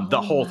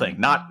 The whole thing,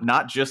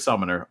 not just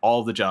Summoner,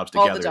 all the jobs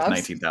together is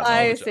 19,000.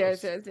 I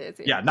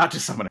see. Yeah, not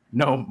just Summoner.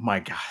 No, my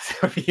God,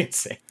 that would be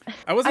insane.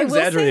 I wasn't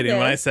exaggerating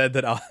when I said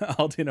that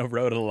Aldino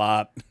wrote a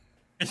lot.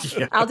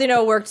 Yeah.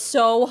 Aldino worked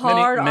so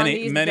hard on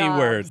these many jobs.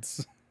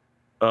 words.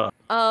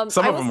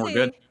 Some of them were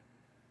good.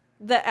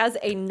 That as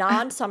a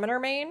non-summoner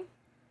main,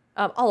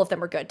 all of them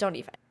were good. Don't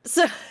even.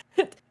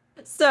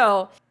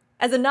 So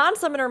as a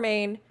non-summoner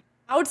main,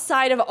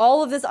 outside of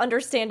all of this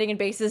understanding and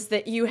basis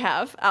that you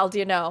have,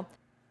 Aldiano,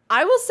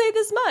 I will say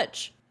this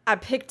much. I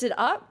picked it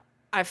up.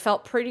 I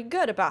felt pretty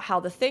good about how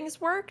the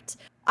things worked.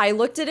 I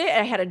looked at it and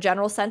I had a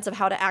general sense of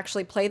how to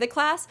actually play the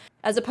class,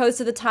 as opposed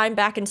to the time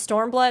back in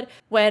Stormblood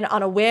when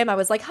on a whim I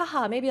was like,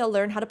 haha, maybe I'll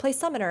learn how to play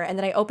Summoner. And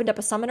then I opened up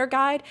a Summoner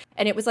guide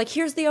and it was like,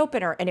 here's the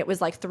opener. And it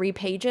was like 3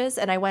 pages.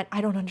 And I went,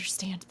 I don't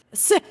understand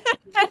this.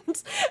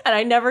 and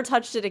I never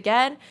touched it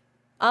again.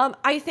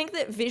 I think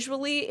that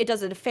visually it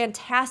does a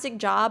fantastic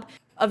job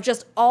of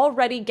just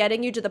already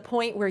getting you to the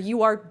point where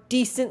you are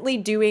decently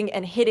doing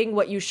and hitting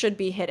what you should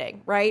be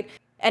hitting, right?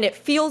 And it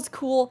feels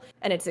cool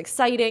and it's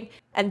exciting.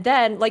 And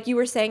then, like you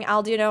were saying,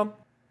 Aldiano,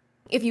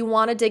 if you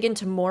want to dig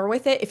into more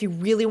with it, if you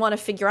really want to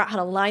figure out how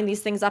to line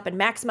these things up and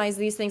maximize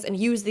these things and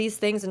use these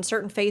things in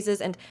certain phases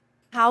and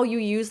how you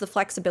use the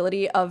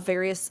flexibility of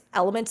various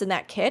elements in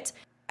that kit,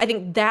 I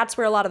think that's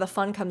where a lot of the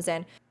fun comes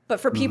in. But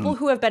for people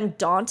who have been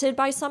daunted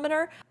by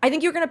Summoner, I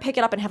think you're going to pick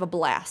it up and have a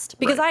blast.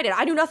 Because I did.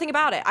 I knew nothing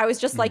about it. I was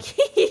just like,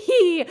 let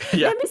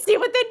me see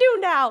what they do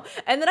now.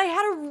 And then I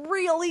had a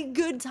really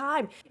good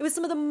time. It was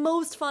some of the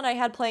most fun I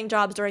had playing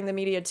jobs during the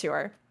media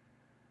tour.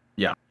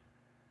 Yeah.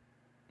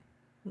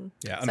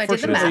 Yeah, So I did the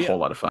It was a math. whole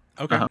lot of fun.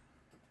 Okay.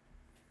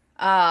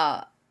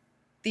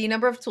 The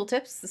number of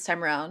tooltips this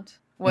time around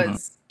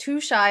was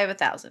too shy of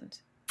 1,000.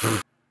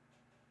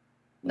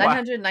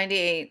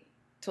 998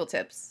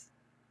 tooltips.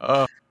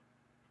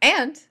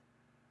 And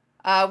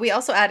we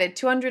also added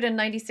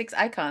 296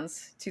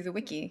 icons to the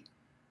wiki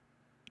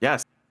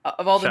Yes.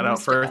 of all the Shout new out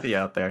stuff. Furthy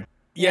out there.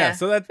 Yeah,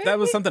 so that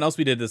was something else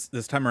we did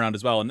this time around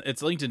as well, and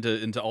it's linked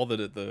into all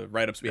the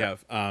write-ups we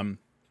have.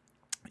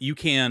 You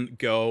can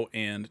go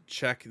and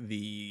check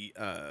the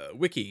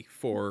wiki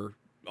for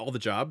all the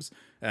jobs,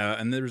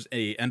 and there's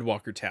a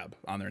Endwalker tab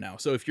on there now.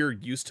 So if you're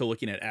used to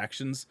looking at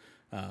actions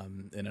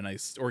in a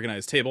nice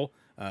organized table,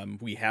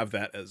 we have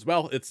that as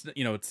well. It's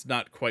it's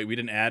not quite, we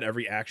didn't add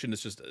every action.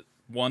 It's just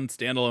one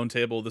standalone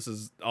table. This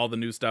is all the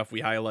new stuff.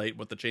 We highlight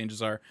what the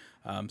changes are.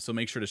 So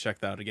make sure to check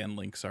that out. Again,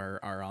 links are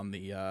on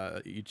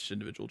the each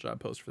individual job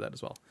post for that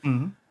as well.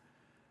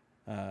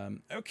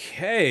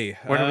 Okay.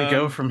 Where do we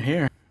go from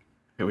here?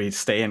 Do we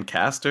stay in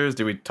casters?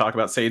 Do we talk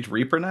about Sage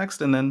Reaper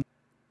next, and then?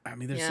 I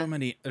mean, there's Yeah. so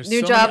many. There's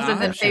New so jobs many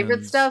and then favorite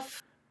options.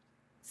 stuff.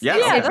 Yeah,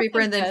 Sage okay. Reaper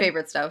and then good.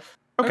 favorite stuff.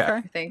 Okay. Okay.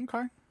 I think.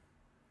 Okay.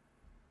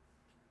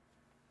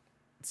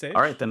 Sage?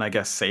 All right, then I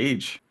guess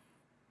Sage.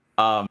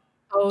 Oh,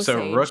 So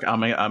Sage. Rook,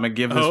 I'm gonna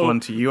give this one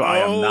to you. I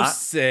am not.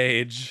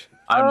 Sage.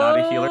 I'm not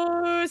a healer.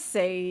 Oh,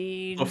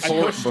 Sage.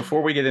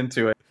 Before we get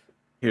into it,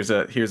 here's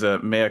a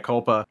mea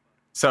culpa.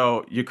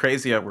 So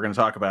Eucrasia, we're gonna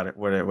talk about it.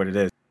 What it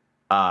is.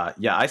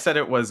 Yeah, I said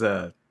it was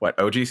a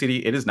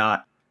OGCD. It is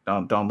not.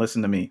 Don't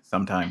listen to me.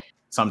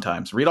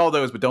 Sometimes read all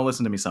those, but don't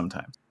listen to me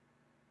sometimes.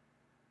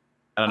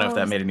 I don't know if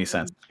that made any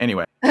sense.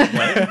 Anyway,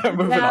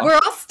 moving on. We're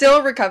all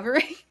still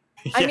recovering.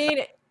 I mean,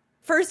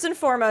 first and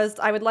foremost,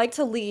 I would like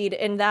to lead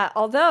in that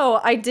although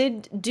I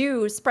did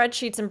do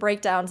spreadsheets and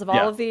breakdowns of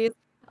all of these,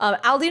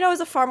 Aldino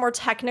is a far more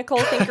technical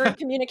thinker and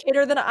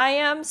communicator than I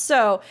am.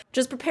 So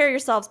just prepare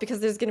yourselves because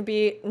there's going to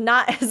be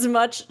not as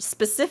much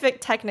specific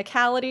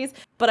technicalities,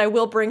 but I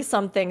will bring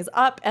some things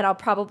up and I'll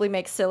probably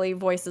make silly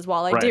voices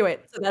while I do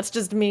it. So that's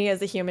just me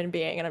as a human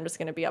being, and I'm just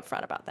going to be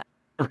upfront about that.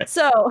 Right.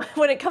 So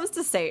when it comes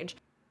to Sage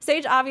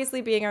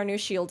obviously being our new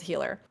shield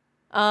healer.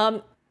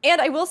 And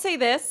I will say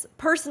this,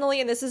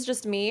 personally, and this is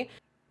just me,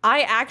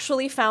 I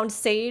actually found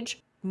Sage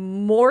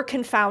more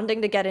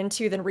confounding to get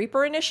into than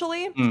Reaper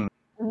initially.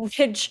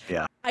 Which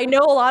I know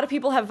a lot of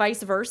people have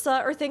vice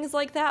versa or things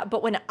like that,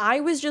 but when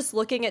I was just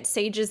looking at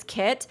Sage's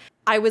kit,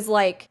 I was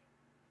like,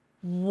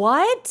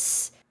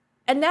 what?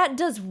 And that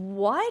does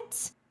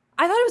what?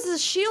 I thought it was a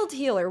shield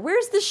healer.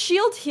 Where's the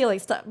shield healing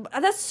stuff?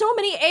 That's so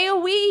many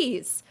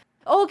AoEs.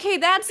 Okay,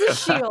 that's a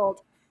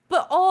shield.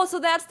 But also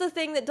that's the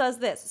thing that does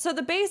this. So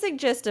the basic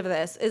gist of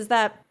this is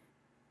that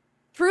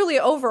truly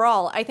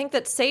overall, I think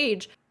that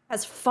Sage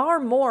has far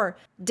more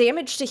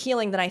damage to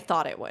healing than I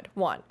thought it would.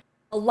 One.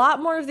 A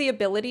lot more of the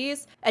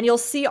abilities, and you'll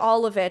see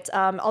all of it,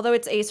 although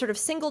it's a sort of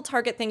single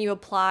target thing you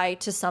apply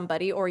to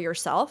somebody or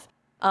yourself.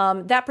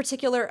 That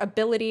particular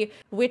ability,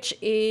 which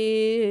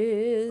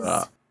is...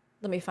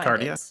 let me find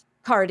Cardia?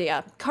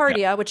 it.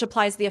 Cardia, which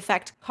applies the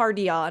effect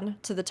Cardion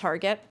to the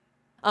target,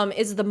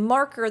 is the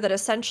marker that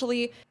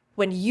essentially,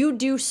 when you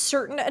do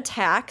certain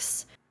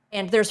attacks,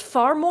 and there's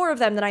far more of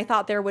them than I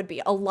thought there would be,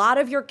 a lot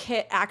of your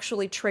kit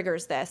actually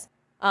triggers this.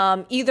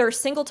 Either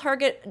single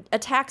target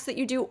attacks that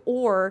you do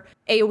or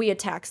AoE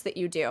attacks that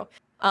you do.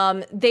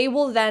 They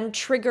will then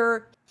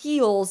trigger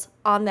heals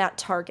on that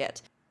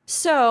target.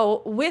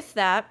 So with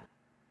that,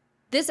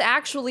 this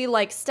actually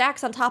like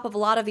stacks on top of a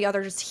lot of the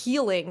others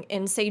healing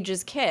in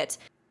Sage's kit.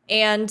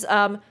 And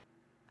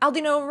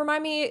Aldino,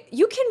 remind me,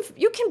 you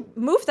can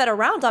move that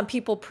around on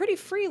people pretty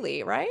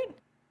freely, right?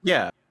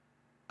 Yeah.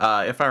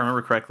 If I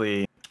remember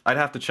correctly, I'd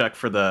have to check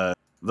for the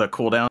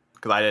cooldown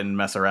because I didn't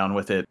mess around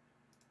with it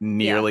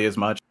nearly as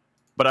much.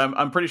 But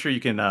I'm pretty sure you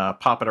can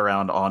pop it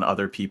around on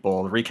other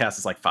people. The recast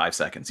is like 5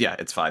 seconds. Yeah,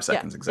 it's 5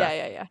 seconds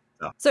exactly. Yeah.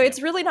 So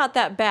it's really not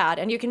that bad,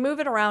 and you can move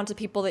it around to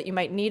people that you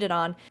might need it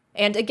on.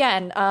 And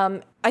again,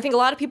 I think a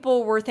lot of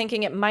people were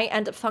thinking it might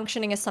end up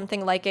functioning as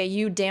something like a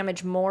you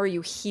damage more,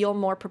 you heal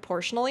more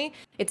proportionally.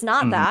 It's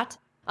not that.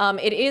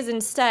 It is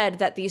instead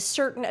that these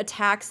certain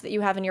attacks that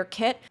you have in your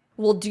kit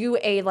will do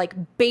a like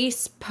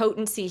base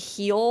potency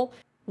heal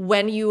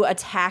when you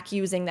attack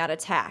using that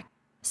attack.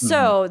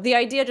 So the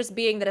idea just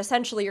being that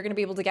essentially you're going to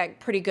be able to get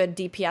pretty good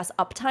DPS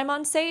uptime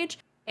on Sage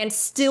and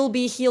still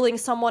be healing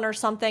someone or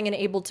something and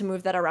able to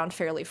move that around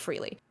fairly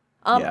freely.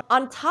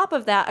 On top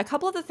of that, a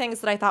couple of the things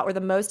that I thought were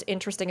the most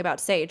interesting about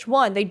Sage.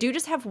 One, they do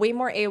just have way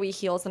more AoE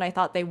heals than I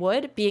thought they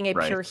would, being a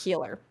pure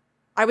healer.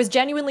 I was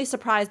genuinely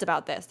surprised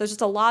about this. There's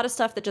just a lot of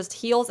stuff that just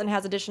heals and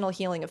has additional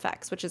healing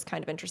effects, which is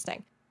kind of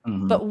interesting.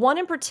 But one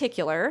in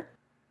particular,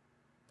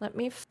 let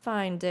me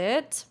find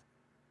it.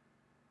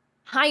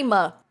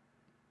 Haima.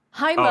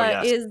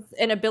 Haima is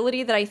an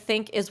ability that I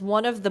think is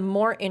one of the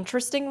more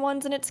interesting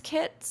ones in its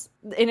kit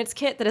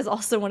that is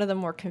also one of the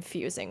more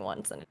confusing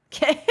ones in its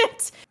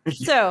kit.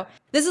 So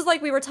this is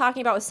like we were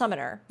talking about with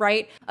Summoner,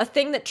 right? A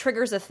thing that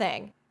triggers a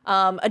thing.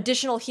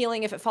 Additional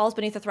healing if it falls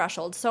beneath a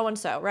threshold, so and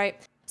so, right?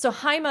 So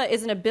Haima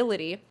is an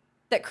ability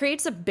that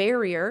creates a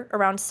barrier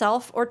around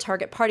self or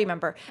target party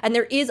member. And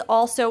there is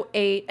also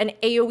an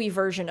AoE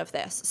version of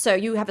this. So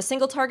you have a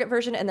single target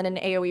version and then an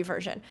AoE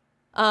version.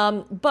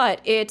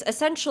 But it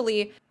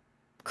essentially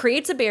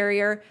creates a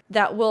barrier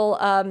that will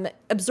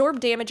absorb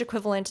damage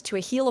equivalent to a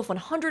heal of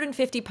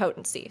 150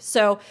 potency.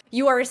 So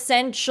you are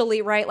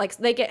essentially, right, like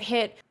they get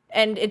hit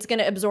and it's going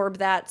to absorb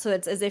that. So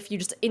it's as if you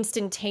just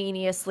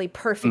instantaneously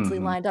perfectly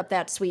lined up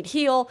that sweet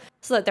heal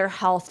so that their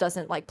health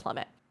doesn't like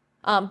plummet.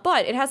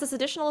 But it has this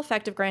additional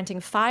effect of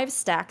granting 5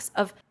 stacks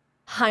of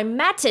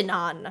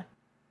Hymatinon.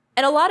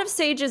 And a lot of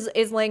Sage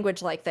is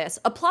language like this.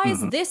 Applies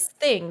this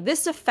thing,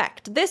 this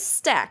effect, this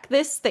stack,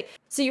 this thing.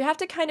 So you have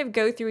to kind of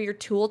go through your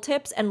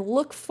tooltips and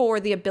look for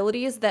the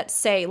abilities that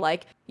say,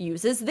 like,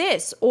 uses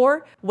this,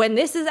 or when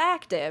this is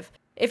active,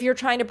 if you're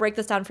trying to break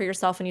this down for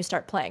yourself when you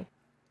start playing.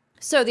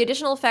 So the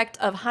additional effect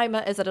of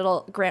Haima is that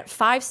it'll grant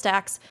 5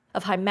 stacks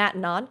of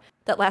Hymatinon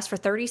that last for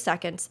 30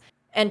 seconds.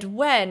 And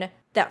when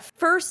that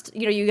first,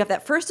 you have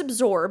that first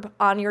absorb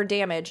on your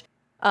damage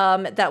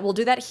that will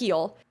do that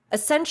heal,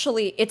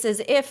 essentially, it's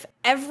as if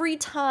every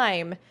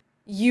time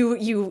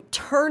you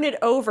turn it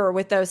over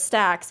with those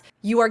stacks,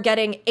 you are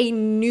getting a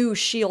new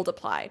shield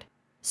applied.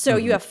 So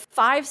you have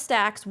 5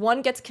 stacks,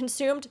 1 gets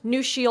consumed,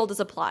 new shield is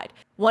applied.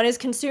 1 is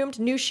consumed,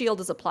 new shield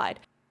is applied.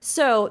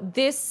 So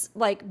this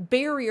like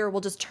barrier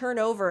will just turn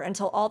over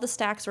until all the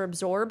stacks are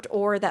absorbed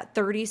or that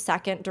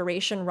 30-second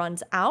duration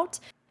runs out.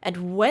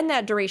 And when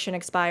that duration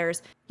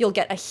expires, you'll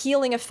get a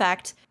healing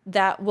effect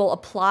that will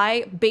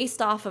apply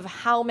based off of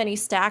how many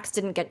stacks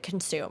didn't get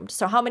consumed.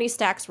 So how many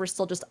stacks were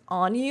still just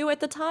on you at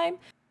the time.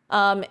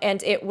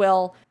 And it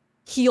will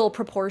heal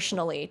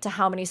proportionally to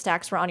how many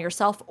stacks were on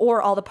yourself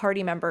or all the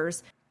party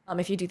members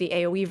if you do the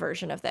AoE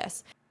version of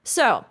this.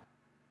 So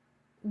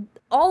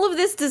all of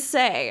this to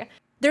say,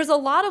 there's a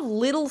lot of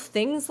little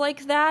things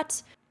like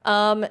that.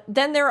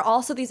 Then there are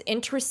also these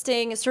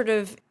interesting sort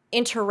of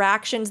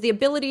interactions. The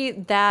ability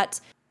that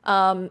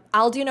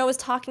Alduino was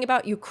talking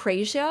about,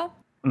 Eucrasia.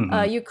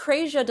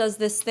 Eucrasia does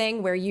this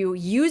thing where you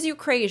use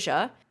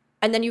Eucrasia,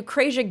 and then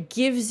Eucrasia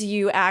gives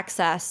you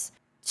access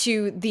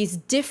to these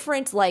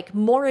different, like,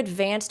 more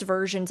advanced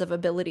versions of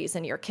abilities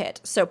in your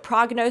kit. So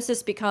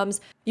Prognosis becomes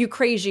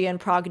Eucrasian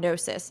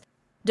Prognosis.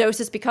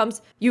 Dosis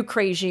becomes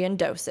Eucrasian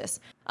Dosis.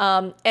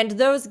 And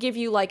those give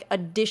you, like,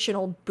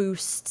 additional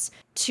boosts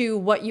to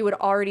what you would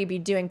already be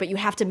doing, but you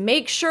have to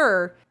make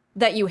sure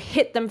that you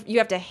hit them. You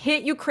have to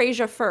hit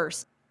Eucrasia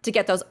first to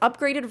get those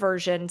upgraded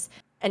versions.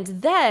 And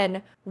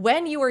then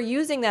when you are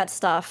using that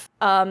stuff,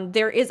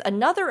 there is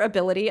another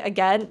ability,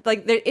 again,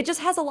 like it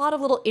just has a lot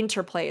of little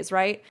interplays,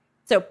 right?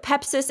 So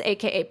Pepsis,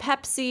 aka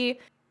Pepsi,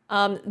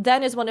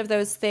 then is one of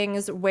those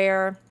things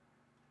where,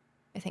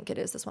 I think it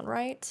is this one,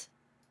 right?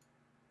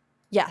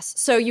 Yes,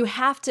 so you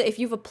have to, if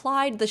you've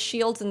applied the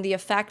shields and the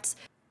effects,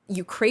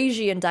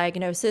 Eucrasian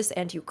Diagnosis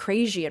and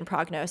Eucrasian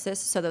Prognosis,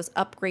 so those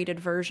upgraded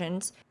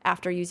versions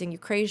after using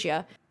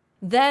Eucrasia,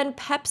 then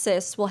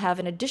Pepsis will have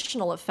an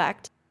additional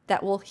effect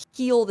that will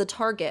heal the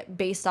target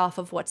based off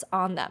of what's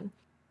on them.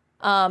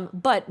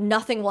 But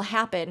nothing will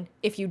happen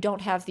if you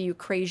don't have the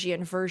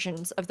Eucrasian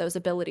versions of those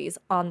abilities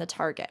on the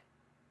target.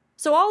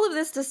 So all of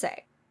this to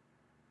say,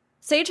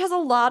 Sage has a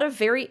lot of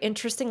very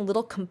interesting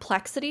little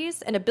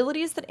complexities and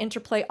abilities that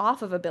interplay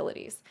off of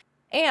abilities.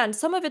 And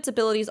some of its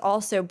abilities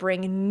also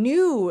bring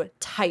new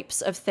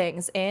types of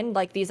things in,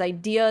 like these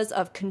ideas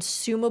of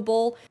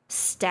consumable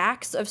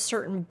stacks of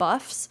certain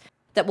buffs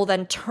that will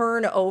then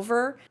turn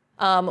over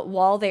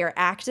while they are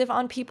active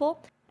on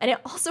people. And it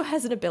also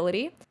has an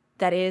ability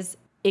that is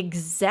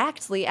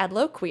exactly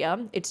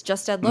Adloquia. It's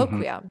just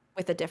Adloquia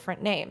with a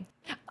different name.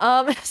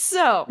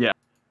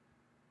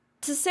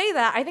 To say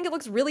that, I think it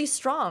looks really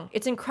strong.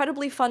 It's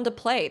incredibly fun to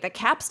play. The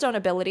Capstone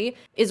ability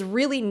is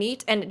really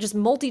neat and it just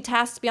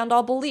multitasks beyond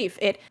all belief.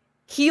 It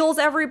heals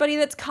everybody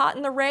that's caught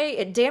in the ray,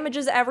 it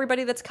damages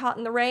everybody that's caught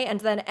in the ray,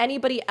 and then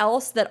anybody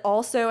else that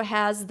also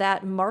has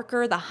that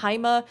marker, the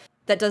Haima,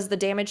 that does the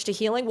damage to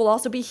healing will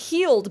also be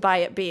healed by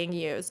it being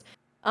used.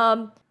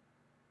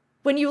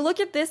 When you look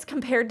at this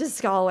compared to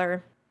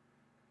Scholar,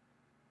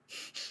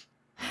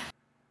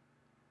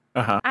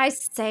 I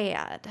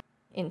sad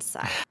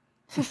inside.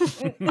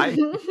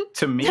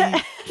 To me,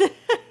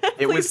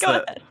 it was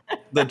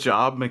the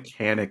job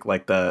mechanic,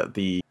 like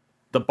the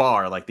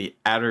bar, like the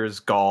Adder's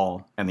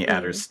Gall and the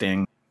Adder's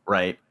Sting,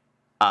 right?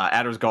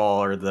 Adder's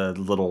Gall are the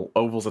little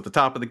ovals at the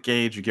top of the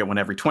gauge. You get one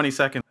every 20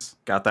 seconds.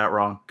 Got that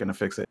wrong. Gonna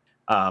fix it.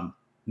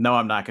 No,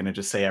 I'm not gonna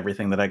just say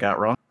everything that I got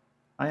wrong.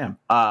 I am.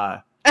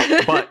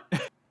 But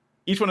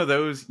each one of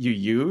those you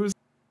use,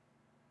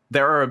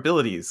 there are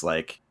abilities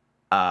like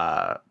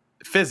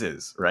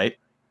Fizzes, right?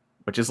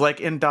 Which is like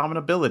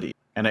Indomitability.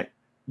 And it,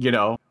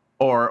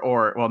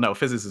 or well, no,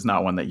 Fizzes is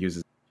not one that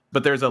uses,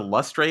 but there's a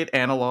Lustrate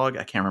analog.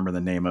 I can't remember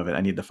the name of it.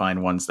 I need to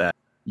find ones that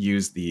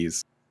use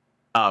these.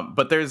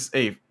 But there's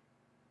a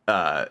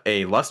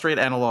Lustrate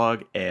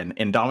analog, an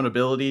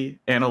Indomitability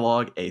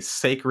analog, a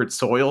Sacred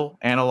Soil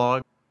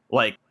analog.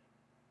 Like,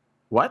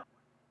 what?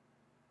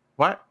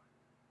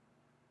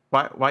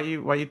 Why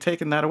you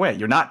taking that away?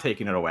 You're not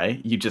taking it away.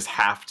 You just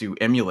have to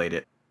emulate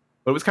it.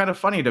 But it was kind of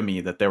funny to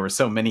me that there were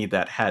so many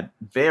that had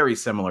very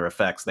similar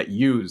effects that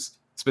use,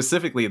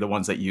 specifically the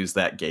ones that use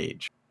that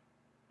gauge.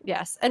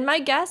 Yes. And my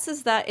guess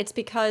is that it's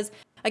because,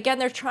 again,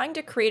 they're trying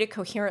to create a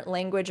coherent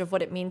language of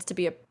what it means to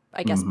be a,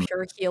 I guess,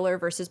 pure healer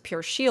versus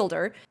pure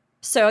shielder.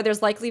 So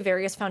there's likely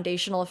various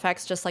foundational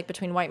effects, just like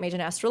between White Mage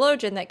and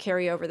Astrologian, that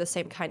carry over the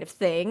same kind of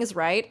things,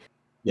 right?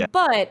 Yeah.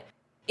 But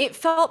it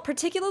felt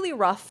particularly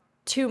rough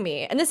to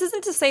me. And this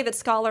isn't to say that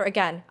Scholar,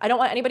 again, I don't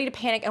want anybody to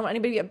panic. I don't want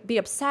anybody to be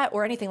upset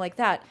or anything like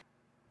that.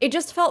 It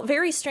just felt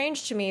very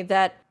strange to me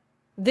that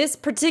this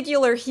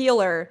particular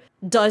healer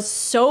does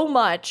so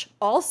much,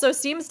 also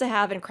seems to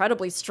have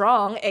incredibly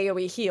strong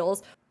AoE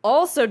heals,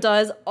 also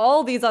does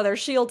all these other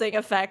shielding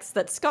effects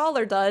that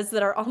Scholar does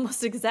that are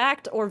almost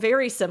exact or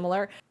very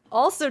similar,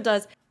 also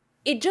does.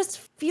 It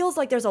just feels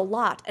like there's a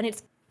lot, and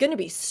it's going to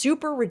be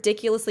super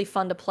ridiculously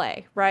fun to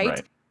play,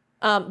 right?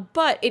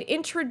 But it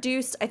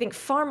introduced, I think,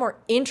 far more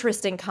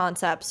interesting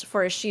concepts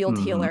for a shield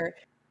healer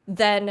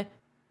than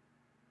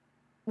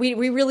we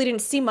really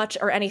didn't see much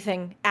or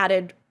anything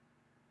added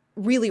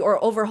really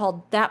or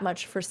overhauled that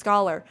much for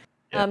Scholar.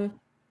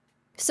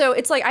 So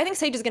it's like, I think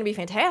Sage is going to be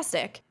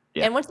fantastic.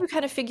 And once you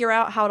kind of figure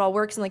out how it all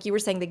works, and like you were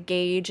saying, the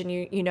gauge, and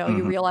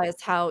you realize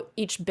how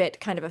each bit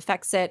kind of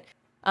affects it,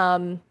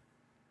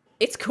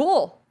 it's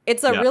cool.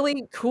 It's a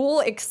really cool,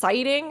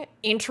 exciting,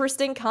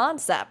 interesting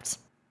concept.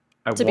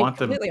 To be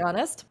completely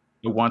honest,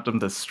 I want them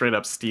to straight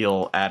up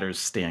steal Adder's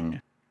Sting,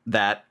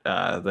 that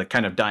the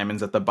kind of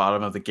diamonds at the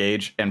bottom of the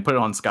gauge, and put it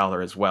on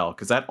Scholar as well,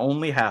 because that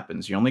only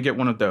happens. You only get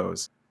one of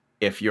those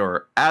if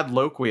your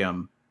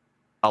Adloquium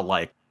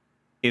alike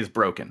is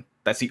broken.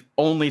 That's the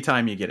only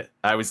time you get it.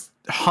 I was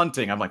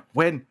hunting. I'm like,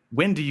 when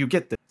do you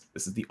get this?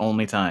 This is the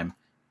only time,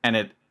 and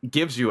it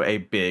gives you a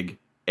big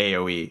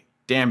AoE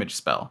damage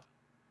spell.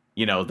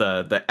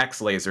 The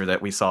X laser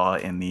that we saw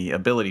in the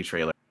ability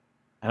trailer.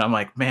 And I'm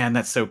like, man,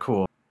 that's so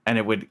cool. And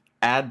it would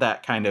add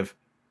that kind of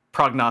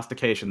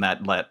prognostication,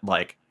 that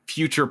like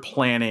future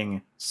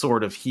planning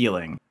sort of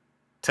healing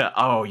to,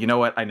 oh, you know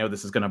what? I know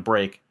this is going to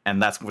break,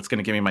 and that's what's going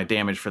to give me my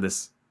damage for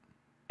this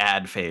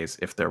ad phase,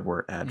 if there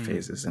were ad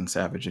phases in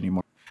Savage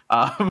anymore.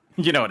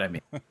 You know what I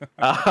mean?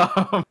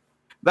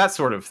 That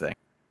sort of thing.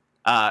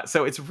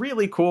 So it's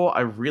really cool.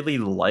 I really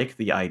like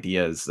the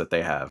ideas that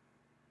they have.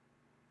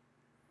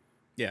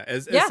 Yeah,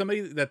 as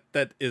somebody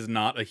that is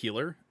not a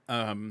healer,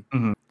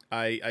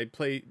 I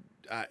play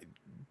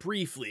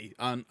briefly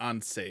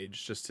on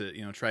Sage just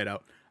to try it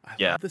out. I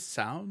love the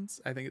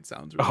sounds. I think it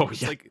sounds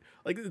really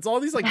like it's all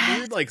these like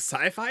weird like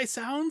sci-fi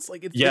sounds.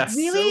 Like it's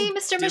really so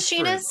Mr. different.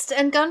 Machinist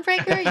and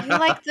Gunbreaker. You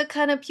like the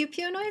kind of pew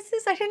pew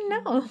noises? I didn't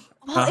know.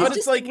 Well,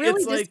 it's just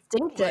really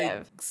distinctive.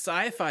 Like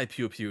sci-fi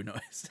pew pew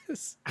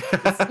noises.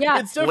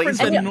 It's different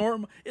than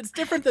normal. It's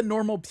different than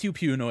normal pew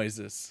pew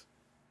noises.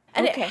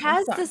 And it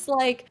has this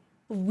like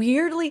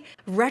weirdly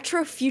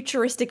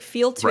retro-futuristic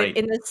feel to it,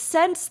 in the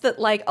sense that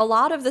like a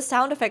lot of the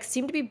sound effects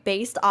seem to be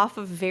based off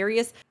of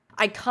various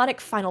iconic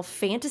Final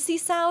Fantasy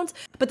sounds,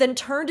 but then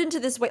turned into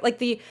this way,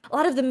 like a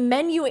lot of the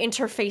menu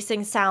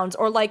interfacing sounds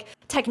or like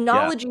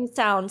technology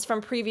sounds from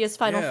previous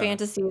Final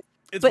Fantasies,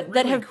 but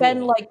that have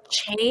been like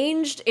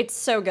changed. It's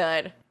so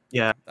good.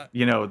 Yeah,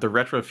 the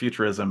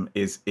retrofuturism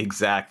is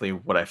exactly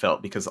what I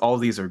felt, because all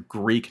these are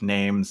Greek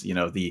names,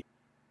 the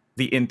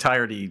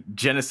entirety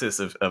genesis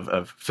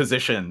of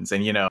physicians,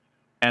 and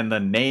and the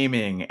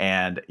naming,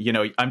 and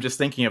I'm just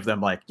thinking of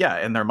them like,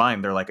 in their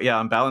mind they're like,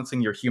 I'm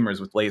balancing your humors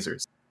with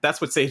lasers. That's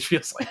what Sage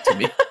feels like to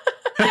me.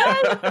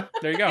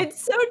 There you go.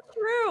 It's so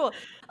true.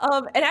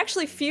 And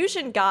actually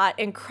Fusion got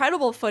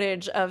incredible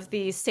footage of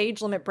the Sage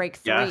Limit Break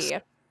 3.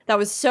 That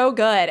was so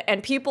good,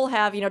 and people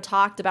have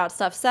talked about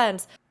stuff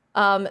since.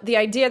 The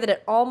idea that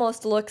it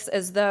almost looks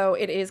as though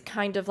it is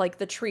kind of like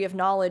the tree of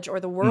knowledge or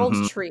the world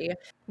tree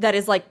that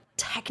is like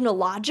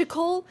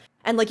technological,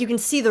 and like you can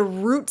see the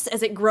roots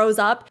as it grows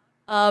up.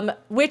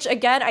 Which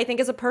again, I think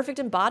is a perfect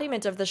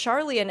embodiment of the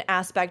Sharlayan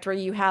aspect, where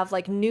you have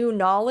like new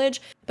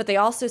knowledge, but they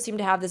also seem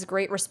to have this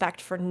great respect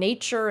for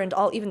nature and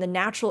even the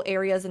natural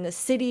areas in the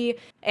city,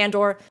 and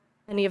or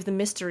any of the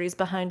mysteries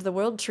behind the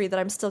world tree that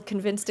I'm still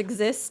convinced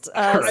exist.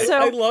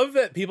 I love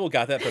that people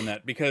got that from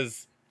that,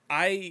 because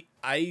I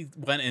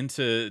went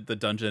into the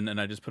dungeon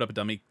and I just put up a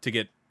dummy to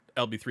get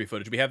LB3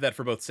 footage. We have that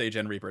for both Sage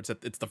and Reaper.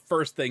 It's the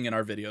first thing in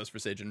our videos for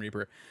Sage and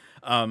Reaper.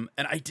 And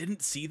I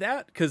didn't see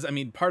that because, I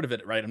mean, part of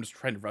it, right, I'm just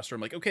trying to rush her.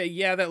 I'm like, okay,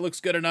 yeah, that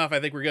looks good enough. I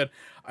think we're good.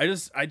 I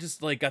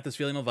just like got this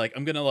feeling of like,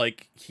 I'm gonna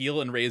like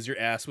heal and raise your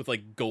ass with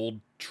like gold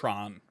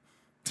Tron.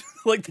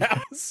 Like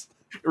that was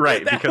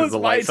right, because of the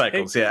light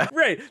cycles, yeah.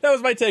 Right. That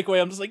was my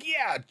takeaway. I'm just like,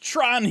 yeah,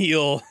 Tron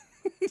heal.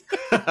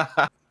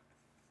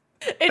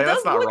 It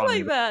does look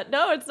like that.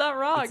 No, it's not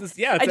wrong.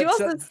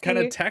 It's kind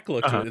of tech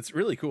look to it. It's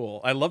really cool.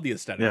 I love the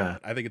aesthetic. Yeah.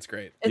 I think it's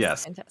great.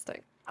 It's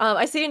fantastic.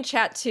 I see in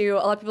chat too,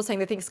 a lot of people saying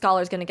they think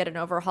Scholar is going to get an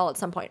overhaul at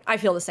some point. I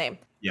feel the same.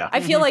 Yeah. I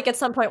feel like at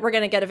some point we're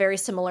going to get a very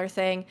similar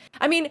thing.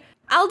 I mean,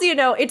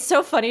 Aldio, it's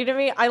so funny to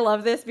me. I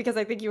love this because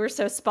I think you were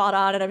so spot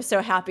on, and I'm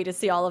so happy to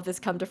see all of this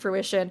come to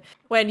fruition.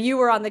 When you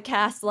were on the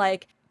cast,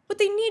 like, what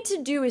they need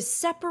to do is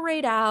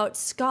separate out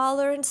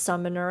Scholar and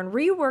Summoner and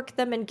rework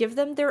them and give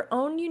them their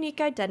own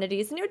unique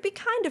identities. And it would be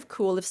kind of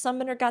cool if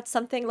Summoner got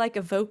something like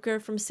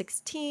Evoker from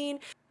 16,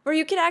 where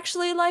you could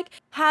actually like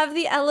have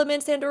the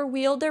elements and or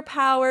wield their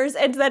powers.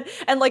 And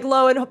like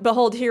lo and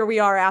behold, here we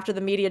are after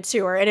the media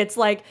tour. And it's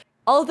like,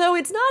 although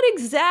it's not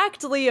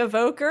exactly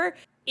Evoker,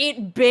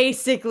 it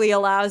basically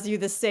allows you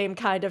the same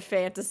kind of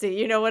fantasy.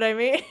 You know what I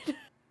mean?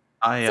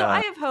 So I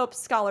have hope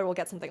Scholar will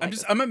get something like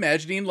this. I'm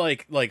imagining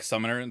like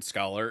Summoner and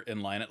Scholar in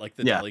line at like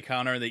the deli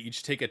counter. They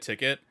each take a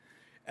ticket,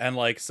 and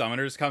like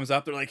Summoners comes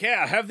up. They're like,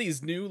 yeah, I have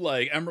these new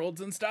like emeralds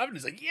and stuff. And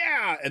he's like,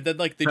 yeah. And then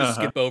like they just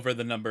skip over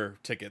the number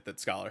ticket that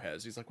Scholar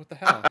has. He's like, what the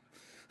hell?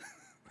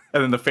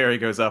 And then the fairy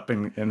goes up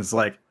and is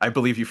like, I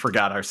believe you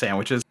forgot our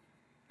sandwiches.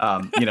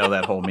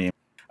 That whole meme.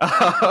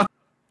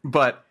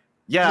 But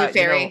yeah. New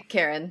fairy,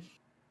 Karen.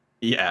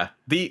 Yeah.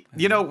 We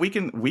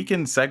can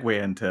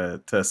segue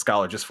into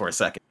Scholar just for a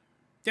second.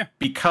 Yeah.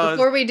 Because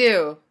before we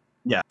do,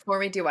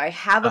 I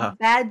have Uh-huh. a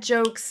bad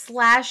joke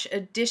 /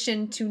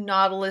 addition to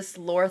Nautilus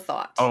lore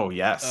thought. Oh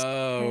yes.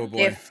 Oh boy.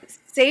 If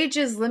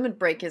Sage's limit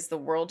break is the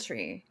world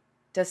tree,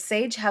 does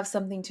Sage have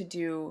something to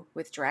do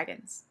with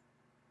dragons?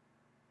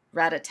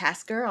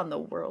 Ratatasker on the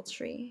world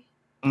tree?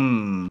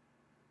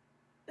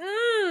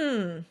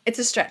 It's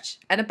a stretch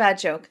and a bad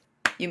joke.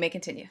 You may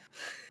continue.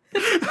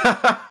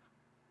 I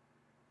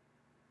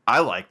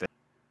liked it.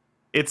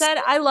 It's said,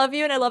 I love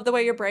you and I love the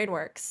way your brain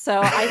works. So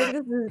I think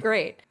this is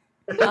great.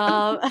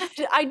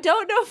 I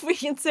don't know if we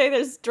can say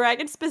there's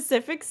dragon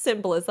specific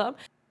symbolism,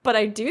 but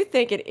I do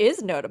think it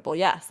is notable,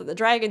 yes, that the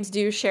dragons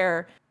do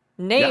share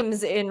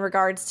names in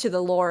regards to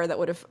the lore that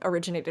would have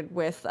originated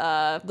with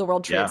the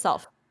world tree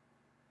itself.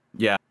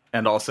 Yeah,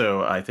 and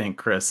also I think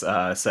Chris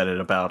said it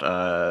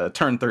about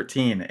turn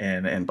 13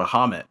 in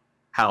Bahamut,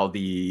 how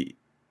the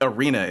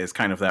arena is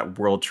kind of that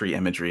world tree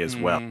imagery as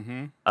well,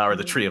 or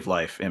the tree of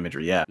life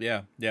imagery.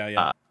 Yeah.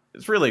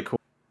 It's really cool.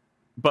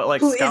 But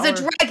like, who is a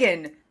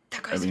dragon?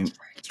 That guy's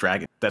it's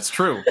dragon. That's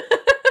true.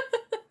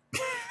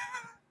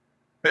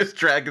 There's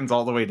dragons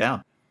all the way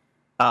down.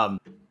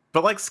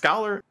 But like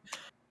Scholar,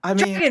 I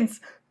mean, dragons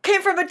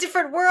came from a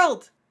different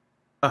world.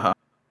 What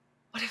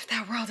if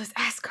that world is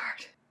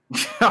Asgard?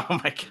 Oh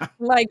my god.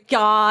 My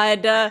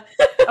god.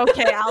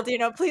 Okay,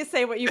 Aldino, please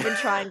say what you've been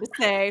trying to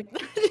say.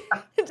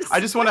 I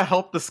just want to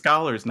help the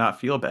scholars not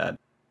feel bad.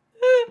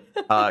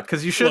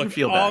 Because you shouldn't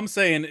feel bad. All I'm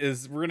saying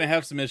is we're gonna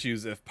have some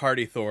issues if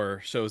Party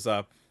Thor shows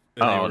up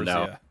in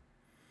Eorzea.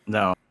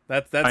 No.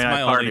 That's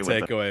my only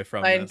takeaway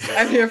from this.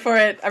 I'm here for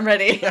it. I'm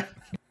ready.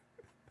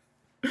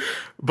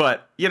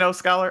 But,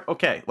 Scholar,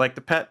 okay, like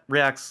the pet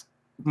reacts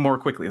more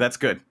quickly. That's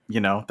good.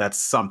 That's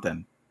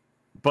something.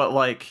 But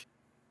like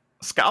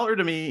Scholar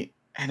to me,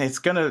 and it's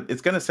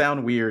gonna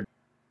sound weird,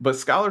 but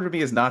Scholar to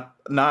me is not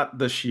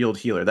the shield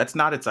healer. That's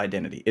not its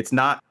identity. It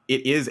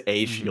is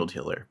a shield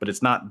healer, but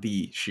it's not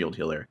the shield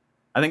healer.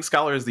 I think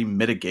Scholar is the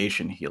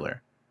mitigation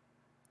healer.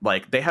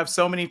 Like, they have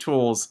so many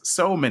tools,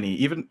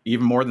 even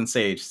more than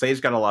Sage. Sage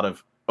got a lot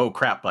of oh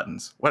crap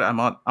buttons. I'm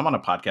on a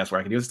podcast where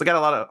I can do this. They got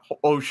a lot of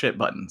oh shit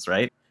buttons,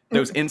 right?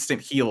 Those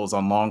instant heals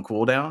on long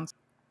cooldowns.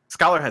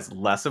 Scholar has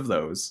less of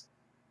those,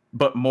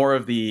 but more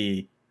of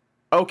the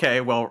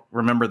okay, well,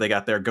 remember they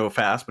got their go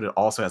fast, but it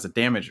also has a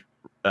damage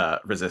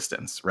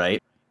resistance,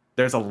 right?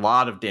 There's a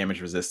lot of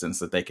damage resistance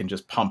that they can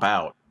just pump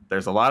out.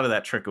 There's a lot of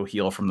that trickle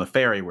heal from the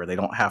fairy where they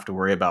don't have to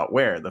worry about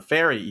where. The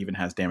fairy even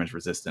has damage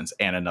resistance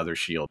and another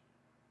shield.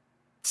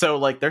 So,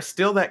 like, there's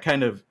still that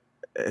kind of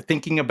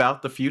thinking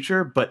about the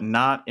future, but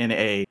not in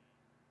a,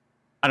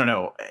 I don't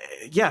know.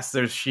 Yes,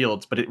 there's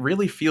shields, but it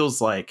really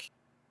feels like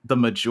the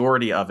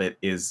majority of it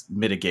is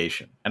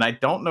mitigation. And I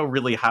don't know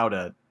really how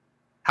to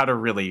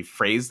really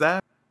phrase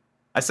that.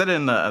 I said it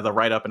in the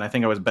write up, and I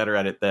think I was better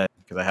at it then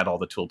because I had all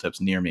the tooltips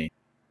near me.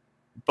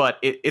 But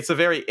it's a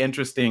very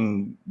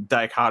interesting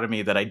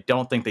dichotomy that I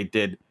don't think they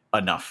did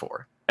enough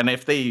for. And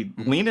if they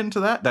lean into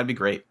that, that'd be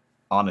great,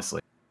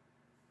 honestly.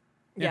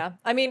 Yeah.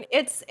 I mean,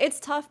 it's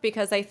tough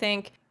because I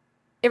think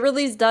it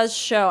really does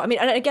show. I mean,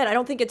 and again, I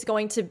don't think it's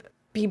going to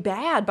be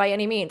bad by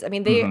any means. I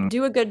mean, they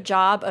do a good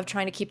job of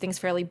trying to keep things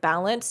fairly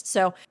balanced.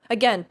 So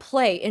again,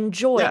 play,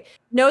 enjoy,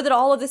 know that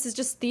all of this is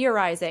just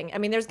theorizing. I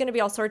mean, there's going to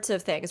be all sorts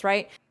of things,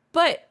 right?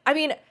 But I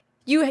mean,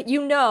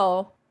 you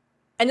know,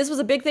 and this was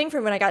a big thing for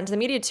me when I got into the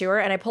media tour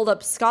and I pulled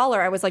up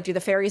Scholar. I was like, do the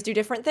fairies do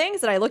different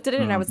things? And I looked at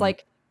it and I was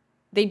like,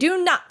 they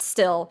do not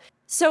still.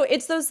 So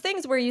it's those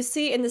things where you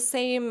see in the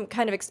same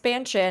kind of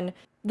expansion,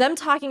 them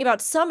talking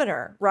about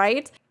Summoner,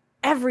 right?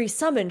 Every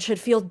summon should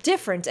feel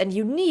different and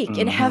unique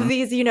and have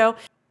these, you know,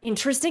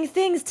 interesting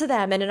things to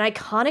them and an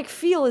iconic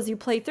feel as you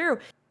play through.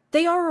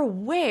 They are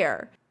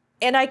aware.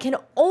 And I can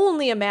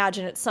only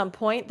imagine at some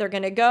point they're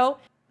going to go,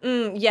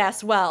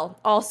 yes, well,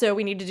 also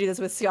we need to do this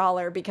with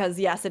Scholar because,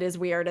 yes, it is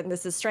weird and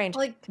this is strange.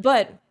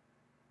 But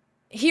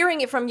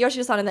hearing it from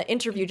Yoshida-san in the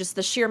interview, just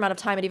the sheer amount of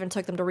time it even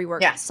took them to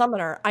rework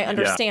Summoner, I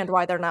understand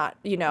why they're not,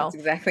 you know. That's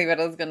exactly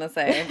what I was gonna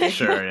say.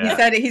 Sure,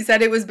 yeah. He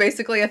said it was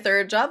basically a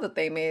third job that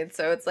they made,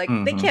 so it's like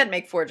they can't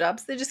make 4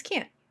 jobs, they just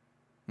can't.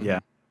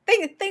 Yeah.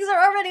 Things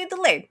are already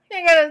delayed.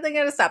 They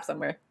gotta stop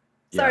somewhere.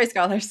 Sorry,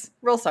 scholars.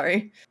 Real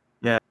sorry.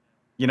 Yeah.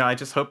 You know, I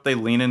just hope they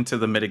lean into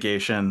the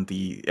mitigation,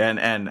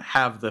 and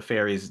have the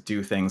fairies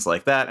do things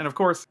like that. And of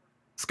course,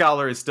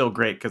 Scholar is still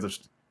great because of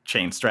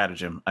chain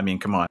stratagem. I mean,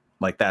 come on.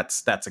 Like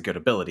that's a good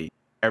ability.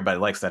 Everybody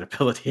likes that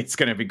ability. It's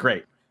going to be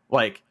great.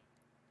 Like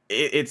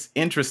it's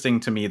interesting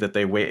to me that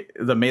the way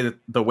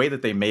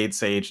that they made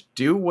Sage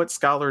do what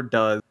Scholar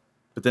does,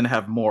 but then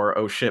have more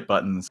oh shit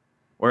buttons.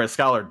 Whereas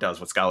Scholar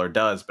does what Scholar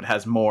does, but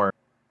has more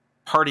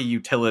party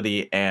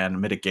utility and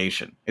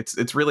mitigation.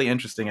 It's really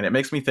interesting, and it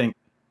makes me think.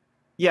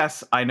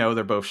 Yes, I know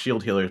they're both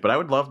shield healers, but I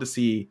would love to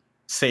see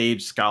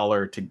Sage,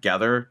 Scholar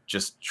together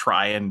just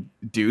try and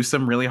do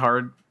some really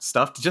hard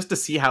stuff just to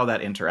see how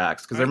that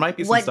interacts, because there might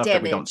be some stuff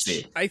that we don't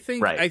see. I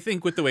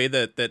think with the way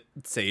that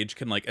Sage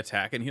can like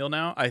attack and heal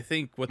now, I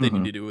think what they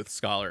need to do with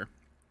Scholar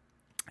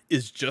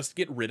is just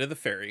get rid of the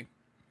fairy,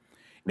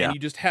 and you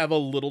just have a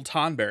little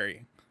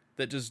Tonberry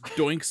that just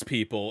doinks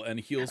people and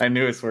heals. I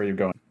knew it's where you're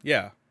going.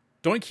 Yeah,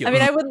 doink heal. I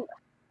mean,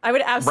 I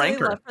would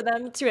absolutely love for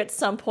them to at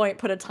some point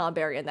put a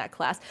Tonberry in that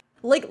class.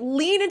 Like,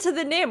 lean into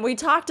the Nim. We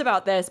talked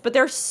about this, but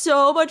there's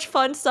so much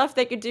fun stuff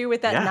they could do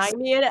with that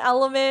Nymean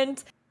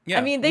element. Yeah,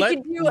 I mean, they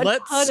could do a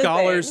let ton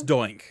Scholars of things.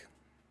 doink.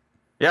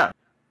 Yeah.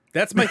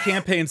 That's my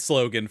campaign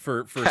slogan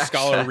for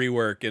Scholar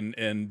rework in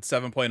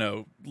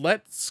 7.0.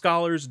 Let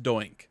Scholars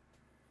doink.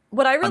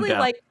 What I really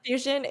like,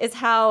 Fusion, is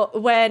how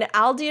when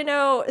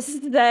Aldiano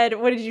said,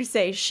 what did you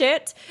say,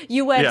 shit,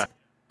 you went,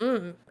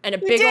 and a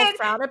big old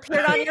frown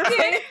appeared on your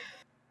face.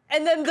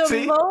 And then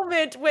the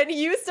moment when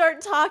you start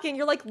talking,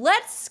 you're like,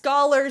 let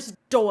Scholars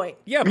doink.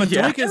 Yeah, but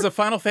doink is a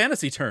Final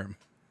Fantasy term.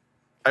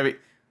 I mean,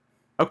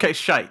 okay,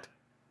 shite.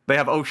 They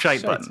have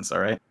shite buttons, all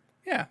right?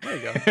 Yeah, there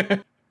you go.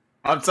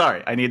 I'm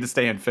sorry. I need to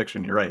stay in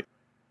fiction. You're right.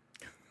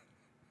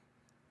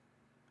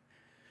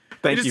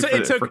 Thank you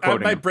for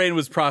quoting my him. brain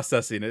was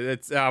processing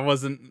it. I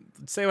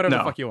wasn't... Say whatever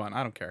the fuck you want.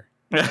 I don't care.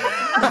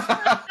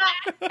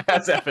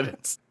 That's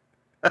evidence.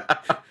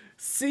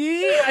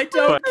 See? I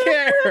don't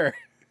care.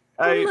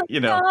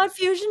 God,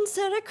 Fusion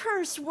said a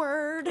curse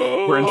word.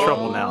 We're in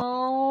trouble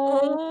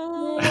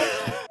now.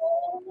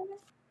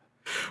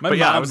 My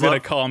mom's going to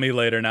call me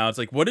later now. It's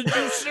like, what did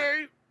you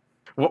say?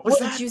 What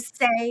did you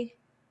say?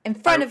 In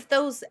front of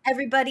those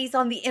everybody's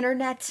on the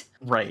internet.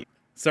 Right.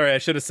 Sorry, I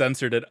should have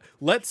censored it.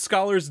 Let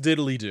Scholars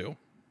diddly do.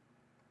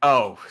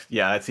 Oh,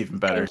 yeah, that's even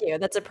better. Thank you.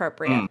 That's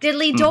appropriate.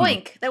 Diddly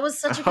doink. That was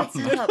such a good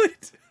setup.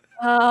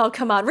 Oh,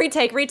 come on.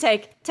 Retake.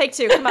 Take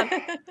 2. Come on.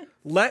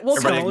 Let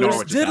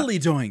Scholars diddly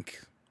doink.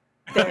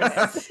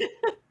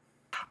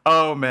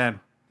 Oh man,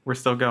 we're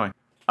still going.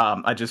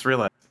 I just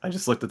realized. I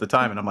just looked at the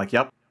time and I'm like,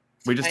 yep,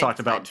 we just talked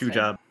about 2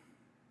 jobs.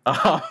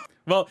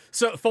 Well,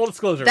 so full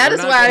disclosure. That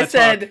is why I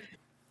said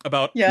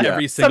about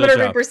every single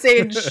Summoner job. Reaper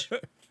Sage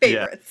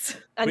favorites.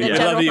 And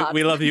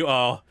we love you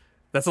all.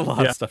 That's a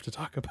lot of stuff to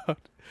talk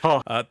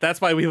about. That's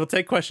why we will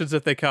take questions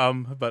if they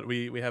come, but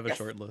we have a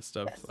short list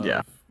of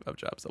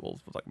jobs that we'll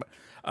talk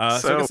about.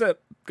 So I guess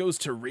that goes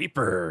to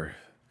Reaper.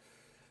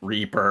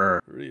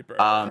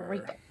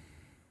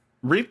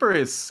 Reaper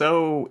is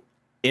so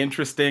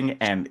interesting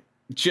and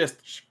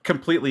just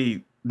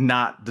completely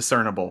not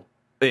discernible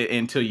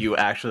until you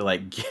actually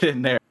like get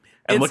in there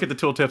and look at the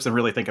tooltips and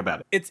really think about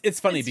it. It's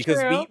funny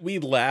because we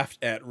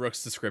laughed at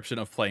Rook's description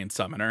of playing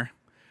Summoner,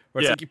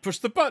 where it's like you push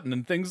the button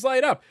and things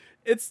light up.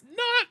 It's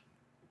not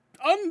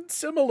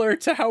unsimilar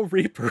to how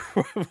Reaper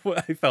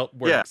I felt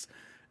works.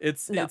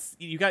 It's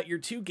you got your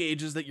 2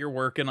 gauges that you're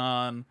working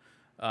on.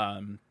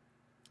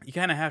 You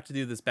kind of have to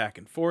do this back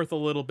and forth a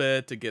little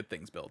bit to get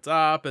things built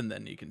up, and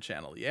then you can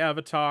channel the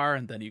avatar,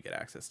 and then you get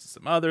access to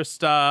some other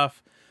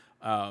stuff.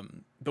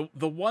 The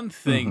one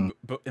thing,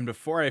 and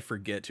before I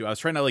forget to, I was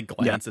trying to like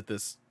glance at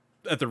this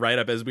at the write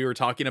up as we were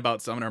talking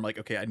about Summoner. I'm like,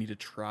 okay, I need to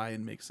try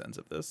and make sense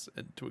of this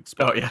and to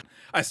explain. Oh, yeah.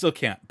 I still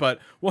can't. But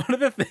one of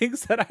the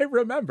things that I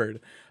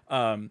remembered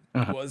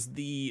was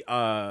the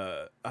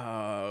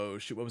oh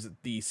shoot, what was it?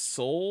 The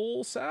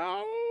Soul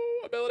Sow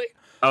ability.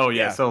 Oh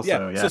yeah, Soul yeah.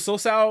 Sow, yeah. So Soul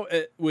Sow,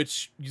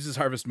 which uses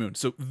Harvest Moon.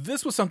 So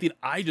this was something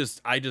I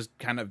just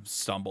kind of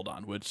stumbled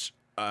on, which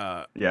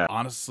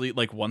honestly,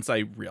 like once I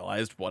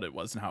realized what it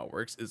was and how it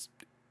works, is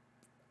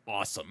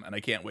awesome, and I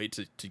can't wait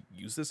to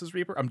use this as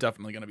Reaper. I'm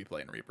definitely going to be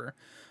playing Reaper.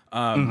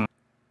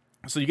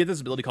 So you get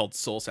this ability called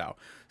Soul Sow.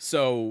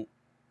 So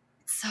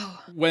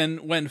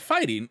when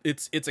fighting,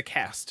 it's a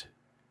cast.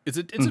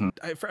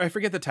 I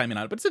forget the timing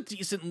on it, but it's a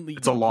decently.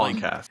 It's a long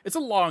cast. It's a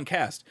long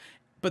cast,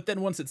 but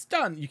then once it's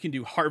done, you can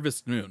do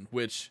Harvest Moon,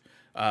 which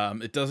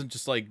it doesn't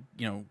just like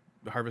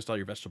harvest all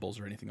your vegetables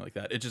or anything like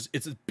that.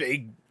 It's a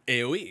big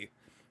AOE,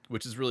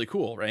 which is really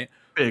cool, right?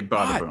 Big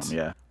bada boom,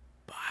 yeah.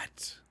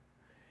 But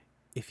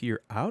if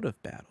you're out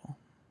of battle,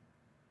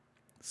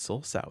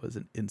 Soul Sow is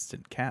an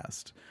instant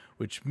cast,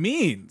 which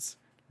means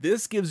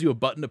this gives you a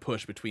button to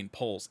push between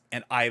poles,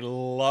 and I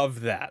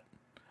love that.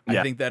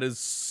 I think that is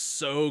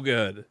so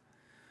good.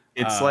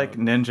 It's like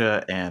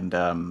Ninja and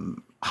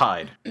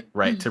Hide,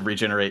 right? To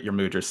regenerate your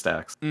Moodra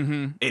stacks.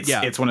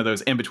 It's one of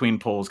those in between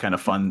poles kind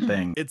of fun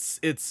thing. It's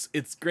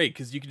great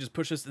because you can just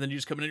push this and then you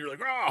just come in and you're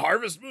like,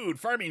 Harvest Moon,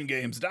 farming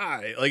games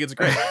die. Like it's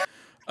great.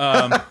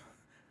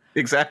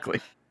 Exactly.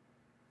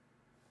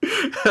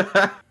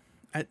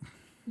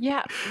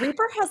 Yeah,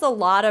 Reaper has a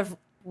lot of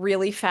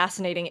really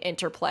fascinating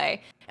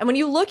interplay. And when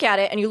you look at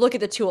it and you look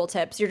at the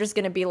tooltips, you're just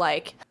going to be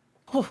like,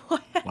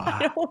 what?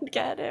 I don't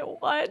get it.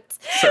 What?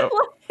 So,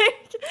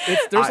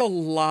 there's a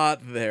lot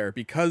there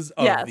because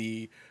of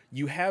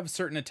you have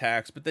certain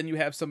attacks, but then you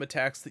have some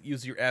attacks that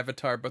use your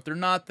avatar, but they're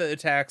not the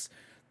attacks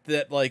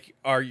that like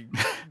are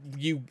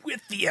you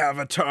with the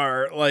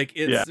avatar. Like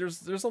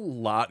there's a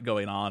lot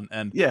going on.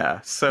 And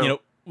so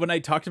when I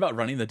talked about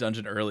running the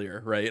dungeon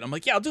earlier, right? I'm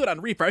like, I'll do it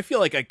on Reaper. I feel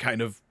like I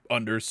kind of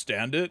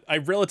understand it. I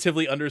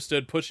relatively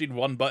understood pushing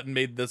one button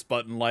made this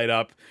button light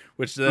up,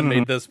 which then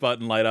made this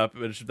button light up,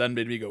 which then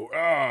made me go,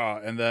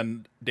 and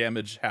then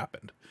damage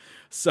happened.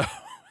 So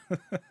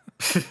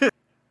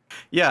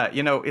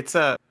it's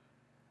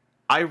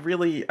I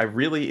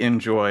really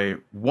enjoy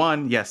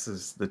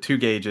is the 2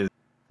 gauges.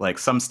 Like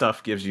some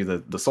stuff gives you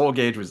the soul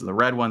gauge, which is the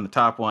red one, the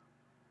top one,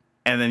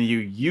 and then you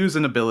use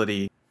an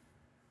ability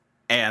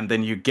and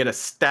then you get a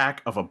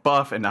stack of a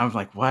buff, and I'm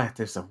like, what?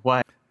 There's a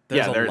what?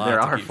 There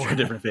are 4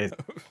 different phases.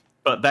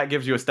 But that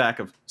gives you a stack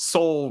of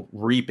soul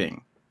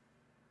reaping.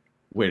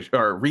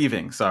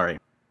 Reaving, sorry.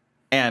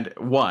 And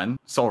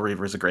Soul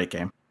Reaver is a great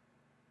game.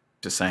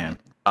 Just saying.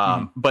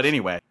 But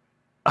anyway,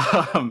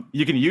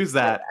 you can use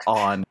that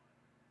on,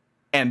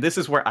 and this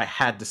is where I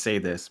had to say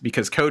this,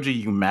 because Koji,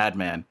 you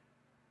madman,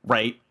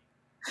 right?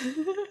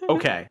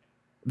 Okay.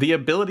 The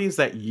abilities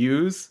that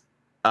use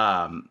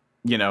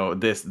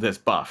this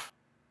buff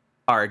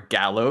are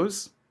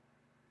Gallows,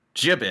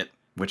 Gibbet,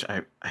 which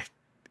I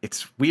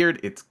it's weird,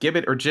 it's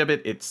Gibbet or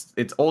Gibbet,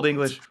 it's Old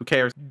English, who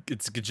cares?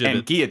 It's Gibbet.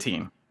 And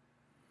Guillotine.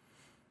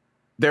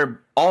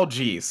 They're all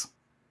G's.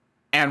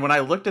 And when I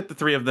looked at the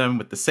 3 of them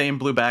with the same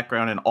blue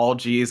background and all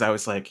G's, I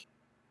was like,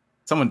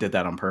 someone did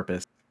that on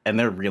purpose, and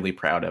they're really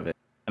proud of it.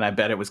 And I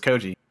bet it was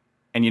Koji.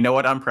 And you know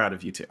what? I'm proud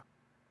of you too.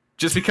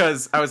 Just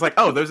because I was like,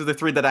 those are the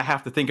 3 that I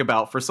have to think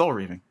about for soul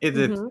reaving.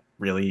 It's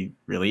really,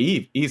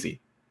 really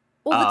easy.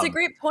 Well, that's a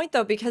great point,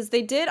 though, because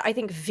they did, I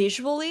think,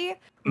 visually,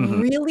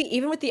 really,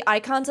 even with the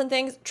icons and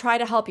things, try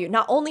to help you.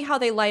 Not only how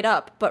they light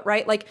up, but,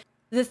 right, like,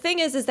 the thing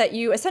is that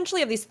you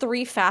essentially have these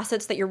 3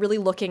 facets that you're really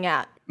looking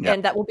at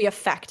and that will be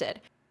affected.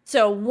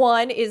 So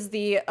one is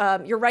the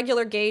your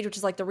regular gauge, which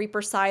is like the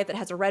Reaper Scythe that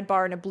has a red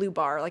bar and a blue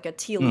bar, like a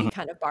teal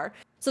kind of bar.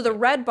 So the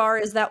red bar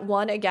is that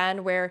one,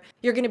 again, where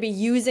you're going to be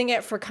using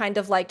it for kind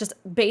of like just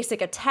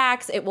basic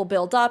attacks. It will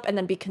build up and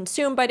then be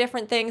consumed by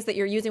different things that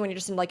you're using when you're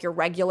just in like your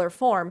regular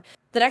form.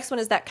 The next one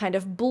is that kind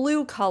of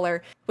blue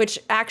color, which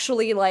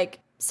actually like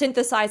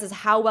synthesizes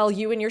how well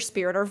you and your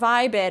spirit are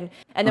vibing.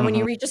 And then when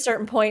you reach a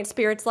certain point,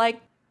 spirit's like,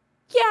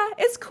 yeah,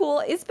 it's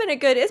cool. It's been a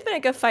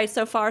good fight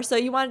so far. So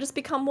you want to just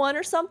become one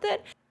or something?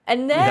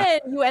 And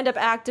then you end up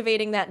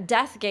activating that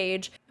death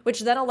gauge,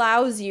 which then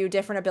allows you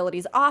different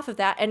abilities off of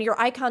that, and your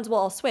icons will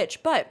all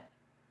switch. But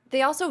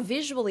they also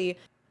visually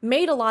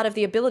made a lot of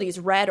the abilities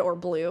red or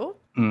blue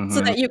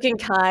so that you can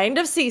kind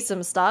of see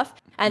some stuff.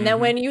 And then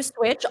when you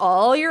switch,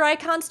 all your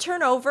icons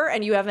turn over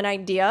and you have an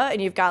idea,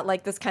 and you've got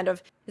like this kind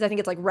of, I think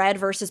it's like red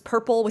versus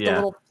purple with the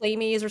little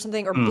flamies or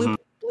something, or blue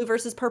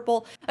versus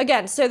purple.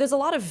 Again, so there's a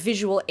lot of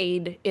visual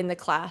aid in the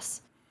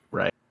class.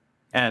 Right.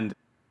 And,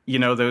 you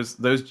know, those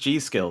G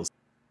skills.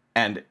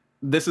 And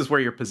this is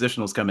where your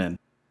positionals come in.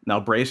 Now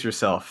brace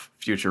yourself,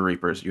 future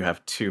Reapers. You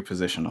have 2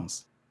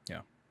 positionals. Yeah.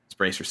 Let's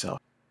brace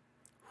yourself.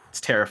 It's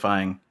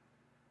terrifying.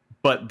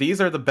 But these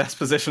are the best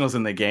positionals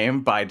in the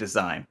game by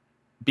design.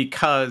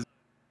 Because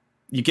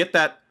you get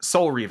that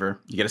Soul Reaver,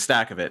 you get a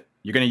stack of it.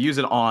 You're going to use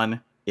it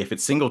on, if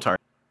it's single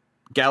target,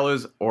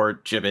 Gallows or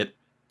Gibbet.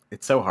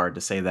 It's so hard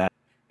to say that.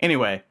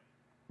 Anyway,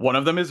 one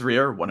of them is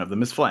rear, one of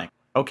them is flank.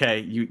 okay,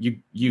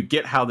 you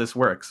get how this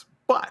works.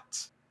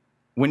 But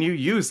when you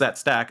use that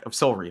stack of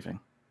Soul Reaving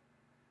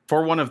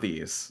for one of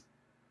these,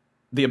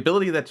 the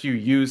ability that you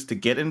use to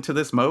get into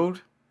this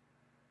mode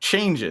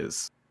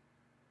changes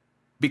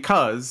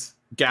because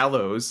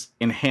Gallows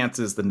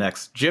enhances the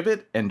next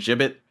Gibbet and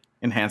Gibbet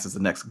enhances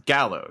the next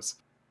Gallows.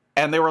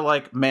 And they were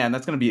like, man,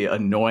 that's going to be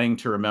annoying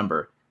to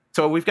remember.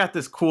 So we've got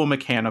this cool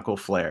mechanical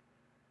flair.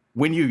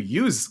 When you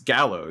use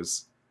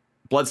Gallows,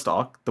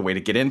 Bloodstalk, the way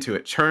to get into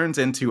it, turns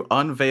into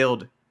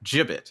Unveiled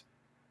Gibbet.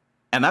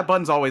 And that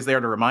button's always there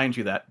to remind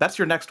you that that's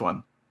your next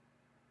one.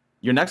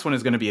 Your next one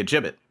is going to be a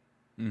Gibbet.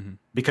 Mm-hmm.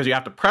 Because you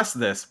have to press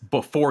this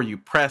before you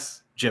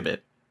press Gibbet.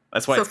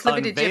 That's why it's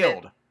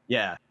unveiled.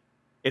 Yeah.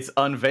 It's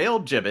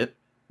unveiled Gibbet,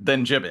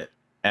 then Gibbet.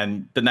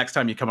 And the next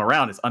time you come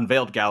around, it's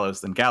unveiled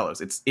Gallows, then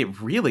Gallows.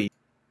 It really,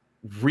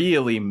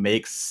 really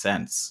makes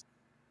sense.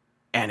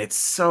 And it's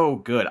so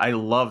good. I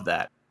love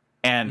that.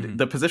 And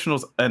the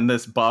positionals and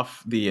this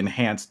buff, the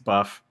enhanced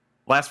buff,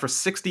 lasts for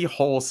 60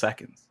 whole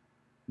seconds.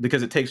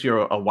 Because it takes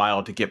you a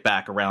while to get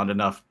back around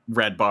enough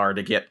red bar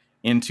to get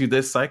into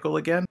this cycle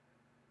again.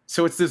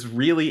 So it's this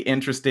really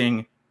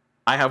interesting,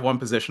 I have one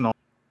positional,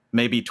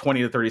 maybe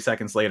 20 to 30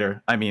 seconds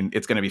later, I mean,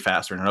 it's going to be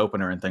faster in an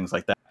opener and things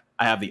like that.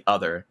 I have the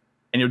other.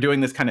 And you're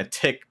doing this kind of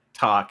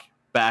tick-tock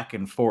back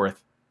and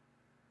forth.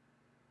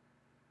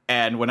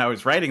 And when I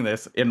was writing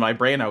this, in my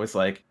brain, I was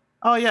like,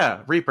 oh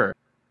yeah, Reaper.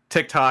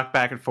 Tick-tock,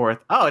 back and forth.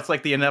 Oh, it's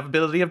like the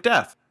inevitability of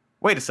death.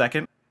 Wait a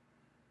second.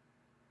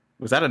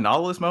 Was that a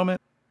Nautilus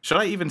moment? Should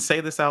I even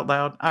say this out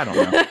loud? I don't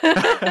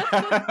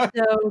know.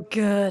 So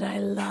good. I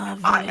love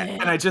it.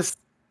 And I just,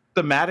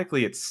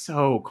 thematically, it's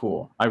so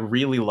cool. I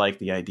really like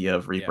the idea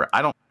of Reaper.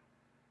 Yeah.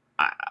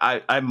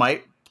 I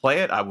might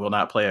play it. I will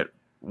not play it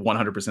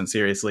 100%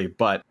 seriously,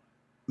 but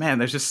man,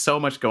 there's just so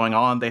much going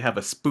on. They have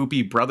a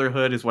spoopy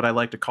brotherhood is what I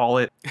like to call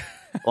it.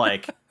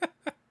 Like,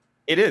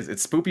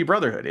 it's spoopy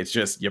brotherhood. It's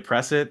just, you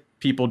press it,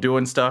 people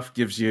doing stuff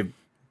gives you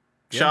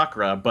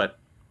chakra, but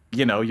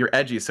you know, you're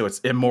edgy, so it's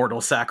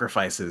immortal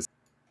sacrifices.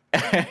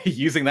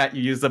 Using that,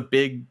 you use the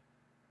big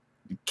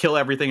kill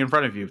everything in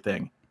front of you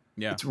thing.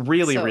 Yeah. It's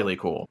really, really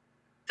cool.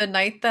 The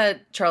night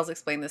that Charles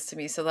explained this to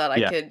me so that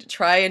I could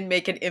try and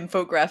make an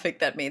infographic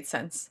that made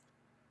sense.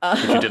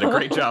 Which you did a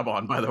great job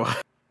on, by the way.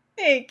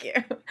 Thank you.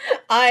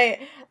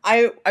 I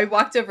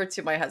walked over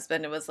to my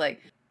husband and was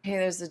like, hey,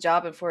 there's a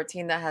job in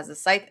 14 that has a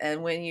scythe,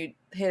 and when you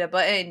hit a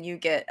button, you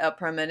get a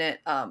permanent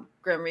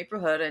Grim Reaper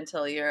hood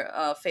until your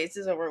phase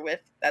is over with.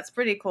 That's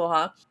pretty cool,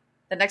 huh?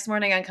 The next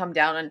morning, I come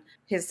down and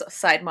his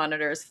side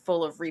monitor is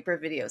full of Reaper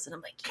videos, and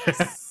I'm like,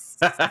 yes.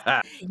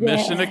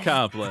 Mission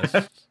accomplished.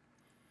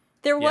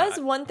 There was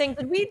one thing.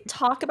 Did we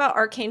talk about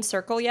Arcane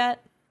Circle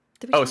yet?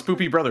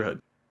 Spoopy Brotherhood.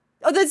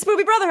 Oh, the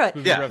Spoopy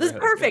Brotherhood. Yeah. This is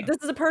perfect. Yeah.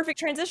 This is a perfect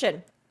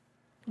transition.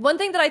 One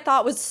thing that I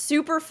thought was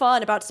super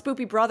fun about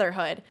Spoopy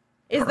Brotherhood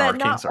is that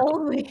not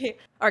only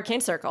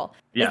Arcane Circle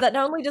is that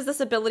not only does this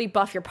ability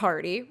buff your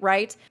party,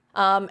 right?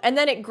 And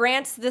then it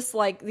grants this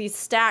these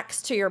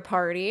stacks to your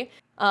party.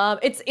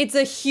 It's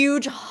a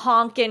huge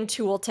honkin'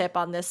 tooltip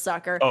on this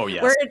sucker. Oh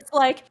yes. Where it's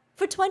like,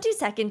 for 20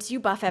 seconds, you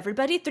buff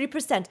everybody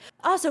 3%.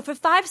 Also, for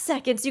 5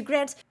 seconds, you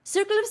grant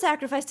Circle of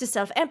Sacrifice to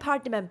self and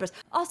party members.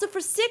 Also, for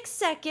 6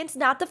 seconds,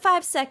 not the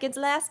 5 seconds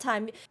last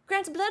time,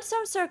 grants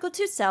Bloodstone Circle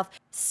to self,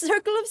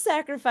 Circle of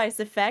Sacrifice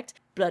effect,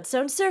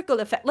 Bloodstone Circle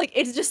effect. Like,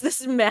 it's just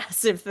this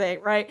massive thing,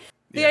 right?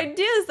 The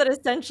idea is that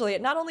essentially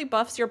it not only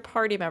buffs your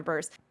party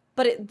members,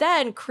 but it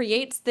then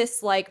creates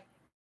this,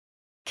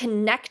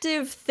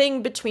 connective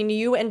thing between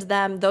you and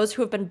them, those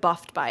who have been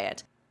buffed by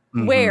it.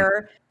 Mm-hmm.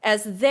 Where,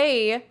 as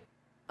they...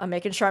 I'm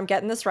making sure I'm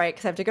getting this right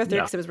because I have to go through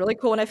because it was really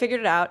cool when I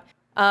figured it out.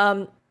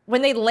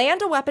 When they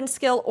land a weapon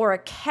skill or a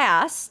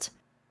cast,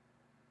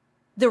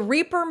 the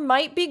Reaper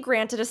might be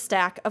granted a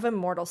stack of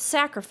Immortal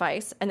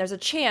Sacrifice, and there's a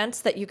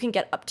chance that you can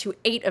get up to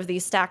 8 of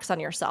these stacks on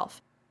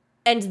yourself.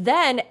 And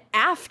then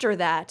after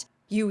that,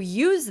 you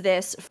use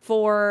this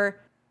for,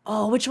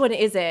 which one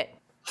is it?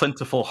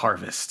 Plentiful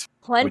Harvest.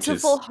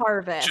 Plentiful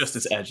Harvest. Just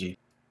as edgy.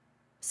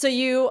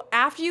 So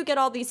after you get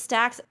all these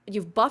stacks,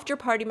 you've buffed your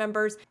party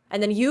members,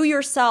 and then you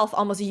yourself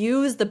almost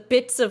use the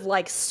bits of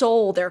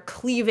soul they're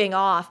cleaving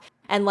off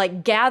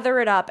and gather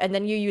it up, and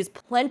then you use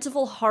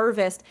Plentiful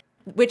Harvest,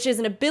 which is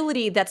an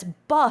ability that's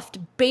buffed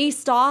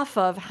based off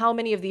of how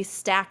many of these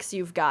stacks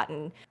you've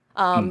gotten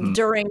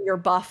during your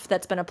buff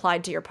that's been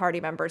applied to your party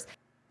members.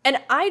 And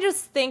I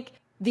just think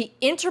the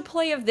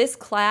interplay of this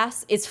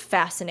class is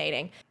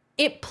fascinating.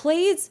 It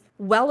plays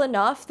well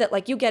enough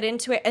that you get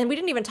into it, and we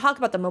didn't even talk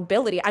about the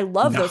mobility. I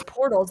love those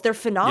portals. They're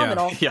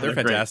phenomenal. Yeah, they're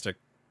fantastic.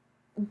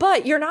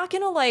 But you're not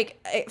gonna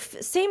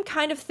same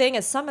kind of thing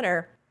as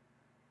Summoner.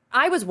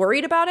 I was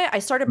worried about it. I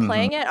started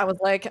playing it. I was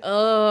like,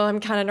 oh, I'm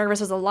kind of nervous.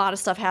 There's a lot of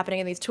stuff happening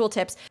in these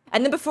tooltips.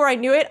 And then before I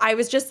knew it, I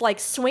was just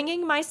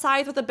swinging my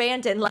scythe with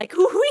abandon, this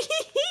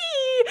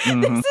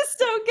is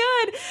so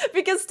good,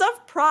 because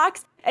stuff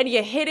procs and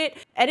you hit it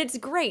and it's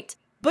great.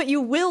 But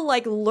you will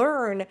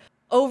learn,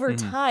 over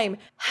time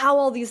how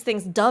all these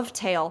things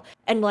dovetail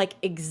and like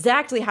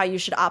exactly how you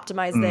should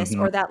optimize this,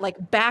 or that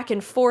like back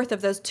and forth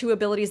of those two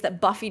abilities that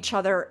buff each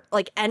other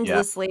like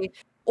endlessly,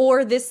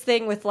 or this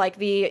thing with like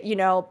the, you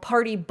know,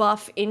 party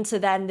buff into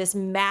then this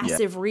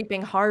massive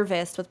reaping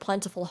harvest with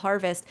plentiful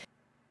harvest.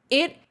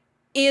 It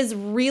is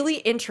really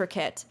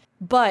intricate,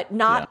 but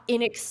not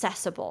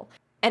inaccessible.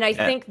 And I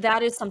think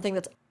that is something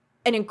that's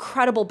an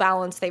incredible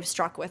balance they've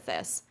struck with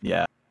this.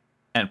 Yeah.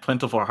 And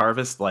Plentiful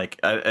Harvest, like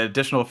an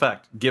additional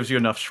effect, gives you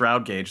enough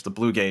Shroud Gauge, the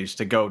blue gauge,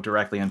 to go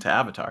directly into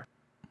Avatar.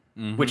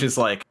 Which is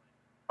like,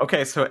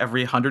 okay, so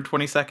every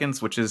 120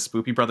 seconds, which is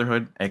Spoopy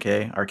Brotherhood,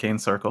 aka Arcane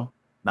Circle,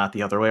 not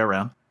the other way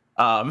around,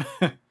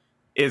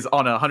 is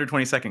on a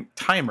 120-second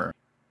timer.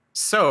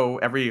 So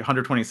every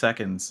 120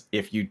 seconds,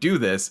 if you do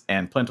this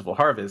and Plentiful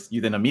Harvest, you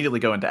then immediately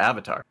go into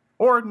Avatar.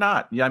 Or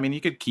not. Yeah, I mean,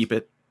 you could keep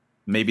it.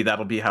 Maybe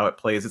that'll be how it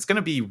plays. It's going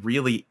to be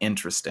really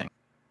interesting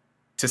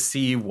to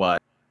see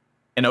what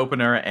an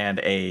opener and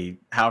a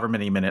however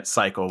many minute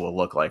cycle will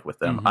look like with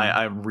them.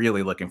 I'm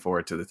really looking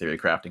forward to the theory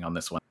crafting on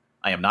this one.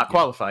 I am not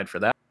qualified for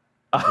that,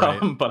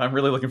 but I'm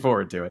really looking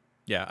forward to it.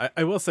 Yeah,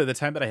 I will say the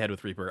time that I had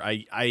with Reaper,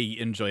 I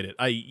enjoyed it.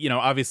 You know,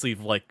 obviously,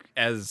 like,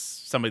 as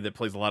somebody that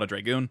plays a lot of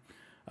Dragoon,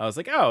 I was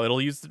like, oh,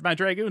 it'll use my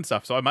Dragoon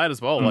stuff, so I might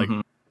as well, like,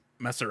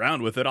 mess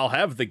around with it. I'll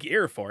have the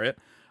gear for it.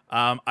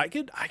 I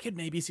could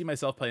maybe see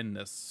myself playing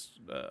this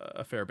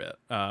a fair bit.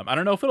 I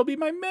don't know if it'll be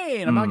my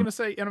main. I'm not gonna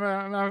say, I'm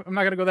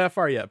not gonna go that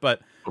far yet,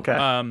 but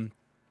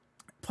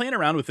playing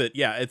around with it,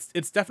 yeah,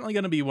 it's definitely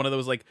gonna be one of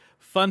those like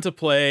fun to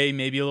play,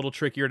 maybe a little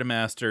trickier to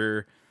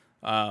master,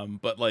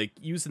 but like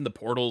using the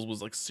portals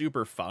was like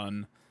super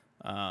fun.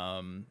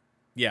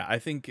 Yeah, I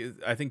think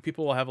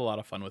people will have a lot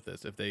of fun with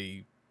this if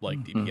they like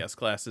DPS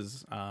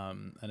classes,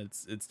 and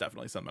it's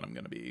definitely something I'm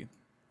gonna be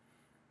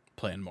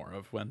playing more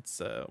of once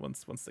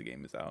the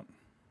game is out.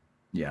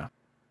 Yeah.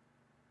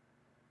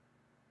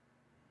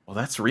 Well,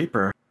 that's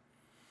Reaper.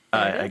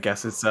 I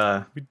guess it's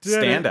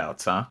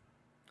standouts, huh?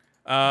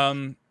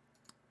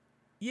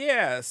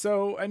 Yeah.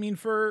 So I mean,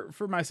 for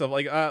myself,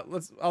 like,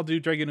 I'll do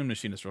Dragoon and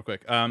Machinist real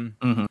quick.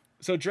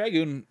 So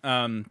Dragoon,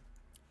 the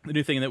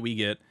new thing that we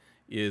get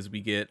is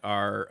we get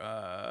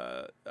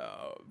our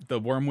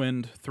the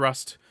Wormwind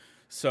thrust.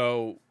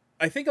 So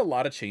I think a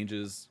lot of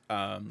changes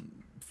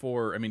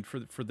for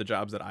the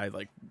jobs that I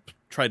like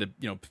try to,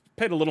 you know,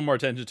 paid a little more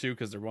attention to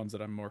because they're ones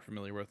that I'm more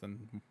familiar with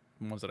and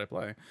ones that I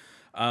play.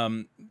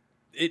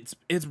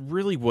 It's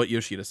really what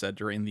Yoshida said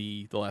during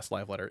the last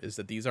live letter, is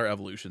that these are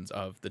evolutions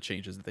of the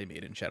changes that they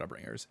made in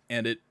Shadowbringers,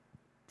 and it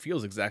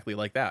feels exactly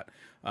like that.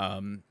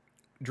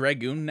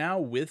 Dragoon now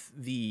with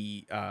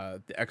the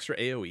extra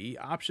AoE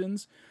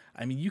options,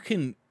 I mean, you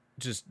can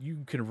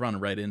run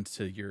right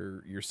into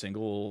your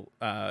single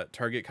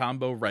target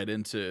combo,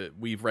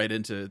 weave right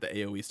into the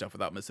AoE stuff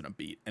without missing a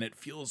beat, and it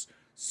feels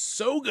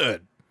so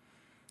good.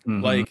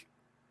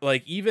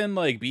 Like even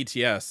like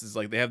BTS is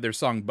like, they have their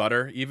song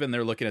Butter, even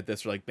they're looking at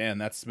this, they're like, man,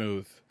 that's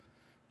smooth,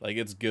 like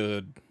it's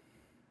good,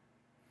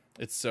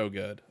 it's so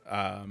good.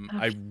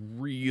 I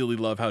really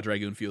love how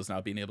Dragoon feels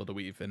now, being able to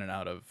weave in and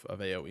out of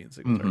AoE and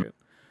single target.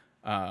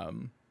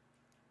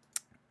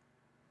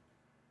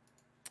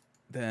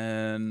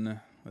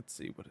 Then let's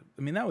see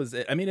that was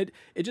it. I mean,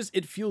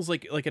 it feels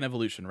like an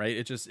evolution, right?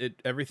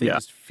 Everything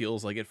just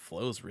feels like it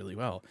flows really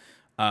well.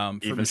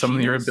 Even some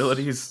of your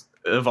abilities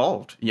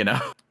evolved, you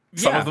know.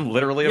 Some of them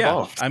literally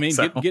evolved. I mean,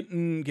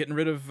 getting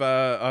rid of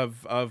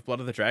Blood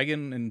of the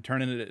Dragon and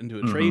turning it into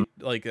a trait,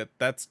 like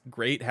that's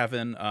great.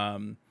 Having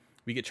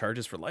we get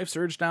charges for Life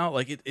Surge now,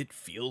 like it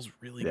feels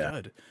really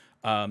good.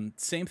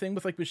 Same thing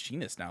with like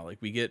Machinist now, like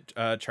we get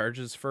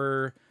charges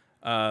for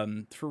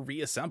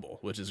Reassemble,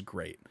 which is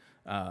great.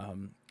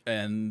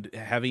 And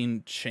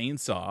having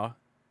Chainsaw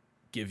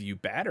give you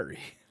battery,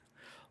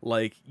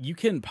 like you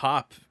can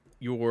pop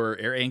your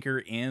air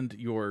anchor and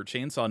your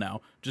chainsaw now,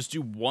 just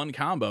do one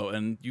combo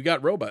and you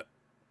got robot.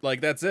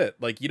 Like that's it.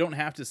 Like you don't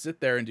have to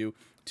sit there and do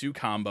two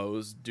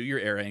combos, do your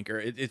air anchor.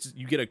 It's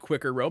you get a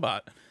quicker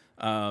robot.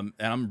 And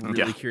I'm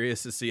really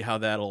curious to see how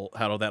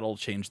that'll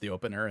change the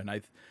opener. And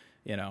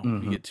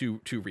we get two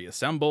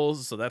reassembles,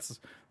 so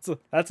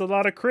that's a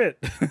lot of crit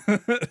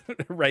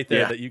right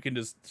there that you can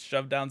just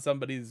shove down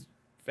somebody's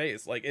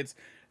face. Like it's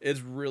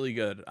really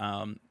good.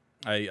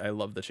 I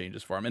love the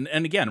changes for him.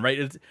 And again,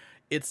 right,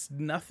 it's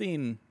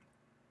nothing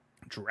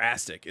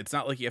drastic. It's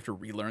not like you have to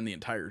relearn the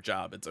entire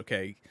job. It's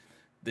okay.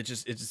 It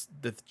just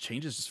the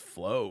changes just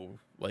flow.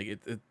 Like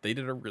they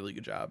did a really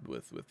good job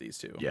with these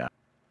two. Yeah.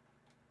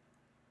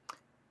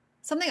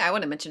 Something I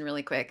want to mention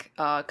really quick,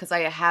 because I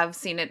have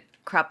seen it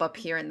crop up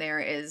here and there,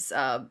 is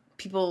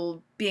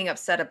people being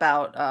upset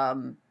about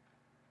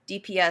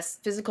DPS,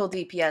 physical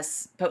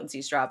DPS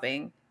potencies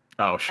dropping.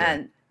 Oh, sure.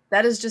 And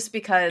that is just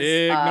because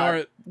ignore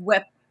it.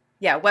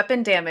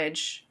 Weapon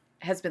damage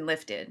has been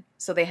lifted,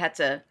 so they had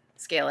to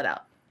scale it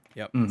out.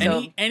 Yep.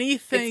 So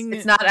anything,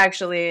 it's not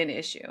actually an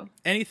issue.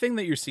 Anything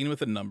that you're seeing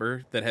with a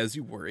number that has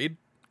you worried,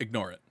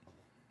 ignore it.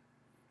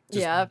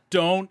 Just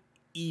don't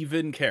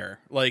even care.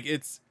 Like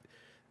it's,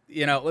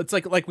 it's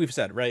like we've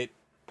said, right?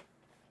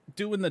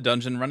 doing the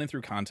dungeon, running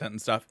through content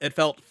and stuff, it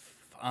felt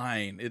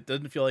fine. It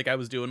didn't feel like I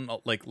was doing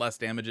like less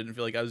damage. It didn't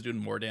feel like I was doing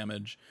more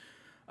damage.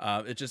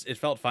 It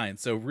felt fine.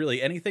 So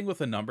really, anything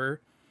with a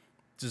number,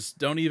 just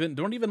don't even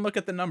look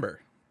at the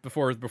number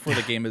before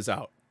the game is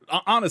out.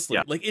 Honestly,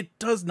 like it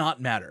does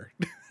not matter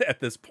at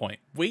this point.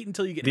 Wait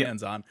until you get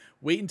hands on.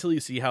 Wait until you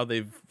see how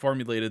they've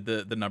formulated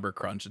the number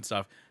crunch and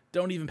stuff.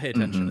 Don't even pay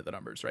attention to the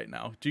numbers right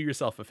now. Do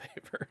yourself a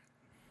favor.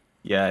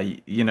 Yeah,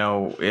 you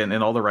know, in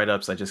all the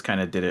write-ups, I just kind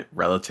of did it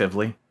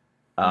relatively.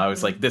 I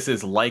was like, this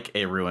is like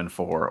a Ruin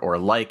 4 or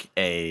like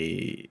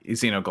a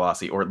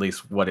Xenoglossy, or at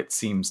least what it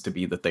seems to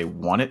be that they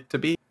want it to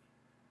be.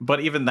 But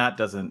even that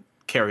doesn't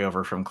carry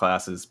over from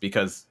classes,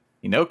 because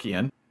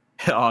Enochian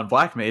on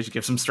Black Mage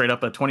gives them straight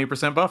up a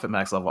 20% buff at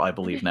max level, I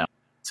believe now.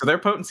 So their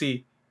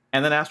potency,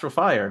 and then Astral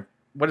Fire,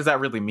 what does that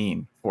really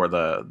mean for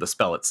the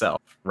spell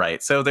itself,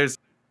 right? So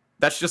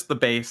that's just the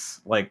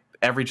base. Like,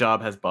 every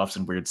job has buffs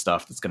and weird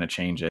stuff that's going to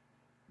change it.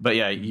 But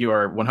yeah, you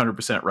are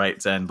 100%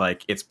 right, Zen.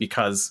 Like, it's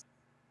because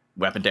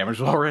weapon damage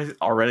was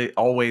already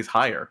always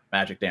higher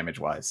magic damage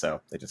wise,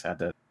 so they just had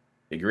to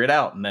figure it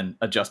out and then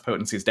adjust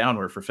potencies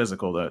downward for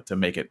physical to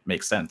make it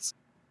make sense.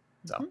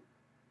 So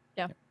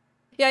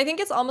yeah, I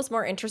think it's almost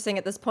more interesting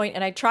at this point.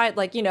 And I tried,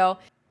 like, you know,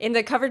 in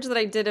the coverage that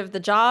I did of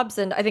the jobs,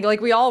 and I think like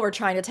we all were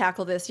trying to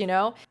tackle this, you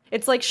know,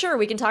 it's like, sure,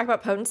 we can talk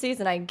about potencies,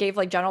 and I gave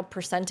like general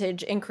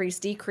percentage increase,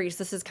 decrease.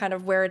 This is kind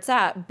of where it's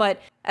at.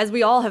 But as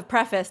we all have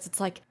prefaced,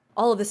 it's like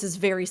all of this is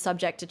very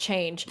subject to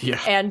change.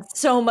 Yeah. And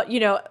so much,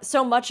 you know,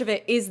 so much of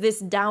it is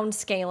this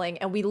downscaling,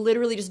 and we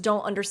literally just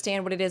don't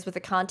understand what it is with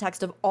the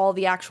context of all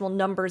the actual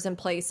numbers in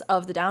place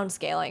of the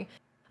downscaling.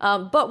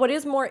 But what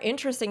is more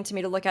interesting to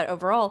me to look at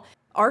overall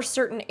are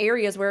certain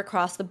areas where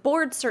across the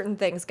board certain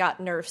things got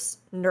nerfs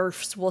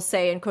we'll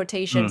say in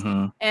quotations,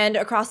 and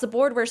across the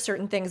board where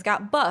certain things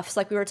got buffs,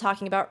 like we were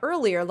talking about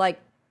earlier, like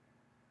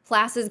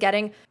classes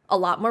getting a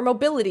lot more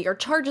mobility or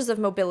charges of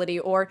mobility,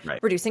 or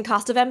reducing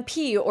cost of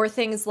MP, or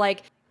things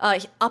like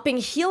upping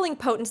healing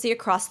potency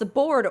across the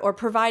board, or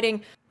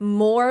providing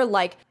more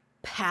like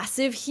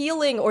passive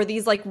healing, or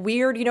these like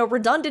weird, you know,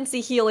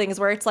 redundancy healings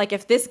where it's like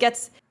if this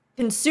gets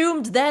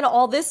consumed then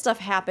all this stuff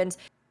happens,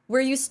 where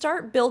you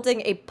start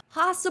building a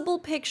possible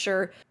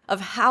picture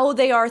of how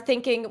they are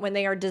thinking when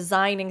they are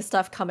designing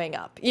stuff coming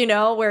up, you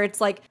know, where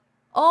it's like,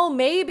 oh,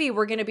 maybe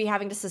we're going to be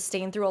having to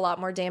sustain through a lot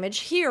more damage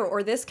here,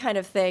 or this kind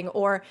of thing,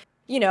 or,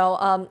 you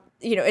know,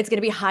 it's going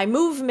to be high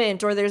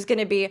movement, or there's going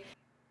to be,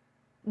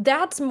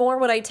 that's more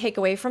what I take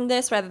away from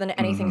this rather than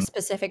anything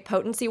specific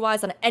potency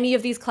wise on any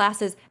of these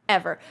classes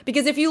ever.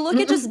 Because if you look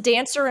at just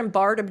Dancer and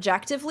Bard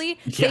objectively,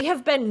 they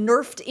have been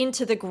nerfed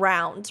into the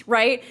ground,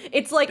 right?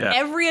 It's like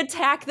every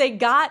attack they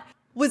got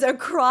was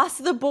across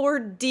the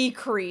board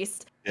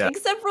decreased,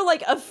 except for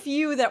like a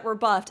few that were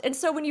buffed. And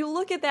so when you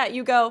look at that,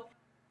 you go,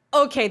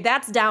 okay,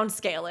 that's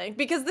downscaling,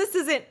 because this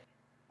isn't,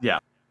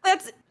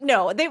 that's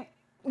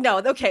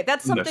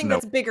something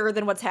that's bigger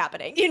than what's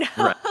happening, you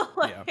know?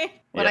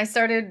 When I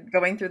started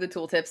going through the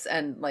tooltips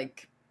and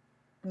like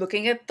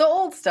looking at the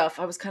old stuff,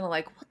 I was kind of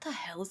like, what the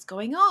hell is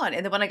going on?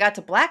 And then when I got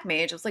to Black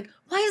Mage, I was like,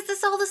 why is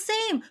this all the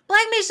same?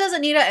 Black Mage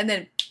doesn't need it. And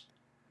then,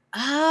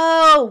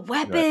 oh,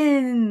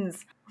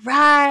 weapons.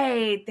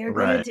 Right. They're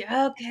going to do,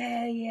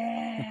 okay,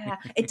 yeah.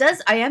 It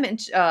does. I am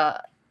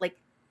like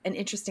an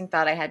interesting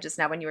thought I had just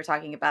now when you were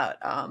talking about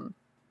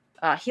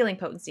healing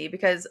potency,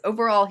 because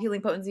overall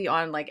healing potency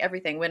on like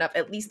everything went up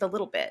at least a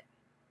little bit.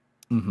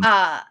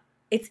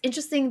 It's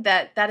interesting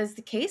that that is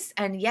the case,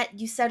 and yet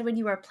you said when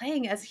you were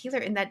playing as a healer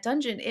in that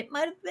dungeon, it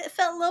might have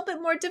felt a little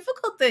bit more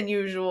difficult than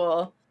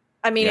usual.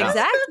 I mean,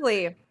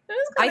 exactly. It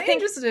was kind of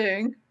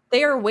interesting.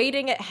 They are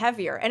weighting it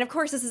heavier, and of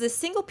course, this is a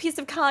single piece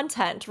of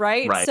content,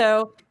 right?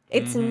 So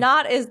it's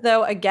not as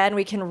though, again,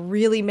 we can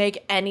really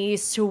make any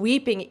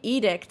sweeping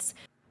edicts,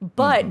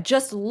 but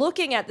just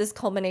looking at this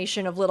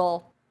culmination of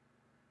little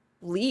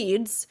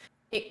leads,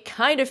 it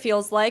kind of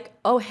feels like,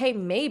 oh, hey,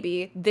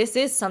 maybe this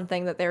is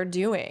something that they're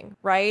doing,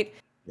 right?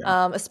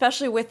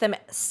 Especially with them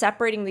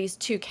separating these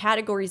two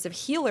categories of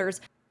healers,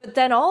 but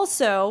then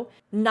also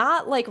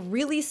not like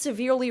really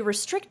severely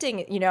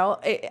restricting, you know,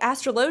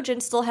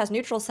 Astrologian still has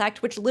Neutral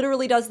Sect, which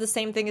literally does the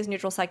same thing as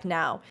Neutral Sect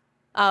now.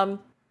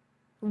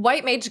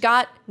 White Mage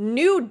got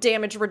new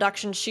damage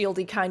reduction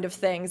shieldy kind of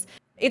things.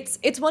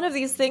 It's one of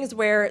these things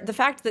where the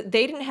fact that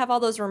they didn't have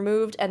all those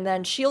removed, and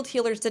then shield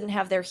healers didn't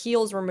have their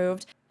heals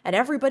removed, and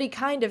everybody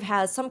kind of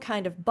has some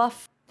kind of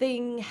buff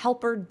thing,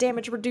 helper,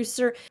 damage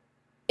reducer,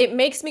 it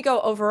makes me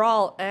go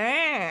overall,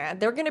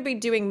 they're going to be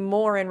doing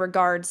more in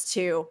regards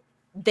to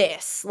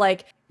this.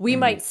 Like, we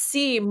might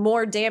see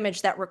more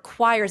damage that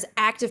requires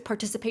active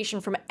participation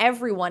from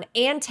everyone,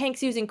 and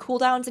tanks using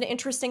cooldowns in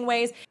interesting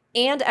ways,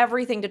 and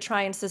everything to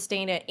try and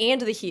sustain it,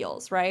 and the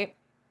heals, right?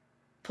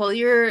 Pull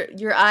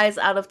your eyes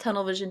out of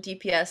tunnel vision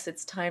DPS.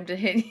 It's time to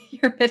hit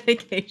your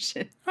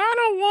mitigation. I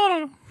don't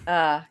want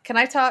to. Can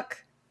I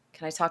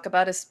talk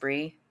about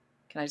Esprit?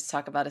 Can I just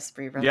talk about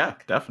Esprit real quick? Yeah,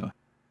 definitely.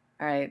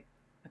 All right.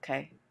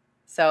 Okay.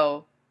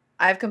 So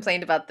I've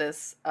complained about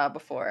this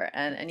before,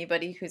 and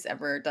anybody who's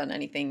ever done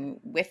anything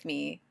with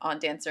me on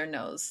Dancer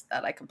knows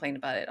that I complain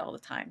about it all the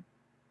time.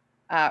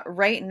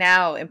 Right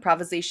now,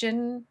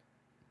 improvisation,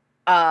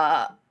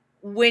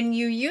 when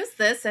you use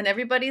this and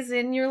everybody's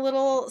in your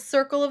little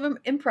circle of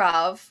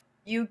improv,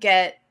 you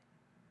get,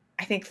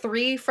 I think,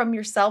 3 from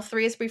yourself,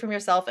 3 is free from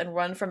yourself, and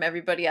 1 from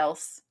everybody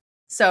else.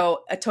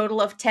 So a total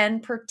of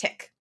 10 per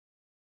tick.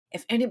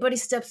 If anybody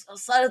steps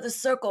outside of the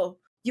circle,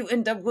 you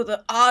end up with an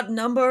odd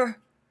number.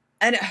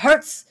 And it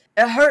hurts.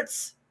 It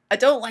hurts. I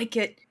don't like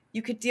it.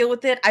 You could deal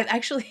with it.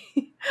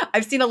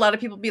 I've seen a lot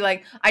of people be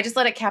like, I just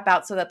let it cap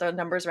out so that the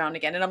number's round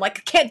again. And I'm like,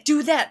 I can't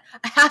do that.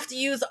 I have to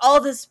use all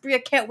the spree. I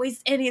can't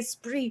waste any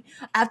spree.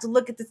 I have to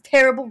look at this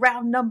terrible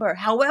round number.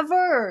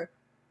 However,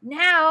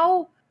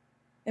 now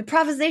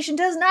improvisation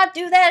does not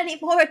do that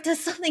anymore. It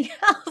does something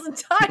else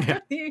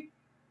entirely.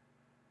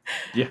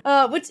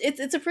 Yeah. Which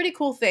it's a pretty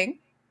cool thing.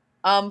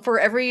 For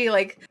every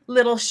like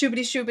little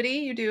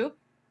shoobity you do.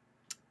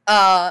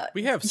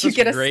 We have you such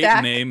get a great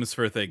stack. names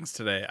for things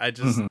today. I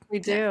just We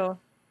do.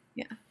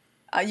 Yeah.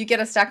 You get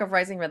a stack of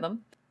Rising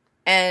Rhythm.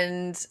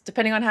 And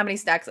depending on how many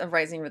stacks of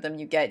Rising Rhythm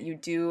you get, you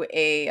do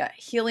a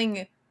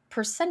healing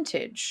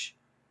percentage.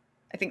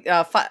 I think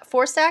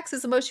 4 stacks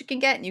is the most you can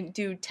get. And you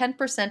do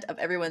 10% of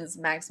everyone's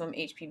maximum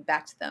HP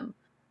back to them.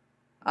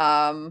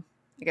 I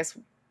guess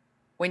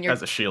when you're...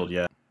 As a shield,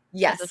 yeah.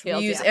 Yes, As a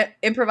field, you use yeah.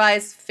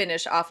 improvise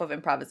finish off of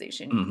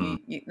improvisation.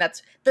 Mhm.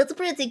 That's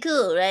pretty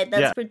cool, right?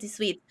 That's Yeah. pretty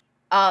sweet.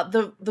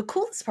 The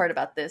coolest part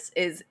about this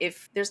is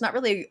if there's not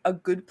really a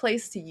good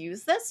place to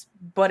use this,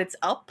 but it's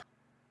up,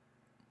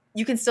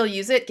 you can still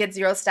use it, get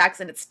 0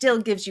 stacks, and it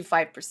still gives you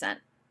 5%.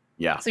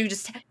 Yeah. So you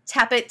just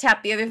tap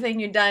the other thing,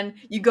 you're done.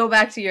 You go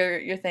back to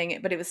your thing,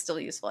 but it was still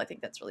useful. I think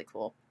that's really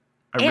cool.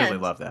 I really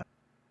And- love that.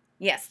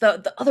 Yes,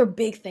 the other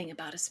big thing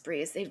about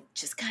Esprit is they've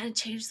just kind of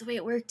changed the way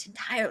it worked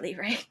entirely,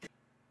 right?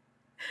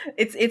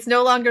 It's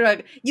no longer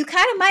like, you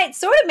kind of might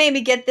sort of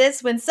maybe get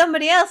this when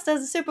somebody else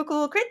does a super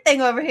cool crit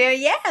thing over here.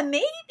 Yeah,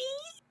 maybe.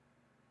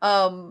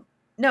 No,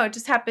 it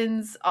just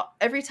happens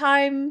every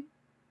time.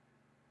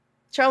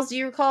 Charles, do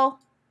you recall?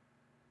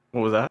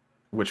 What was that?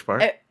 Which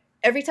part?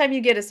 Every time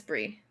you get a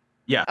spree.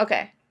 Yeah.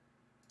 Okay.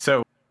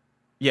 So,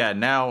 yeah,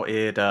 now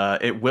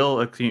it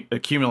will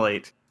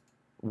accumulate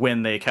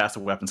when they cast a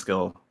weapon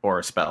skill or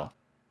a spell.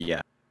 Yeah.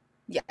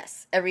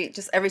 Yes. Every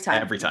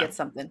time Every you time. get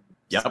something.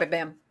 Yep. Just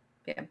bam.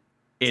 Bam.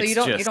 So It's you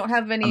don't just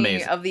have any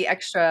amazing. of the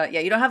extra,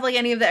 you don't have like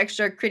any of the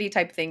extra critty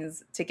type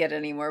things to get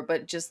anymore,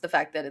 but just the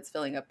fact that it's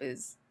filling up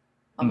is,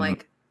 I'm Mhm.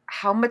 like,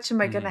 how much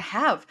am I gonna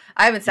have?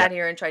 I haven't sat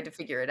here and tried to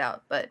figure it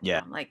out, but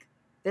Yeah. I'm like,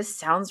 this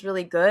sounds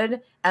really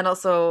good, and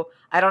also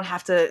I don't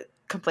have to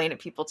complain at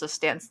people to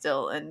stand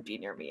still and be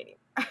near me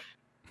anymore.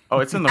 Oh,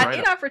 it's in the At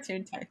write-up.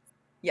 inopportune times.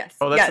 Yes.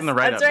 Oh, that's yes, in the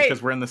write-up that's right.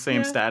 because we're in the same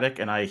Yeah. static,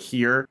 and I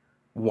hear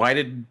why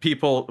didn't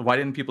people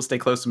stay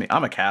close to me?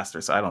 I'm a caster,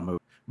 so I don't move.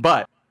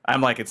 But I'm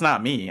like, it's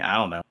not me. I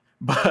don't know.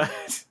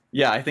 But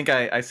yeah, I think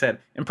I said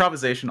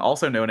improvisation,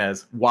 also known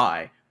as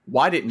why.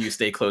 Why didn't you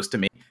stay close to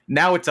me?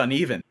 Now it's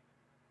uneven,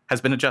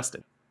 has been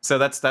adjusted. So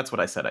that's what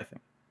I said. I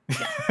think.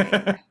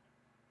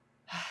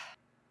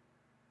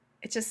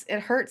 It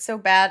hurts so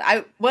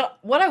bad.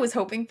 What I was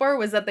hoping for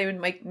was that they would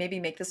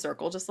maybe make the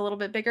circle just a little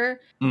bit bigger,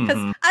 because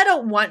Mhm. I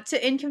don't want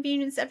to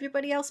inconvenience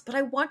everybody else, but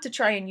I want to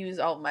try and use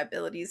all of my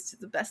abilities to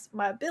the best of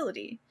my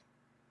ability.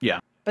 Yeah.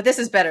 But this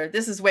is better.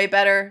 This is way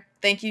better.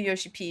 Thank you,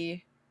 Yoshi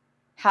P.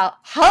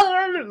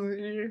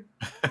 Hallelujah.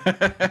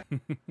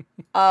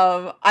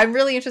 I'm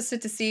really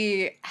interested to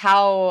see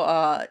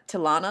how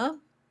Tilana,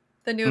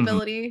 the new Mhm.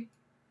 ability,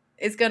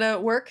 is gonna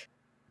work.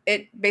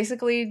 It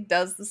basically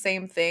does the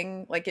same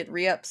thing, like it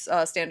re-ups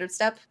standard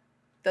step,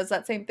 does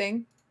that same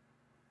thing.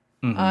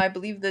 Mhm. I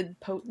believe the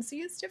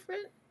potency is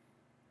different.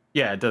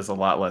 Yeah, it does a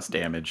lot less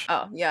damage.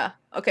 Oh, yeah.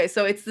 Okay,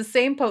 so it's the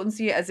same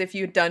potency as if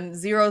you'd done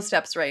 0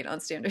 steps right on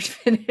standard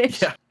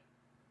finish. Yeah.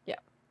 Yeah.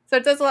 So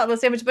it does a lot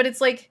less damage, but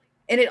it's like,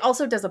 and it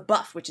also does a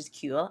buff, which is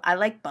cool. I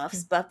like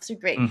buffs. Buffs are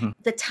great. Mhm.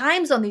 The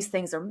times on these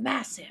things are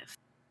massive.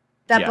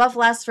 That Yeah. buff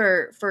lasts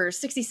for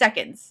 60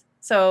 seconds.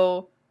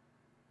 So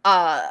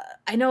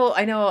I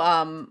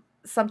know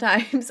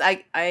sometimes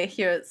I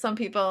hear some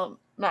people,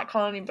 not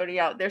calling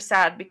anybody out, they're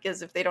sad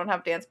because if they don't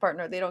have dance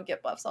partner, they don't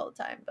get buffs all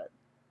the time. But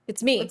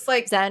It's me. Looks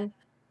like- Zen.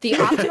 The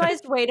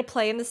optimized way to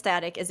play in the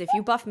static is if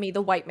you buff me,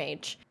 the white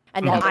mage,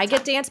 and then All the I get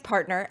time. dance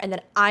partner, and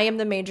then I am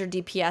the major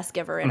DPS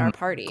giver in our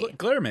party.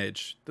 Glare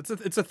Mage. It's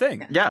a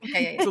thing. Yeah. yeah,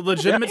 yeah, It's yeah. a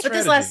legitimate But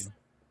strategy.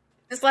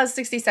 this lasts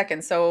 60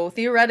 seconds. So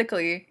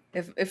theoretically,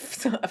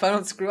 if I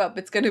don't screw up,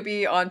 it's going to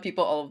be on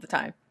people all of the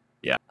time.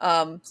 Yeah.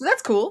 So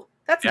that's cool.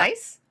 That's Yeah.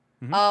 nice.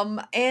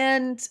 Mhm.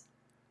 And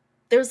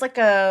there's like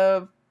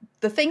the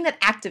thing that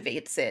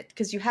activates it,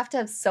 because you have to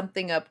have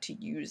something up to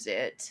use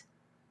it.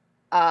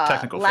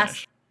 Technical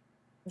finish.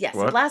 Yes,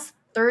 What? it lasts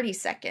 30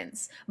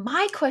 seconds.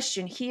 My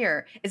question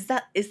here is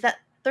that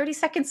 30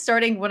 seconds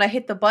starting when I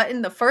hit the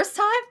button the first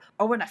time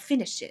or when I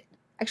finish it?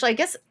 Actually, I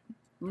guess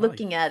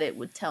looking at it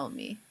would tell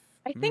me.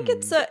 I think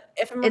it's a,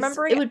 if I'm It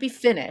remembering, would be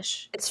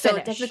finish. It's so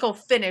finish. technical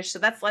finish. So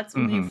that's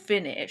when you Mhm.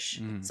 finish.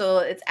 Mhm. So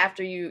it's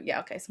after you. Yeah.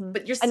 Okay. So,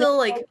 but you're And still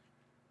then like.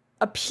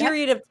 a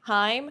period of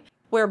time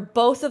where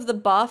both of the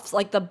buffs,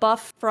 like the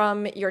buff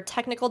from your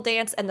technical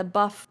dance and the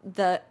buff,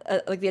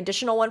 like the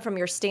additional one from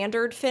your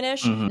standard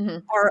finish, Mhm.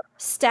 Mhm. are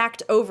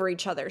stacked over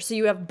each other. So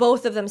you have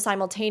both of them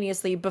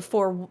simultaneously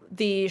before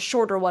the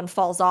shorter one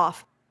falls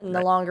off and the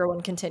Right. longer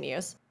one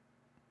continues.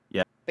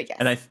 But yes,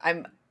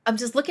 And I'm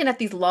just looking at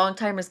these long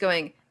timers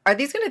going, are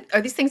these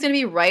things gonna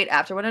be right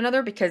after one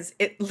another? Because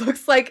it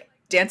looks like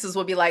dances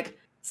will be like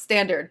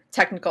standard,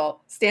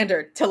 technical,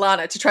 standard,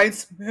 Tilana to try and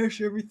smash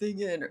everything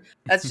in. Or,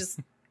 that's just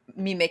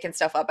me making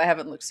stuff up. I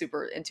haven't looked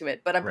super into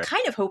it, but I'm Right.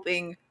 kind of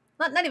hoping,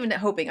 not even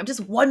hoping, I'm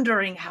just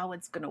wondering how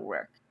it's gonna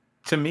work.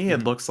 To me,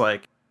 it Mhm. looks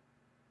like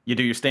you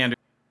do your standard,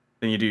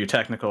 then you do your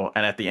technical,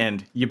 and at the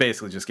end, you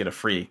basically just get a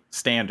free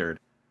standard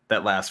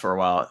that lasts for a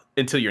while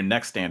until your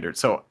next standard.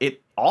 So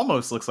it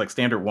almost looks like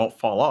standard won't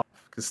fall off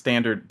because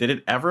standard did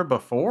it ever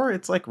before?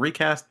 It's like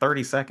recast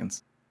 30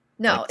 seconds.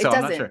 No, Like, it so I'm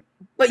not doesn't. sure.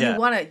 But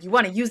Yeah. you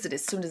wanna use it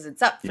as soon as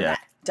it's up for Yeah.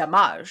 that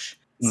damage.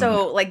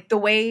 So like the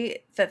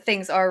way that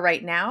things are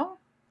right now,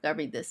 I'll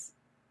read this.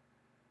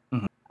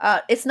 Mhm.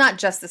 It's not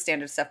just the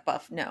standard stuff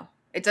buff. No,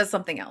 it does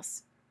something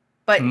else.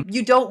 But Mhm.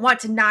 you don't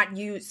want to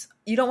use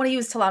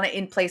Talana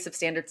in place of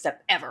standard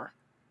step ever.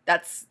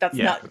 That's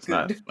Yeah, not it's good.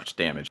 not as much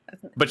damage.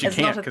 But you It's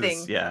not can't a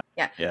because, thing. yeah.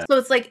 Yeah. Yeah. So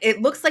it's like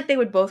it looks like they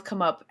would both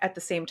come up at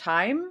the same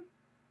time,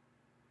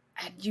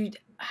 and you'd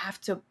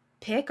have to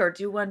pick or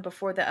do one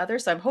before the other.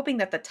 So I'm hoping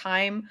that the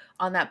time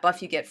on that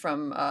buff you get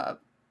from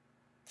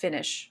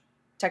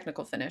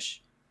technical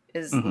finish,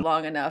 is Mhm.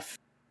 long enough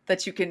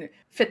that you can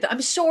fit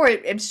I'm sure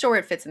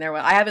it fits in there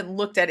well. I haven't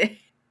looked at it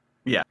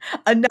Yeah.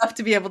 enough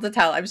to be able to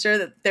tell. I'm sure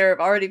that there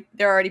are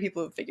already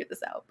people who figured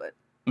this out, but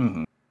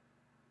Mhm.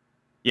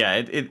 Yeah,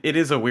 it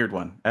is a weird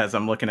one. As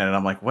I'm looking at it,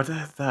 I'm like,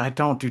 I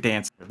don't do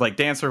dancer. Like,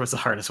 dancer was the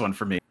hardest one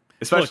for me,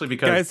 especially Look,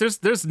 because guys,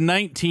 there's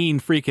 19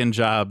 freaking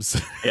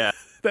jobs yeah,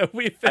 that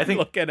we've I been think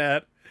looking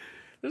at.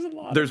 There's a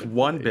lot. there's of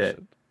one bit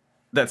information.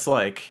 that's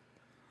like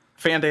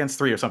Fan Dance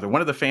 3 or something.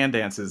 One of the fan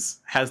dances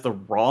has the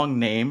wrong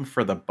name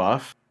for the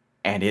buff,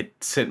 and it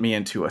sent me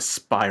into a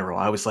spiral.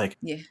 I was like,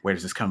 yeah. where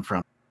does this come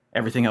from?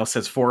 Everything else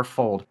says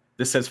fourfold.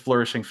 This says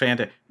flourishing fan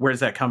dance. Where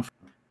does that come from?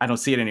 I don't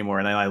see it anymore.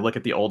 And then I look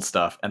at the old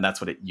stuff, and that's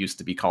what it used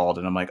to be called.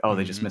 And I'm like, oh,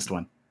 they just Mhm. missed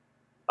one.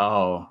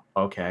 Oh,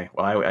 okay.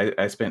 Well,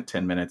 I spent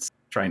 10 minutes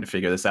trying to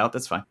figure this out.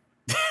 That's fine.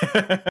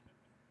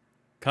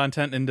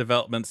 Content in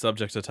development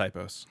subject to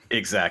typos.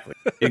 Exactly.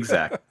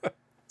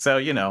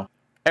 So,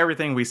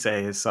 everything we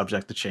say is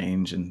subject to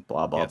change and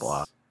blah, blah,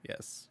 blah.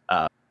 Yes.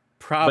 But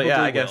Probably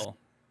yeah, I guess- will.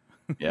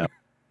 Yeah.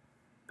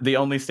 The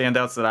only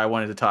standouts that I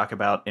wanted to talk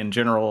about in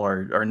general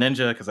are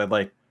Ninja, because I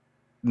like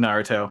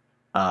Naruto,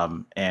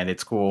 and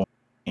it's cool,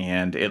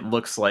 and it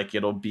looks like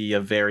it'll be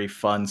a very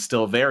fun,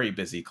 still very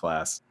busy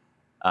class,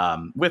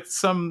 with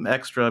some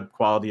extra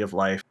quality of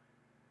life.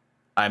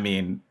 I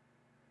mean,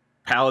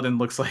 Paladin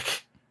looks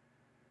like,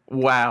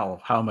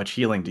 wow, how much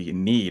healing do you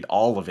need?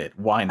 All of it.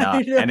 Why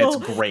not? And it's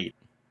know. great.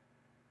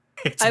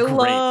 It's I great.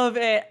 love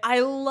it.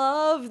 I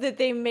love that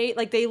they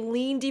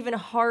leaned even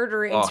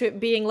harder into it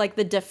being like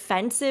the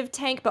defensive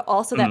tank, but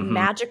also that Mhm.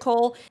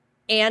 magical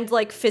and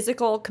like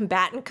physical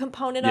combatant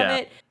component of Yeah.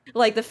 it.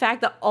 Like the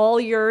fact that all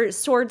your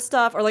sword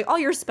stuff or like all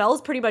your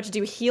spells pretty much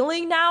do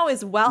healing now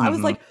as well. I was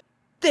Mhm. like,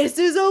 this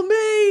is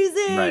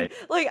amazing. Right.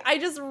 Like I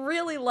just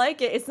really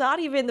like it. It's not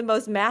even the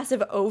most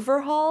massive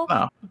overhaul,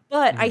 No.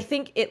 but I Mhm.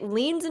 think it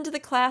leans into the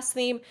class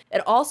theme.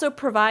 It also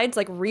provides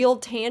like real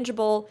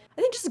tangible,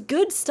 I think just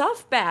good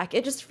stuff back.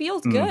 It just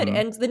feels good. Mhm.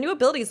 And the new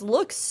abilities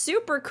look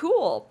super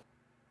cool.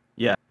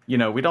 Yeah.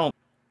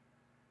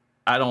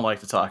 I don't like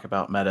to talk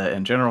about meta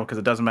in general because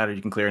it doesn't matter.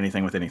 You can clear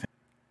anything with anything.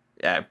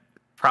 Yeah,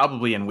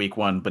 probably in week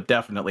 1, but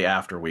definitely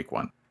after week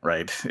 1,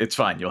 right? It's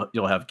fine.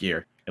 You'll have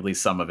gear, at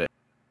least some of it.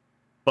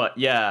 But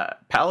yeah,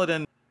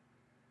 Paladin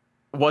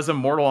was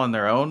immortal on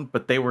their own,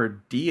 but they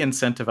were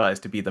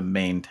de-incentivized to be the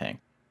main tank.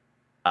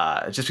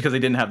 Just because they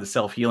didn't have the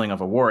self-healing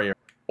of a warrior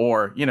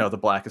or, the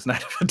Blackest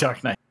Night of a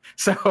Dark Knight.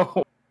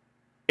 So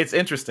it's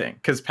interesting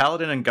because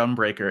Paladin and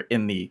Gunbreaker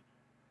in the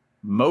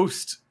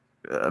most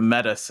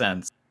meta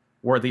sense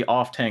were the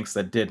off tanks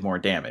that did more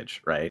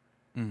damage, right?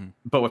 Mhm.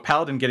 But with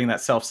Paladin getting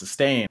that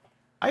self-sustain,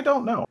 I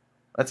don't know.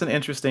 That's an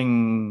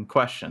interesting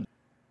question.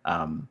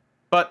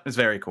 But it's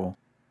very cool.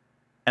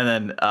 And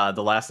then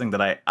the last thing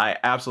that I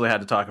absolutely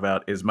had to talk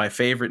about is my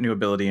favorite new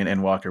ability in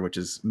Endwalker, which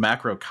is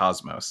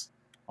Macrocosmos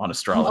on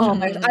Astrology. Oh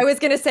my! I was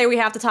gonna say we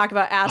have to talk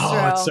about Astro.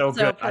 Oh, it's so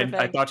good. I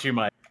perfect. thought you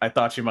might. I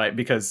thought you might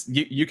because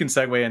you can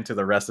segue into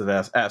the rest of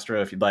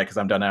Astro if you'd like, because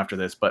I'm done after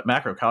this. But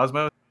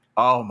Macrocosmos,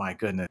 oh my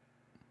goodness!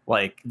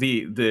 Like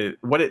the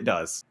what it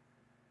does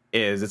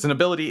is it's an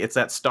ability. It's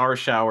that star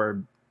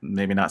shower,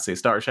 maybe not say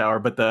star shower,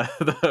 but the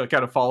the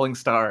kind of falling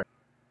star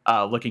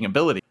looking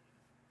ability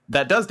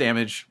that does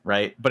damage,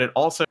 right? But it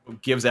also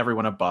gives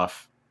everyone a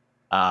buff,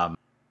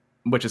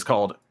 which is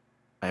called,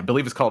 I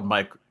believe it's called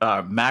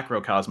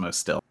Macrocosmos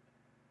still.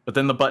 But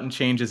then the button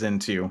changes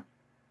into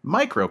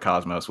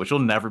Microcosmos, which will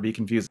never be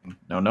confusing.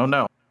 No,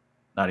 not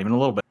even a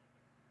little bit.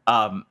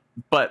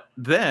 But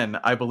then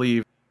I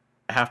believe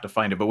I have to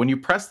find it. But when you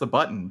press the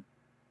button,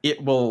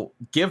 it will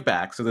give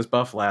back. So this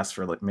buff lasts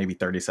for like maybe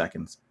 30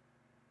 seconds.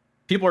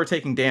 People are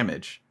taking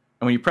damage,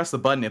 and when you press the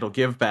button, it'll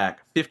give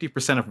back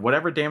 50% of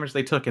whatever damage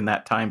they took in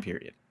that time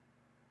period,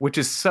 which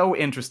is so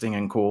interesting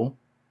and cool,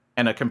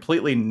 and a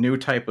completely new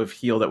type of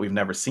heal that we've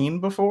never seen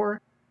before.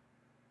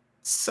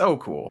 So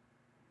cool.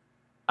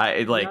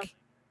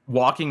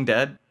 Walking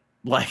Dead,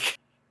 like,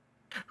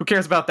 who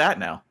cares about that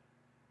now?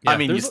 Yeah, I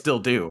mean, you still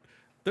do.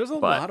 There's a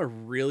lot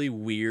of really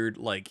weird,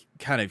 like,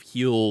 kind of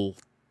heal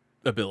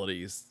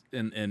abilities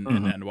in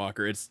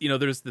Endwalker. It's, you know,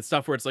 there's the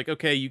stuff where it's like,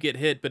 okay, you get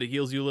hit, but it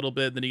heals you a little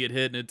bit, then you get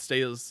hit and it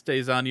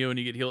stays on you and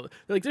you get healed.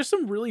 Like, there's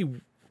some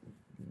really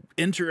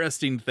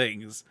interesting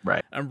things.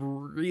 Right. I'm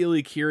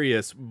really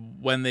curious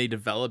when they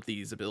develop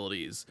these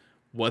abilities,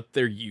 what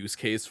their use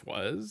case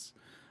was.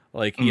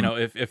 Like, you know,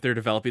 if they're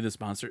developing this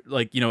monster,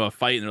 like, you know, a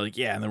fight, and they're like,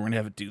 yeah, and then we're gonna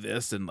have it do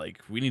this, and like,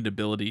 we need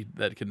ability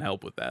that can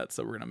help with that,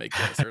 so we're gonna make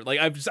this. Or like,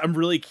 I'm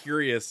really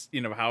curious,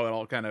 you know, how it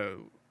all kind of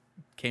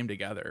came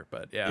together.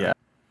 But yeah,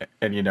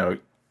 and you know,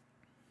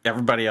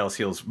 everybody else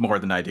heals more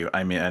than I do.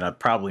 I mean, and I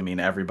probably mean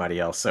everybody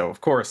else. So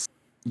of course,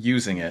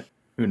 using it,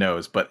 who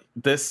knows? But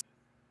this,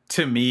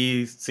 to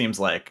me, seems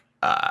like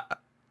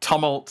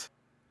Tumult,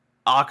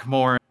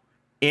 Akmorn,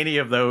 any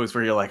of those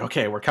where you're like,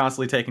 okay, we're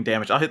constantly taking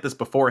damage. I'll hit this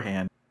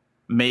beforehand.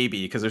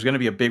 Maybe, because there's going to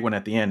be a big one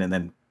at the end and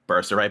then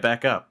burst it right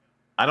back up.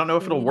 I don't know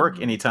if it'll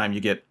work anytime you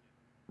get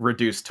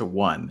reduced to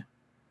 1,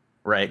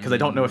 right? Because I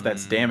don't know if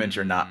that's damage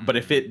or not. But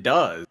if it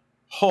does,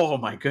 oh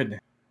my goodness.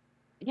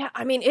 Yeah,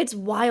 I mean, it's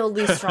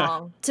wildly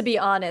strong, to be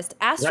honest.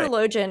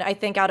 Astrologian, I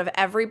think, out of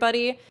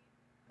everybody,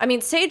 I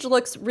mean, Sage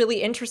looks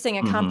really interesting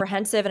and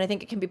comprehensive, and I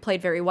think it can be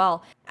played very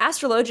well.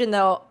 Astrologian,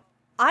 though,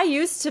 I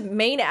used to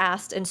main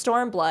Ast in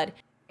Stormblood,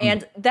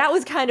 and that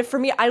was kind of, for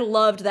me, I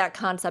loved that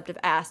concept of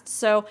Ast.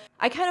 So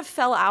I kind of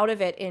fell out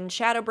of it in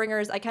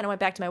Shadowbringers. I kind of went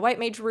back to my White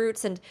Mage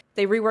roots, and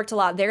they reworked a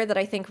lot there that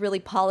I think really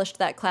polished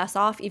that class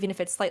off, even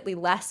if it's slightly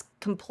less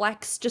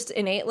complex, just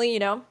innately, you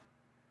know?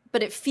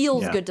 But it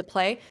feels good to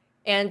play,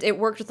 and it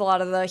worked with a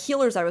lot of the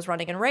healers I was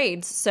running in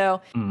raids,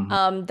 so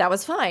that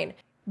was fine.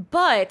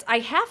 But I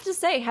have to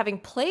say, having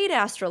played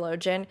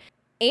Astrologian,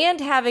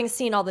 and having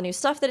seen all the new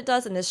stuff that it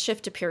does and this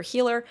shift to pure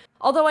healer,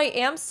 although I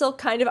am still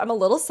I'm a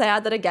little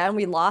sad that, again,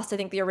 we lost, I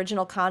think, the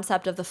original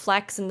concept of the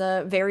flex and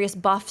the various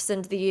buffs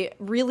and the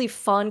really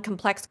fun,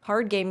 complex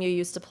card game you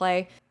used to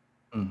play.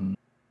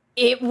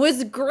 It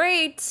was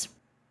great.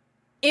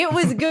 It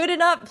was good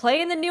enough.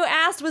 Playing the new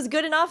Ast was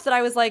good enough that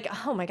I was like,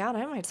 oh my god,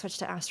 I might switch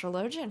to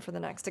Astrologian for the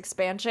next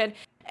expansion.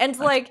 And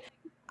like,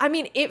 I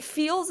mean, it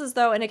feels as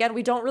though, and again,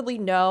 we don't really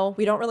know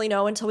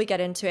until we get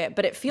into it,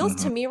 but it feels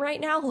to me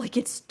right now like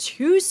it's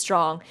too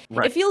strong.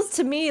 Right. It feels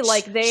to me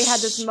like they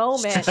had this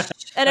moment,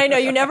 and I know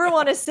you never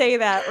want to say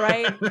that,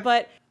 right?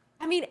 But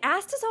I mean,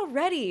 Ast is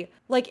already,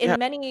 like, in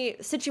many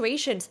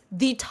situations,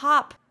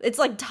 it's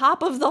like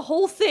top of the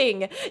whole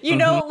thing, you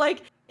know,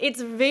 like, it's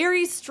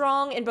very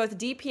strong in both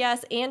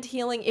DPS and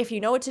healing if you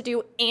know what to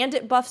do, and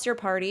it buffs your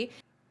party.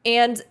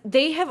 And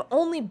they have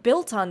only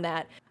built on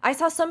that. I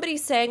saw somebody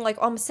saying, like,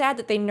 oh, I'm sad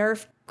that they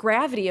nerfed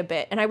gravity a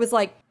bit. And I was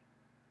like,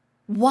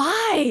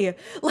 why?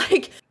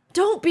 Like,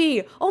 don't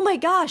be. Oh my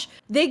gosh.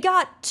 They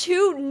got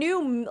 2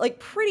 new, like,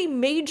 pretty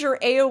major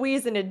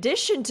AoEs in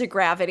addition to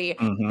gravity.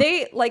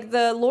 They, like,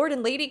 the Lord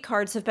and Lady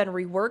cards have been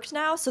reworked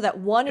now so that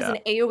one is an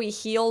AoE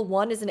heal,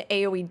 one is an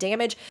AoE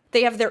damage.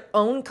 They have their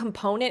own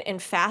component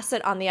and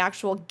facet on the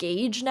actual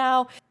gauge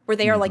now, where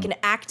they are like an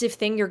active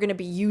thing you're going to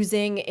be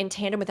using in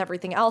tandem with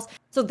everything else.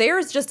 So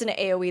there's just an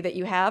AoE that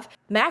you have.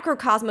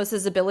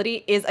 Macrocosmos'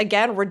 ability is,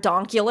 again,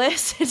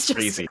 redonkulous. It's just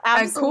crazy.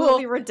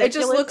 Absolutely ridiculous. It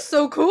just looks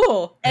so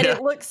cool. And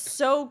it looks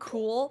so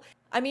cool.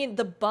 I mean,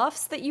 the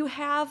buffs that you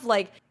have,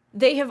 like,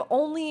 they have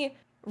only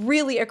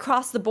really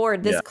across the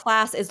board, this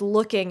class is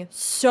looking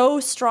so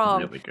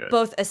strong, really good.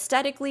 Both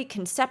aesthetically,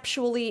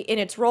 conceptually, in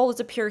its role as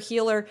a pure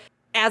healer,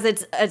 as a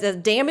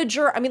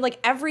damager. I mean, like,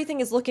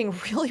 everything is looking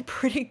really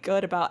pretty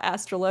good about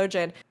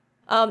Astrologian.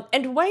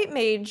 And White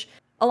Mage,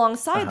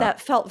 alongside that,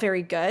 felt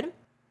very good.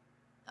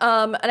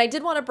 And I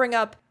did want to bring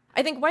up,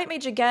 I think White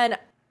Mage, again,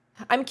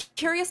 I'm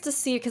curious to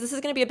see, because this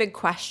is going to be a big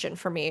question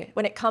for me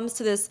when it comes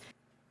to this,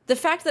 the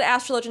fact that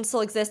Astrologian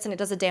still exists and it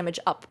does a damage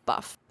up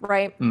buff,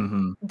 right?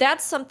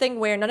 That's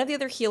something where none of the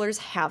other healers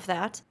have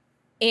that.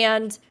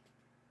 And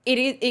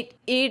it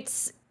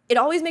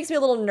always makes me a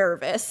little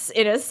nervous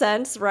in a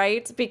sense,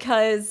 right?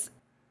 Because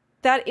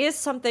that is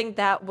something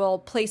that will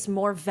place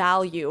more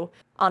value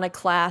on a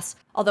class.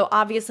 Although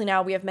obviously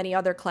now we have many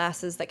other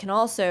classes that can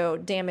also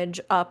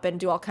damage up and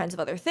do all kinds of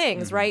other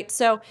things, right?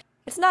 So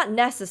it's not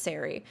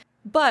necessary.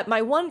 But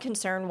my one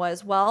concern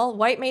was, well,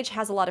 White Mage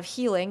has a lot of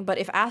healing, but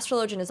if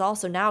Astrologian is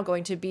also now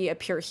going to be a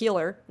pure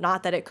healer,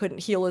 not that it couldn't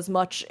heal as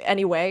much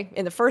anyway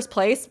in the first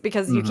place,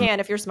 because you can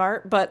if you're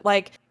smart, but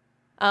like,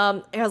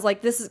 I was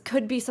like,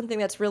 could be something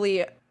that's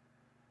really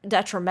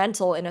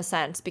detrimental in a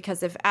sense,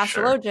 because if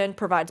Astrologian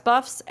provides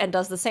buffs and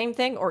does the same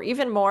thing or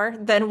even more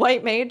than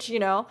White Mage, you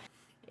know,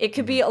 it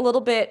could be a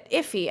little bit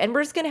iffy, and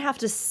we're just going to have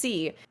to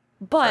see.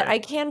 But I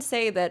can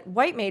say that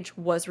White Mage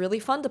was really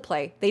fun to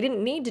play. They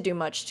didn't need to do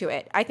much to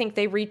it. I think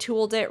they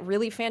retooled it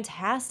really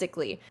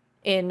fantastically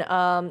in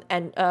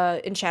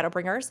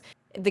Shadowbringers.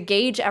 The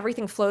gauge,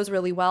 everything flows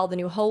really well. The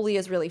new Holy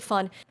is really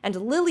fun. And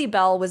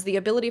Lilybell was the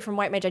ability from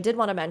White Mage I did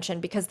want to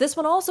mention, because this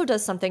one also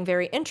does something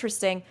very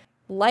interesting,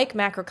 like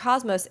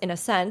Macrocosmos in a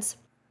sense,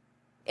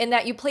 in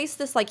that you place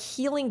this like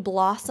healing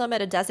blossom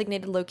at a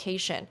designated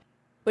location,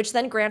 which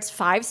then grants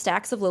 5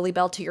 stacks of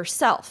Lilybell to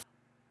yourself.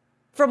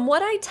 From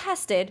what I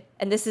tested,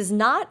 and this is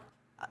not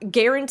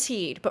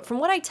guaranteed, but from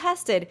what I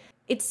tested,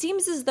 it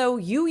seems as though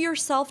you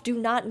yourself do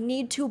not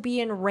need to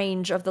be in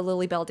range of the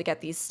Lilybell to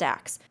get these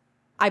stacks.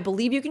 I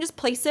believe you can just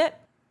place it,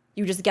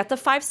 you just get the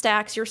 5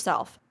 stacks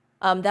yourself.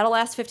 That'll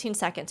last 15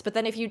 seconds. But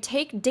then if you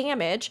take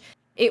damage,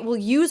 it will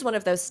use one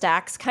of those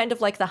stacks, kind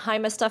of like the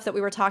Haima stuff that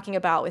we were talking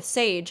about with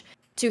Sage,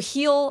 to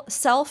heal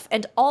self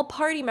and all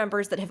party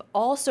members that have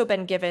also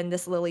been given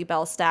this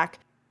Lilybell stack.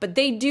 But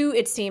they do,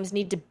 it seems,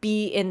 need to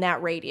be in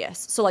that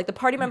radius. So like the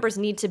party members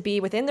need to be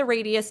within the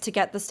radius to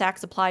get the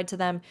stacks applied to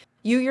them.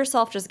 You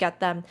yourself just get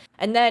them.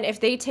 And then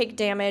if they take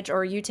damage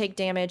or you take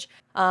damage,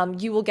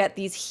 you will get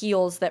these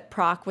heals that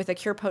proc with a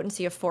cure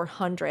potency of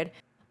 400.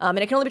 And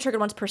it can only be triggered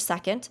once per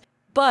second.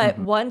 But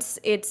once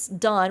it's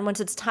done,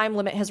 once its time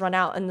limit has run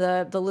out and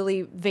the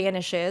Lily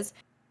vanishes,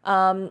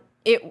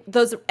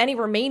 any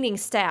remaining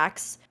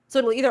stacks, so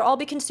it'll either all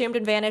be consumed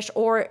and vanish,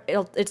 or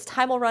its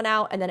time will run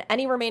out, and then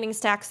any remaining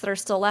stacks that are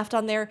still left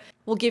on there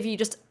will give you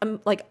just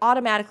like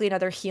automatically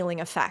another healing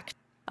effect.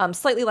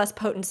 Slightly less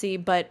potency,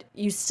 but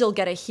you still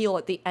get a heal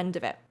at the end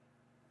of it.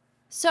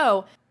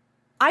 So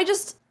I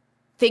just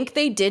think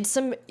they did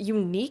some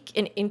unique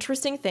and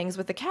interesting things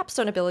with the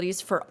capstone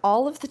abilities for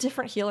all of the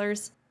different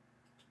healers,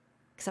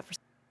 except for.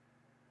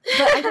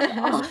 But I think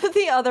all of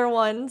the other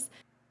ones.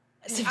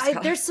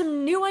 There's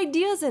some new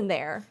ideas in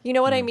there. You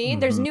know what I mean?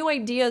 There's new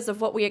ideas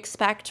of what we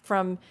expect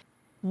from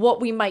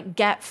what we might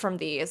get from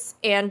these.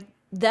 And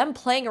them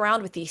playing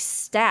around with these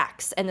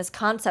stacks and this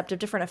concept of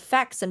different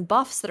effects and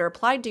buffs that are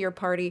applied to your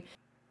party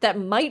that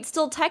might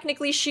still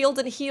technically shield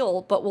and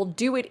heal, but will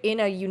do it in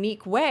a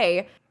unique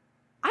way.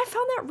 I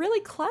found that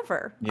really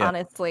clever,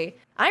 honestly.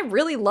 I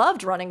really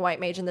loved running White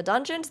Mage in the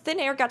dungeons.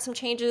 Thin Air got some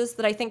changes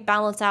that I think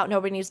balance out.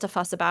 Nobody needs to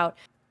fuss about.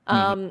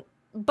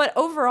 But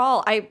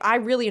overall, I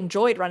really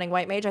enjoyed running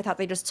White Mage. I thought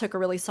they just took a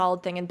really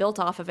solid thing and built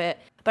off of it.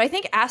 But I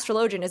think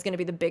Astrologian is going to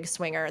be the big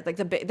swinger. Like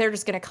they're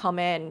just going to come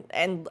in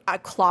and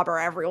clobber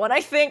everyone,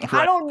 I think.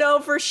 Right. I don't know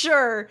for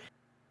sure.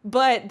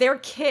 But their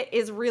kit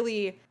is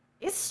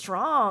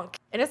strong.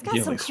 And it's got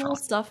some cool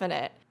stuff in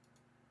it.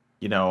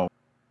 You know,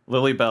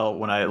 Lilybell,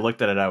 when I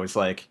looked at it, I was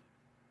like,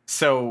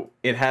 so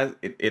it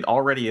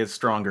already is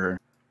stronger,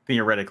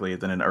 theoretically,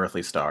 than an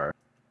Earthly Star.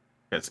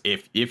 Because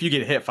if you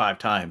get hit 5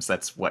 times,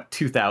 that's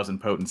 2,000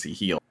 potency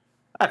heal.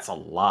 That's a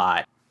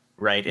lot,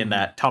 right? In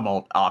that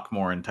Tumult,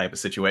 Akmorn type of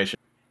situation.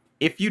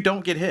 If you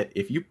don't get hit,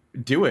 if you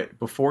do it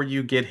before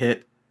you get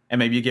hit, and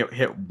maybe you get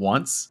hit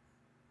once,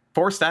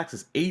 4 stacks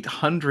is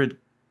 800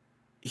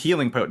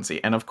 healing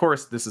potency. And of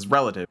course, this is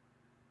relative.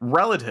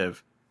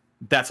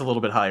 That's a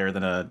little bit higher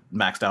than a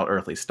maxed out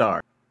Earthly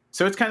Star.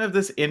 So it's kind of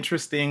this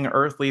interesting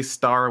Earthly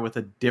Star with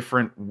a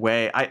different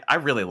way. I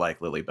really like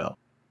Lilybell.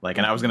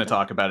 And I was going to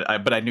talk about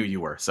it, but I knew you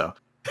were, so.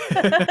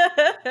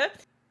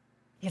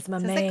 Yes, my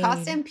Does man. it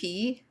cost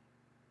MP?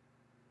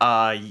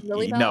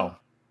 No.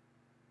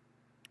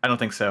 I don't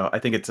think so. I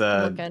think it's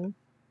I don't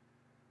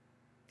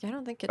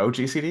think it.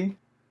 OGCD?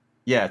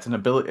 Yeah, it's an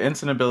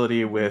instant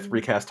ability with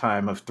recast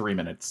time of 3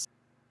 minutes,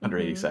 under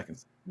 80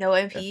 seconds. No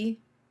MP?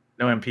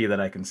 No MP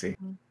that I can see.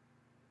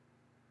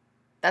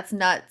 That's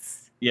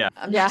nuts. Yeah.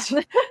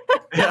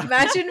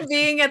 Imagine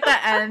being at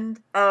the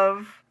end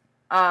of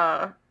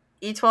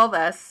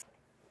E12S.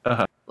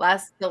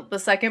 The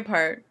second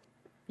part,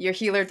 your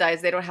healer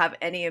dies. They don't have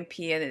any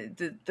MP, and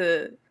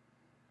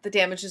the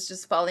damage is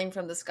just falling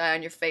from the sky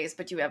on your face.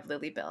 But you have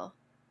Lilybell.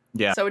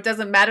 Yeah. So it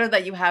doesn't matter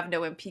that you have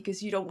no MP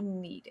because you don't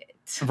need it.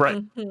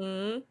 Right.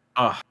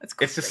 Oh,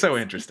 it's just so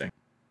interesting.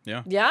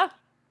 Yeah.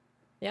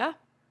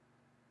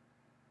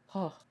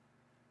 Oh.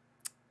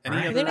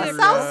 That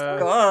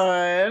sounds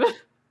good.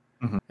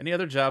 Any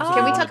other jobs?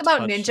 Can we talk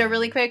about Ninja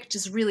really quick?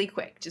 Just really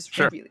quick.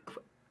 Sure. Really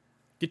quick.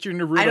 Get your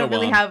Naruto. I don't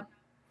really have.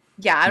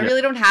 Yeah, I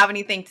really don't have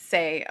anything to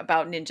say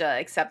about Ninja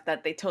except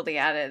that they totally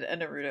added a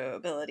Naruto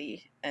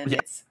ability, and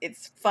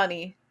it's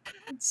funny.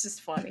 It's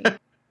just funny.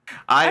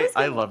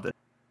 I loved it.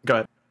 Go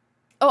ahead.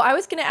 Oh, I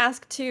was gonna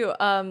ask too.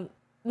 The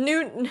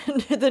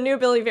new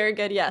ability, very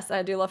good. Yes,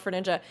 I do love for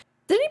Ninja.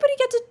 Did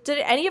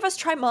any of us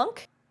try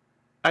Monk?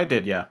 I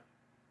did, yeah.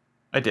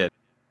 I did.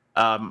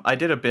 I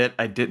did a bit.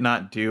 I did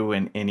not do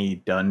in any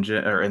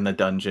dungeon or in the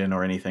dungeon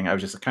or anything. I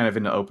was just kind of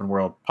in the open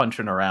world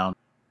punching around.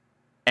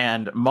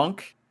 And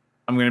Monk,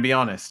 I'm going to be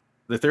honest,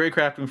 the theory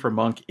crafting for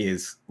Monk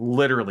is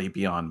literally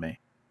beyond me,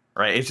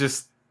 right? It's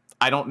just,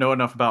 I don't know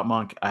enough about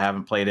Monk. I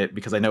haven't played it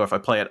because I know if I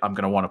play it, I'm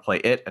going to want to play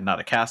it and not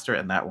a caster,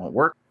 and that won't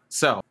work.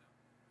 So,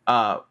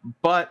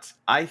 but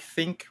I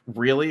think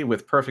really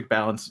with perfect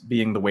balance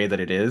being the way that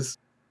it is,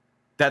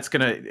 that's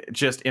gonna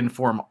just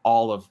inform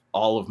all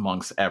of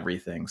Monk's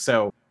everything.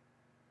 So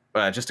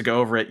just to go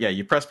over it, yeah,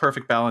 you press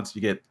perfect balance,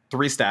 you get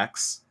 3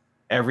 stacks.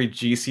 Every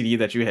GCD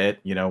that you hit,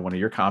 one of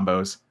your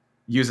combos,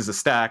 uses a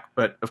stack,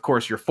 but of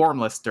course you're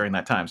formless during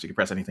that time, so you can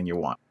press anything you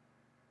want.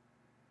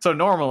 So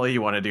normally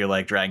you want to do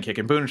like Dragon Kick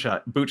and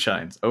Boot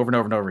Shines over and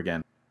over and over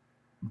again.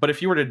 But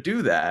if you were to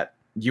do that,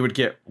 you would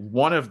get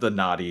one of the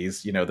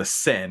naughties, the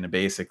sin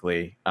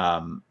basically,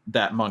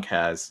 that Monk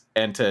has.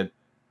 And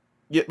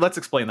let's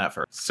explain that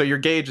first. So your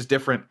gauge is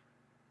different.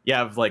 You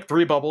have like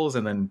 3 bubbles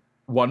and then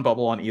 1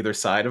 bubble on either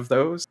side of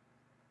those.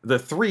 The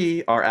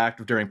 3 are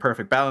active during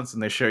perfect balance,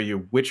 and they show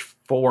you which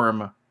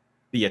form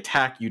the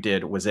attack you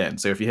did was in.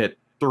 So if you hit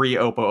 3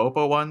 Oppo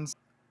Oppo ones,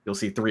 you'll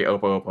see 3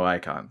 Oppo Oppo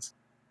icons.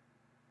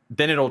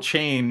 Then it'll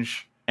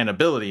change an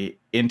ability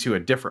into a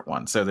different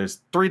one. So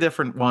there's 3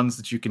 different ones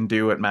that you can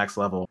do at max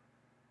level.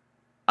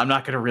 I'm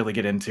not going to really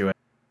get into it,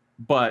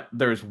 but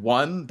there's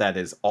one that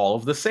is all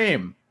of the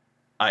same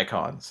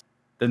icons.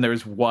 Then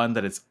there's one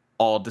that is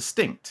all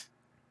distinct.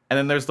 And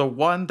then there's the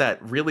one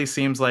that really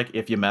seems like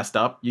if you messed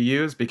up, you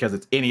use because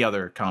it's any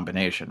other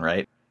combination,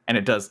 right? And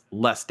it does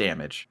less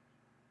damage.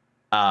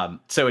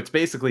 So it's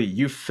basically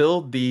you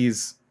filled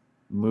these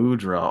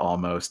Mudra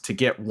almost to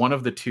get one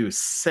of the 2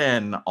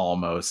 Sen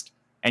almost,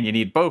 and you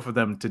need both of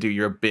them to do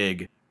your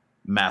big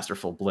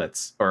Masterful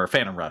Blitz or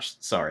Phantom Rush.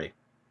 Sorry.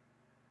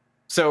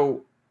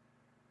 So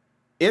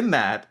in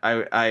that,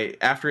 I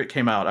after it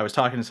came out, I was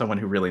talking to someone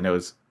who really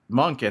knows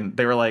Monk, and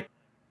they were like,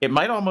 it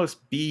might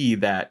almost be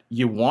that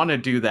you want to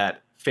do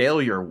that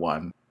failure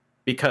one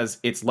because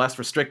it's less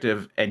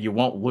restrictive and you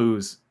won't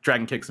lose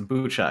Dragon Kicks and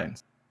Boot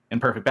Shines in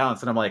perfect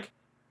balance. And I'm like,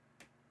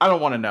 I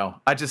don't want to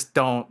know. I just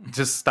don't.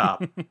 Just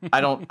stop.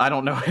 I don't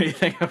know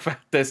anything about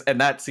this,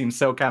 and that seems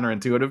so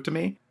counterintuitive to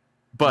me.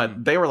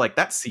 But they were like,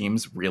 that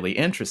seems really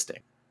interesting.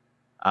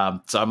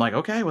 So I'm like,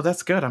 okay, well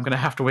that's good. I'm gonna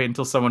have to wait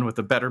until someone with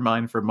a better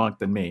mind for Monk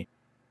than me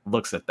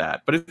looks at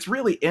that. But it's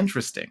really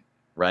interesting,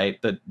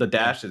 right? The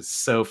dash is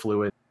so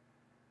fluid.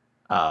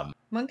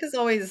 Monk has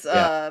always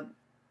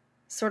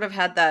sort of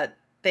had that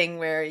thing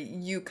where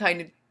you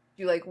kind of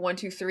do like 1,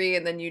 2, 3,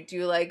 and then you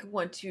do like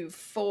 1, 2,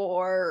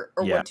 4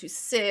 or 1, 2,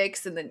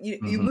 6, and then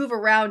you move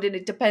around, and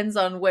it depends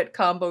on what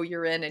combo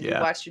you're in, and you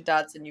watch your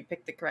dots and you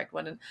pick the correct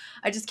one. And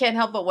I just can't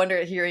help but wonder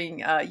at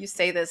hearing you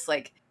say this,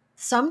 like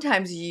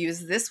sometimes you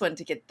use this one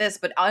to get this,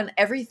 but on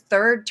every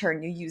 3rd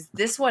turn you use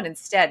this one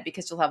instead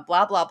because you'll have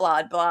blah blah blah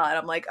and blah. And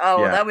I'm like,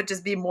 that would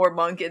just be more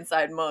Monk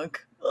inside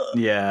Monk. Ugh.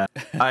 Yeah,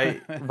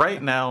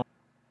 right now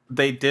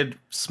they did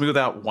smooth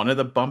out one of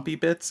the bumpy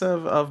bits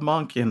of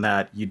Monk in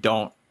that you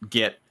don't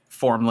get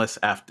formless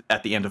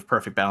at the end of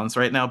perfect balance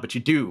right now, but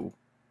you do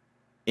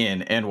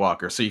in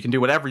Endwalker. So you can do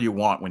whatever you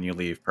want when you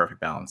leave perfect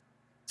balance.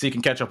 So you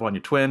can catch up on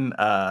your twin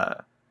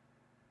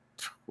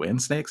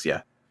snakes.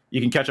 Yeah,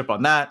 you can catch up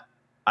on that.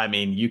 I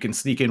mean, you can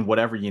sneak in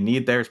whatever you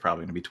need there. It's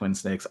probably going to be twin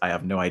snakes. I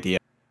have no idea.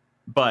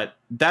 But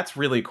that's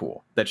really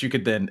cool that you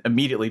could then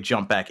immediately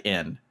jump back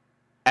in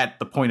at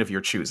the point of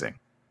your choosing.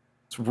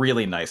 It's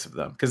really nice of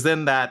them because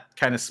then that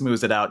kind of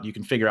smooths it out. You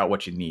can figure out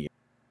what you need.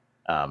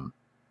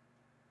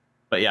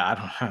 But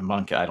yeah,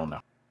 Monk, I don't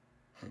know.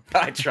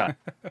 I tried.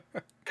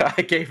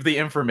 I gave the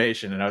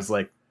information and I was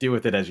like, do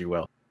with it as you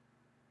will.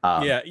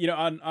 Yeah,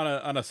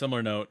 on a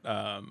similar note,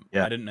 I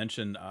didn't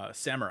mention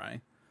Samurai.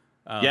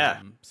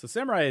 So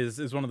Samurai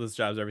is one of those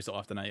jobs every so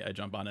often I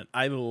jump on it.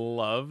 I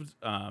loved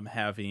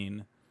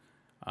having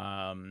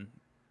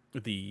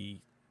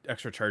the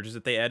extra charges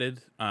that they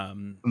added.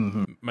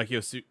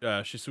 Makio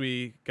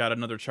Shisui got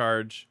another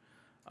charge,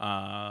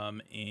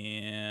 and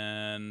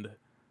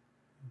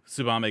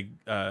Tsubame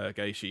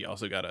Gaishi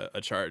also got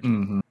a charge.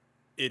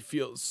 It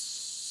feels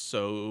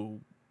so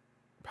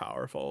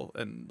powerful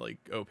and like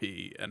OP,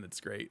 and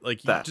it's great.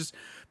 Like just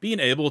being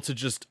able to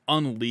just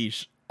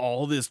unleash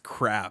all this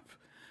crap,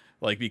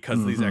 like because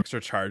of these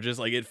extra charges,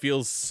 like it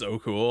feels so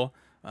cool.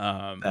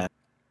 That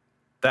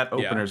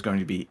opener is going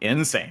to be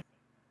insane,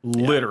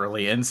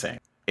 literally insane.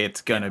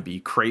 It's gonna be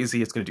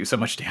crazy. It's gonna do so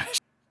much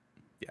damage.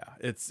 Yeah,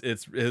 it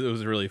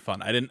was really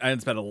fun. I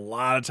didn't spend a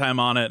lot of time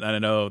on it, and I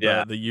know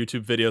the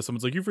YouTube video,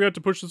 someone's like, you forgot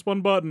to push this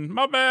one button.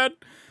 My bad.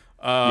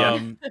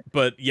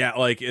 But yeah,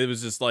 like it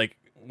was just like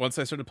once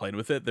I started playing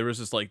with it, there was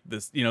just like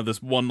this,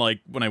 this one,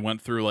 like when I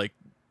went through like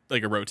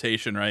a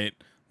rotation, right?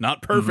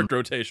 Not perfect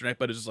rotation, right?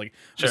 But it's just like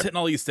just hitting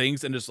all these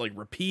things and just like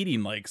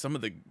repeating like some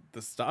of the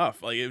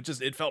stuff. Like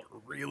it felt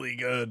really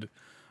good.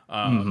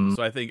 So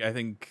I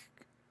think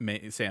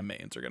Sam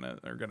mains are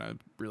gonna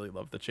really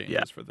love the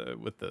changes with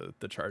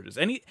the charges.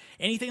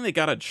 Anything that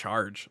got a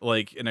charge,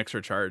 like an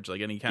extra charge,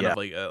 like any kind of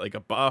like a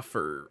buff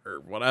or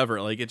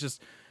whatever, like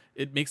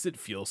it makes it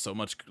feel so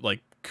much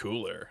like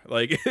cooler.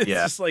 Like it's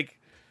just like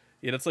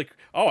it's like,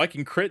 oh, I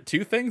can crit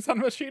 2 things on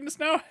Machinist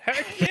now.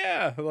 Heck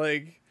yeah!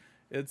 Like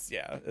it's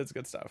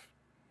good stuff.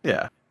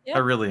 Yeah. I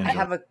really enjoy. I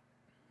have a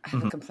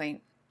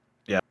complaint.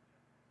 Yeah.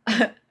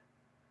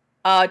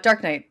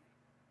 Dark Knight.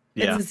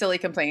 It's a silly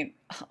complaint.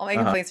 All my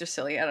complaints are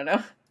silly. I don't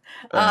know.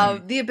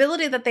 The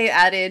ability that they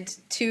added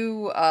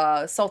to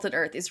Salt and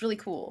Earth is really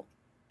cool.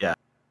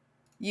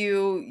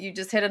 you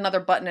just hit another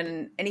button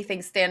and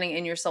anything standing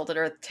in your salted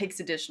earth takes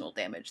additional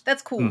damage.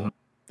 That's cool. Mhm.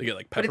 They get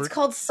like But peppered. it's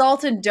called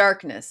Salt and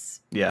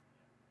Darkness. Yeah.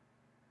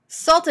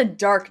 Salt and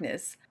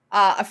Darkness.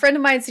 A friend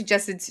of mine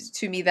suggested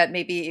to me that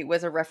maybe it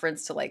was a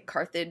reference to like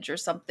Carthage or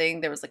something.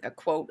 There was like a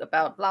quote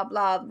about blah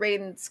blah,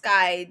 rain,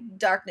 sky,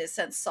 darkness,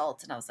 and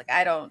salt. And I was like,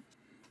 I don't.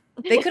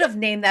 They could have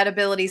named that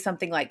ability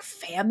something like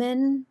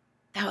Famine.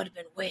 That would have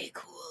been way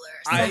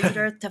cooler. Salted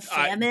Earth to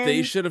Famine.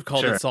 They should have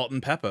called Sure. it Salt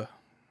and Pepper.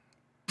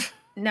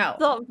 No.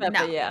 Salt and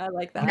pepper, No. yeah, I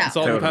like that. No.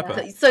 Salt and Totally.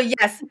 pepper. So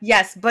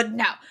yes, but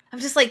no. I'm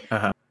just like,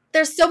 Uh-huh.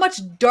 there's so much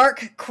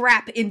dark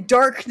crap in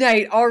Dark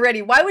Knight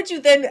already. Why would you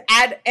then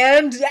add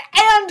and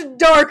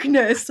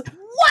darkness?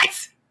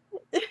 What?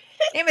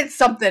 Name it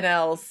something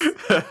else.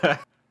 I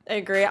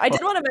agree. I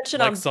did want to mention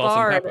Like on salt and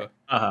Bard. pepper.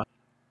 Uh-huh.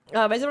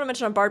 I did want to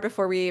mention on Bard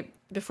before we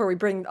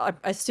bring, I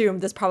assume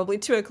this probably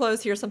to a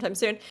close here sometime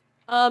soon.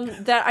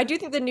 That I do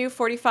think the new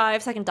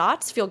 45-second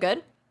dots feel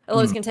good.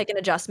 Although it's going to take an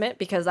adjustment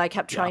because I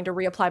kept trying to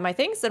reapply my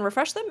things and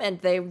refresh them, and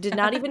they did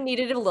not even need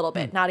it a little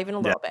bit, not even a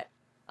little bit.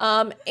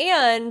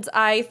 And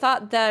I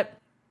thought that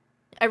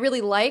I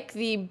really like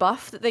the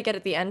buff that they get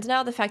at the end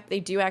now, the fact that they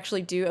do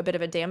actually do a bit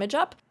of a damage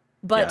up.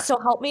 But Yeah. so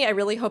help me, I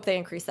really hope they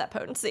increase that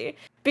potency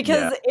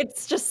because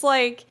it's just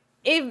like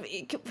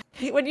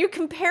when you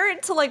compare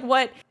it to like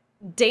what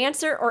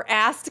Dancer or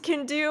Ast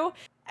can do,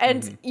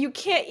 and you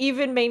can't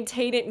even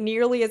maintain it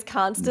nearly as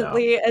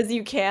constantly as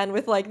you can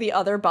with like the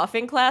other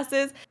buffing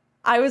classes.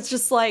 I was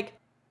just like,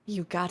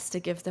 you got to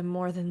give them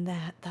more than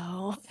that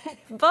though.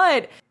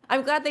 But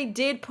I'm glad they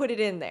did put it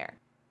in there.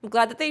 I'm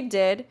glad that they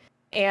did.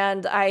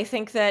 And I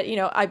think that,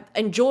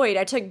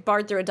 I took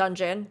Bard through a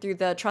dungeon, through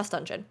the Trust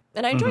dungeon,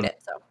 and I enjoyed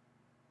it. So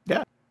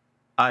Yeah.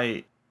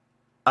 I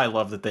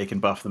love that they can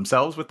buff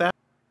themselves with that.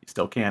 You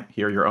still can't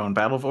hear your own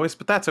battle voice,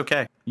 but that's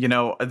okay.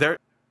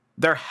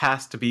 There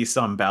has to be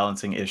some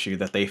balancing issue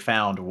that they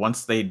found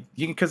once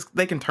because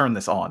they can turn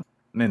this on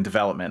in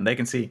development. And they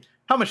can see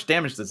how much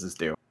damage does this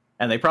do,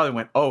 and they probably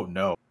went, "Oh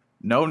no,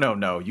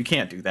 you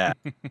can't do that."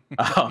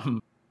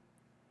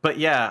 But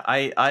yeah,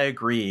 I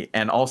agree,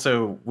 and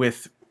also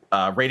with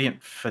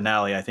Radiant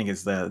Finale, I think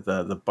is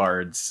the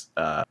Bard's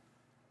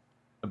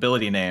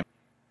ability name.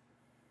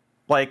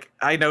 Like,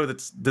 I know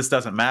that this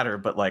doesn't matter,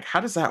 but like, how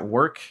does that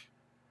work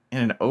in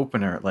an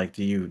opener? Like,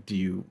 do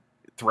you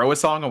throw a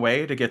song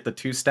away to get the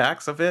 2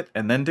 stacks of it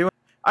and then do it?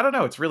 I don't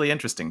know. It's really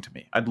interesting to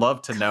me. I'd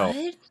love to know.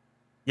 Could?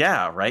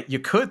 Yeah, right. You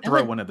could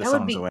throw one of the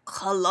songs away.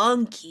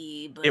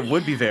 Clunky, but It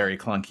would be very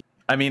clunky.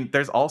 I mean,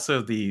 there's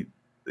also the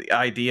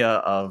idea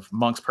of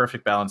Monk's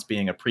Perfect Balance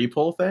being a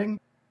pre-pull thing,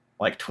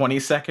 like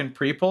 20-second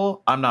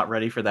pre-pull. I'm not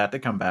ready for that to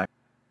come back.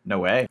 No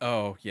way.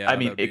 Oh yeah. I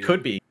mean, it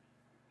could be.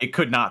 It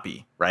could not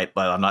be, right?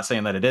 But I'm not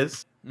saying that it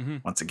is.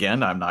 Mhm. Once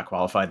again, I'm not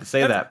qualified to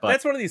say that. But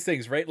that's one of these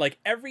things, right? Like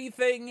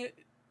everything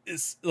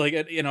is like,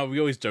 we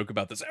always joke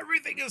about this.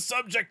 Everything is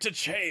subject to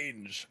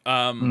change.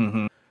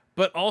 Mhm.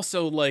 But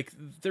also like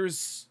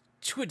there's,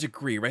 to a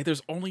degree, right?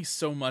 There's only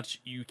so much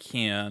you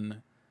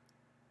can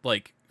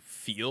like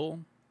feel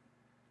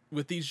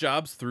with these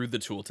jobs through the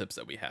tooltips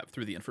that we have,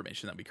 through the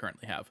information that we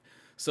currently have.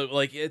 So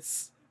like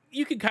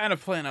you can kind of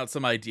plan out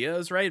some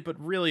ideas, right? But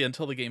really,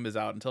 until the game is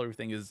out, until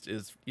everything is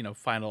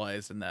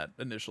finalized in that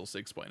initial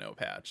 6.0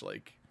 patch,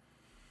 like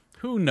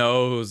who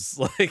knows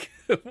like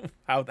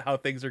how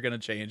things are going to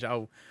change,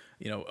 how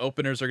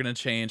openers are going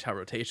to change, how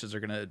rotations are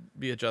going to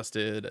be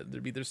adjusted.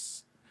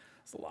 There's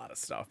a lot of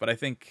stuff, but I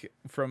think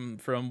from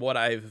what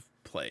I've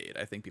played,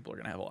 I think people are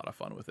going to have a lot of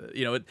fun with it.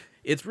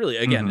 It's really,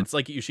 again, it's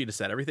like Yoshida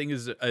said, everything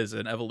is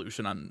an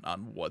evolution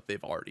on what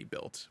they've already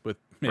built, with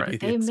maybe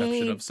the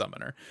exception of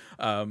Summoner.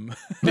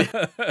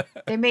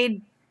 They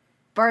made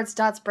Bard's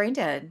dots brain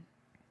dead.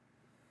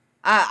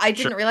 I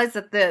didn't realize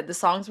that the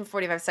songs were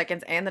 45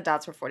 seconds and the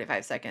dots were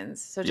 45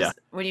 seconds. So just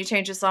when you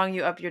change a song,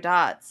 you up your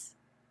dots.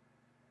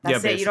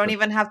 That's it. You don't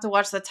even have to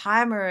watch the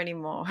timer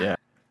anymore. Yeah,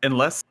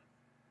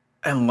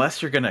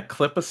 unless you're gonna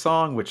clip a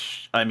song,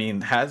 which I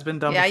mean has been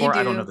done before.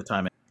 I don't know the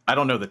timing. I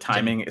don't know the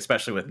timing,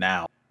 especially with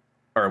now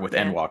or with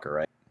Endwalker,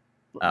 right?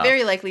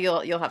 Very likely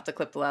you'll have to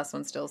clip the last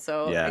one still.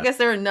 So Yeah. I guess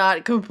they're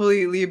not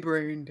completely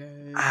brain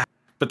dead.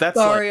 But that's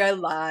Sorry, I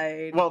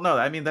lied. Well, no,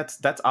 I mean that's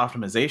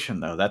optimization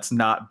though. That's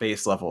not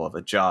base level of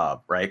a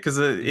job, right? Because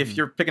if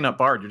you're picking up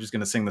Bard, you're just going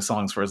to sing the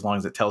songs for as long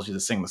as it tells you to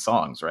sing the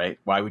songs, right?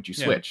 Why would you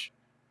switch?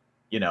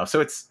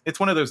 So it's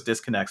one of those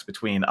disconnects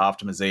between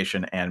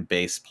optimization and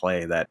base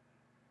play that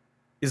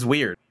is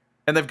weird.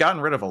 And they've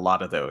gotten rid of a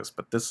lot of those,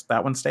 but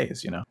that one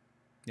stays,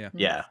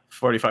 Yeah,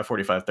 45,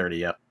 45, 30,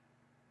 yep.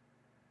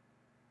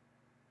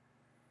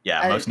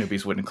 Yeah, most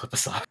newbies wouldn't clip a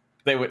song.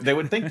 They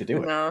wouldn't think to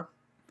do it. No.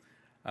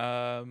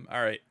 All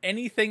right.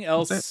 Anything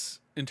else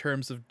in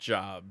terms of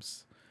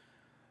jobs?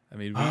 I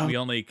mean, we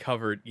only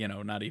covered,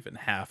 not even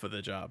half of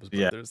the jobs,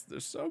 but there's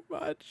so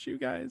much, you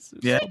guys.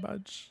 There's so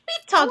much. We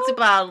talked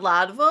about a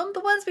lot of them. The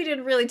ones we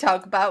didn't really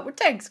talk about were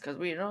tanks, because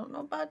we don't know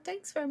about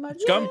tanks very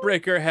much.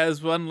 Gunbreaker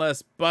has one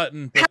less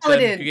button. But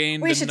Paladin. then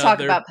gained We should talk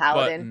another about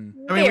Paladin.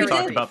 button. I mean, we Very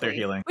talked about their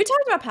briefly. healing. we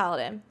talked about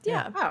Paladin.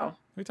 Yeah. Oh.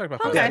 We talked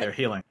about Okay. Paladin. Yeah, their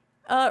healing.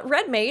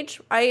 Red Mage.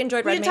 I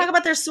enjoyed We Red didn't Mage. talk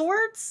about their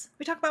swords.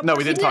 We talked about No,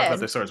 we didn't talk did. about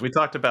their swords. We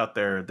talked about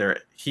their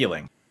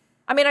healing.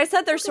 I mean, I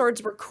said their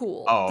swords were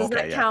cool. Oh, Does okay,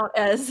 that yeah. count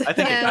as? I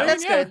think it Yeah, counts.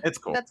 that's good. It's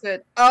cool. That's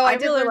good. Oh, I I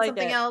did really learn like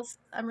something it. else.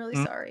 I'm really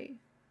Hmm? sorry.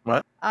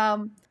 What?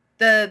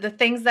 The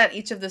things that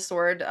each of the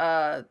sword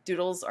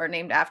doodles are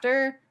named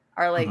after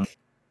are like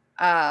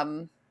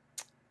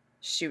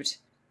shoot.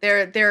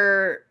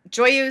 They're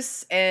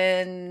Joyous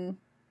and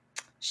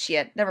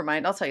shit. Never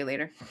mind. I'll tell you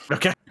later.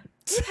 Okay.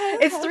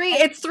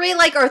 It's three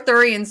like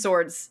Arthurian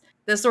swords.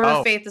 The sword Oh.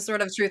 of faith, the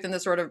sword of truth, and the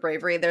sword of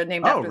bravery. They're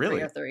named Oh, after really?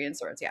 three Arthurian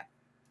swords. Yeah.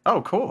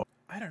 Oh, cool.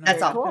 I don't know. That's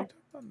if I all. picked up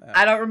on that.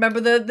 I don't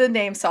remember the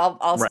name, so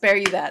I'll Right. spare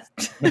you that.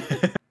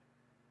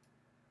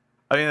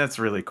 I mean, that's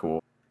really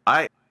cool.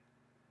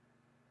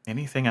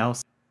 Anything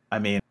else? I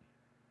mean,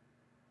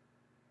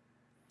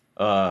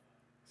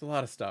 It's a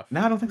lot of stuff.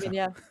 no, I don't I think so. mean,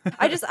 yeah.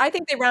 I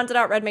think they rounded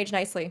out Red Mage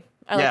nicely.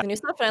 I like Yeah. the new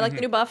stuff and I like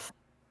the new buff.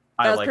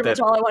 I That was like pretty that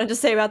much all I wanted to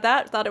say about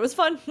that. Thought it was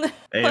fun.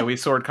 AoE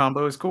sword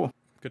combo is cool.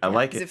 Good I to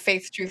like Is it. it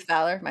faith, truth,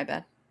 valor? My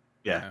bad.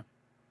 Yeah.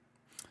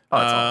 Oh,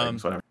 it's all Um,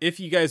 things, whatever.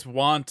 If you guys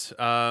want,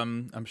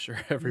 I'm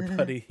sure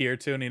everybody here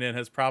tuning in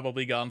has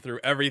probably gone through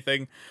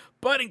everything.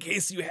 But in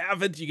case you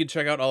haven't, you can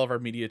check out all of our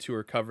media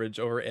tour coverage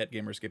over at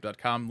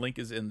gamerscape.com. Link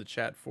is in the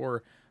chat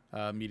for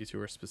media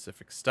tour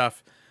specific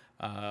stuff.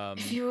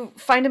 If you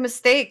find a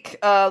mistake,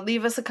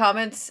 leave us a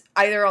comment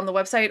either on the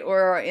website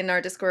or in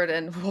our Discord,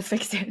 and we'll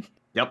fix it.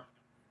 Yep.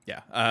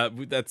 Yeah,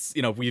 that's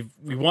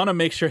we want to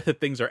make sure that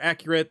things are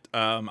accurate.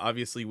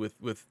 Obviously, with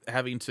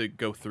having to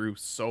go through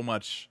so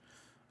much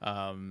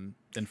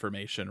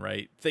information,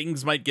 right?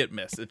 Things might get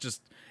missed.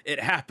 It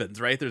happens,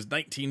 right? There's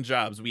 19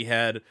 jobs. We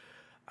had,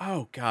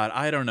 oh god,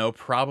 I don't know,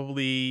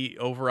 probably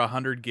over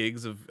 100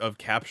 gigs of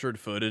captured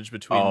footage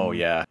between. Oh,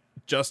 yeah.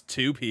 Just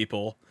 2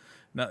 people.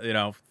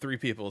 No, 3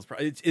 people is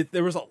probably.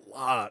 There was a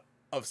lot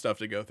of stuff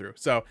to go through.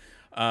 So,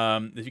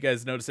 if you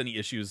guys notice any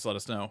issues, let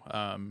us know.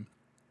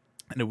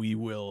 And we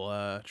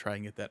will try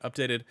and get that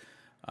updated.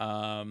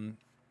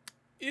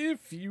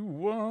 If you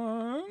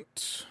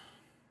want,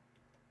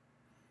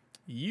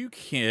 you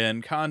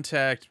can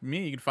contact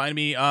me. You can find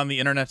me on the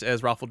internet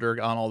as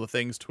Raffledurg on all the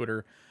things,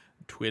 Twitter,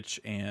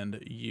 Twitch, and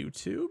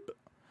YouTube.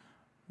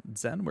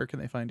 Zen, where can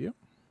they find you?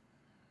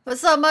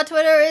 What's up? My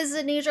Twitter is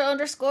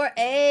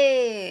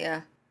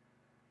Anitra_A.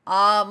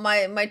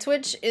 My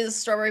Twitch is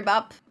Strawberry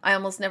Bop. I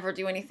almost never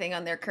do anything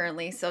on there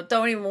currently, so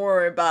don't even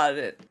worry about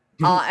it.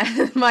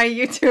 And my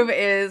YouTube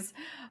is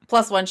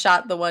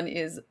 +1shot. The one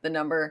is the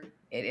number.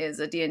 It is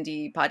a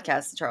D&D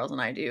podcast that Charles and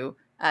I do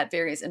at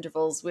various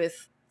intervals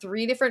with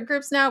 3 different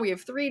groups now. We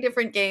have 3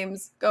 different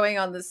games going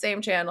on the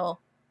same channel.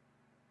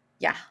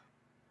 Yeah.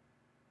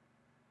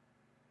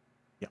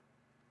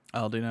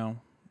 Aldino,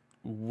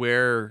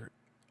 where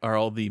are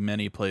all the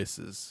many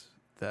places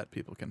that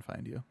people can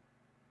find you?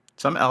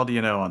 So I'm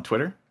Aldiano on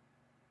Twitter.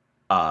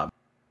 I'm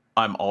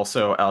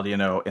also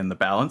Aldiano in the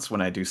balance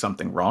when I do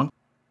something wrong.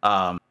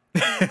 But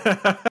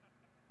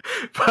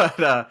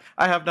I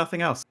have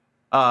nothing else.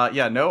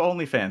 Yeah, no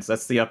OnlyFans.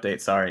 That's the update.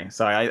 Sorry.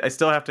 I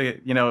still have to,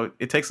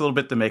 it takes a little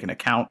bit to make an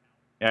account.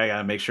 Yeah, I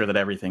gotta make sure that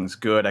everything's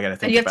good. I gotta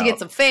think And you have about to get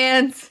some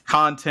fans.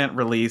 content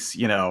release,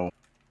 You got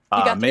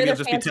maybe the it'll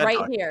just be fans TED right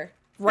Talk. here.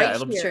 Right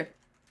it'll be- here.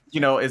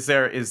 Sure. Is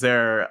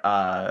there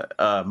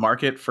a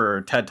market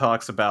for TED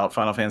Talks about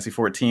Final Fantasy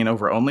 14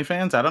 over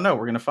OnlyFans? I don't know.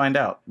 We're gonna find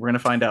out. We're gonna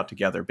find out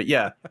together. But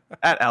yeah,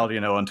 at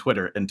Aldiano on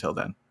Twitter until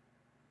then.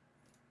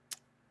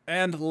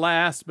 And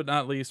last but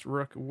not least,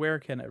 Rook, where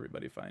can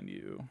everybody find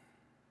you?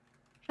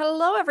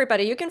 Hello,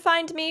 everybody. You can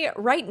find me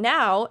right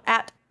now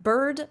at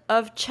Bird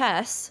of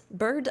Chess,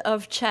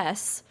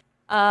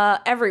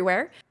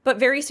 everywhere. But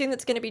very soon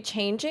that's going to be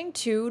changing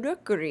to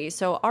Rookuri,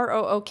 so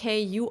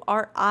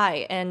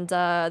Rookuri, and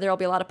there'll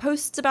be a lot of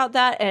posts about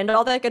that and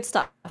all that good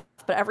stuff.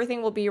 But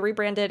everything will be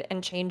rebranded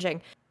and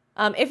changing.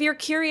 If you're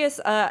curious,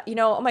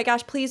 oh my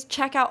gosh, please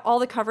check out all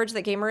the coverage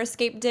that Gamer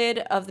Escape did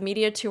of the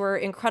media tour.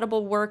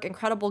 Incredible work,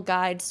 incredible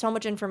guide, so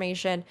much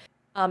information,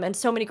 and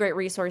so many great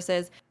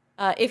resources.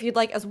 If you'd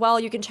like as well,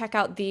 you can check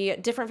out the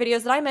different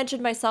videos that I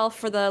mentioned myself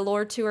for the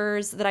lore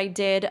tours that I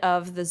did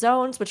of the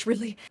zones, which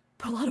really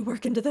put a lot of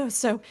work into those.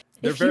 So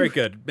They're if very you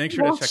good. Make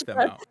sure to watch check them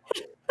that-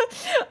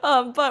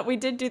 out. but we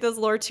did do those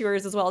lore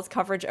tours as well as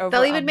coverage over.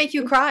 They'll even make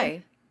you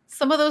cry.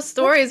 Some of those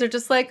stories are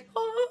just like,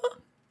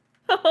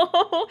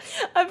 oh.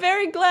 I'm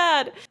very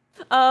glad.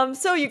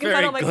 So you can Very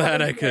find all my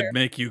glad I comments could there.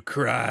 make you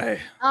cry.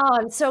 Oh,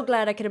 I'm so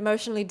glad I could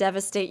emotionally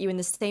devastate you in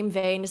the same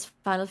vein as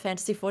Final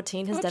Fantasy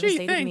XIV has Oh, gee,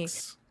 devastated me.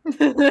 thanks.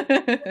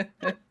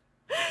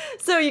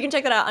 So you can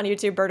check that out on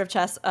YouTube, Bird of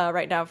Chess,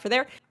 right now for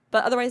there.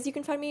 But otherwise, you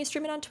can find me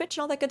streaming on Twitch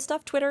and all that good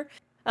stuff. Twitter,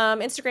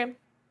 Instagram,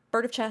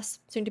 Bird of Chess,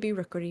 soon to be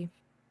Rookery.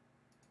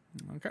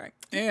 Okay.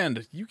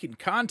 And you can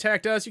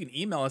contact us. You can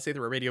email us,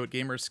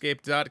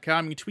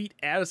 aetherradio@gamerscape.com. You can tweet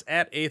at us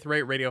at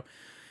aetherradio.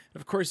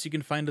 And of course, you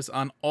can find us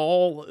on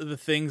all the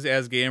things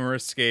as Gamer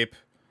Escape.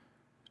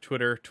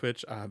 Twitter,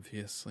 Twitch,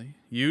 obviously.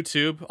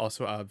 YouTube,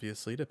 also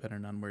obviously,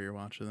 depending on where you're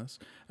watching this.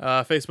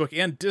 Facebook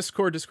and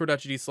Discord,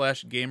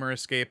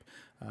 discord.gg/gamerescape.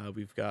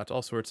 We've got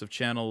all sorts of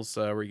channels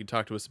where you can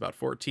talk to us about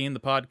 14, the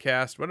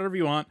podcast, whatever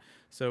you want.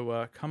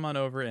 So come on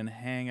over and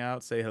hang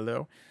out, say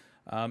hello.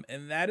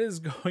 And that is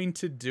going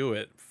to do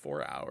it.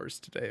 4 hours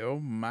today. Oh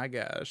my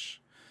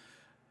gosh.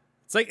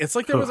 It's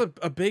like there was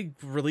a big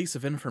release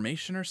of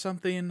information or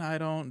something.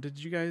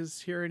 Did you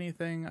guys hear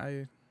anything?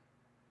 I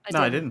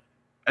didn't.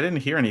 I didn't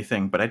hear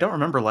anything, but I don't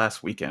remember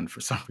last weekend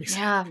for some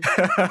reason. Yeah.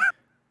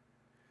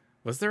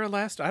 Was there a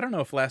last? I don't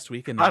know if last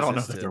weekend I don't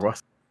know that there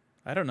was.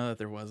 I don't know that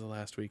there was a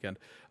last weekend.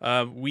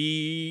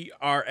 We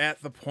are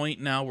at the point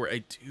now where I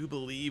do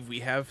believe we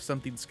have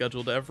something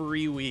scheduled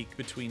every week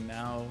between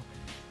now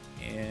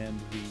and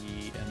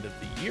the end of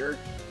the year.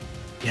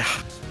 Yeah.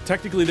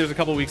 Technically, there's a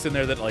couple weeks in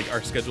there that like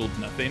are scheduled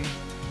nothing,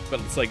 but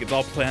it's like it's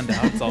all planned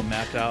out, it's all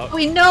mapped out.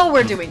 We know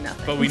we're doing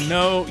nothing. But we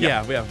know,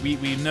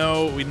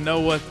 we know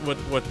what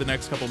the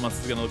next couple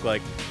months is gonna look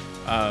like.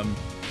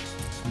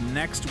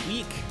 Next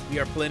week, we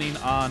are planning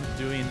on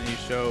doing a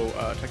show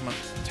talking about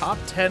top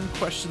 10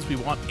 questions we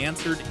want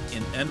answered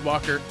in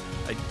Endwalker.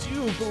 I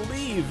do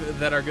believe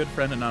that our good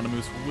friend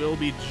Anonymous will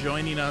be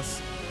joining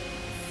us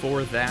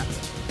for that.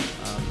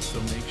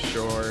 So make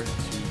sure to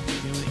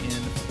tune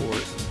in for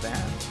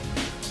that.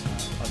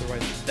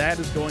 Otherwise, that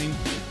is going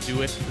to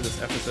do it for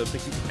this episode.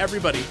 Thank you,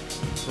 everybody,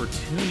 for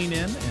tuning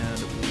in, and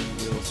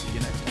we will see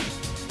you next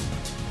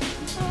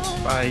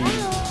time.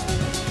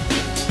 Bye.